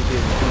supposed to keep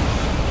hitting.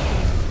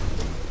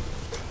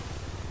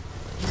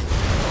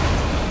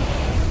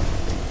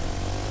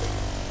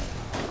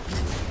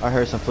 I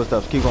heard some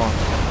footsteps. Keep going.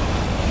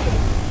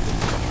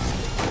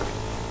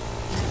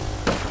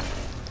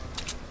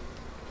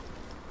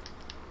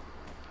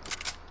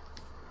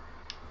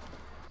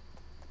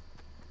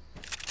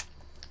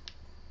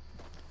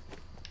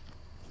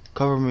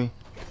 Cover me.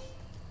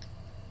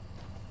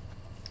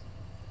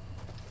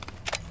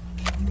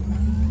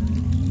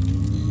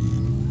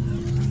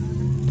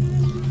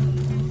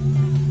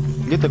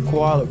 Get the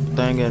quad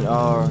thing and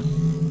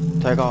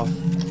take off. It's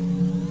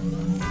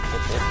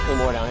two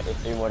more down. It's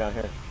three more down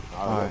here.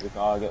 Alright. We can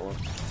all get one.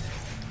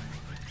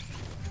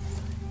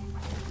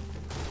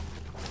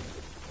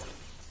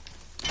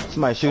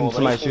 Somebody shooting.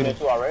 Somebody shooting.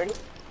 Two already?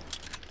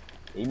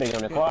 You better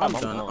get on the car. I'm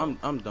done.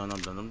 I'm done.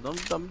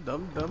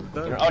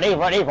 Oh, they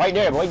right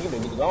there, boy. You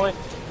better get going.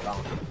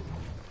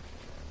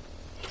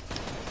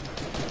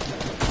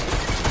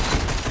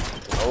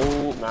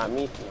 Oh, not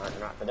me.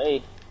 Not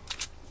today.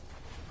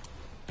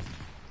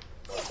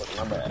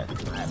 My bad.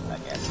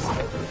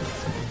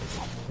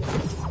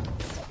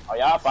 Oh,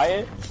 y'all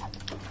fighting?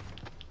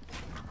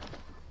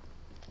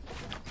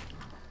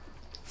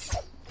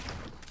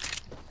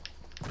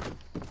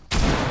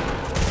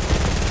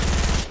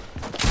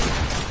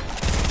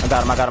 I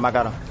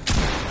got him.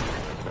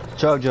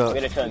 Chug.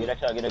 Get a chug. Get.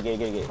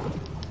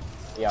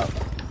 Yo.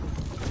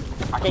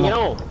 I can't get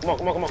on.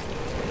 Come on.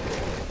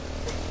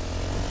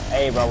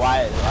 Hey, bro,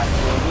 why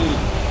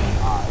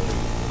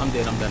I'm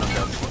dead.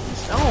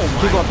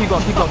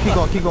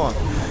 Oh Keep going.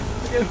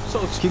 So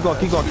Keep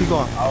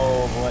going.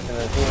 Oh, boy, it's in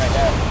the team like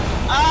that.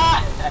 Ah!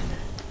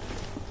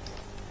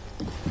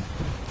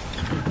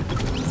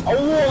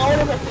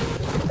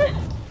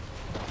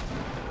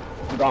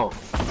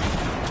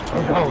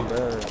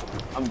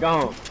 I'm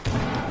gone.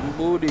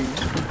 booty.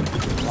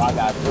 Oh, I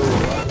got through,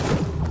 bro.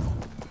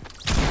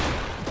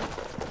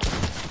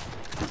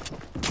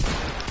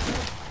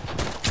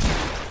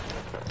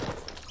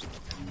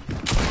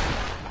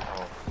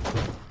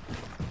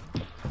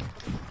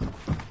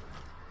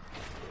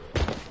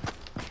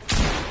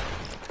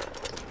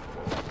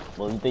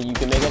 Well, you think you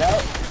can make it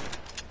out?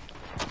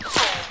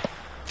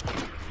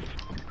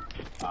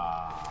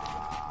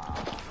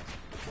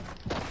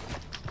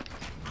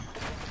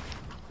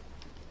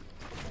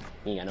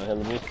 You ain't got no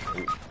healing boost?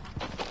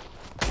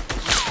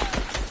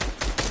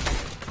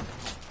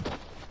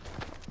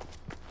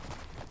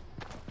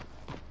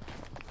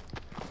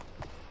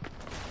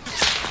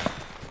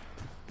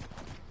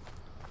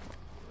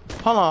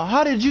 Hold on,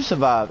 how did you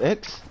survive,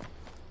 X?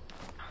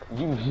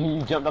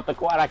 You jumped up the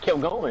quad, I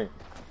kept going.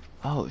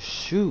 Oh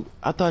shoot,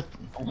 I thought,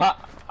 I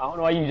don't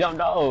know why you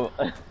jumped off.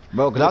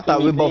 bro, cause I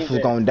thought we both was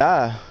gonna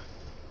die.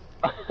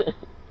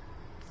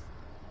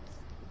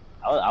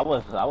 I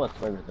was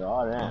swimming through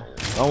all that.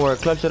 Don't worry,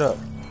 clutch it up.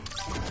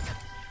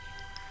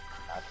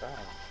 I tried.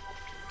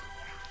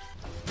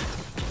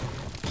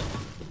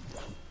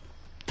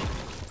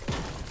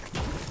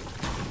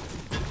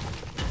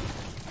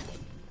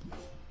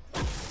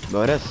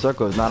 Bro, that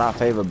circle is not our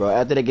favor, bro.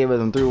 After they gave us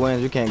them 3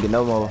 wins, we can't get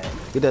no more.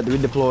 Get that 3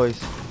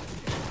 deploys.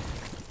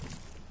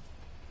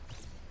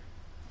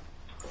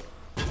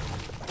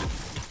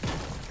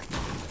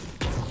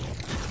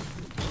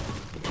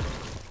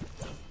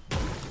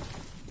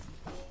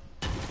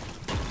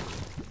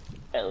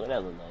 What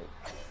that look like?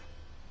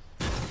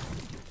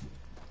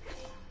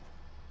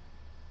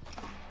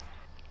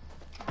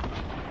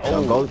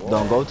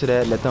 Don't go to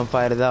that. Let them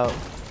fight it out.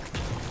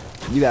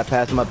 You got to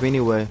pass them up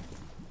anyway.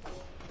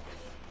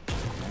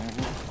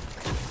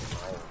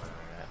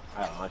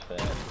 I don't watch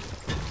that.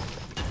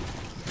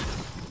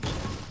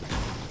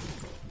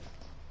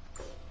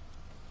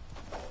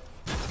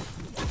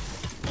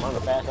 I'm on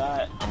the fast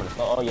side. I'm gonna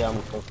go. Oh yeah, I'm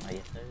gonna go.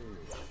 Yes, sir.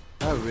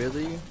 Oh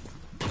really?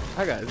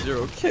 I got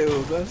 0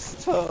 kills.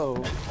 That's tough.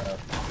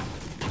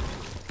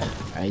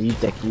 And you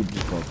think you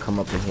just gonna come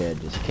up in here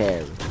and just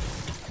carry?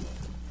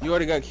 You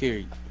already got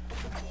carried.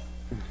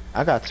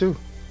 I got 2.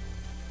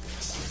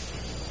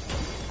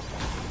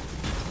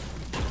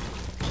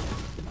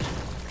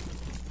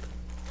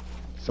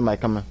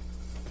 Somebody coming.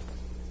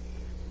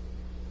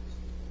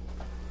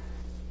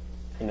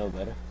 You know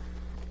better.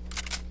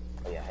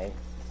 Oh yeah, hey.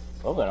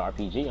 Oh, got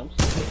RPG. I'm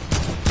sick.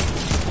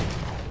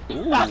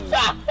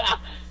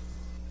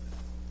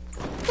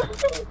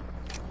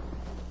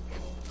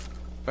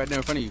 Right there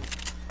in front of you.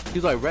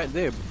 He's like right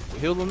there.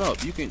 Heal him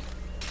up. You can.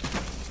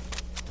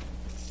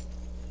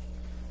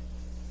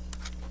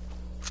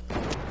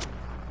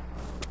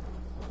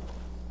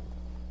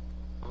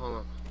 Hold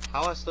on.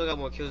 How I still got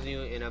more kills than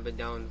you and I've been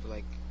down for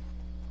like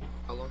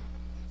how long?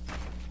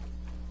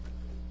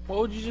 What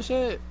would you just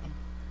said?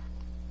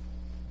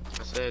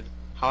 I said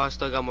how I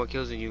still got more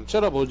kills than you.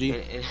 Shut up, OG.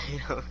 And you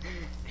know,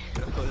 I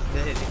was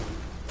dead.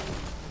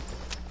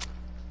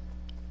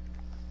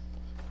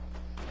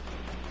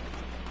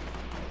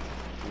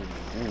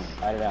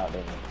 Fight it out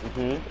there.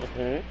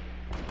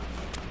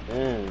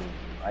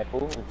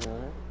 Rifle.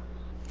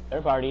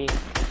 Third party.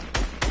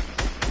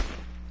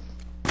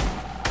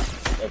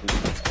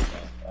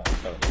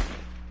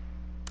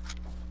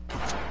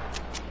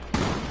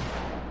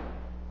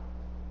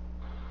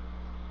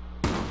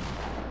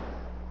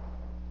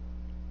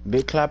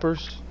 Big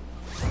clappers.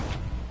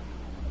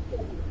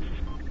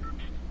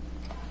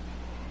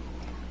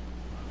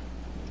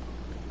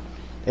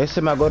 Next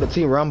time I go to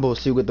Team Rumble,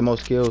 see who get the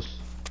most kills.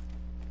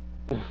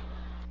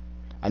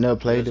 I never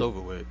played It's it.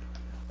 over with.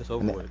 It's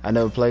over with. I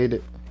never played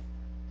it.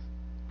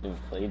 You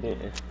played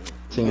it.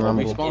 Team You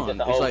Rumble. respawn.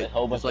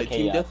 It's like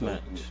team deathmatch.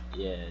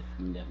 Yeah,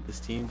 team deathmatch. It's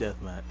team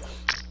deathmatch.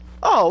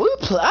 Oh,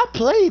 I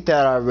played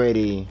that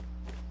already.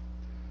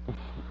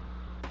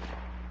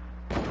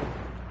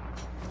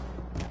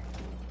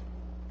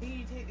 Then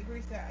you take the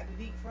grease out of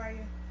the deep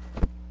fryer.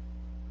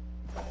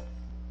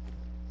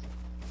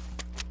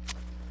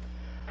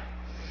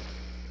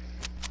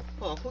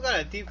 Oh, who got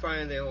a deep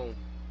fryer in their home?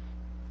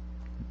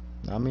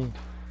 I mean,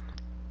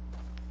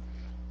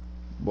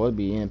 boy,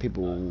 be in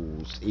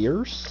people's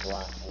ears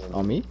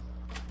on me.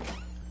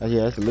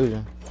 Yeah, that's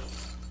illusion.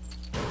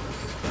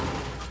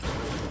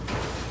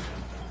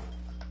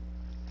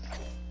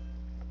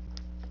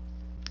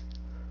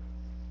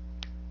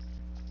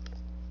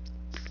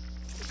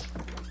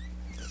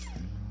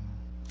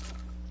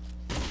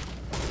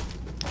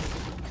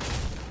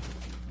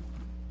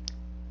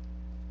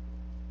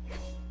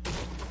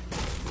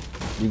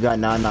 You got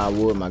 9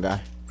 wood, my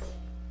guy.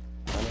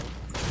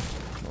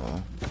 Oh.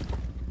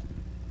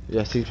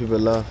 Yeah, 6 people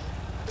left.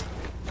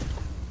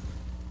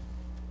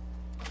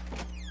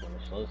 On the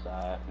slow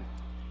side.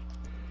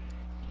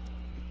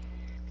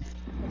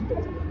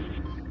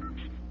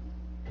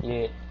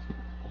 Yeah.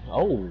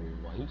 Oh,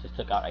 he just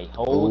took out a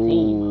whole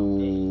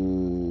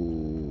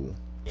team.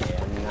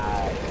 Yeah,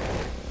 nice.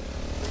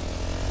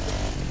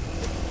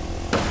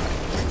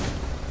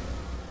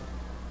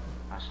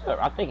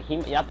 I think he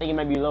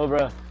might be low,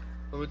 bro.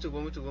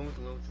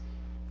 1v2.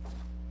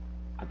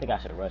 I think I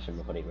should rush him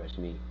before they rush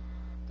me.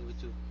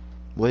 1v2.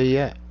 Where you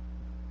at?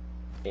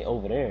 They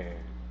over there.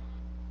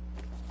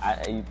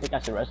 You think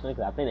I should rush them?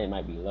 Cause I think they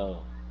might be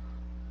low.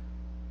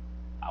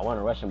 I want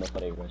to rush them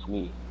before they rush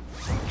me.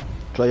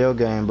 Play your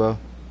game, bro.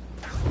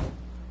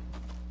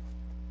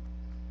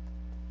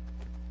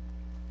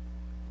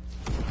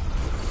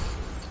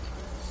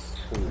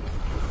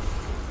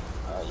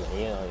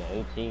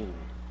 same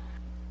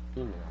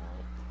team.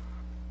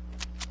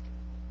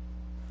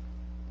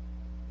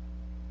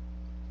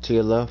 To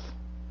your left.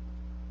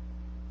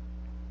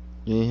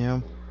 You hear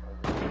him?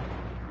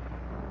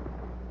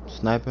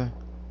 Sniping?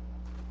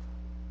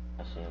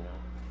 I see him now.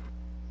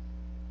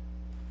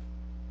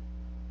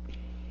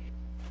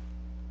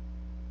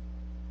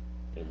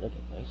 Hey, look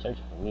at he's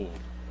searching for me.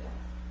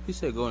 He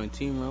said go in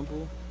Team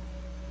Rumble.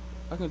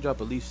 I can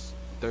drop at least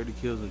 30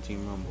 kills in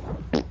Team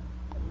Rumble.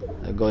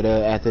 I go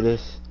there after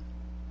this.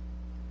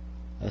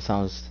 That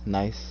sounds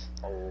nice.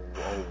 Oh,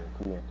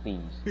 come here, please.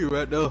 He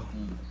right there.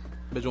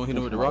 Bet you won't hit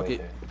him with the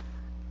rocket.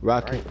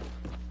 Rocket.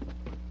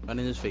 Right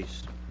in his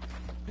face.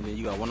 And then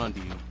you got one under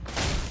you.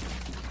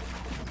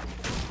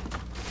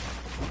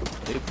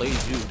 They played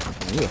you.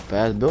 You a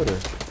fast builder.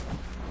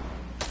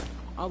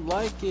 I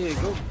like it.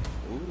 Go.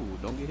 Ooh,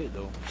 don't get hit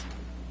though.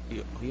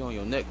 He on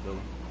your neck though.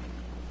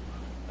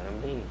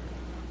 I mean,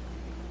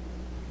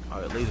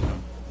 Alright, laser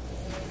him.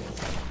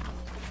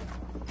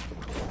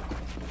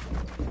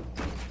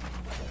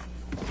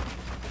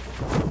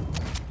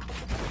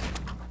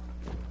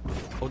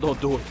 Oh,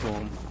 don't do it to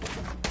him.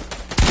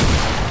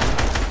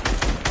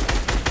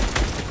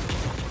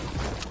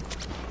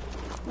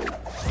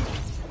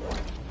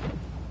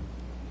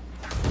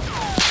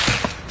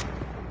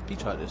 He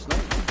tried to snipe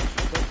me.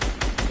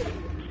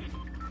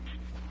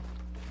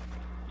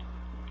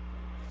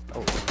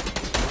 Oh.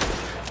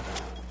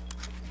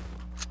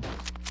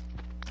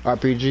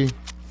 RPG.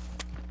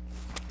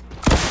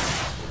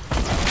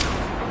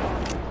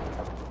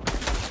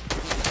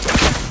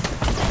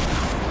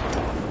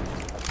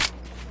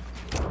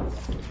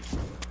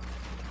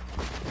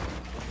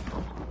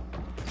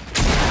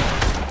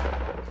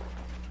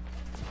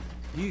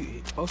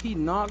 Oh, he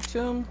knocked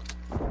him?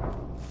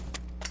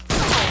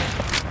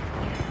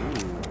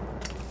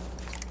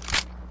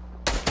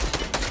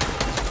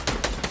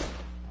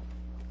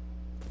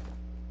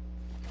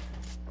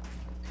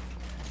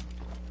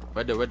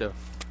 Right there, right there.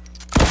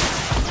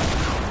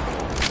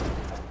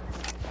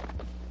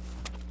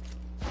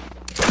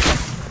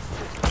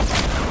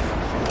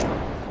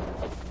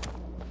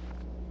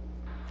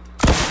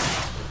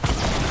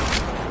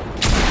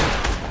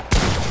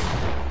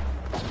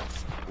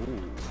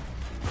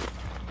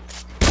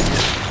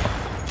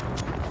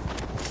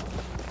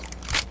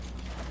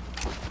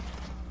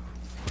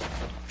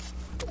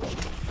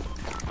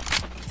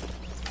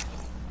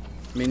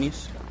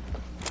 Minis.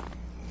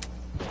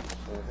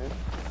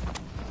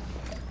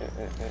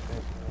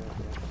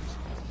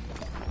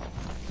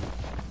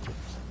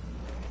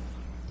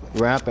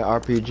 Ramp and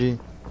RPG.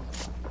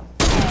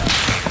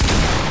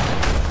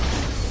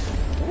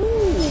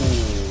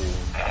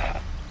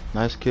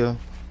 Nice kill.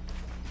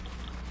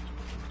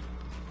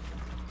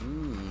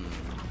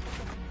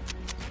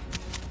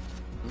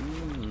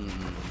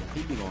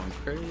 He be going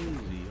crazy.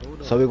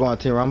 Hold up. So we going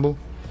to Team Rumble?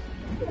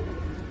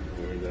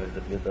 yeah, guys,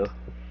 that's good though.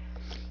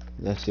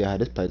 Let's see how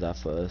this plays out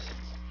for us.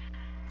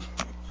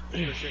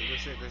 Good shit, good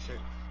shit, good shit.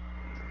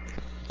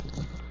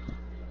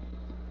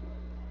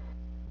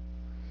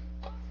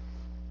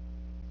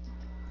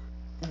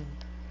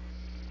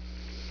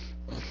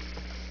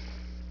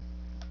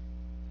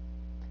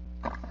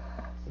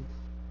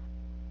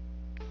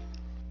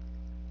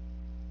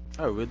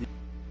 Oh, really?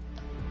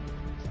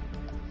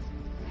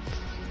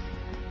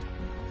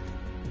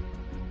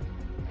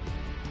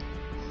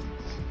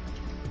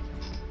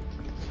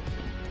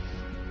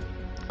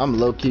 I'm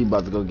low key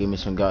about to go get me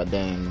some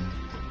goddamn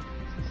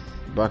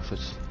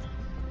breakfast.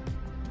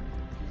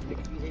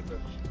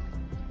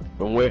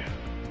 From where?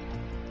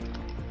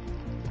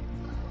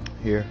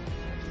 Here.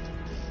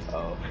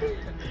 Oh.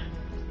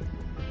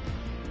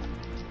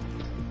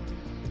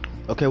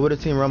 Okay, where the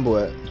Team Rumble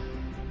at?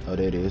 Oh,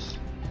 there it is.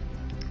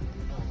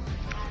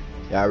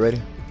 Y'all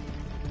ready?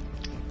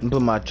 I'm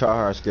put my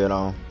tryhard skirt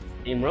on.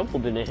 Team Rumble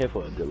been in here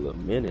for a good little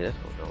minute. That's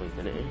what always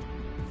been in here.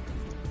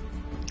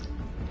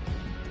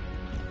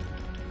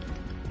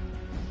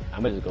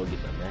 I'm gonna just go get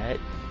some mats.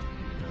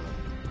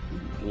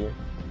 Yeah.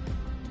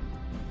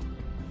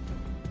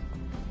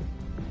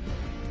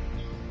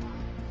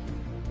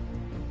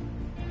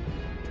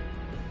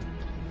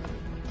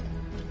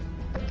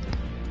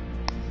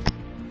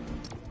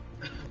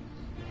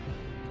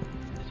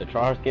 It's a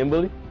tryhard skin,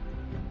 Bully?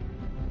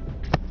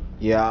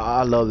 Yeah,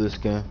 I love this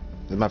skin.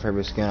 It's my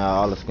favorite skin out of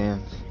all the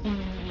skins.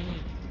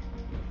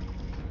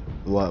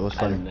 What? What's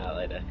I do funny? not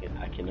like that skin.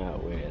 I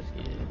cannot wear that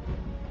skin.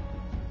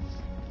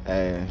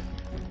 Hey,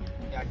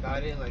 Yeah, I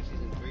got it like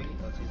season 3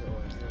 or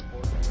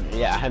season 4.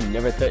 Yeah, I have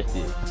never touched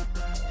it.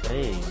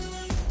 Dang.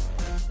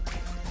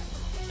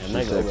 I'm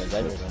not gonna wear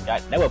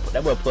that.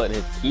 That would put in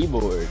his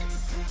keyboard.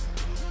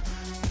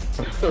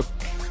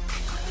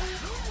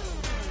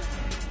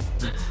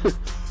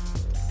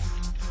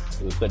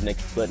 He was putting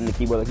the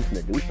keyboard like he's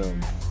gonna do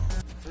something.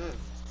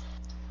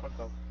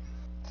 Okay.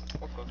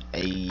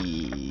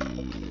 hey.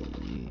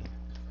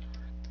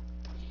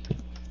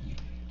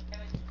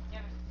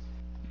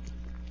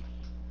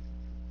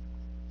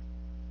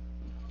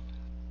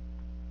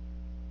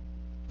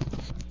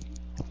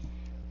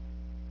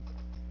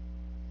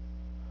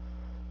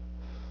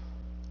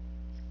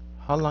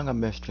 How long I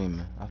been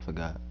streaming? I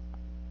forgot.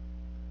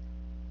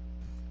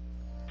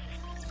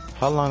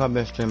 How long I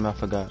been streaming? I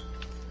forgot.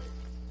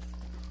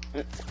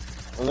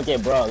 Look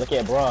at bro. Look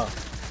at bro.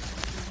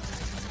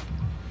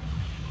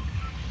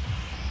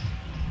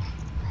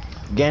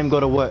 Game go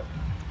to what?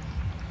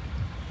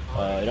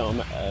 It don't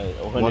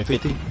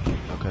 150? 150.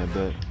 Okay,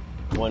 bet.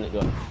 One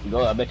go.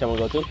 Go. I bet y'all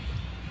wanna go too.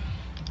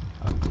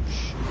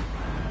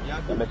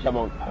 Yeah, I bet y'all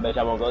won't. I bet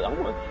y'all won't go. I'm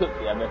going to.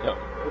 I bet y'all.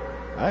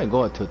 I ain't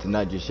going to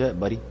tonight just yet,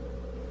 buddy.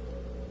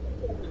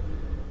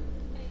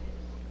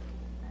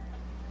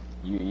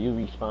 You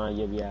respawn.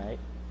 You'll be alright.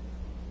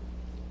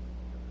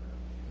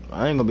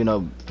 I ain't gonna be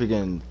no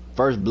freaking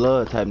first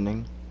blood type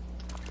nigga.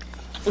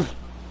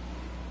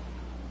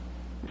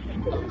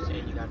 I'm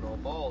saying you got no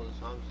balls,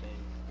 that's what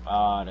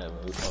I'm saying.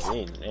 We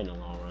ain't in the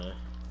long run.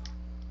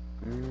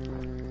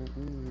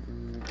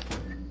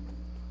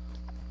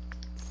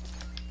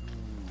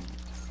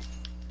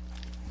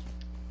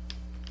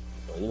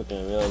 Oh, you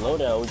looking real low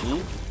there, OG.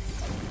 Going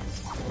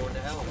to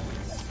hell.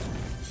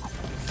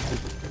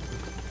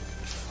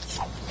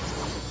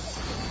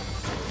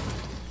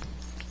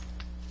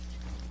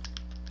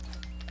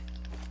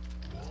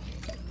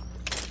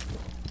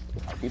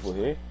 Are people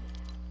here?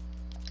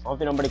 I don't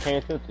think nobody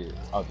came tilted.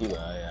 Oh, people,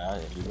 yeah,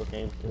 people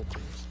came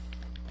tilted.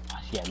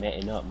 I see I'm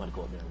matting up. I'm gonna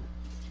go up there.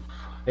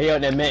 They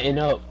out there matting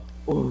up.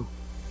 Ooh.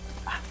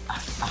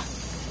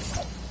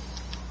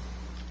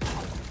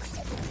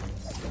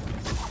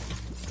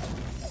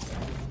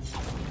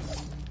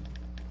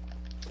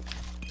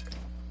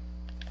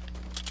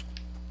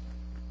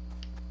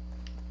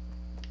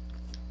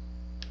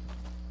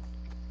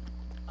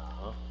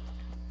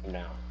 Come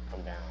down.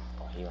 Come down.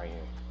 Oh, he right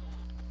here.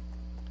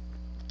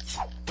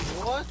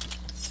 What?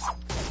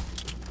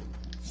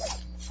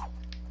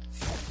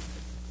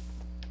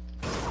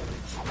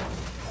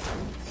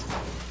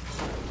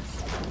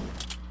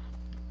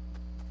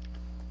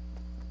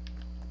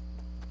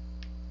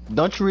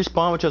 Don't you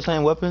respawn with your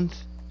same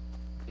weapons?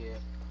 Yeah.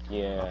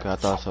 Yeah. Okay, I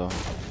thought so.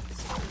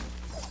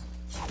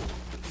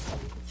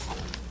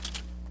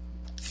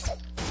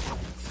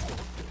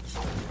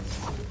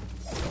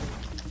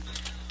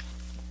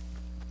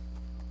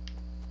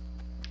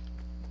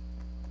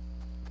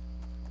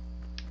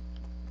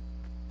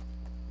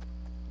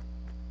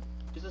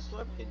 Just a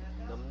slurp hit.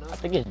 I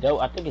think it's double.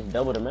 I think it's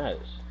double the match.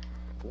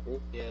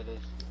 Yeah, it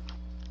is.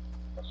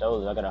 That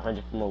shows I got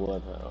 100 more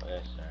words. Oh,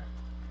 yes, sir.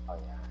 Oh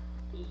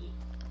yeah. Easy.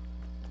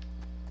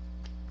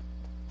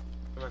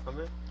 Come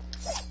here.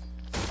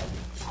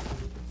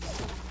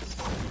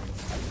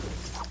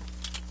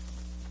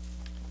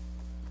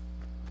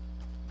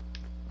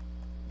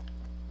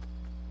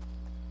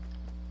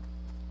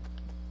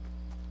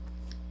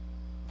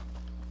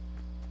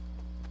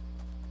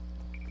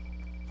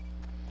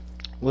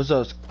 What's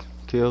up,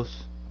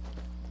 Kills?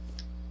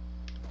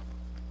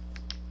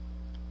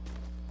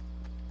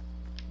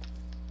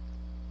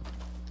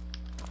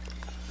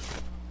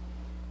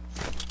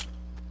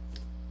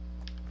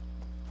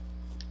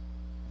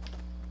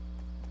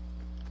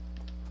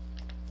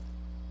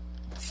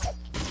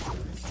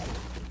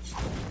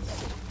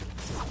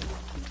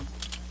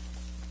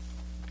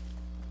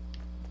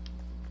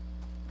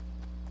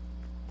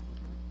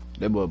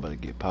 That boy about to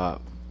get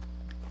popped.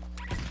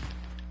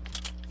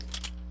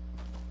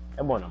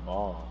 That boy on the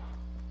ball.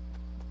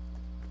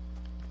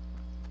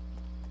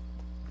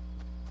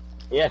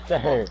 Yes,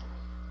 sir.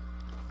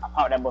 I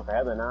popped that boy for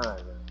hella 9. Man.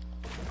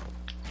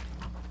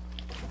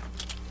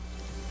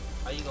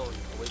 How you going?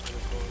 Away from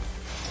the phone?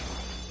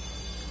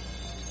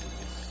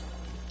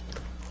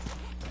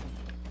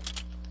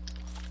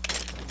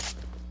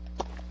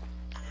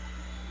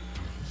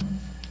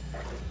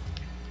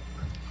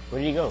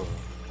 Where did he go?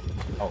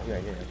 Oh, he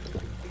right here.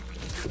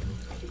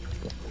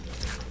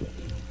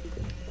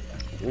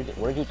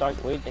 Where'd you think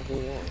he was going? Come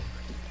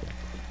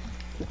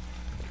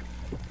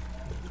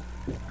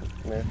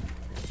here.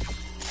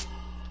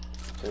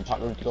 So the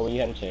partner to go when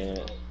you had a chance.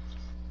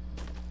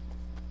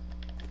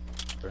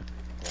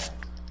 Yeah.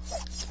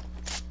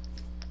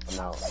 I'm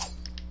out.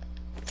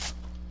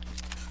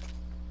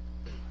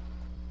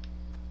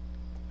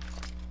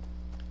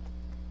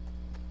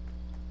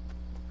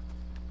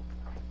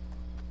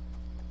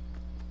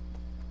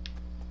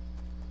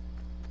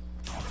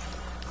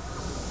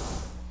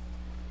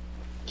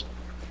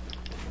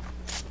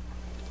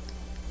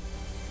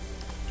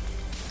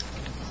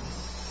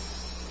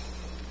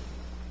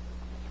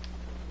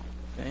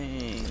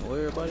 Dang,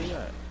 where everybody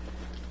at?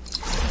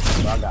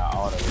 So I got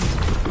all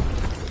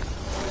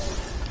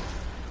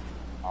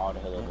the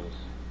hell of this.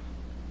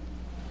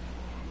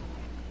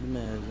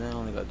 Man, I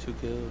only got 2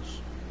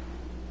 kills.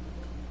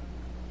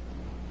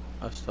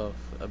 That's tough.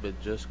 That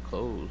bit just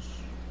closed.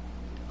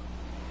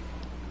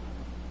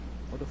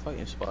 Where the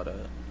fighting spot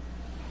at?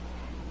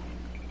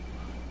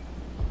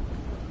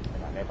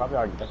 They probably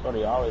are. That's where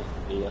they always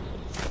be. That's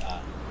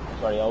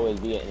where they always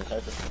be in the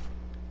circle.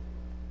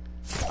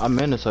 I'm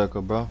in the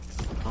circle, bro.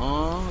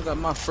 Oh, I got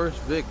my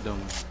first victim.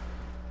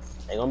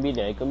 They gonna be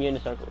there. They gonna be in the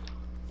circle.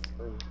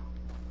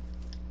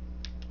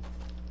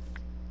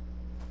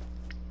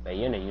 Hey,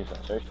 you need to use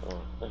that search for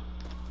them.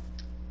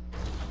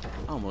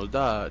 I almost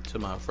died to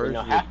my first. You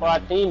know, half our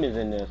team is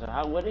in there, so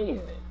what is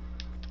it?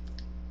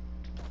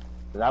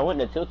 Cause I went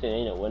to Tilted,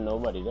 ain't it? Wasn't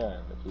nobody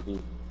there, but two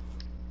people.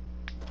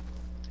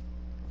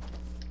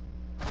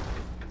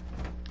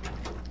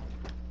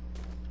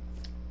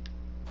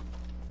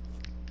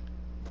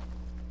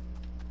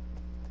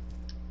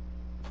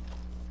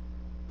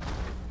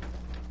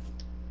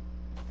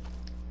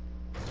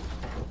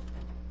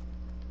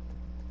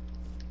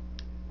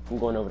 I'm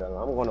going over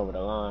the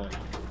line.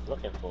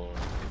 Looking for him.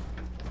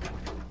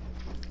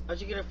 How'd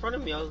you get in front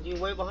of me?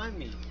 You way behind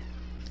me.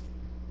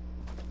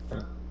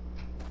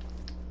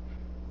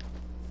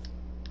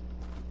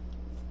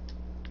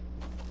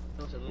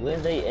 Where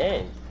they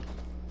at?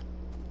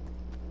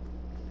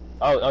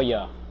 Oh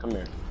yeah, come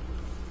here.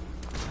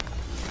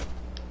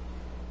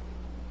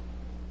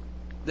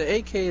 The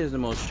AK is the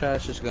most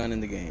trashiest gun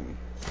in the game.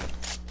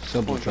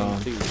 Simple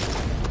Tron.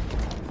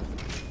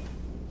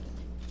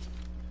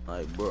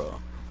 Like, bro.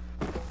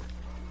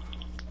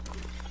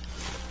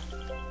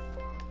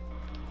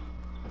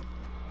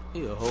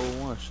 He a whole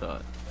one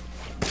shot.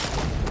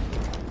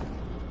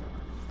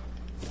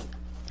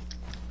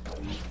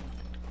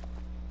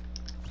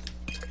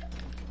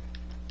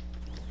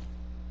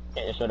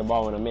 Can't show the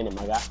ball in a minute,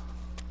 my guy.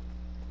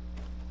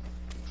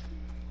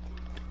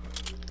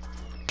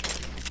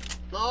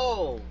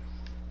 No.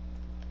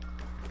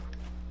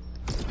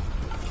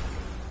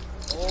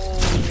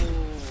 Oh.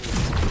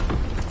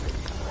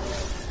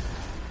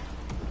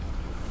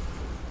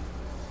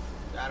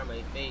 Got him in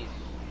my face.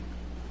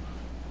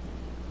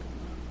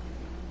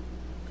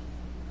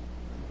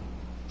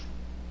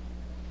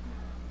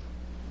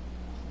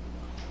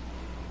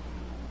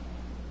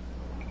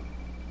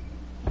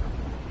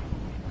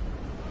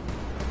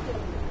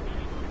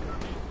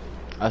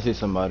 I see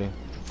somebody.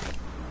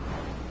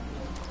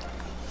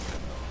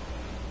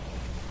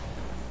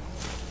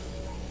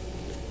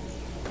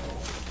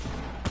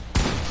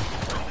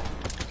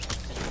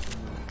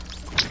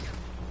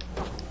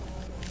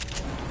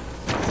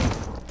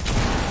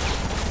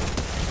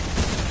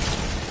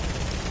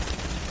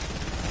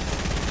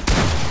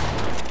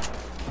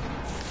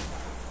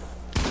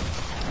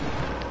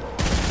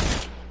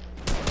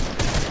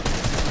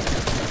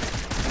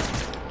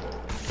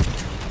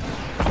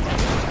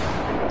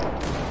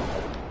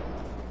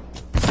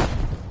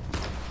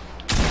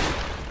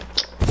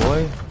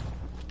 Boy.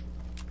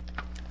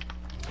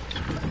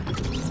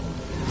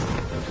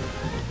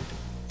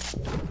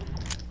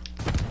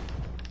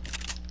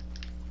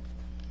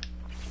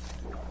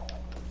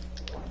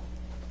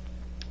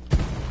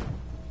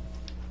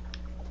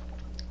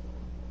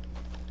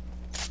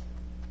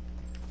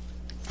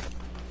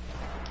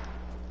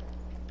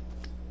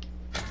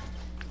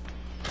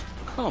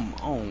 Come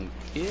on,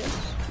 kids.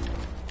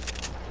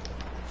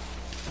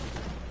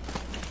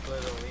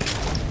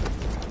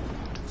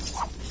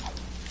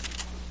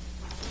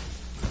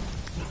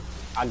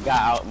 I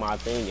got out my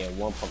thing and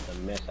one pumped the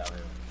mess out of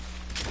him.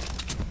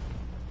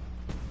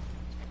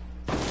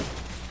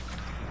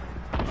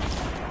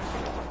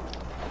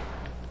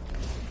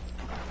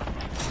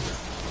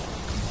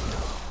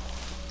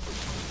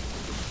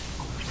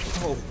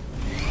 Oh.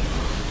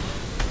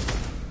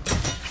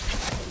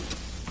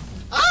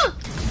 Ah!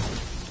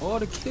 All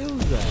the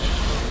kills that.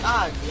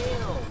 Ah,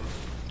 damn.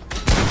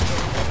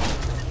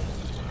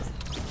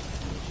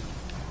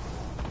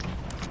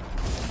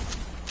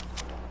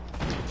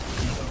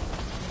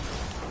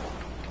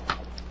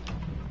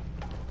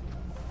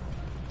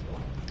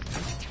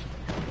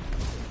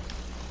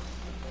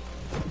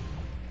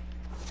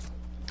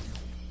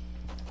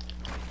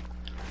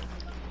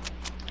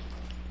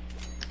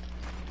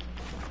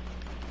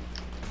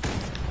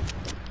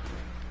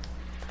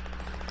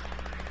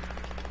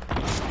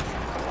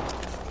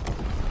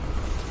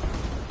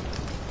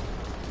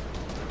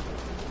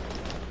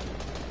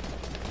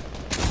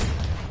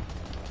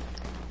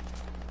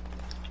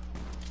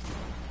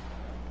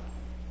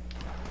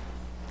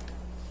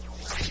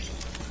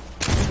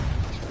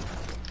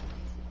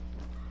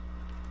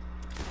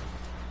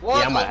 What?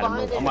 Yeah,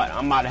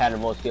 I might have had the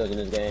most kills in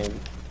this game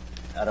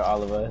out of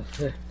all of us.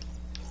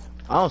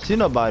 I don't see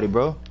nobody,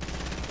 bro.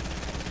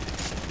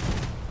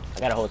 I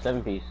got a whole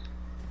 7-piece.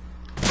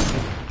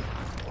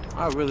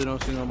 I really don't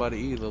see nobody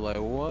either. Like,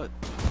 what?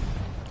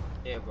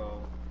 Yeah,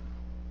 bro.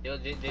 They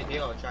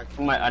all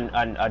attracted.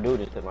 I do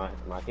this to my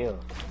kill.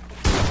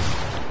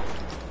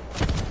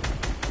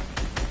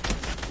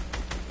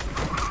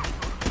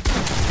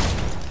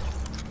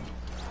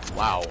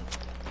 Wow.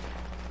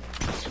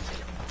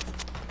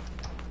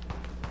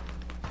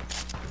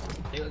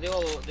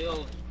 They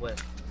all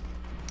west.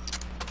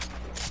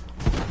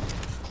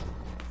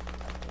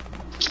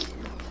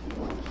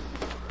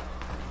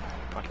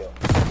 My kill.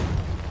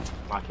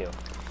 My kill.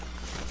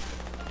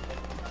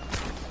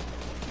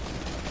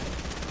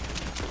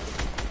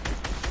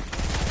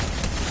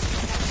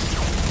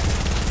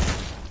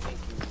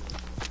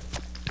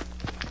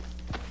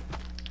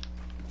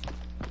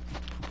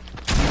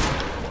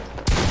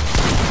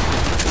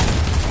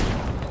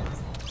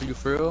 Are you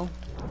for real?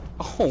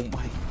 Oh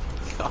my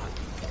god.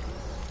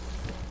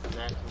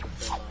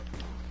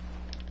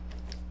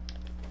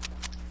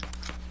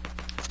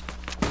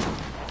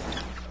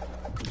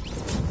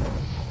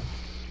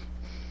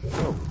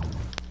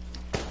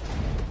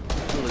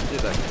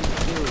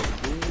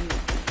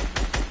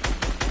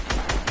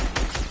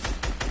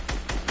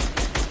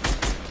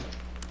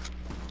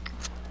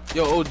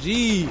 Yo, OG.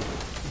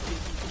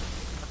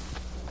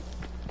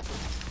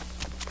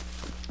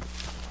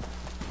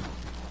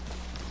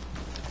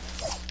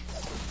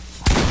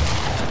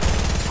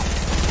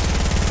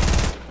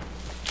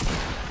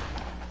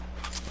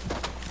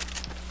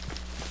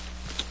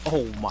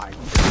 Oh my God.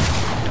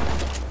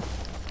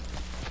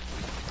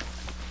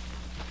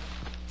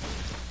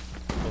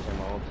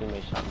 My own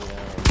teammate shot me down.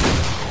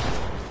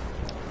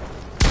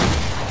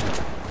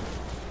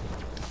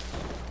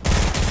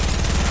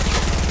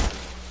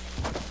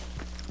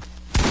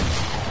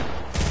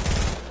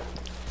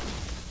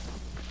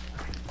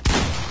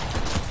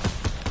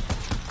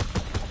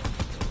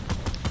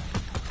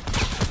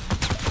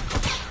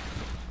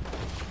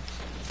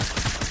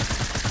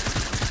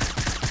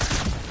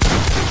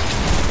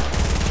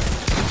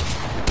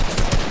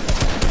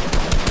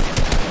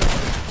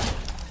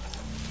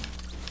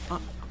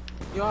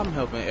 Yo, I'm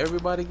helping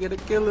everybody get a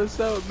kill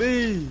except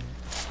me.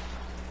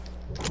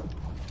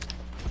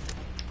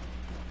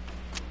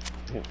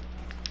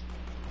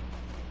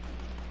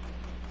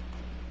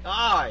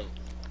 Die!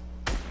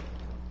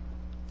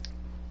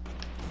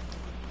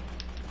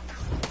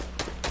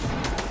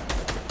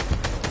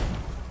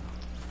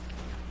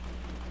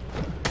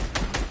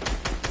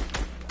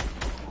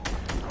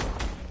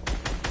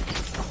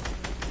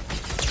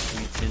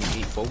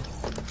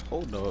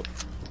 Hold up.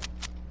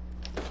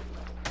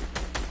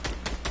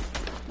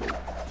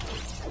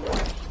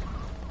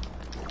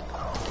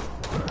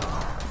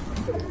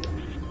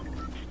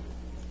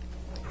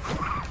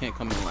 Can't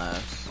come in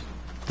last.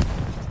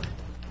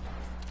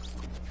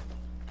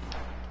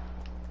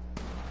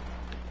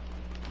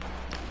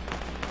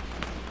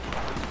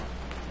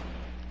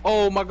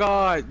 Oh my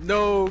God!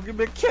 No, give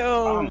me a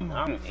kill.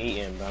 I'm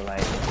eating, bro.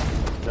 Like,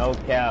 no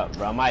cap,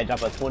 bro. I might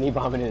drop a 20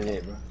 bomb in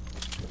it, bro.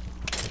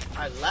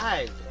 I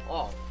lagged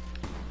off.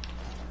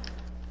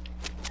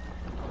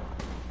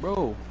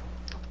 Bro.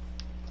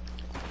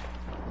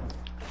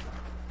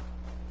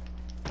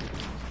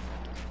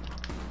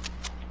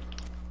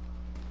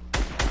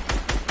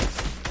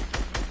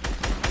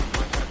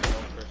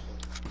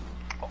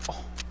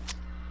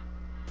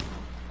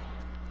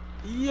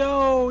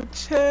 Yo,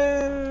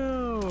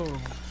 chill.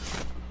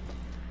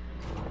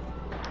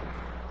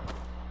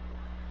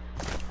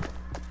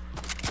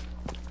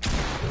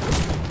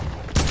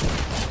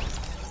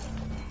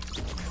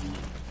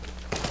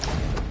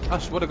 I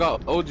swear to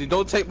God, OG,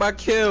 don't take my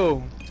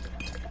kill.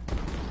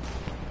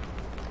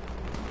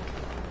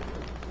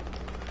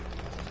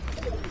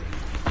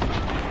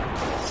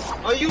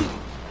 Are you?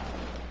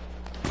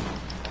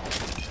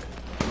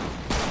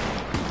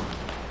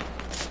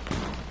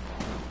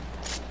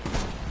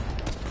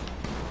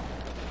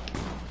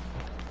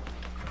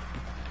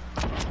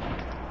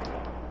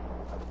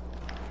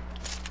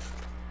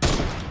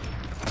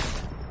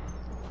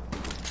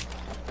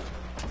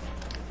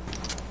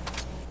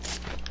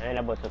 And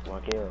that boy took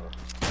my kill.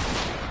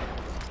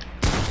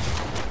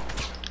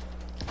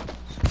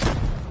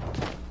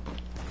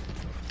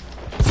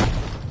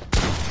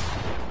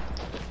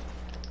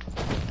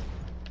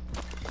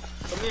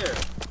 Come here.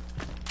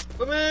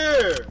 Come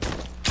here.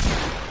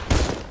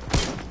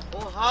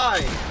 Oh,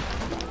 hi.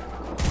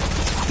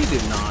 He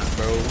did not,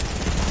 bro.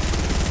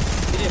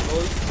 He didn't, bro.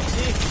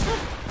 See?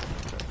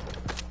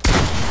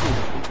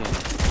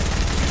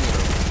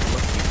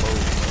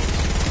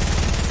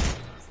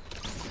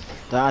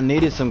 I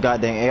needed some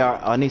goddamn AR.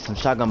 I need some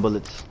shotgun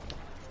bullets.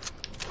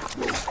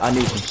 I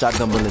need some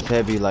shotgun bullets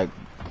heavy, like,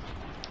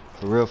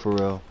 for real, for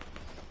real.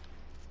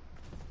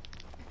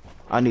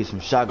 I need some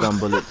shotgun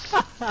bullets.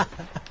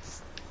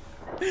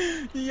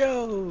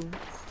 Yo.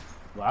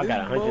 Well, I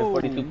got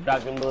 142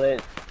 shotgun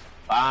bullets,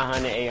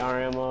 500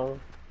 AR ammo,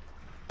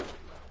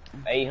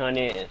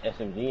 800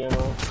 SMG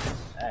ammo.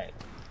 Hey,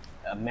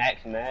 a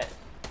max. Good right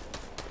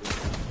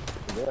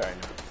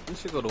now. We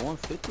should go to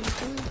 150,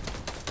 dude.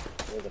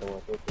 We'll go to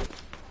 150.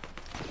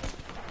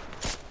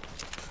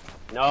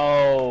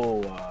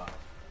 No.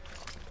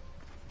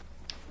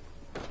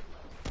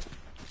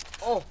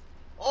 Oh.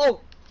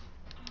 Oh.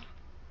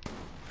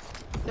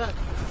 Yeah.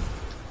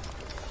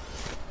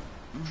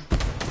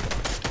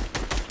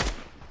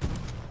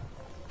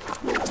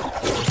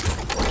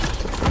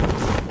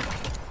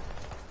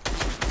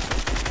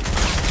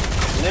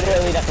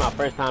 Literally, that's my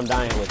first time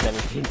dying with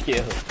 17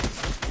 kills.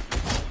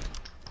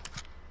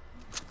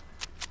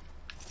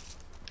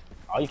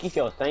 Oh, you keep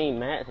your same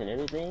mats and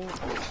everything?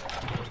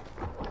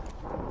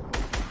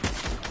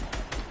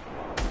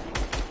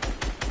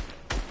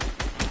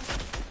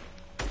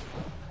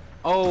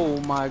 Oh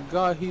my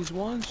God, he's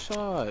one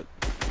shot.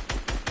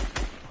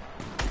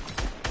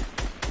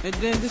 And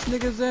then this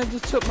nigga Zan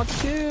just took my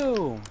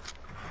kill.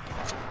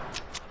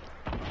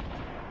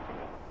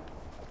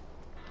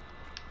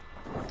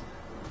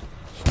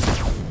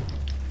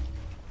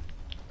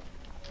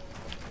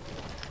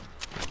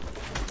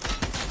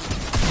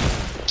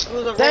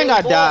 Dang,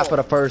 I died for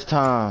the first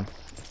time.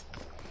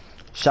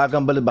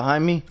 Shotgun bullet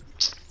behind me.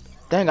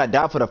 Dang, I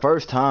died for the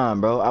first time,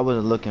 bro. I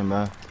wasn't looking,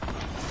 bro.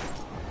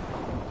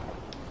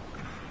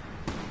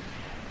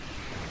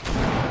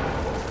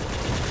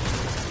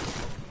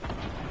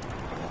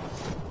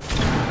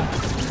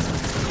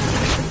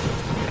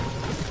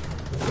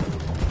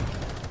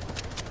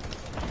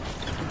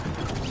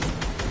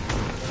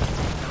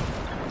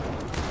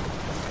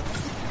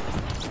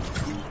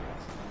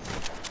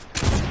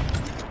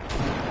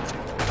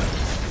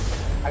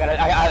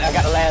 I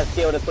got the last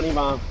kill with the 20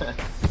 bomb.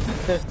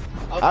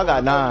 I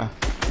got 9.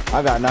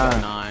 I got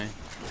 9. 9.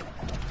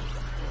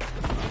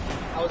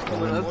 I was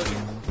coming up.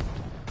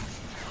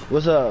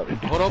 What's up?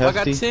 Hold up, I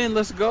got 10.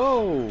 Let's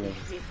go.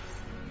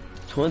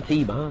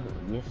 20 bomb.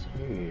 Yes,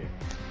 sir.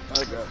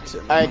 I got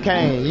 10. Hey,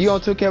 Kane, you on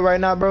 2K right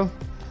now, bro?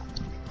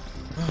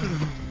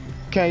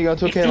 Kane, you on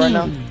 2K right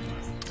now?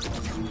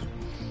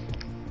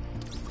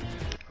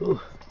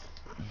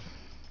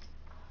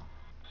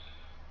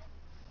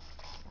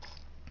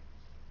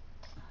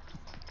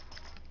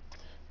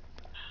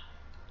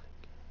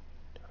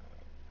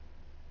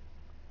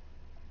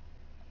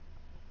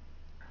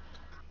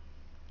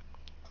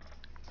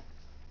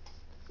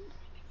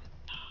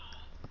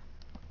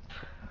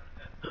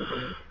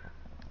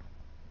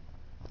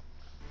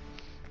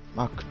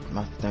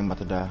 My thing about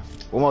to die.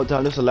 One more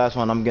time, this is the last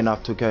one. I'm getting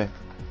off 2K.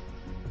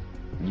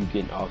 You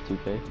getting off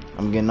 2K?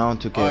 I'm getting on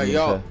 2K.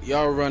 Alright,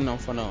 y'all run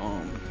off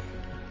on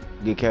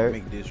get carried.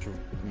 make this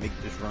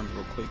run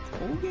real quick.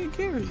 Oh, get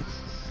carried.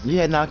 You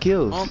had 9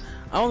 kills.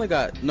 I only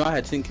got I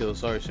had 10 kills.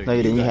 Sorry, sir. No,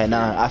 you didn't. You got had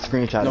 9. 10. I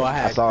screenshot No, it.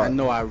 I saw it.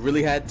 No, I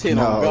really had 10.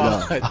 No, on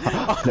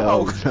God.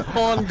 no.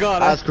 On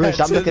God. I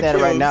screenshot. I'm looking at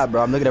it right now,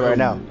 bro. I'm looking at it right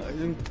now.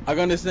 I can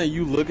understand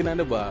you looking at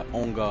it, but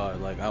on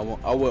God, like I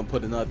wouldn't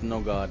put nothing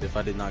on God if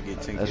I did not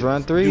get 10 Let's kills.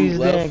 run 3s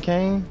then,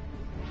 Kane.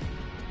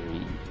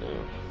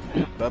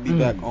 I'll be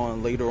back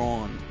on later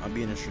on. I'll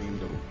be in the stream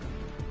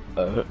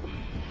though.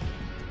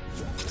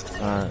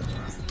 Alright.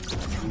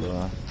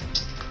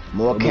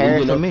 More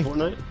carries for me.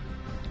 Fortnite?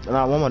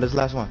 Nah, one more. This is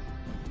the last one.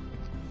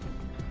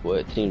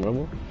 What, Team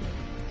Rumble?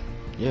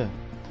 Yeah.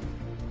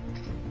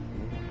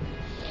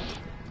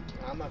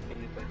 I'm not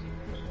feeling play Team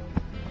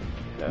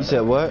Rumble. You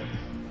said what?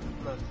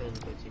 I'm not feeling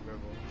play Team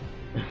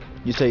Rumble.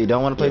 You say you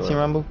don't want to play Yeah. Team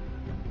Rumble?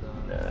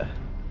 Nah.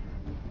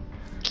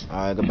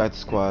 Alright, go back to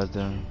squads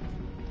then.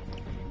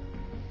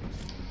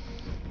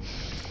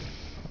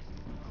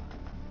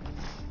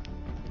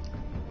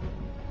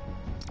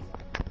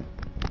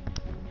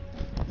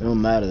 It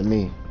don't matter to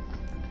me.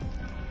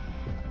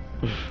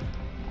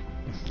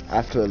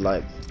 I feel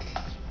like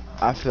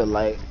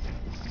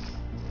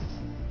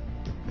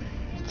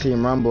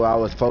Team Rumble, I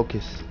was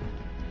focused.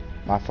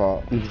 My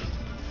fault.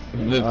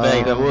 The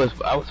fact I was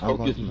I'm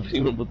focused going on to-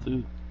 Team Rumble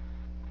too.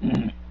 Going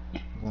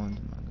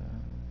to my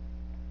God.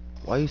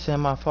 Why you saying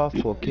my fault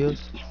for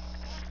kills?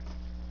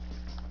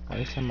 Why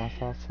you saying my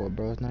fault for,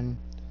 bro? It's none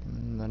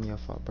of your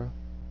fault, bro.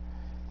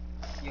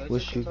 Yo,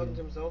 Wish is you he talking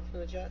to himself in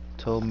the chat?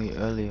 told me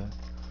earlier.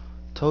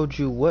 Told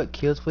you what,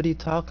 kills? What are you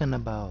talking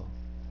about?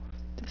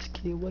 This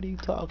kid, what are you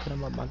talking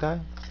about, my guy?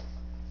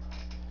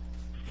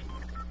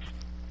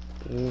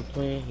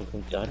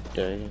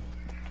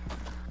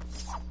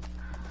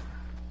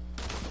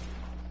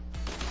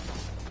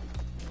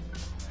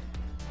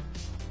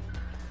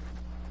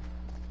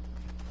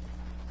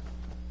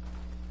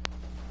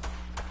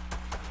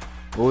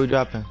 What we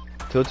dropping?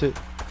 Tilted?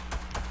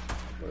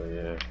 Oh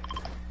yeah.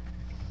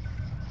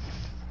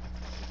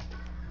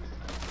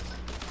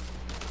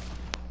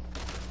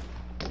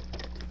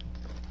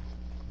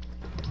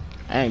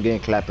 I ain't getting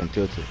clapping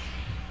tilted.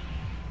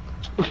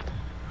 Oh no,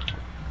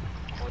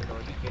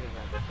 you getting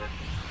that.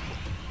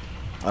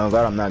 Oh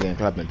God, I'm not getting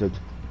clapping tilted.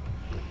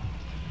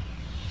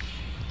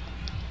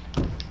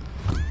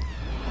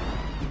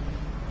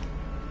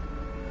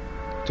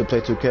 To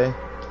play 2K?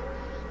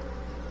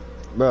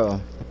 Bro.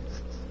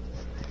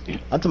 I'm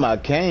talking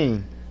about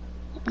Kane.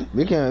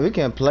 We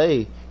can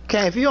play.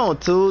 Kane, if you on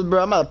 2s,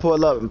 bro, I'm about to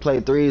pull up and play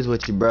 3s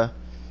with you, bro.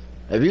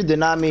 If you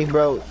deny me,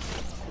 bro,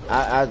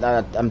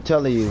 I'm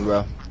telling you,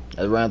 bro.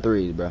 Let's run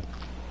 3s, bro.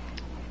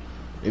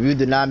 If you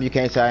deny me, you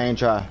can't say I ain't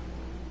try.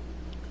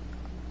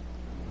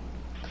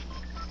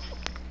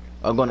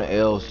 I'm going to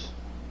L's.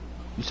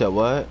 You said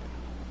what?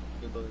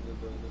 Good bully.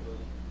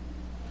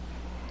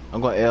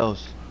 I'm going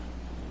L's.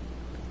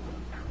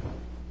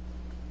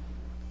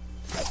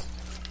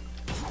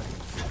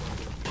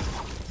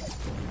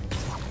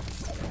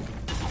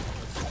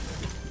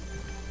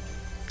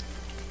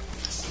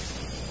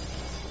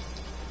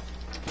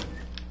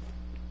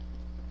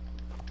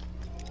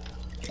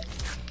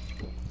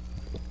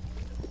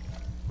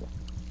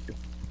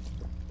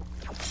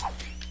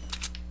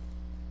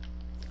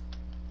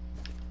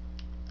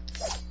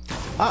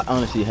 I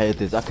honestly hate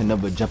this. I can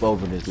never jump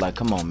over this. Like,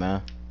 come on,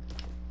 man.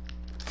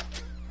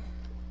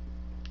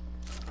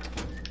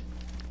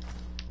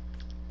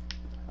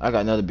 I got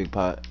another big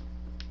pot.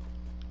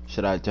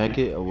 Should I take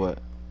it or what?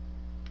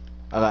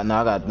 I got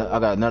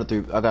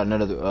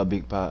another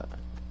big pot.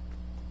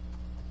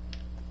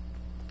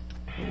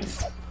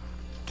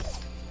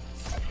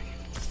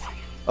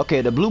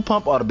 Okay, the blue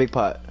pump or the big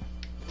pot?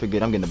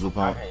 Forget, I'm getting the blue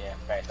pump. Okay, yeah,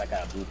 facts. I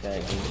got a blue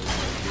tag.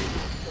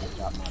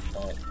 Drop my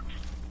tag.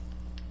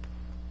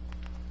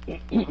 I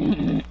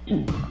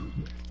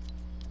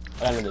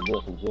got another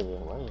blue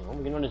SMG. I'm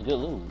getting on this good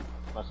loot.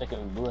 My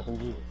second blue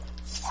SMG.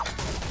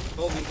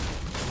 Hold me.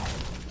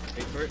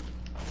 Wait for it.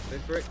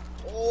 Wait for it.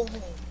 Oh.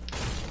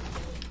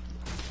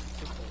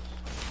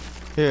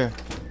 Here.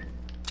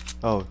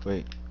 Oh,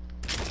 wait.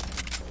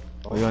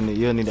 Oh, you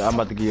don't need I'm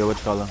about to give you what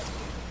you call them.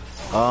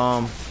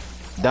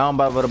 Down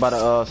by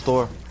the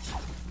store.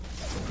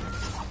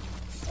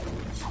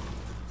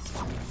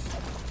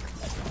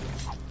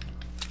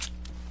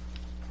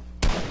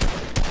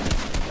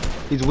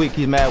 He's weak.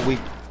 He's mad weak.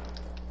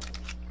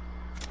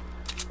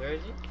 Where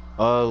is he?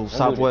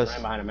 Southwest.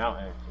 Ran behind the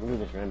mountain. We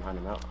just ran behind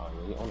the mountain. Oh,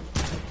 yeah, he on him.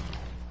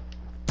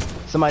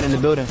 Somebody in the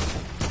building.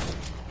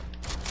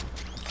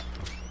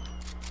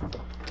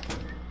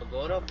 I'll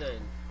blow it up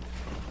then.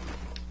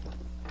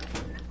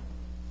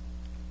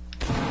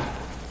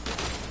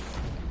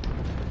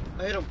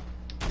 I hit him.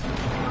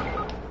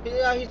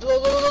 Yeah, he's low.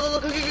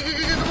 Come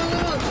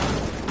on.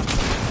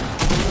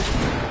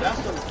 That's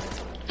him.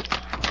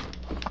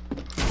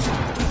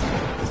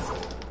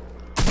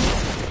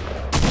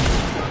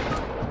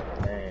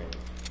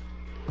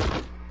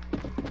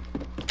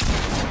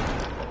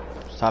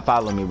 Stop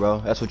following me, bro.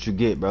 That's what you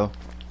get, bro.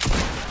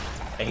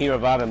 And he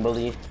reviving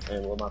Bully.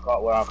 And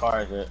where our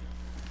car is at.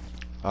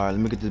 Alright, let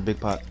me get this big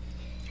pot.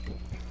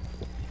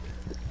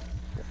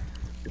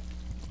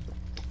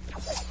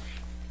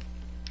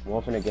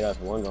 One finna get us,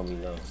 one gonna be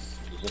low.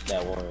 It's just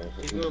that one.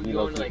 He's gonna be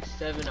going like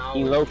 7 hours.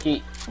 He low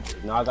key.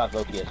 No, I got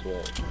low key as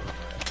well.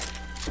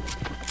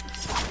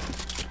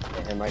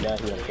 And him right there,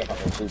 he gonna step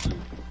up and shoot you.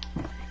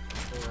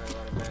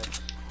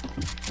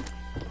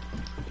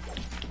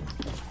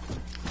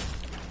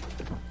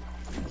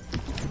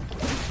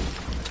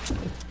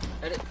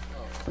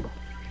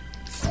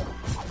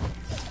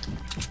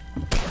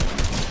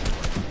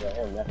 Yeah,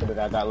 him, that's the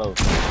guy got low.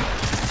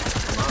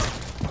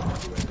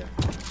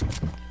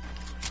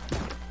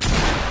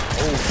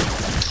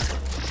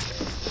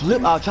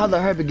 Flip, I'll try to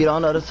let her get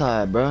on the other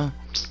side, bro.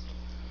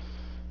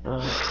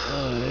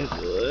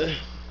 Good.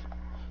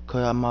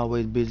 Cause I'm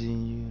always busy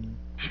and you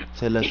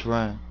say let's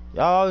run.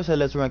 Y'all always say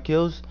let's run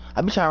kills.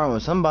 I be trying to run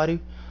with somebody,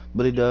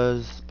 but it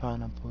does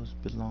pineapples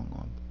belong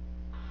on me.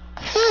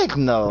 Heck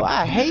no,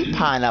 I hate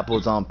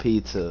pineapples on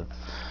pizza.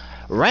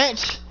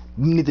 Ranch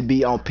need to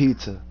be on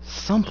pizza.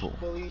 Simple.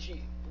 So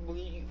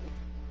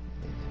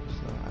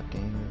I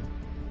can't.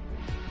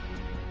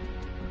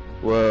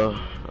 Well,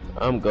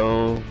 I'm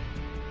gone.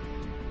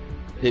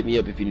 Hit me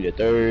up if you need a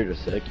third or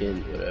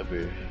second,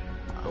 whatever.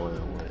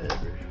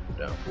 Whatever.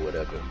 Down for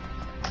whatever.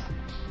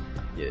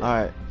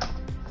 Yeah.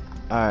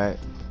 Alright.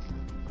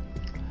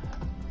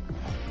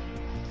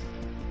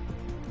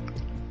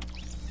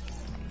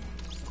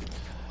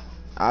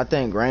 I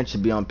think ranch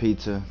should be on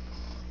pizza.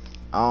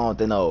 I don't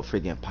think no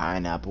freaking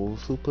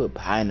pineapples. Who put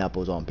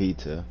pineapples on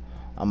pizza?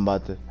 I'm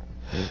about to.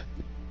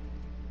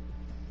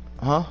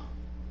 Huh?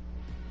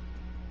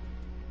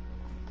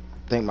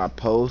 Think my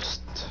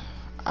post.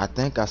 I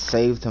think I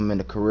saved him in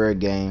the career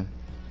game.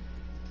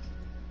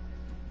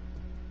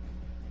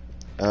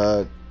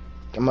 I'm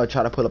gonna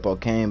try to pull up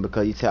OgCanHoop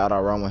because you said I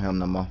don't run with him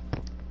no more.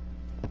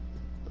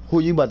 Who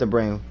you about to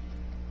bring?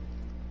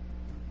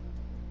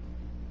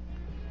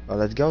 Oh,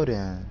 let's go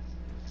then.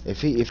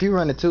 If he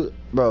run the two,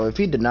 bro. If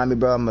he deny me,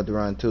 bro, I'm about to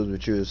run twos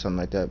with you or something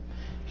like that.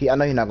 I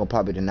know he's not gonna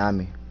probably deny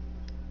me.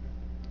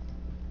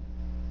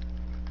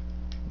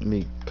 Let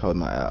me code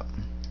my app.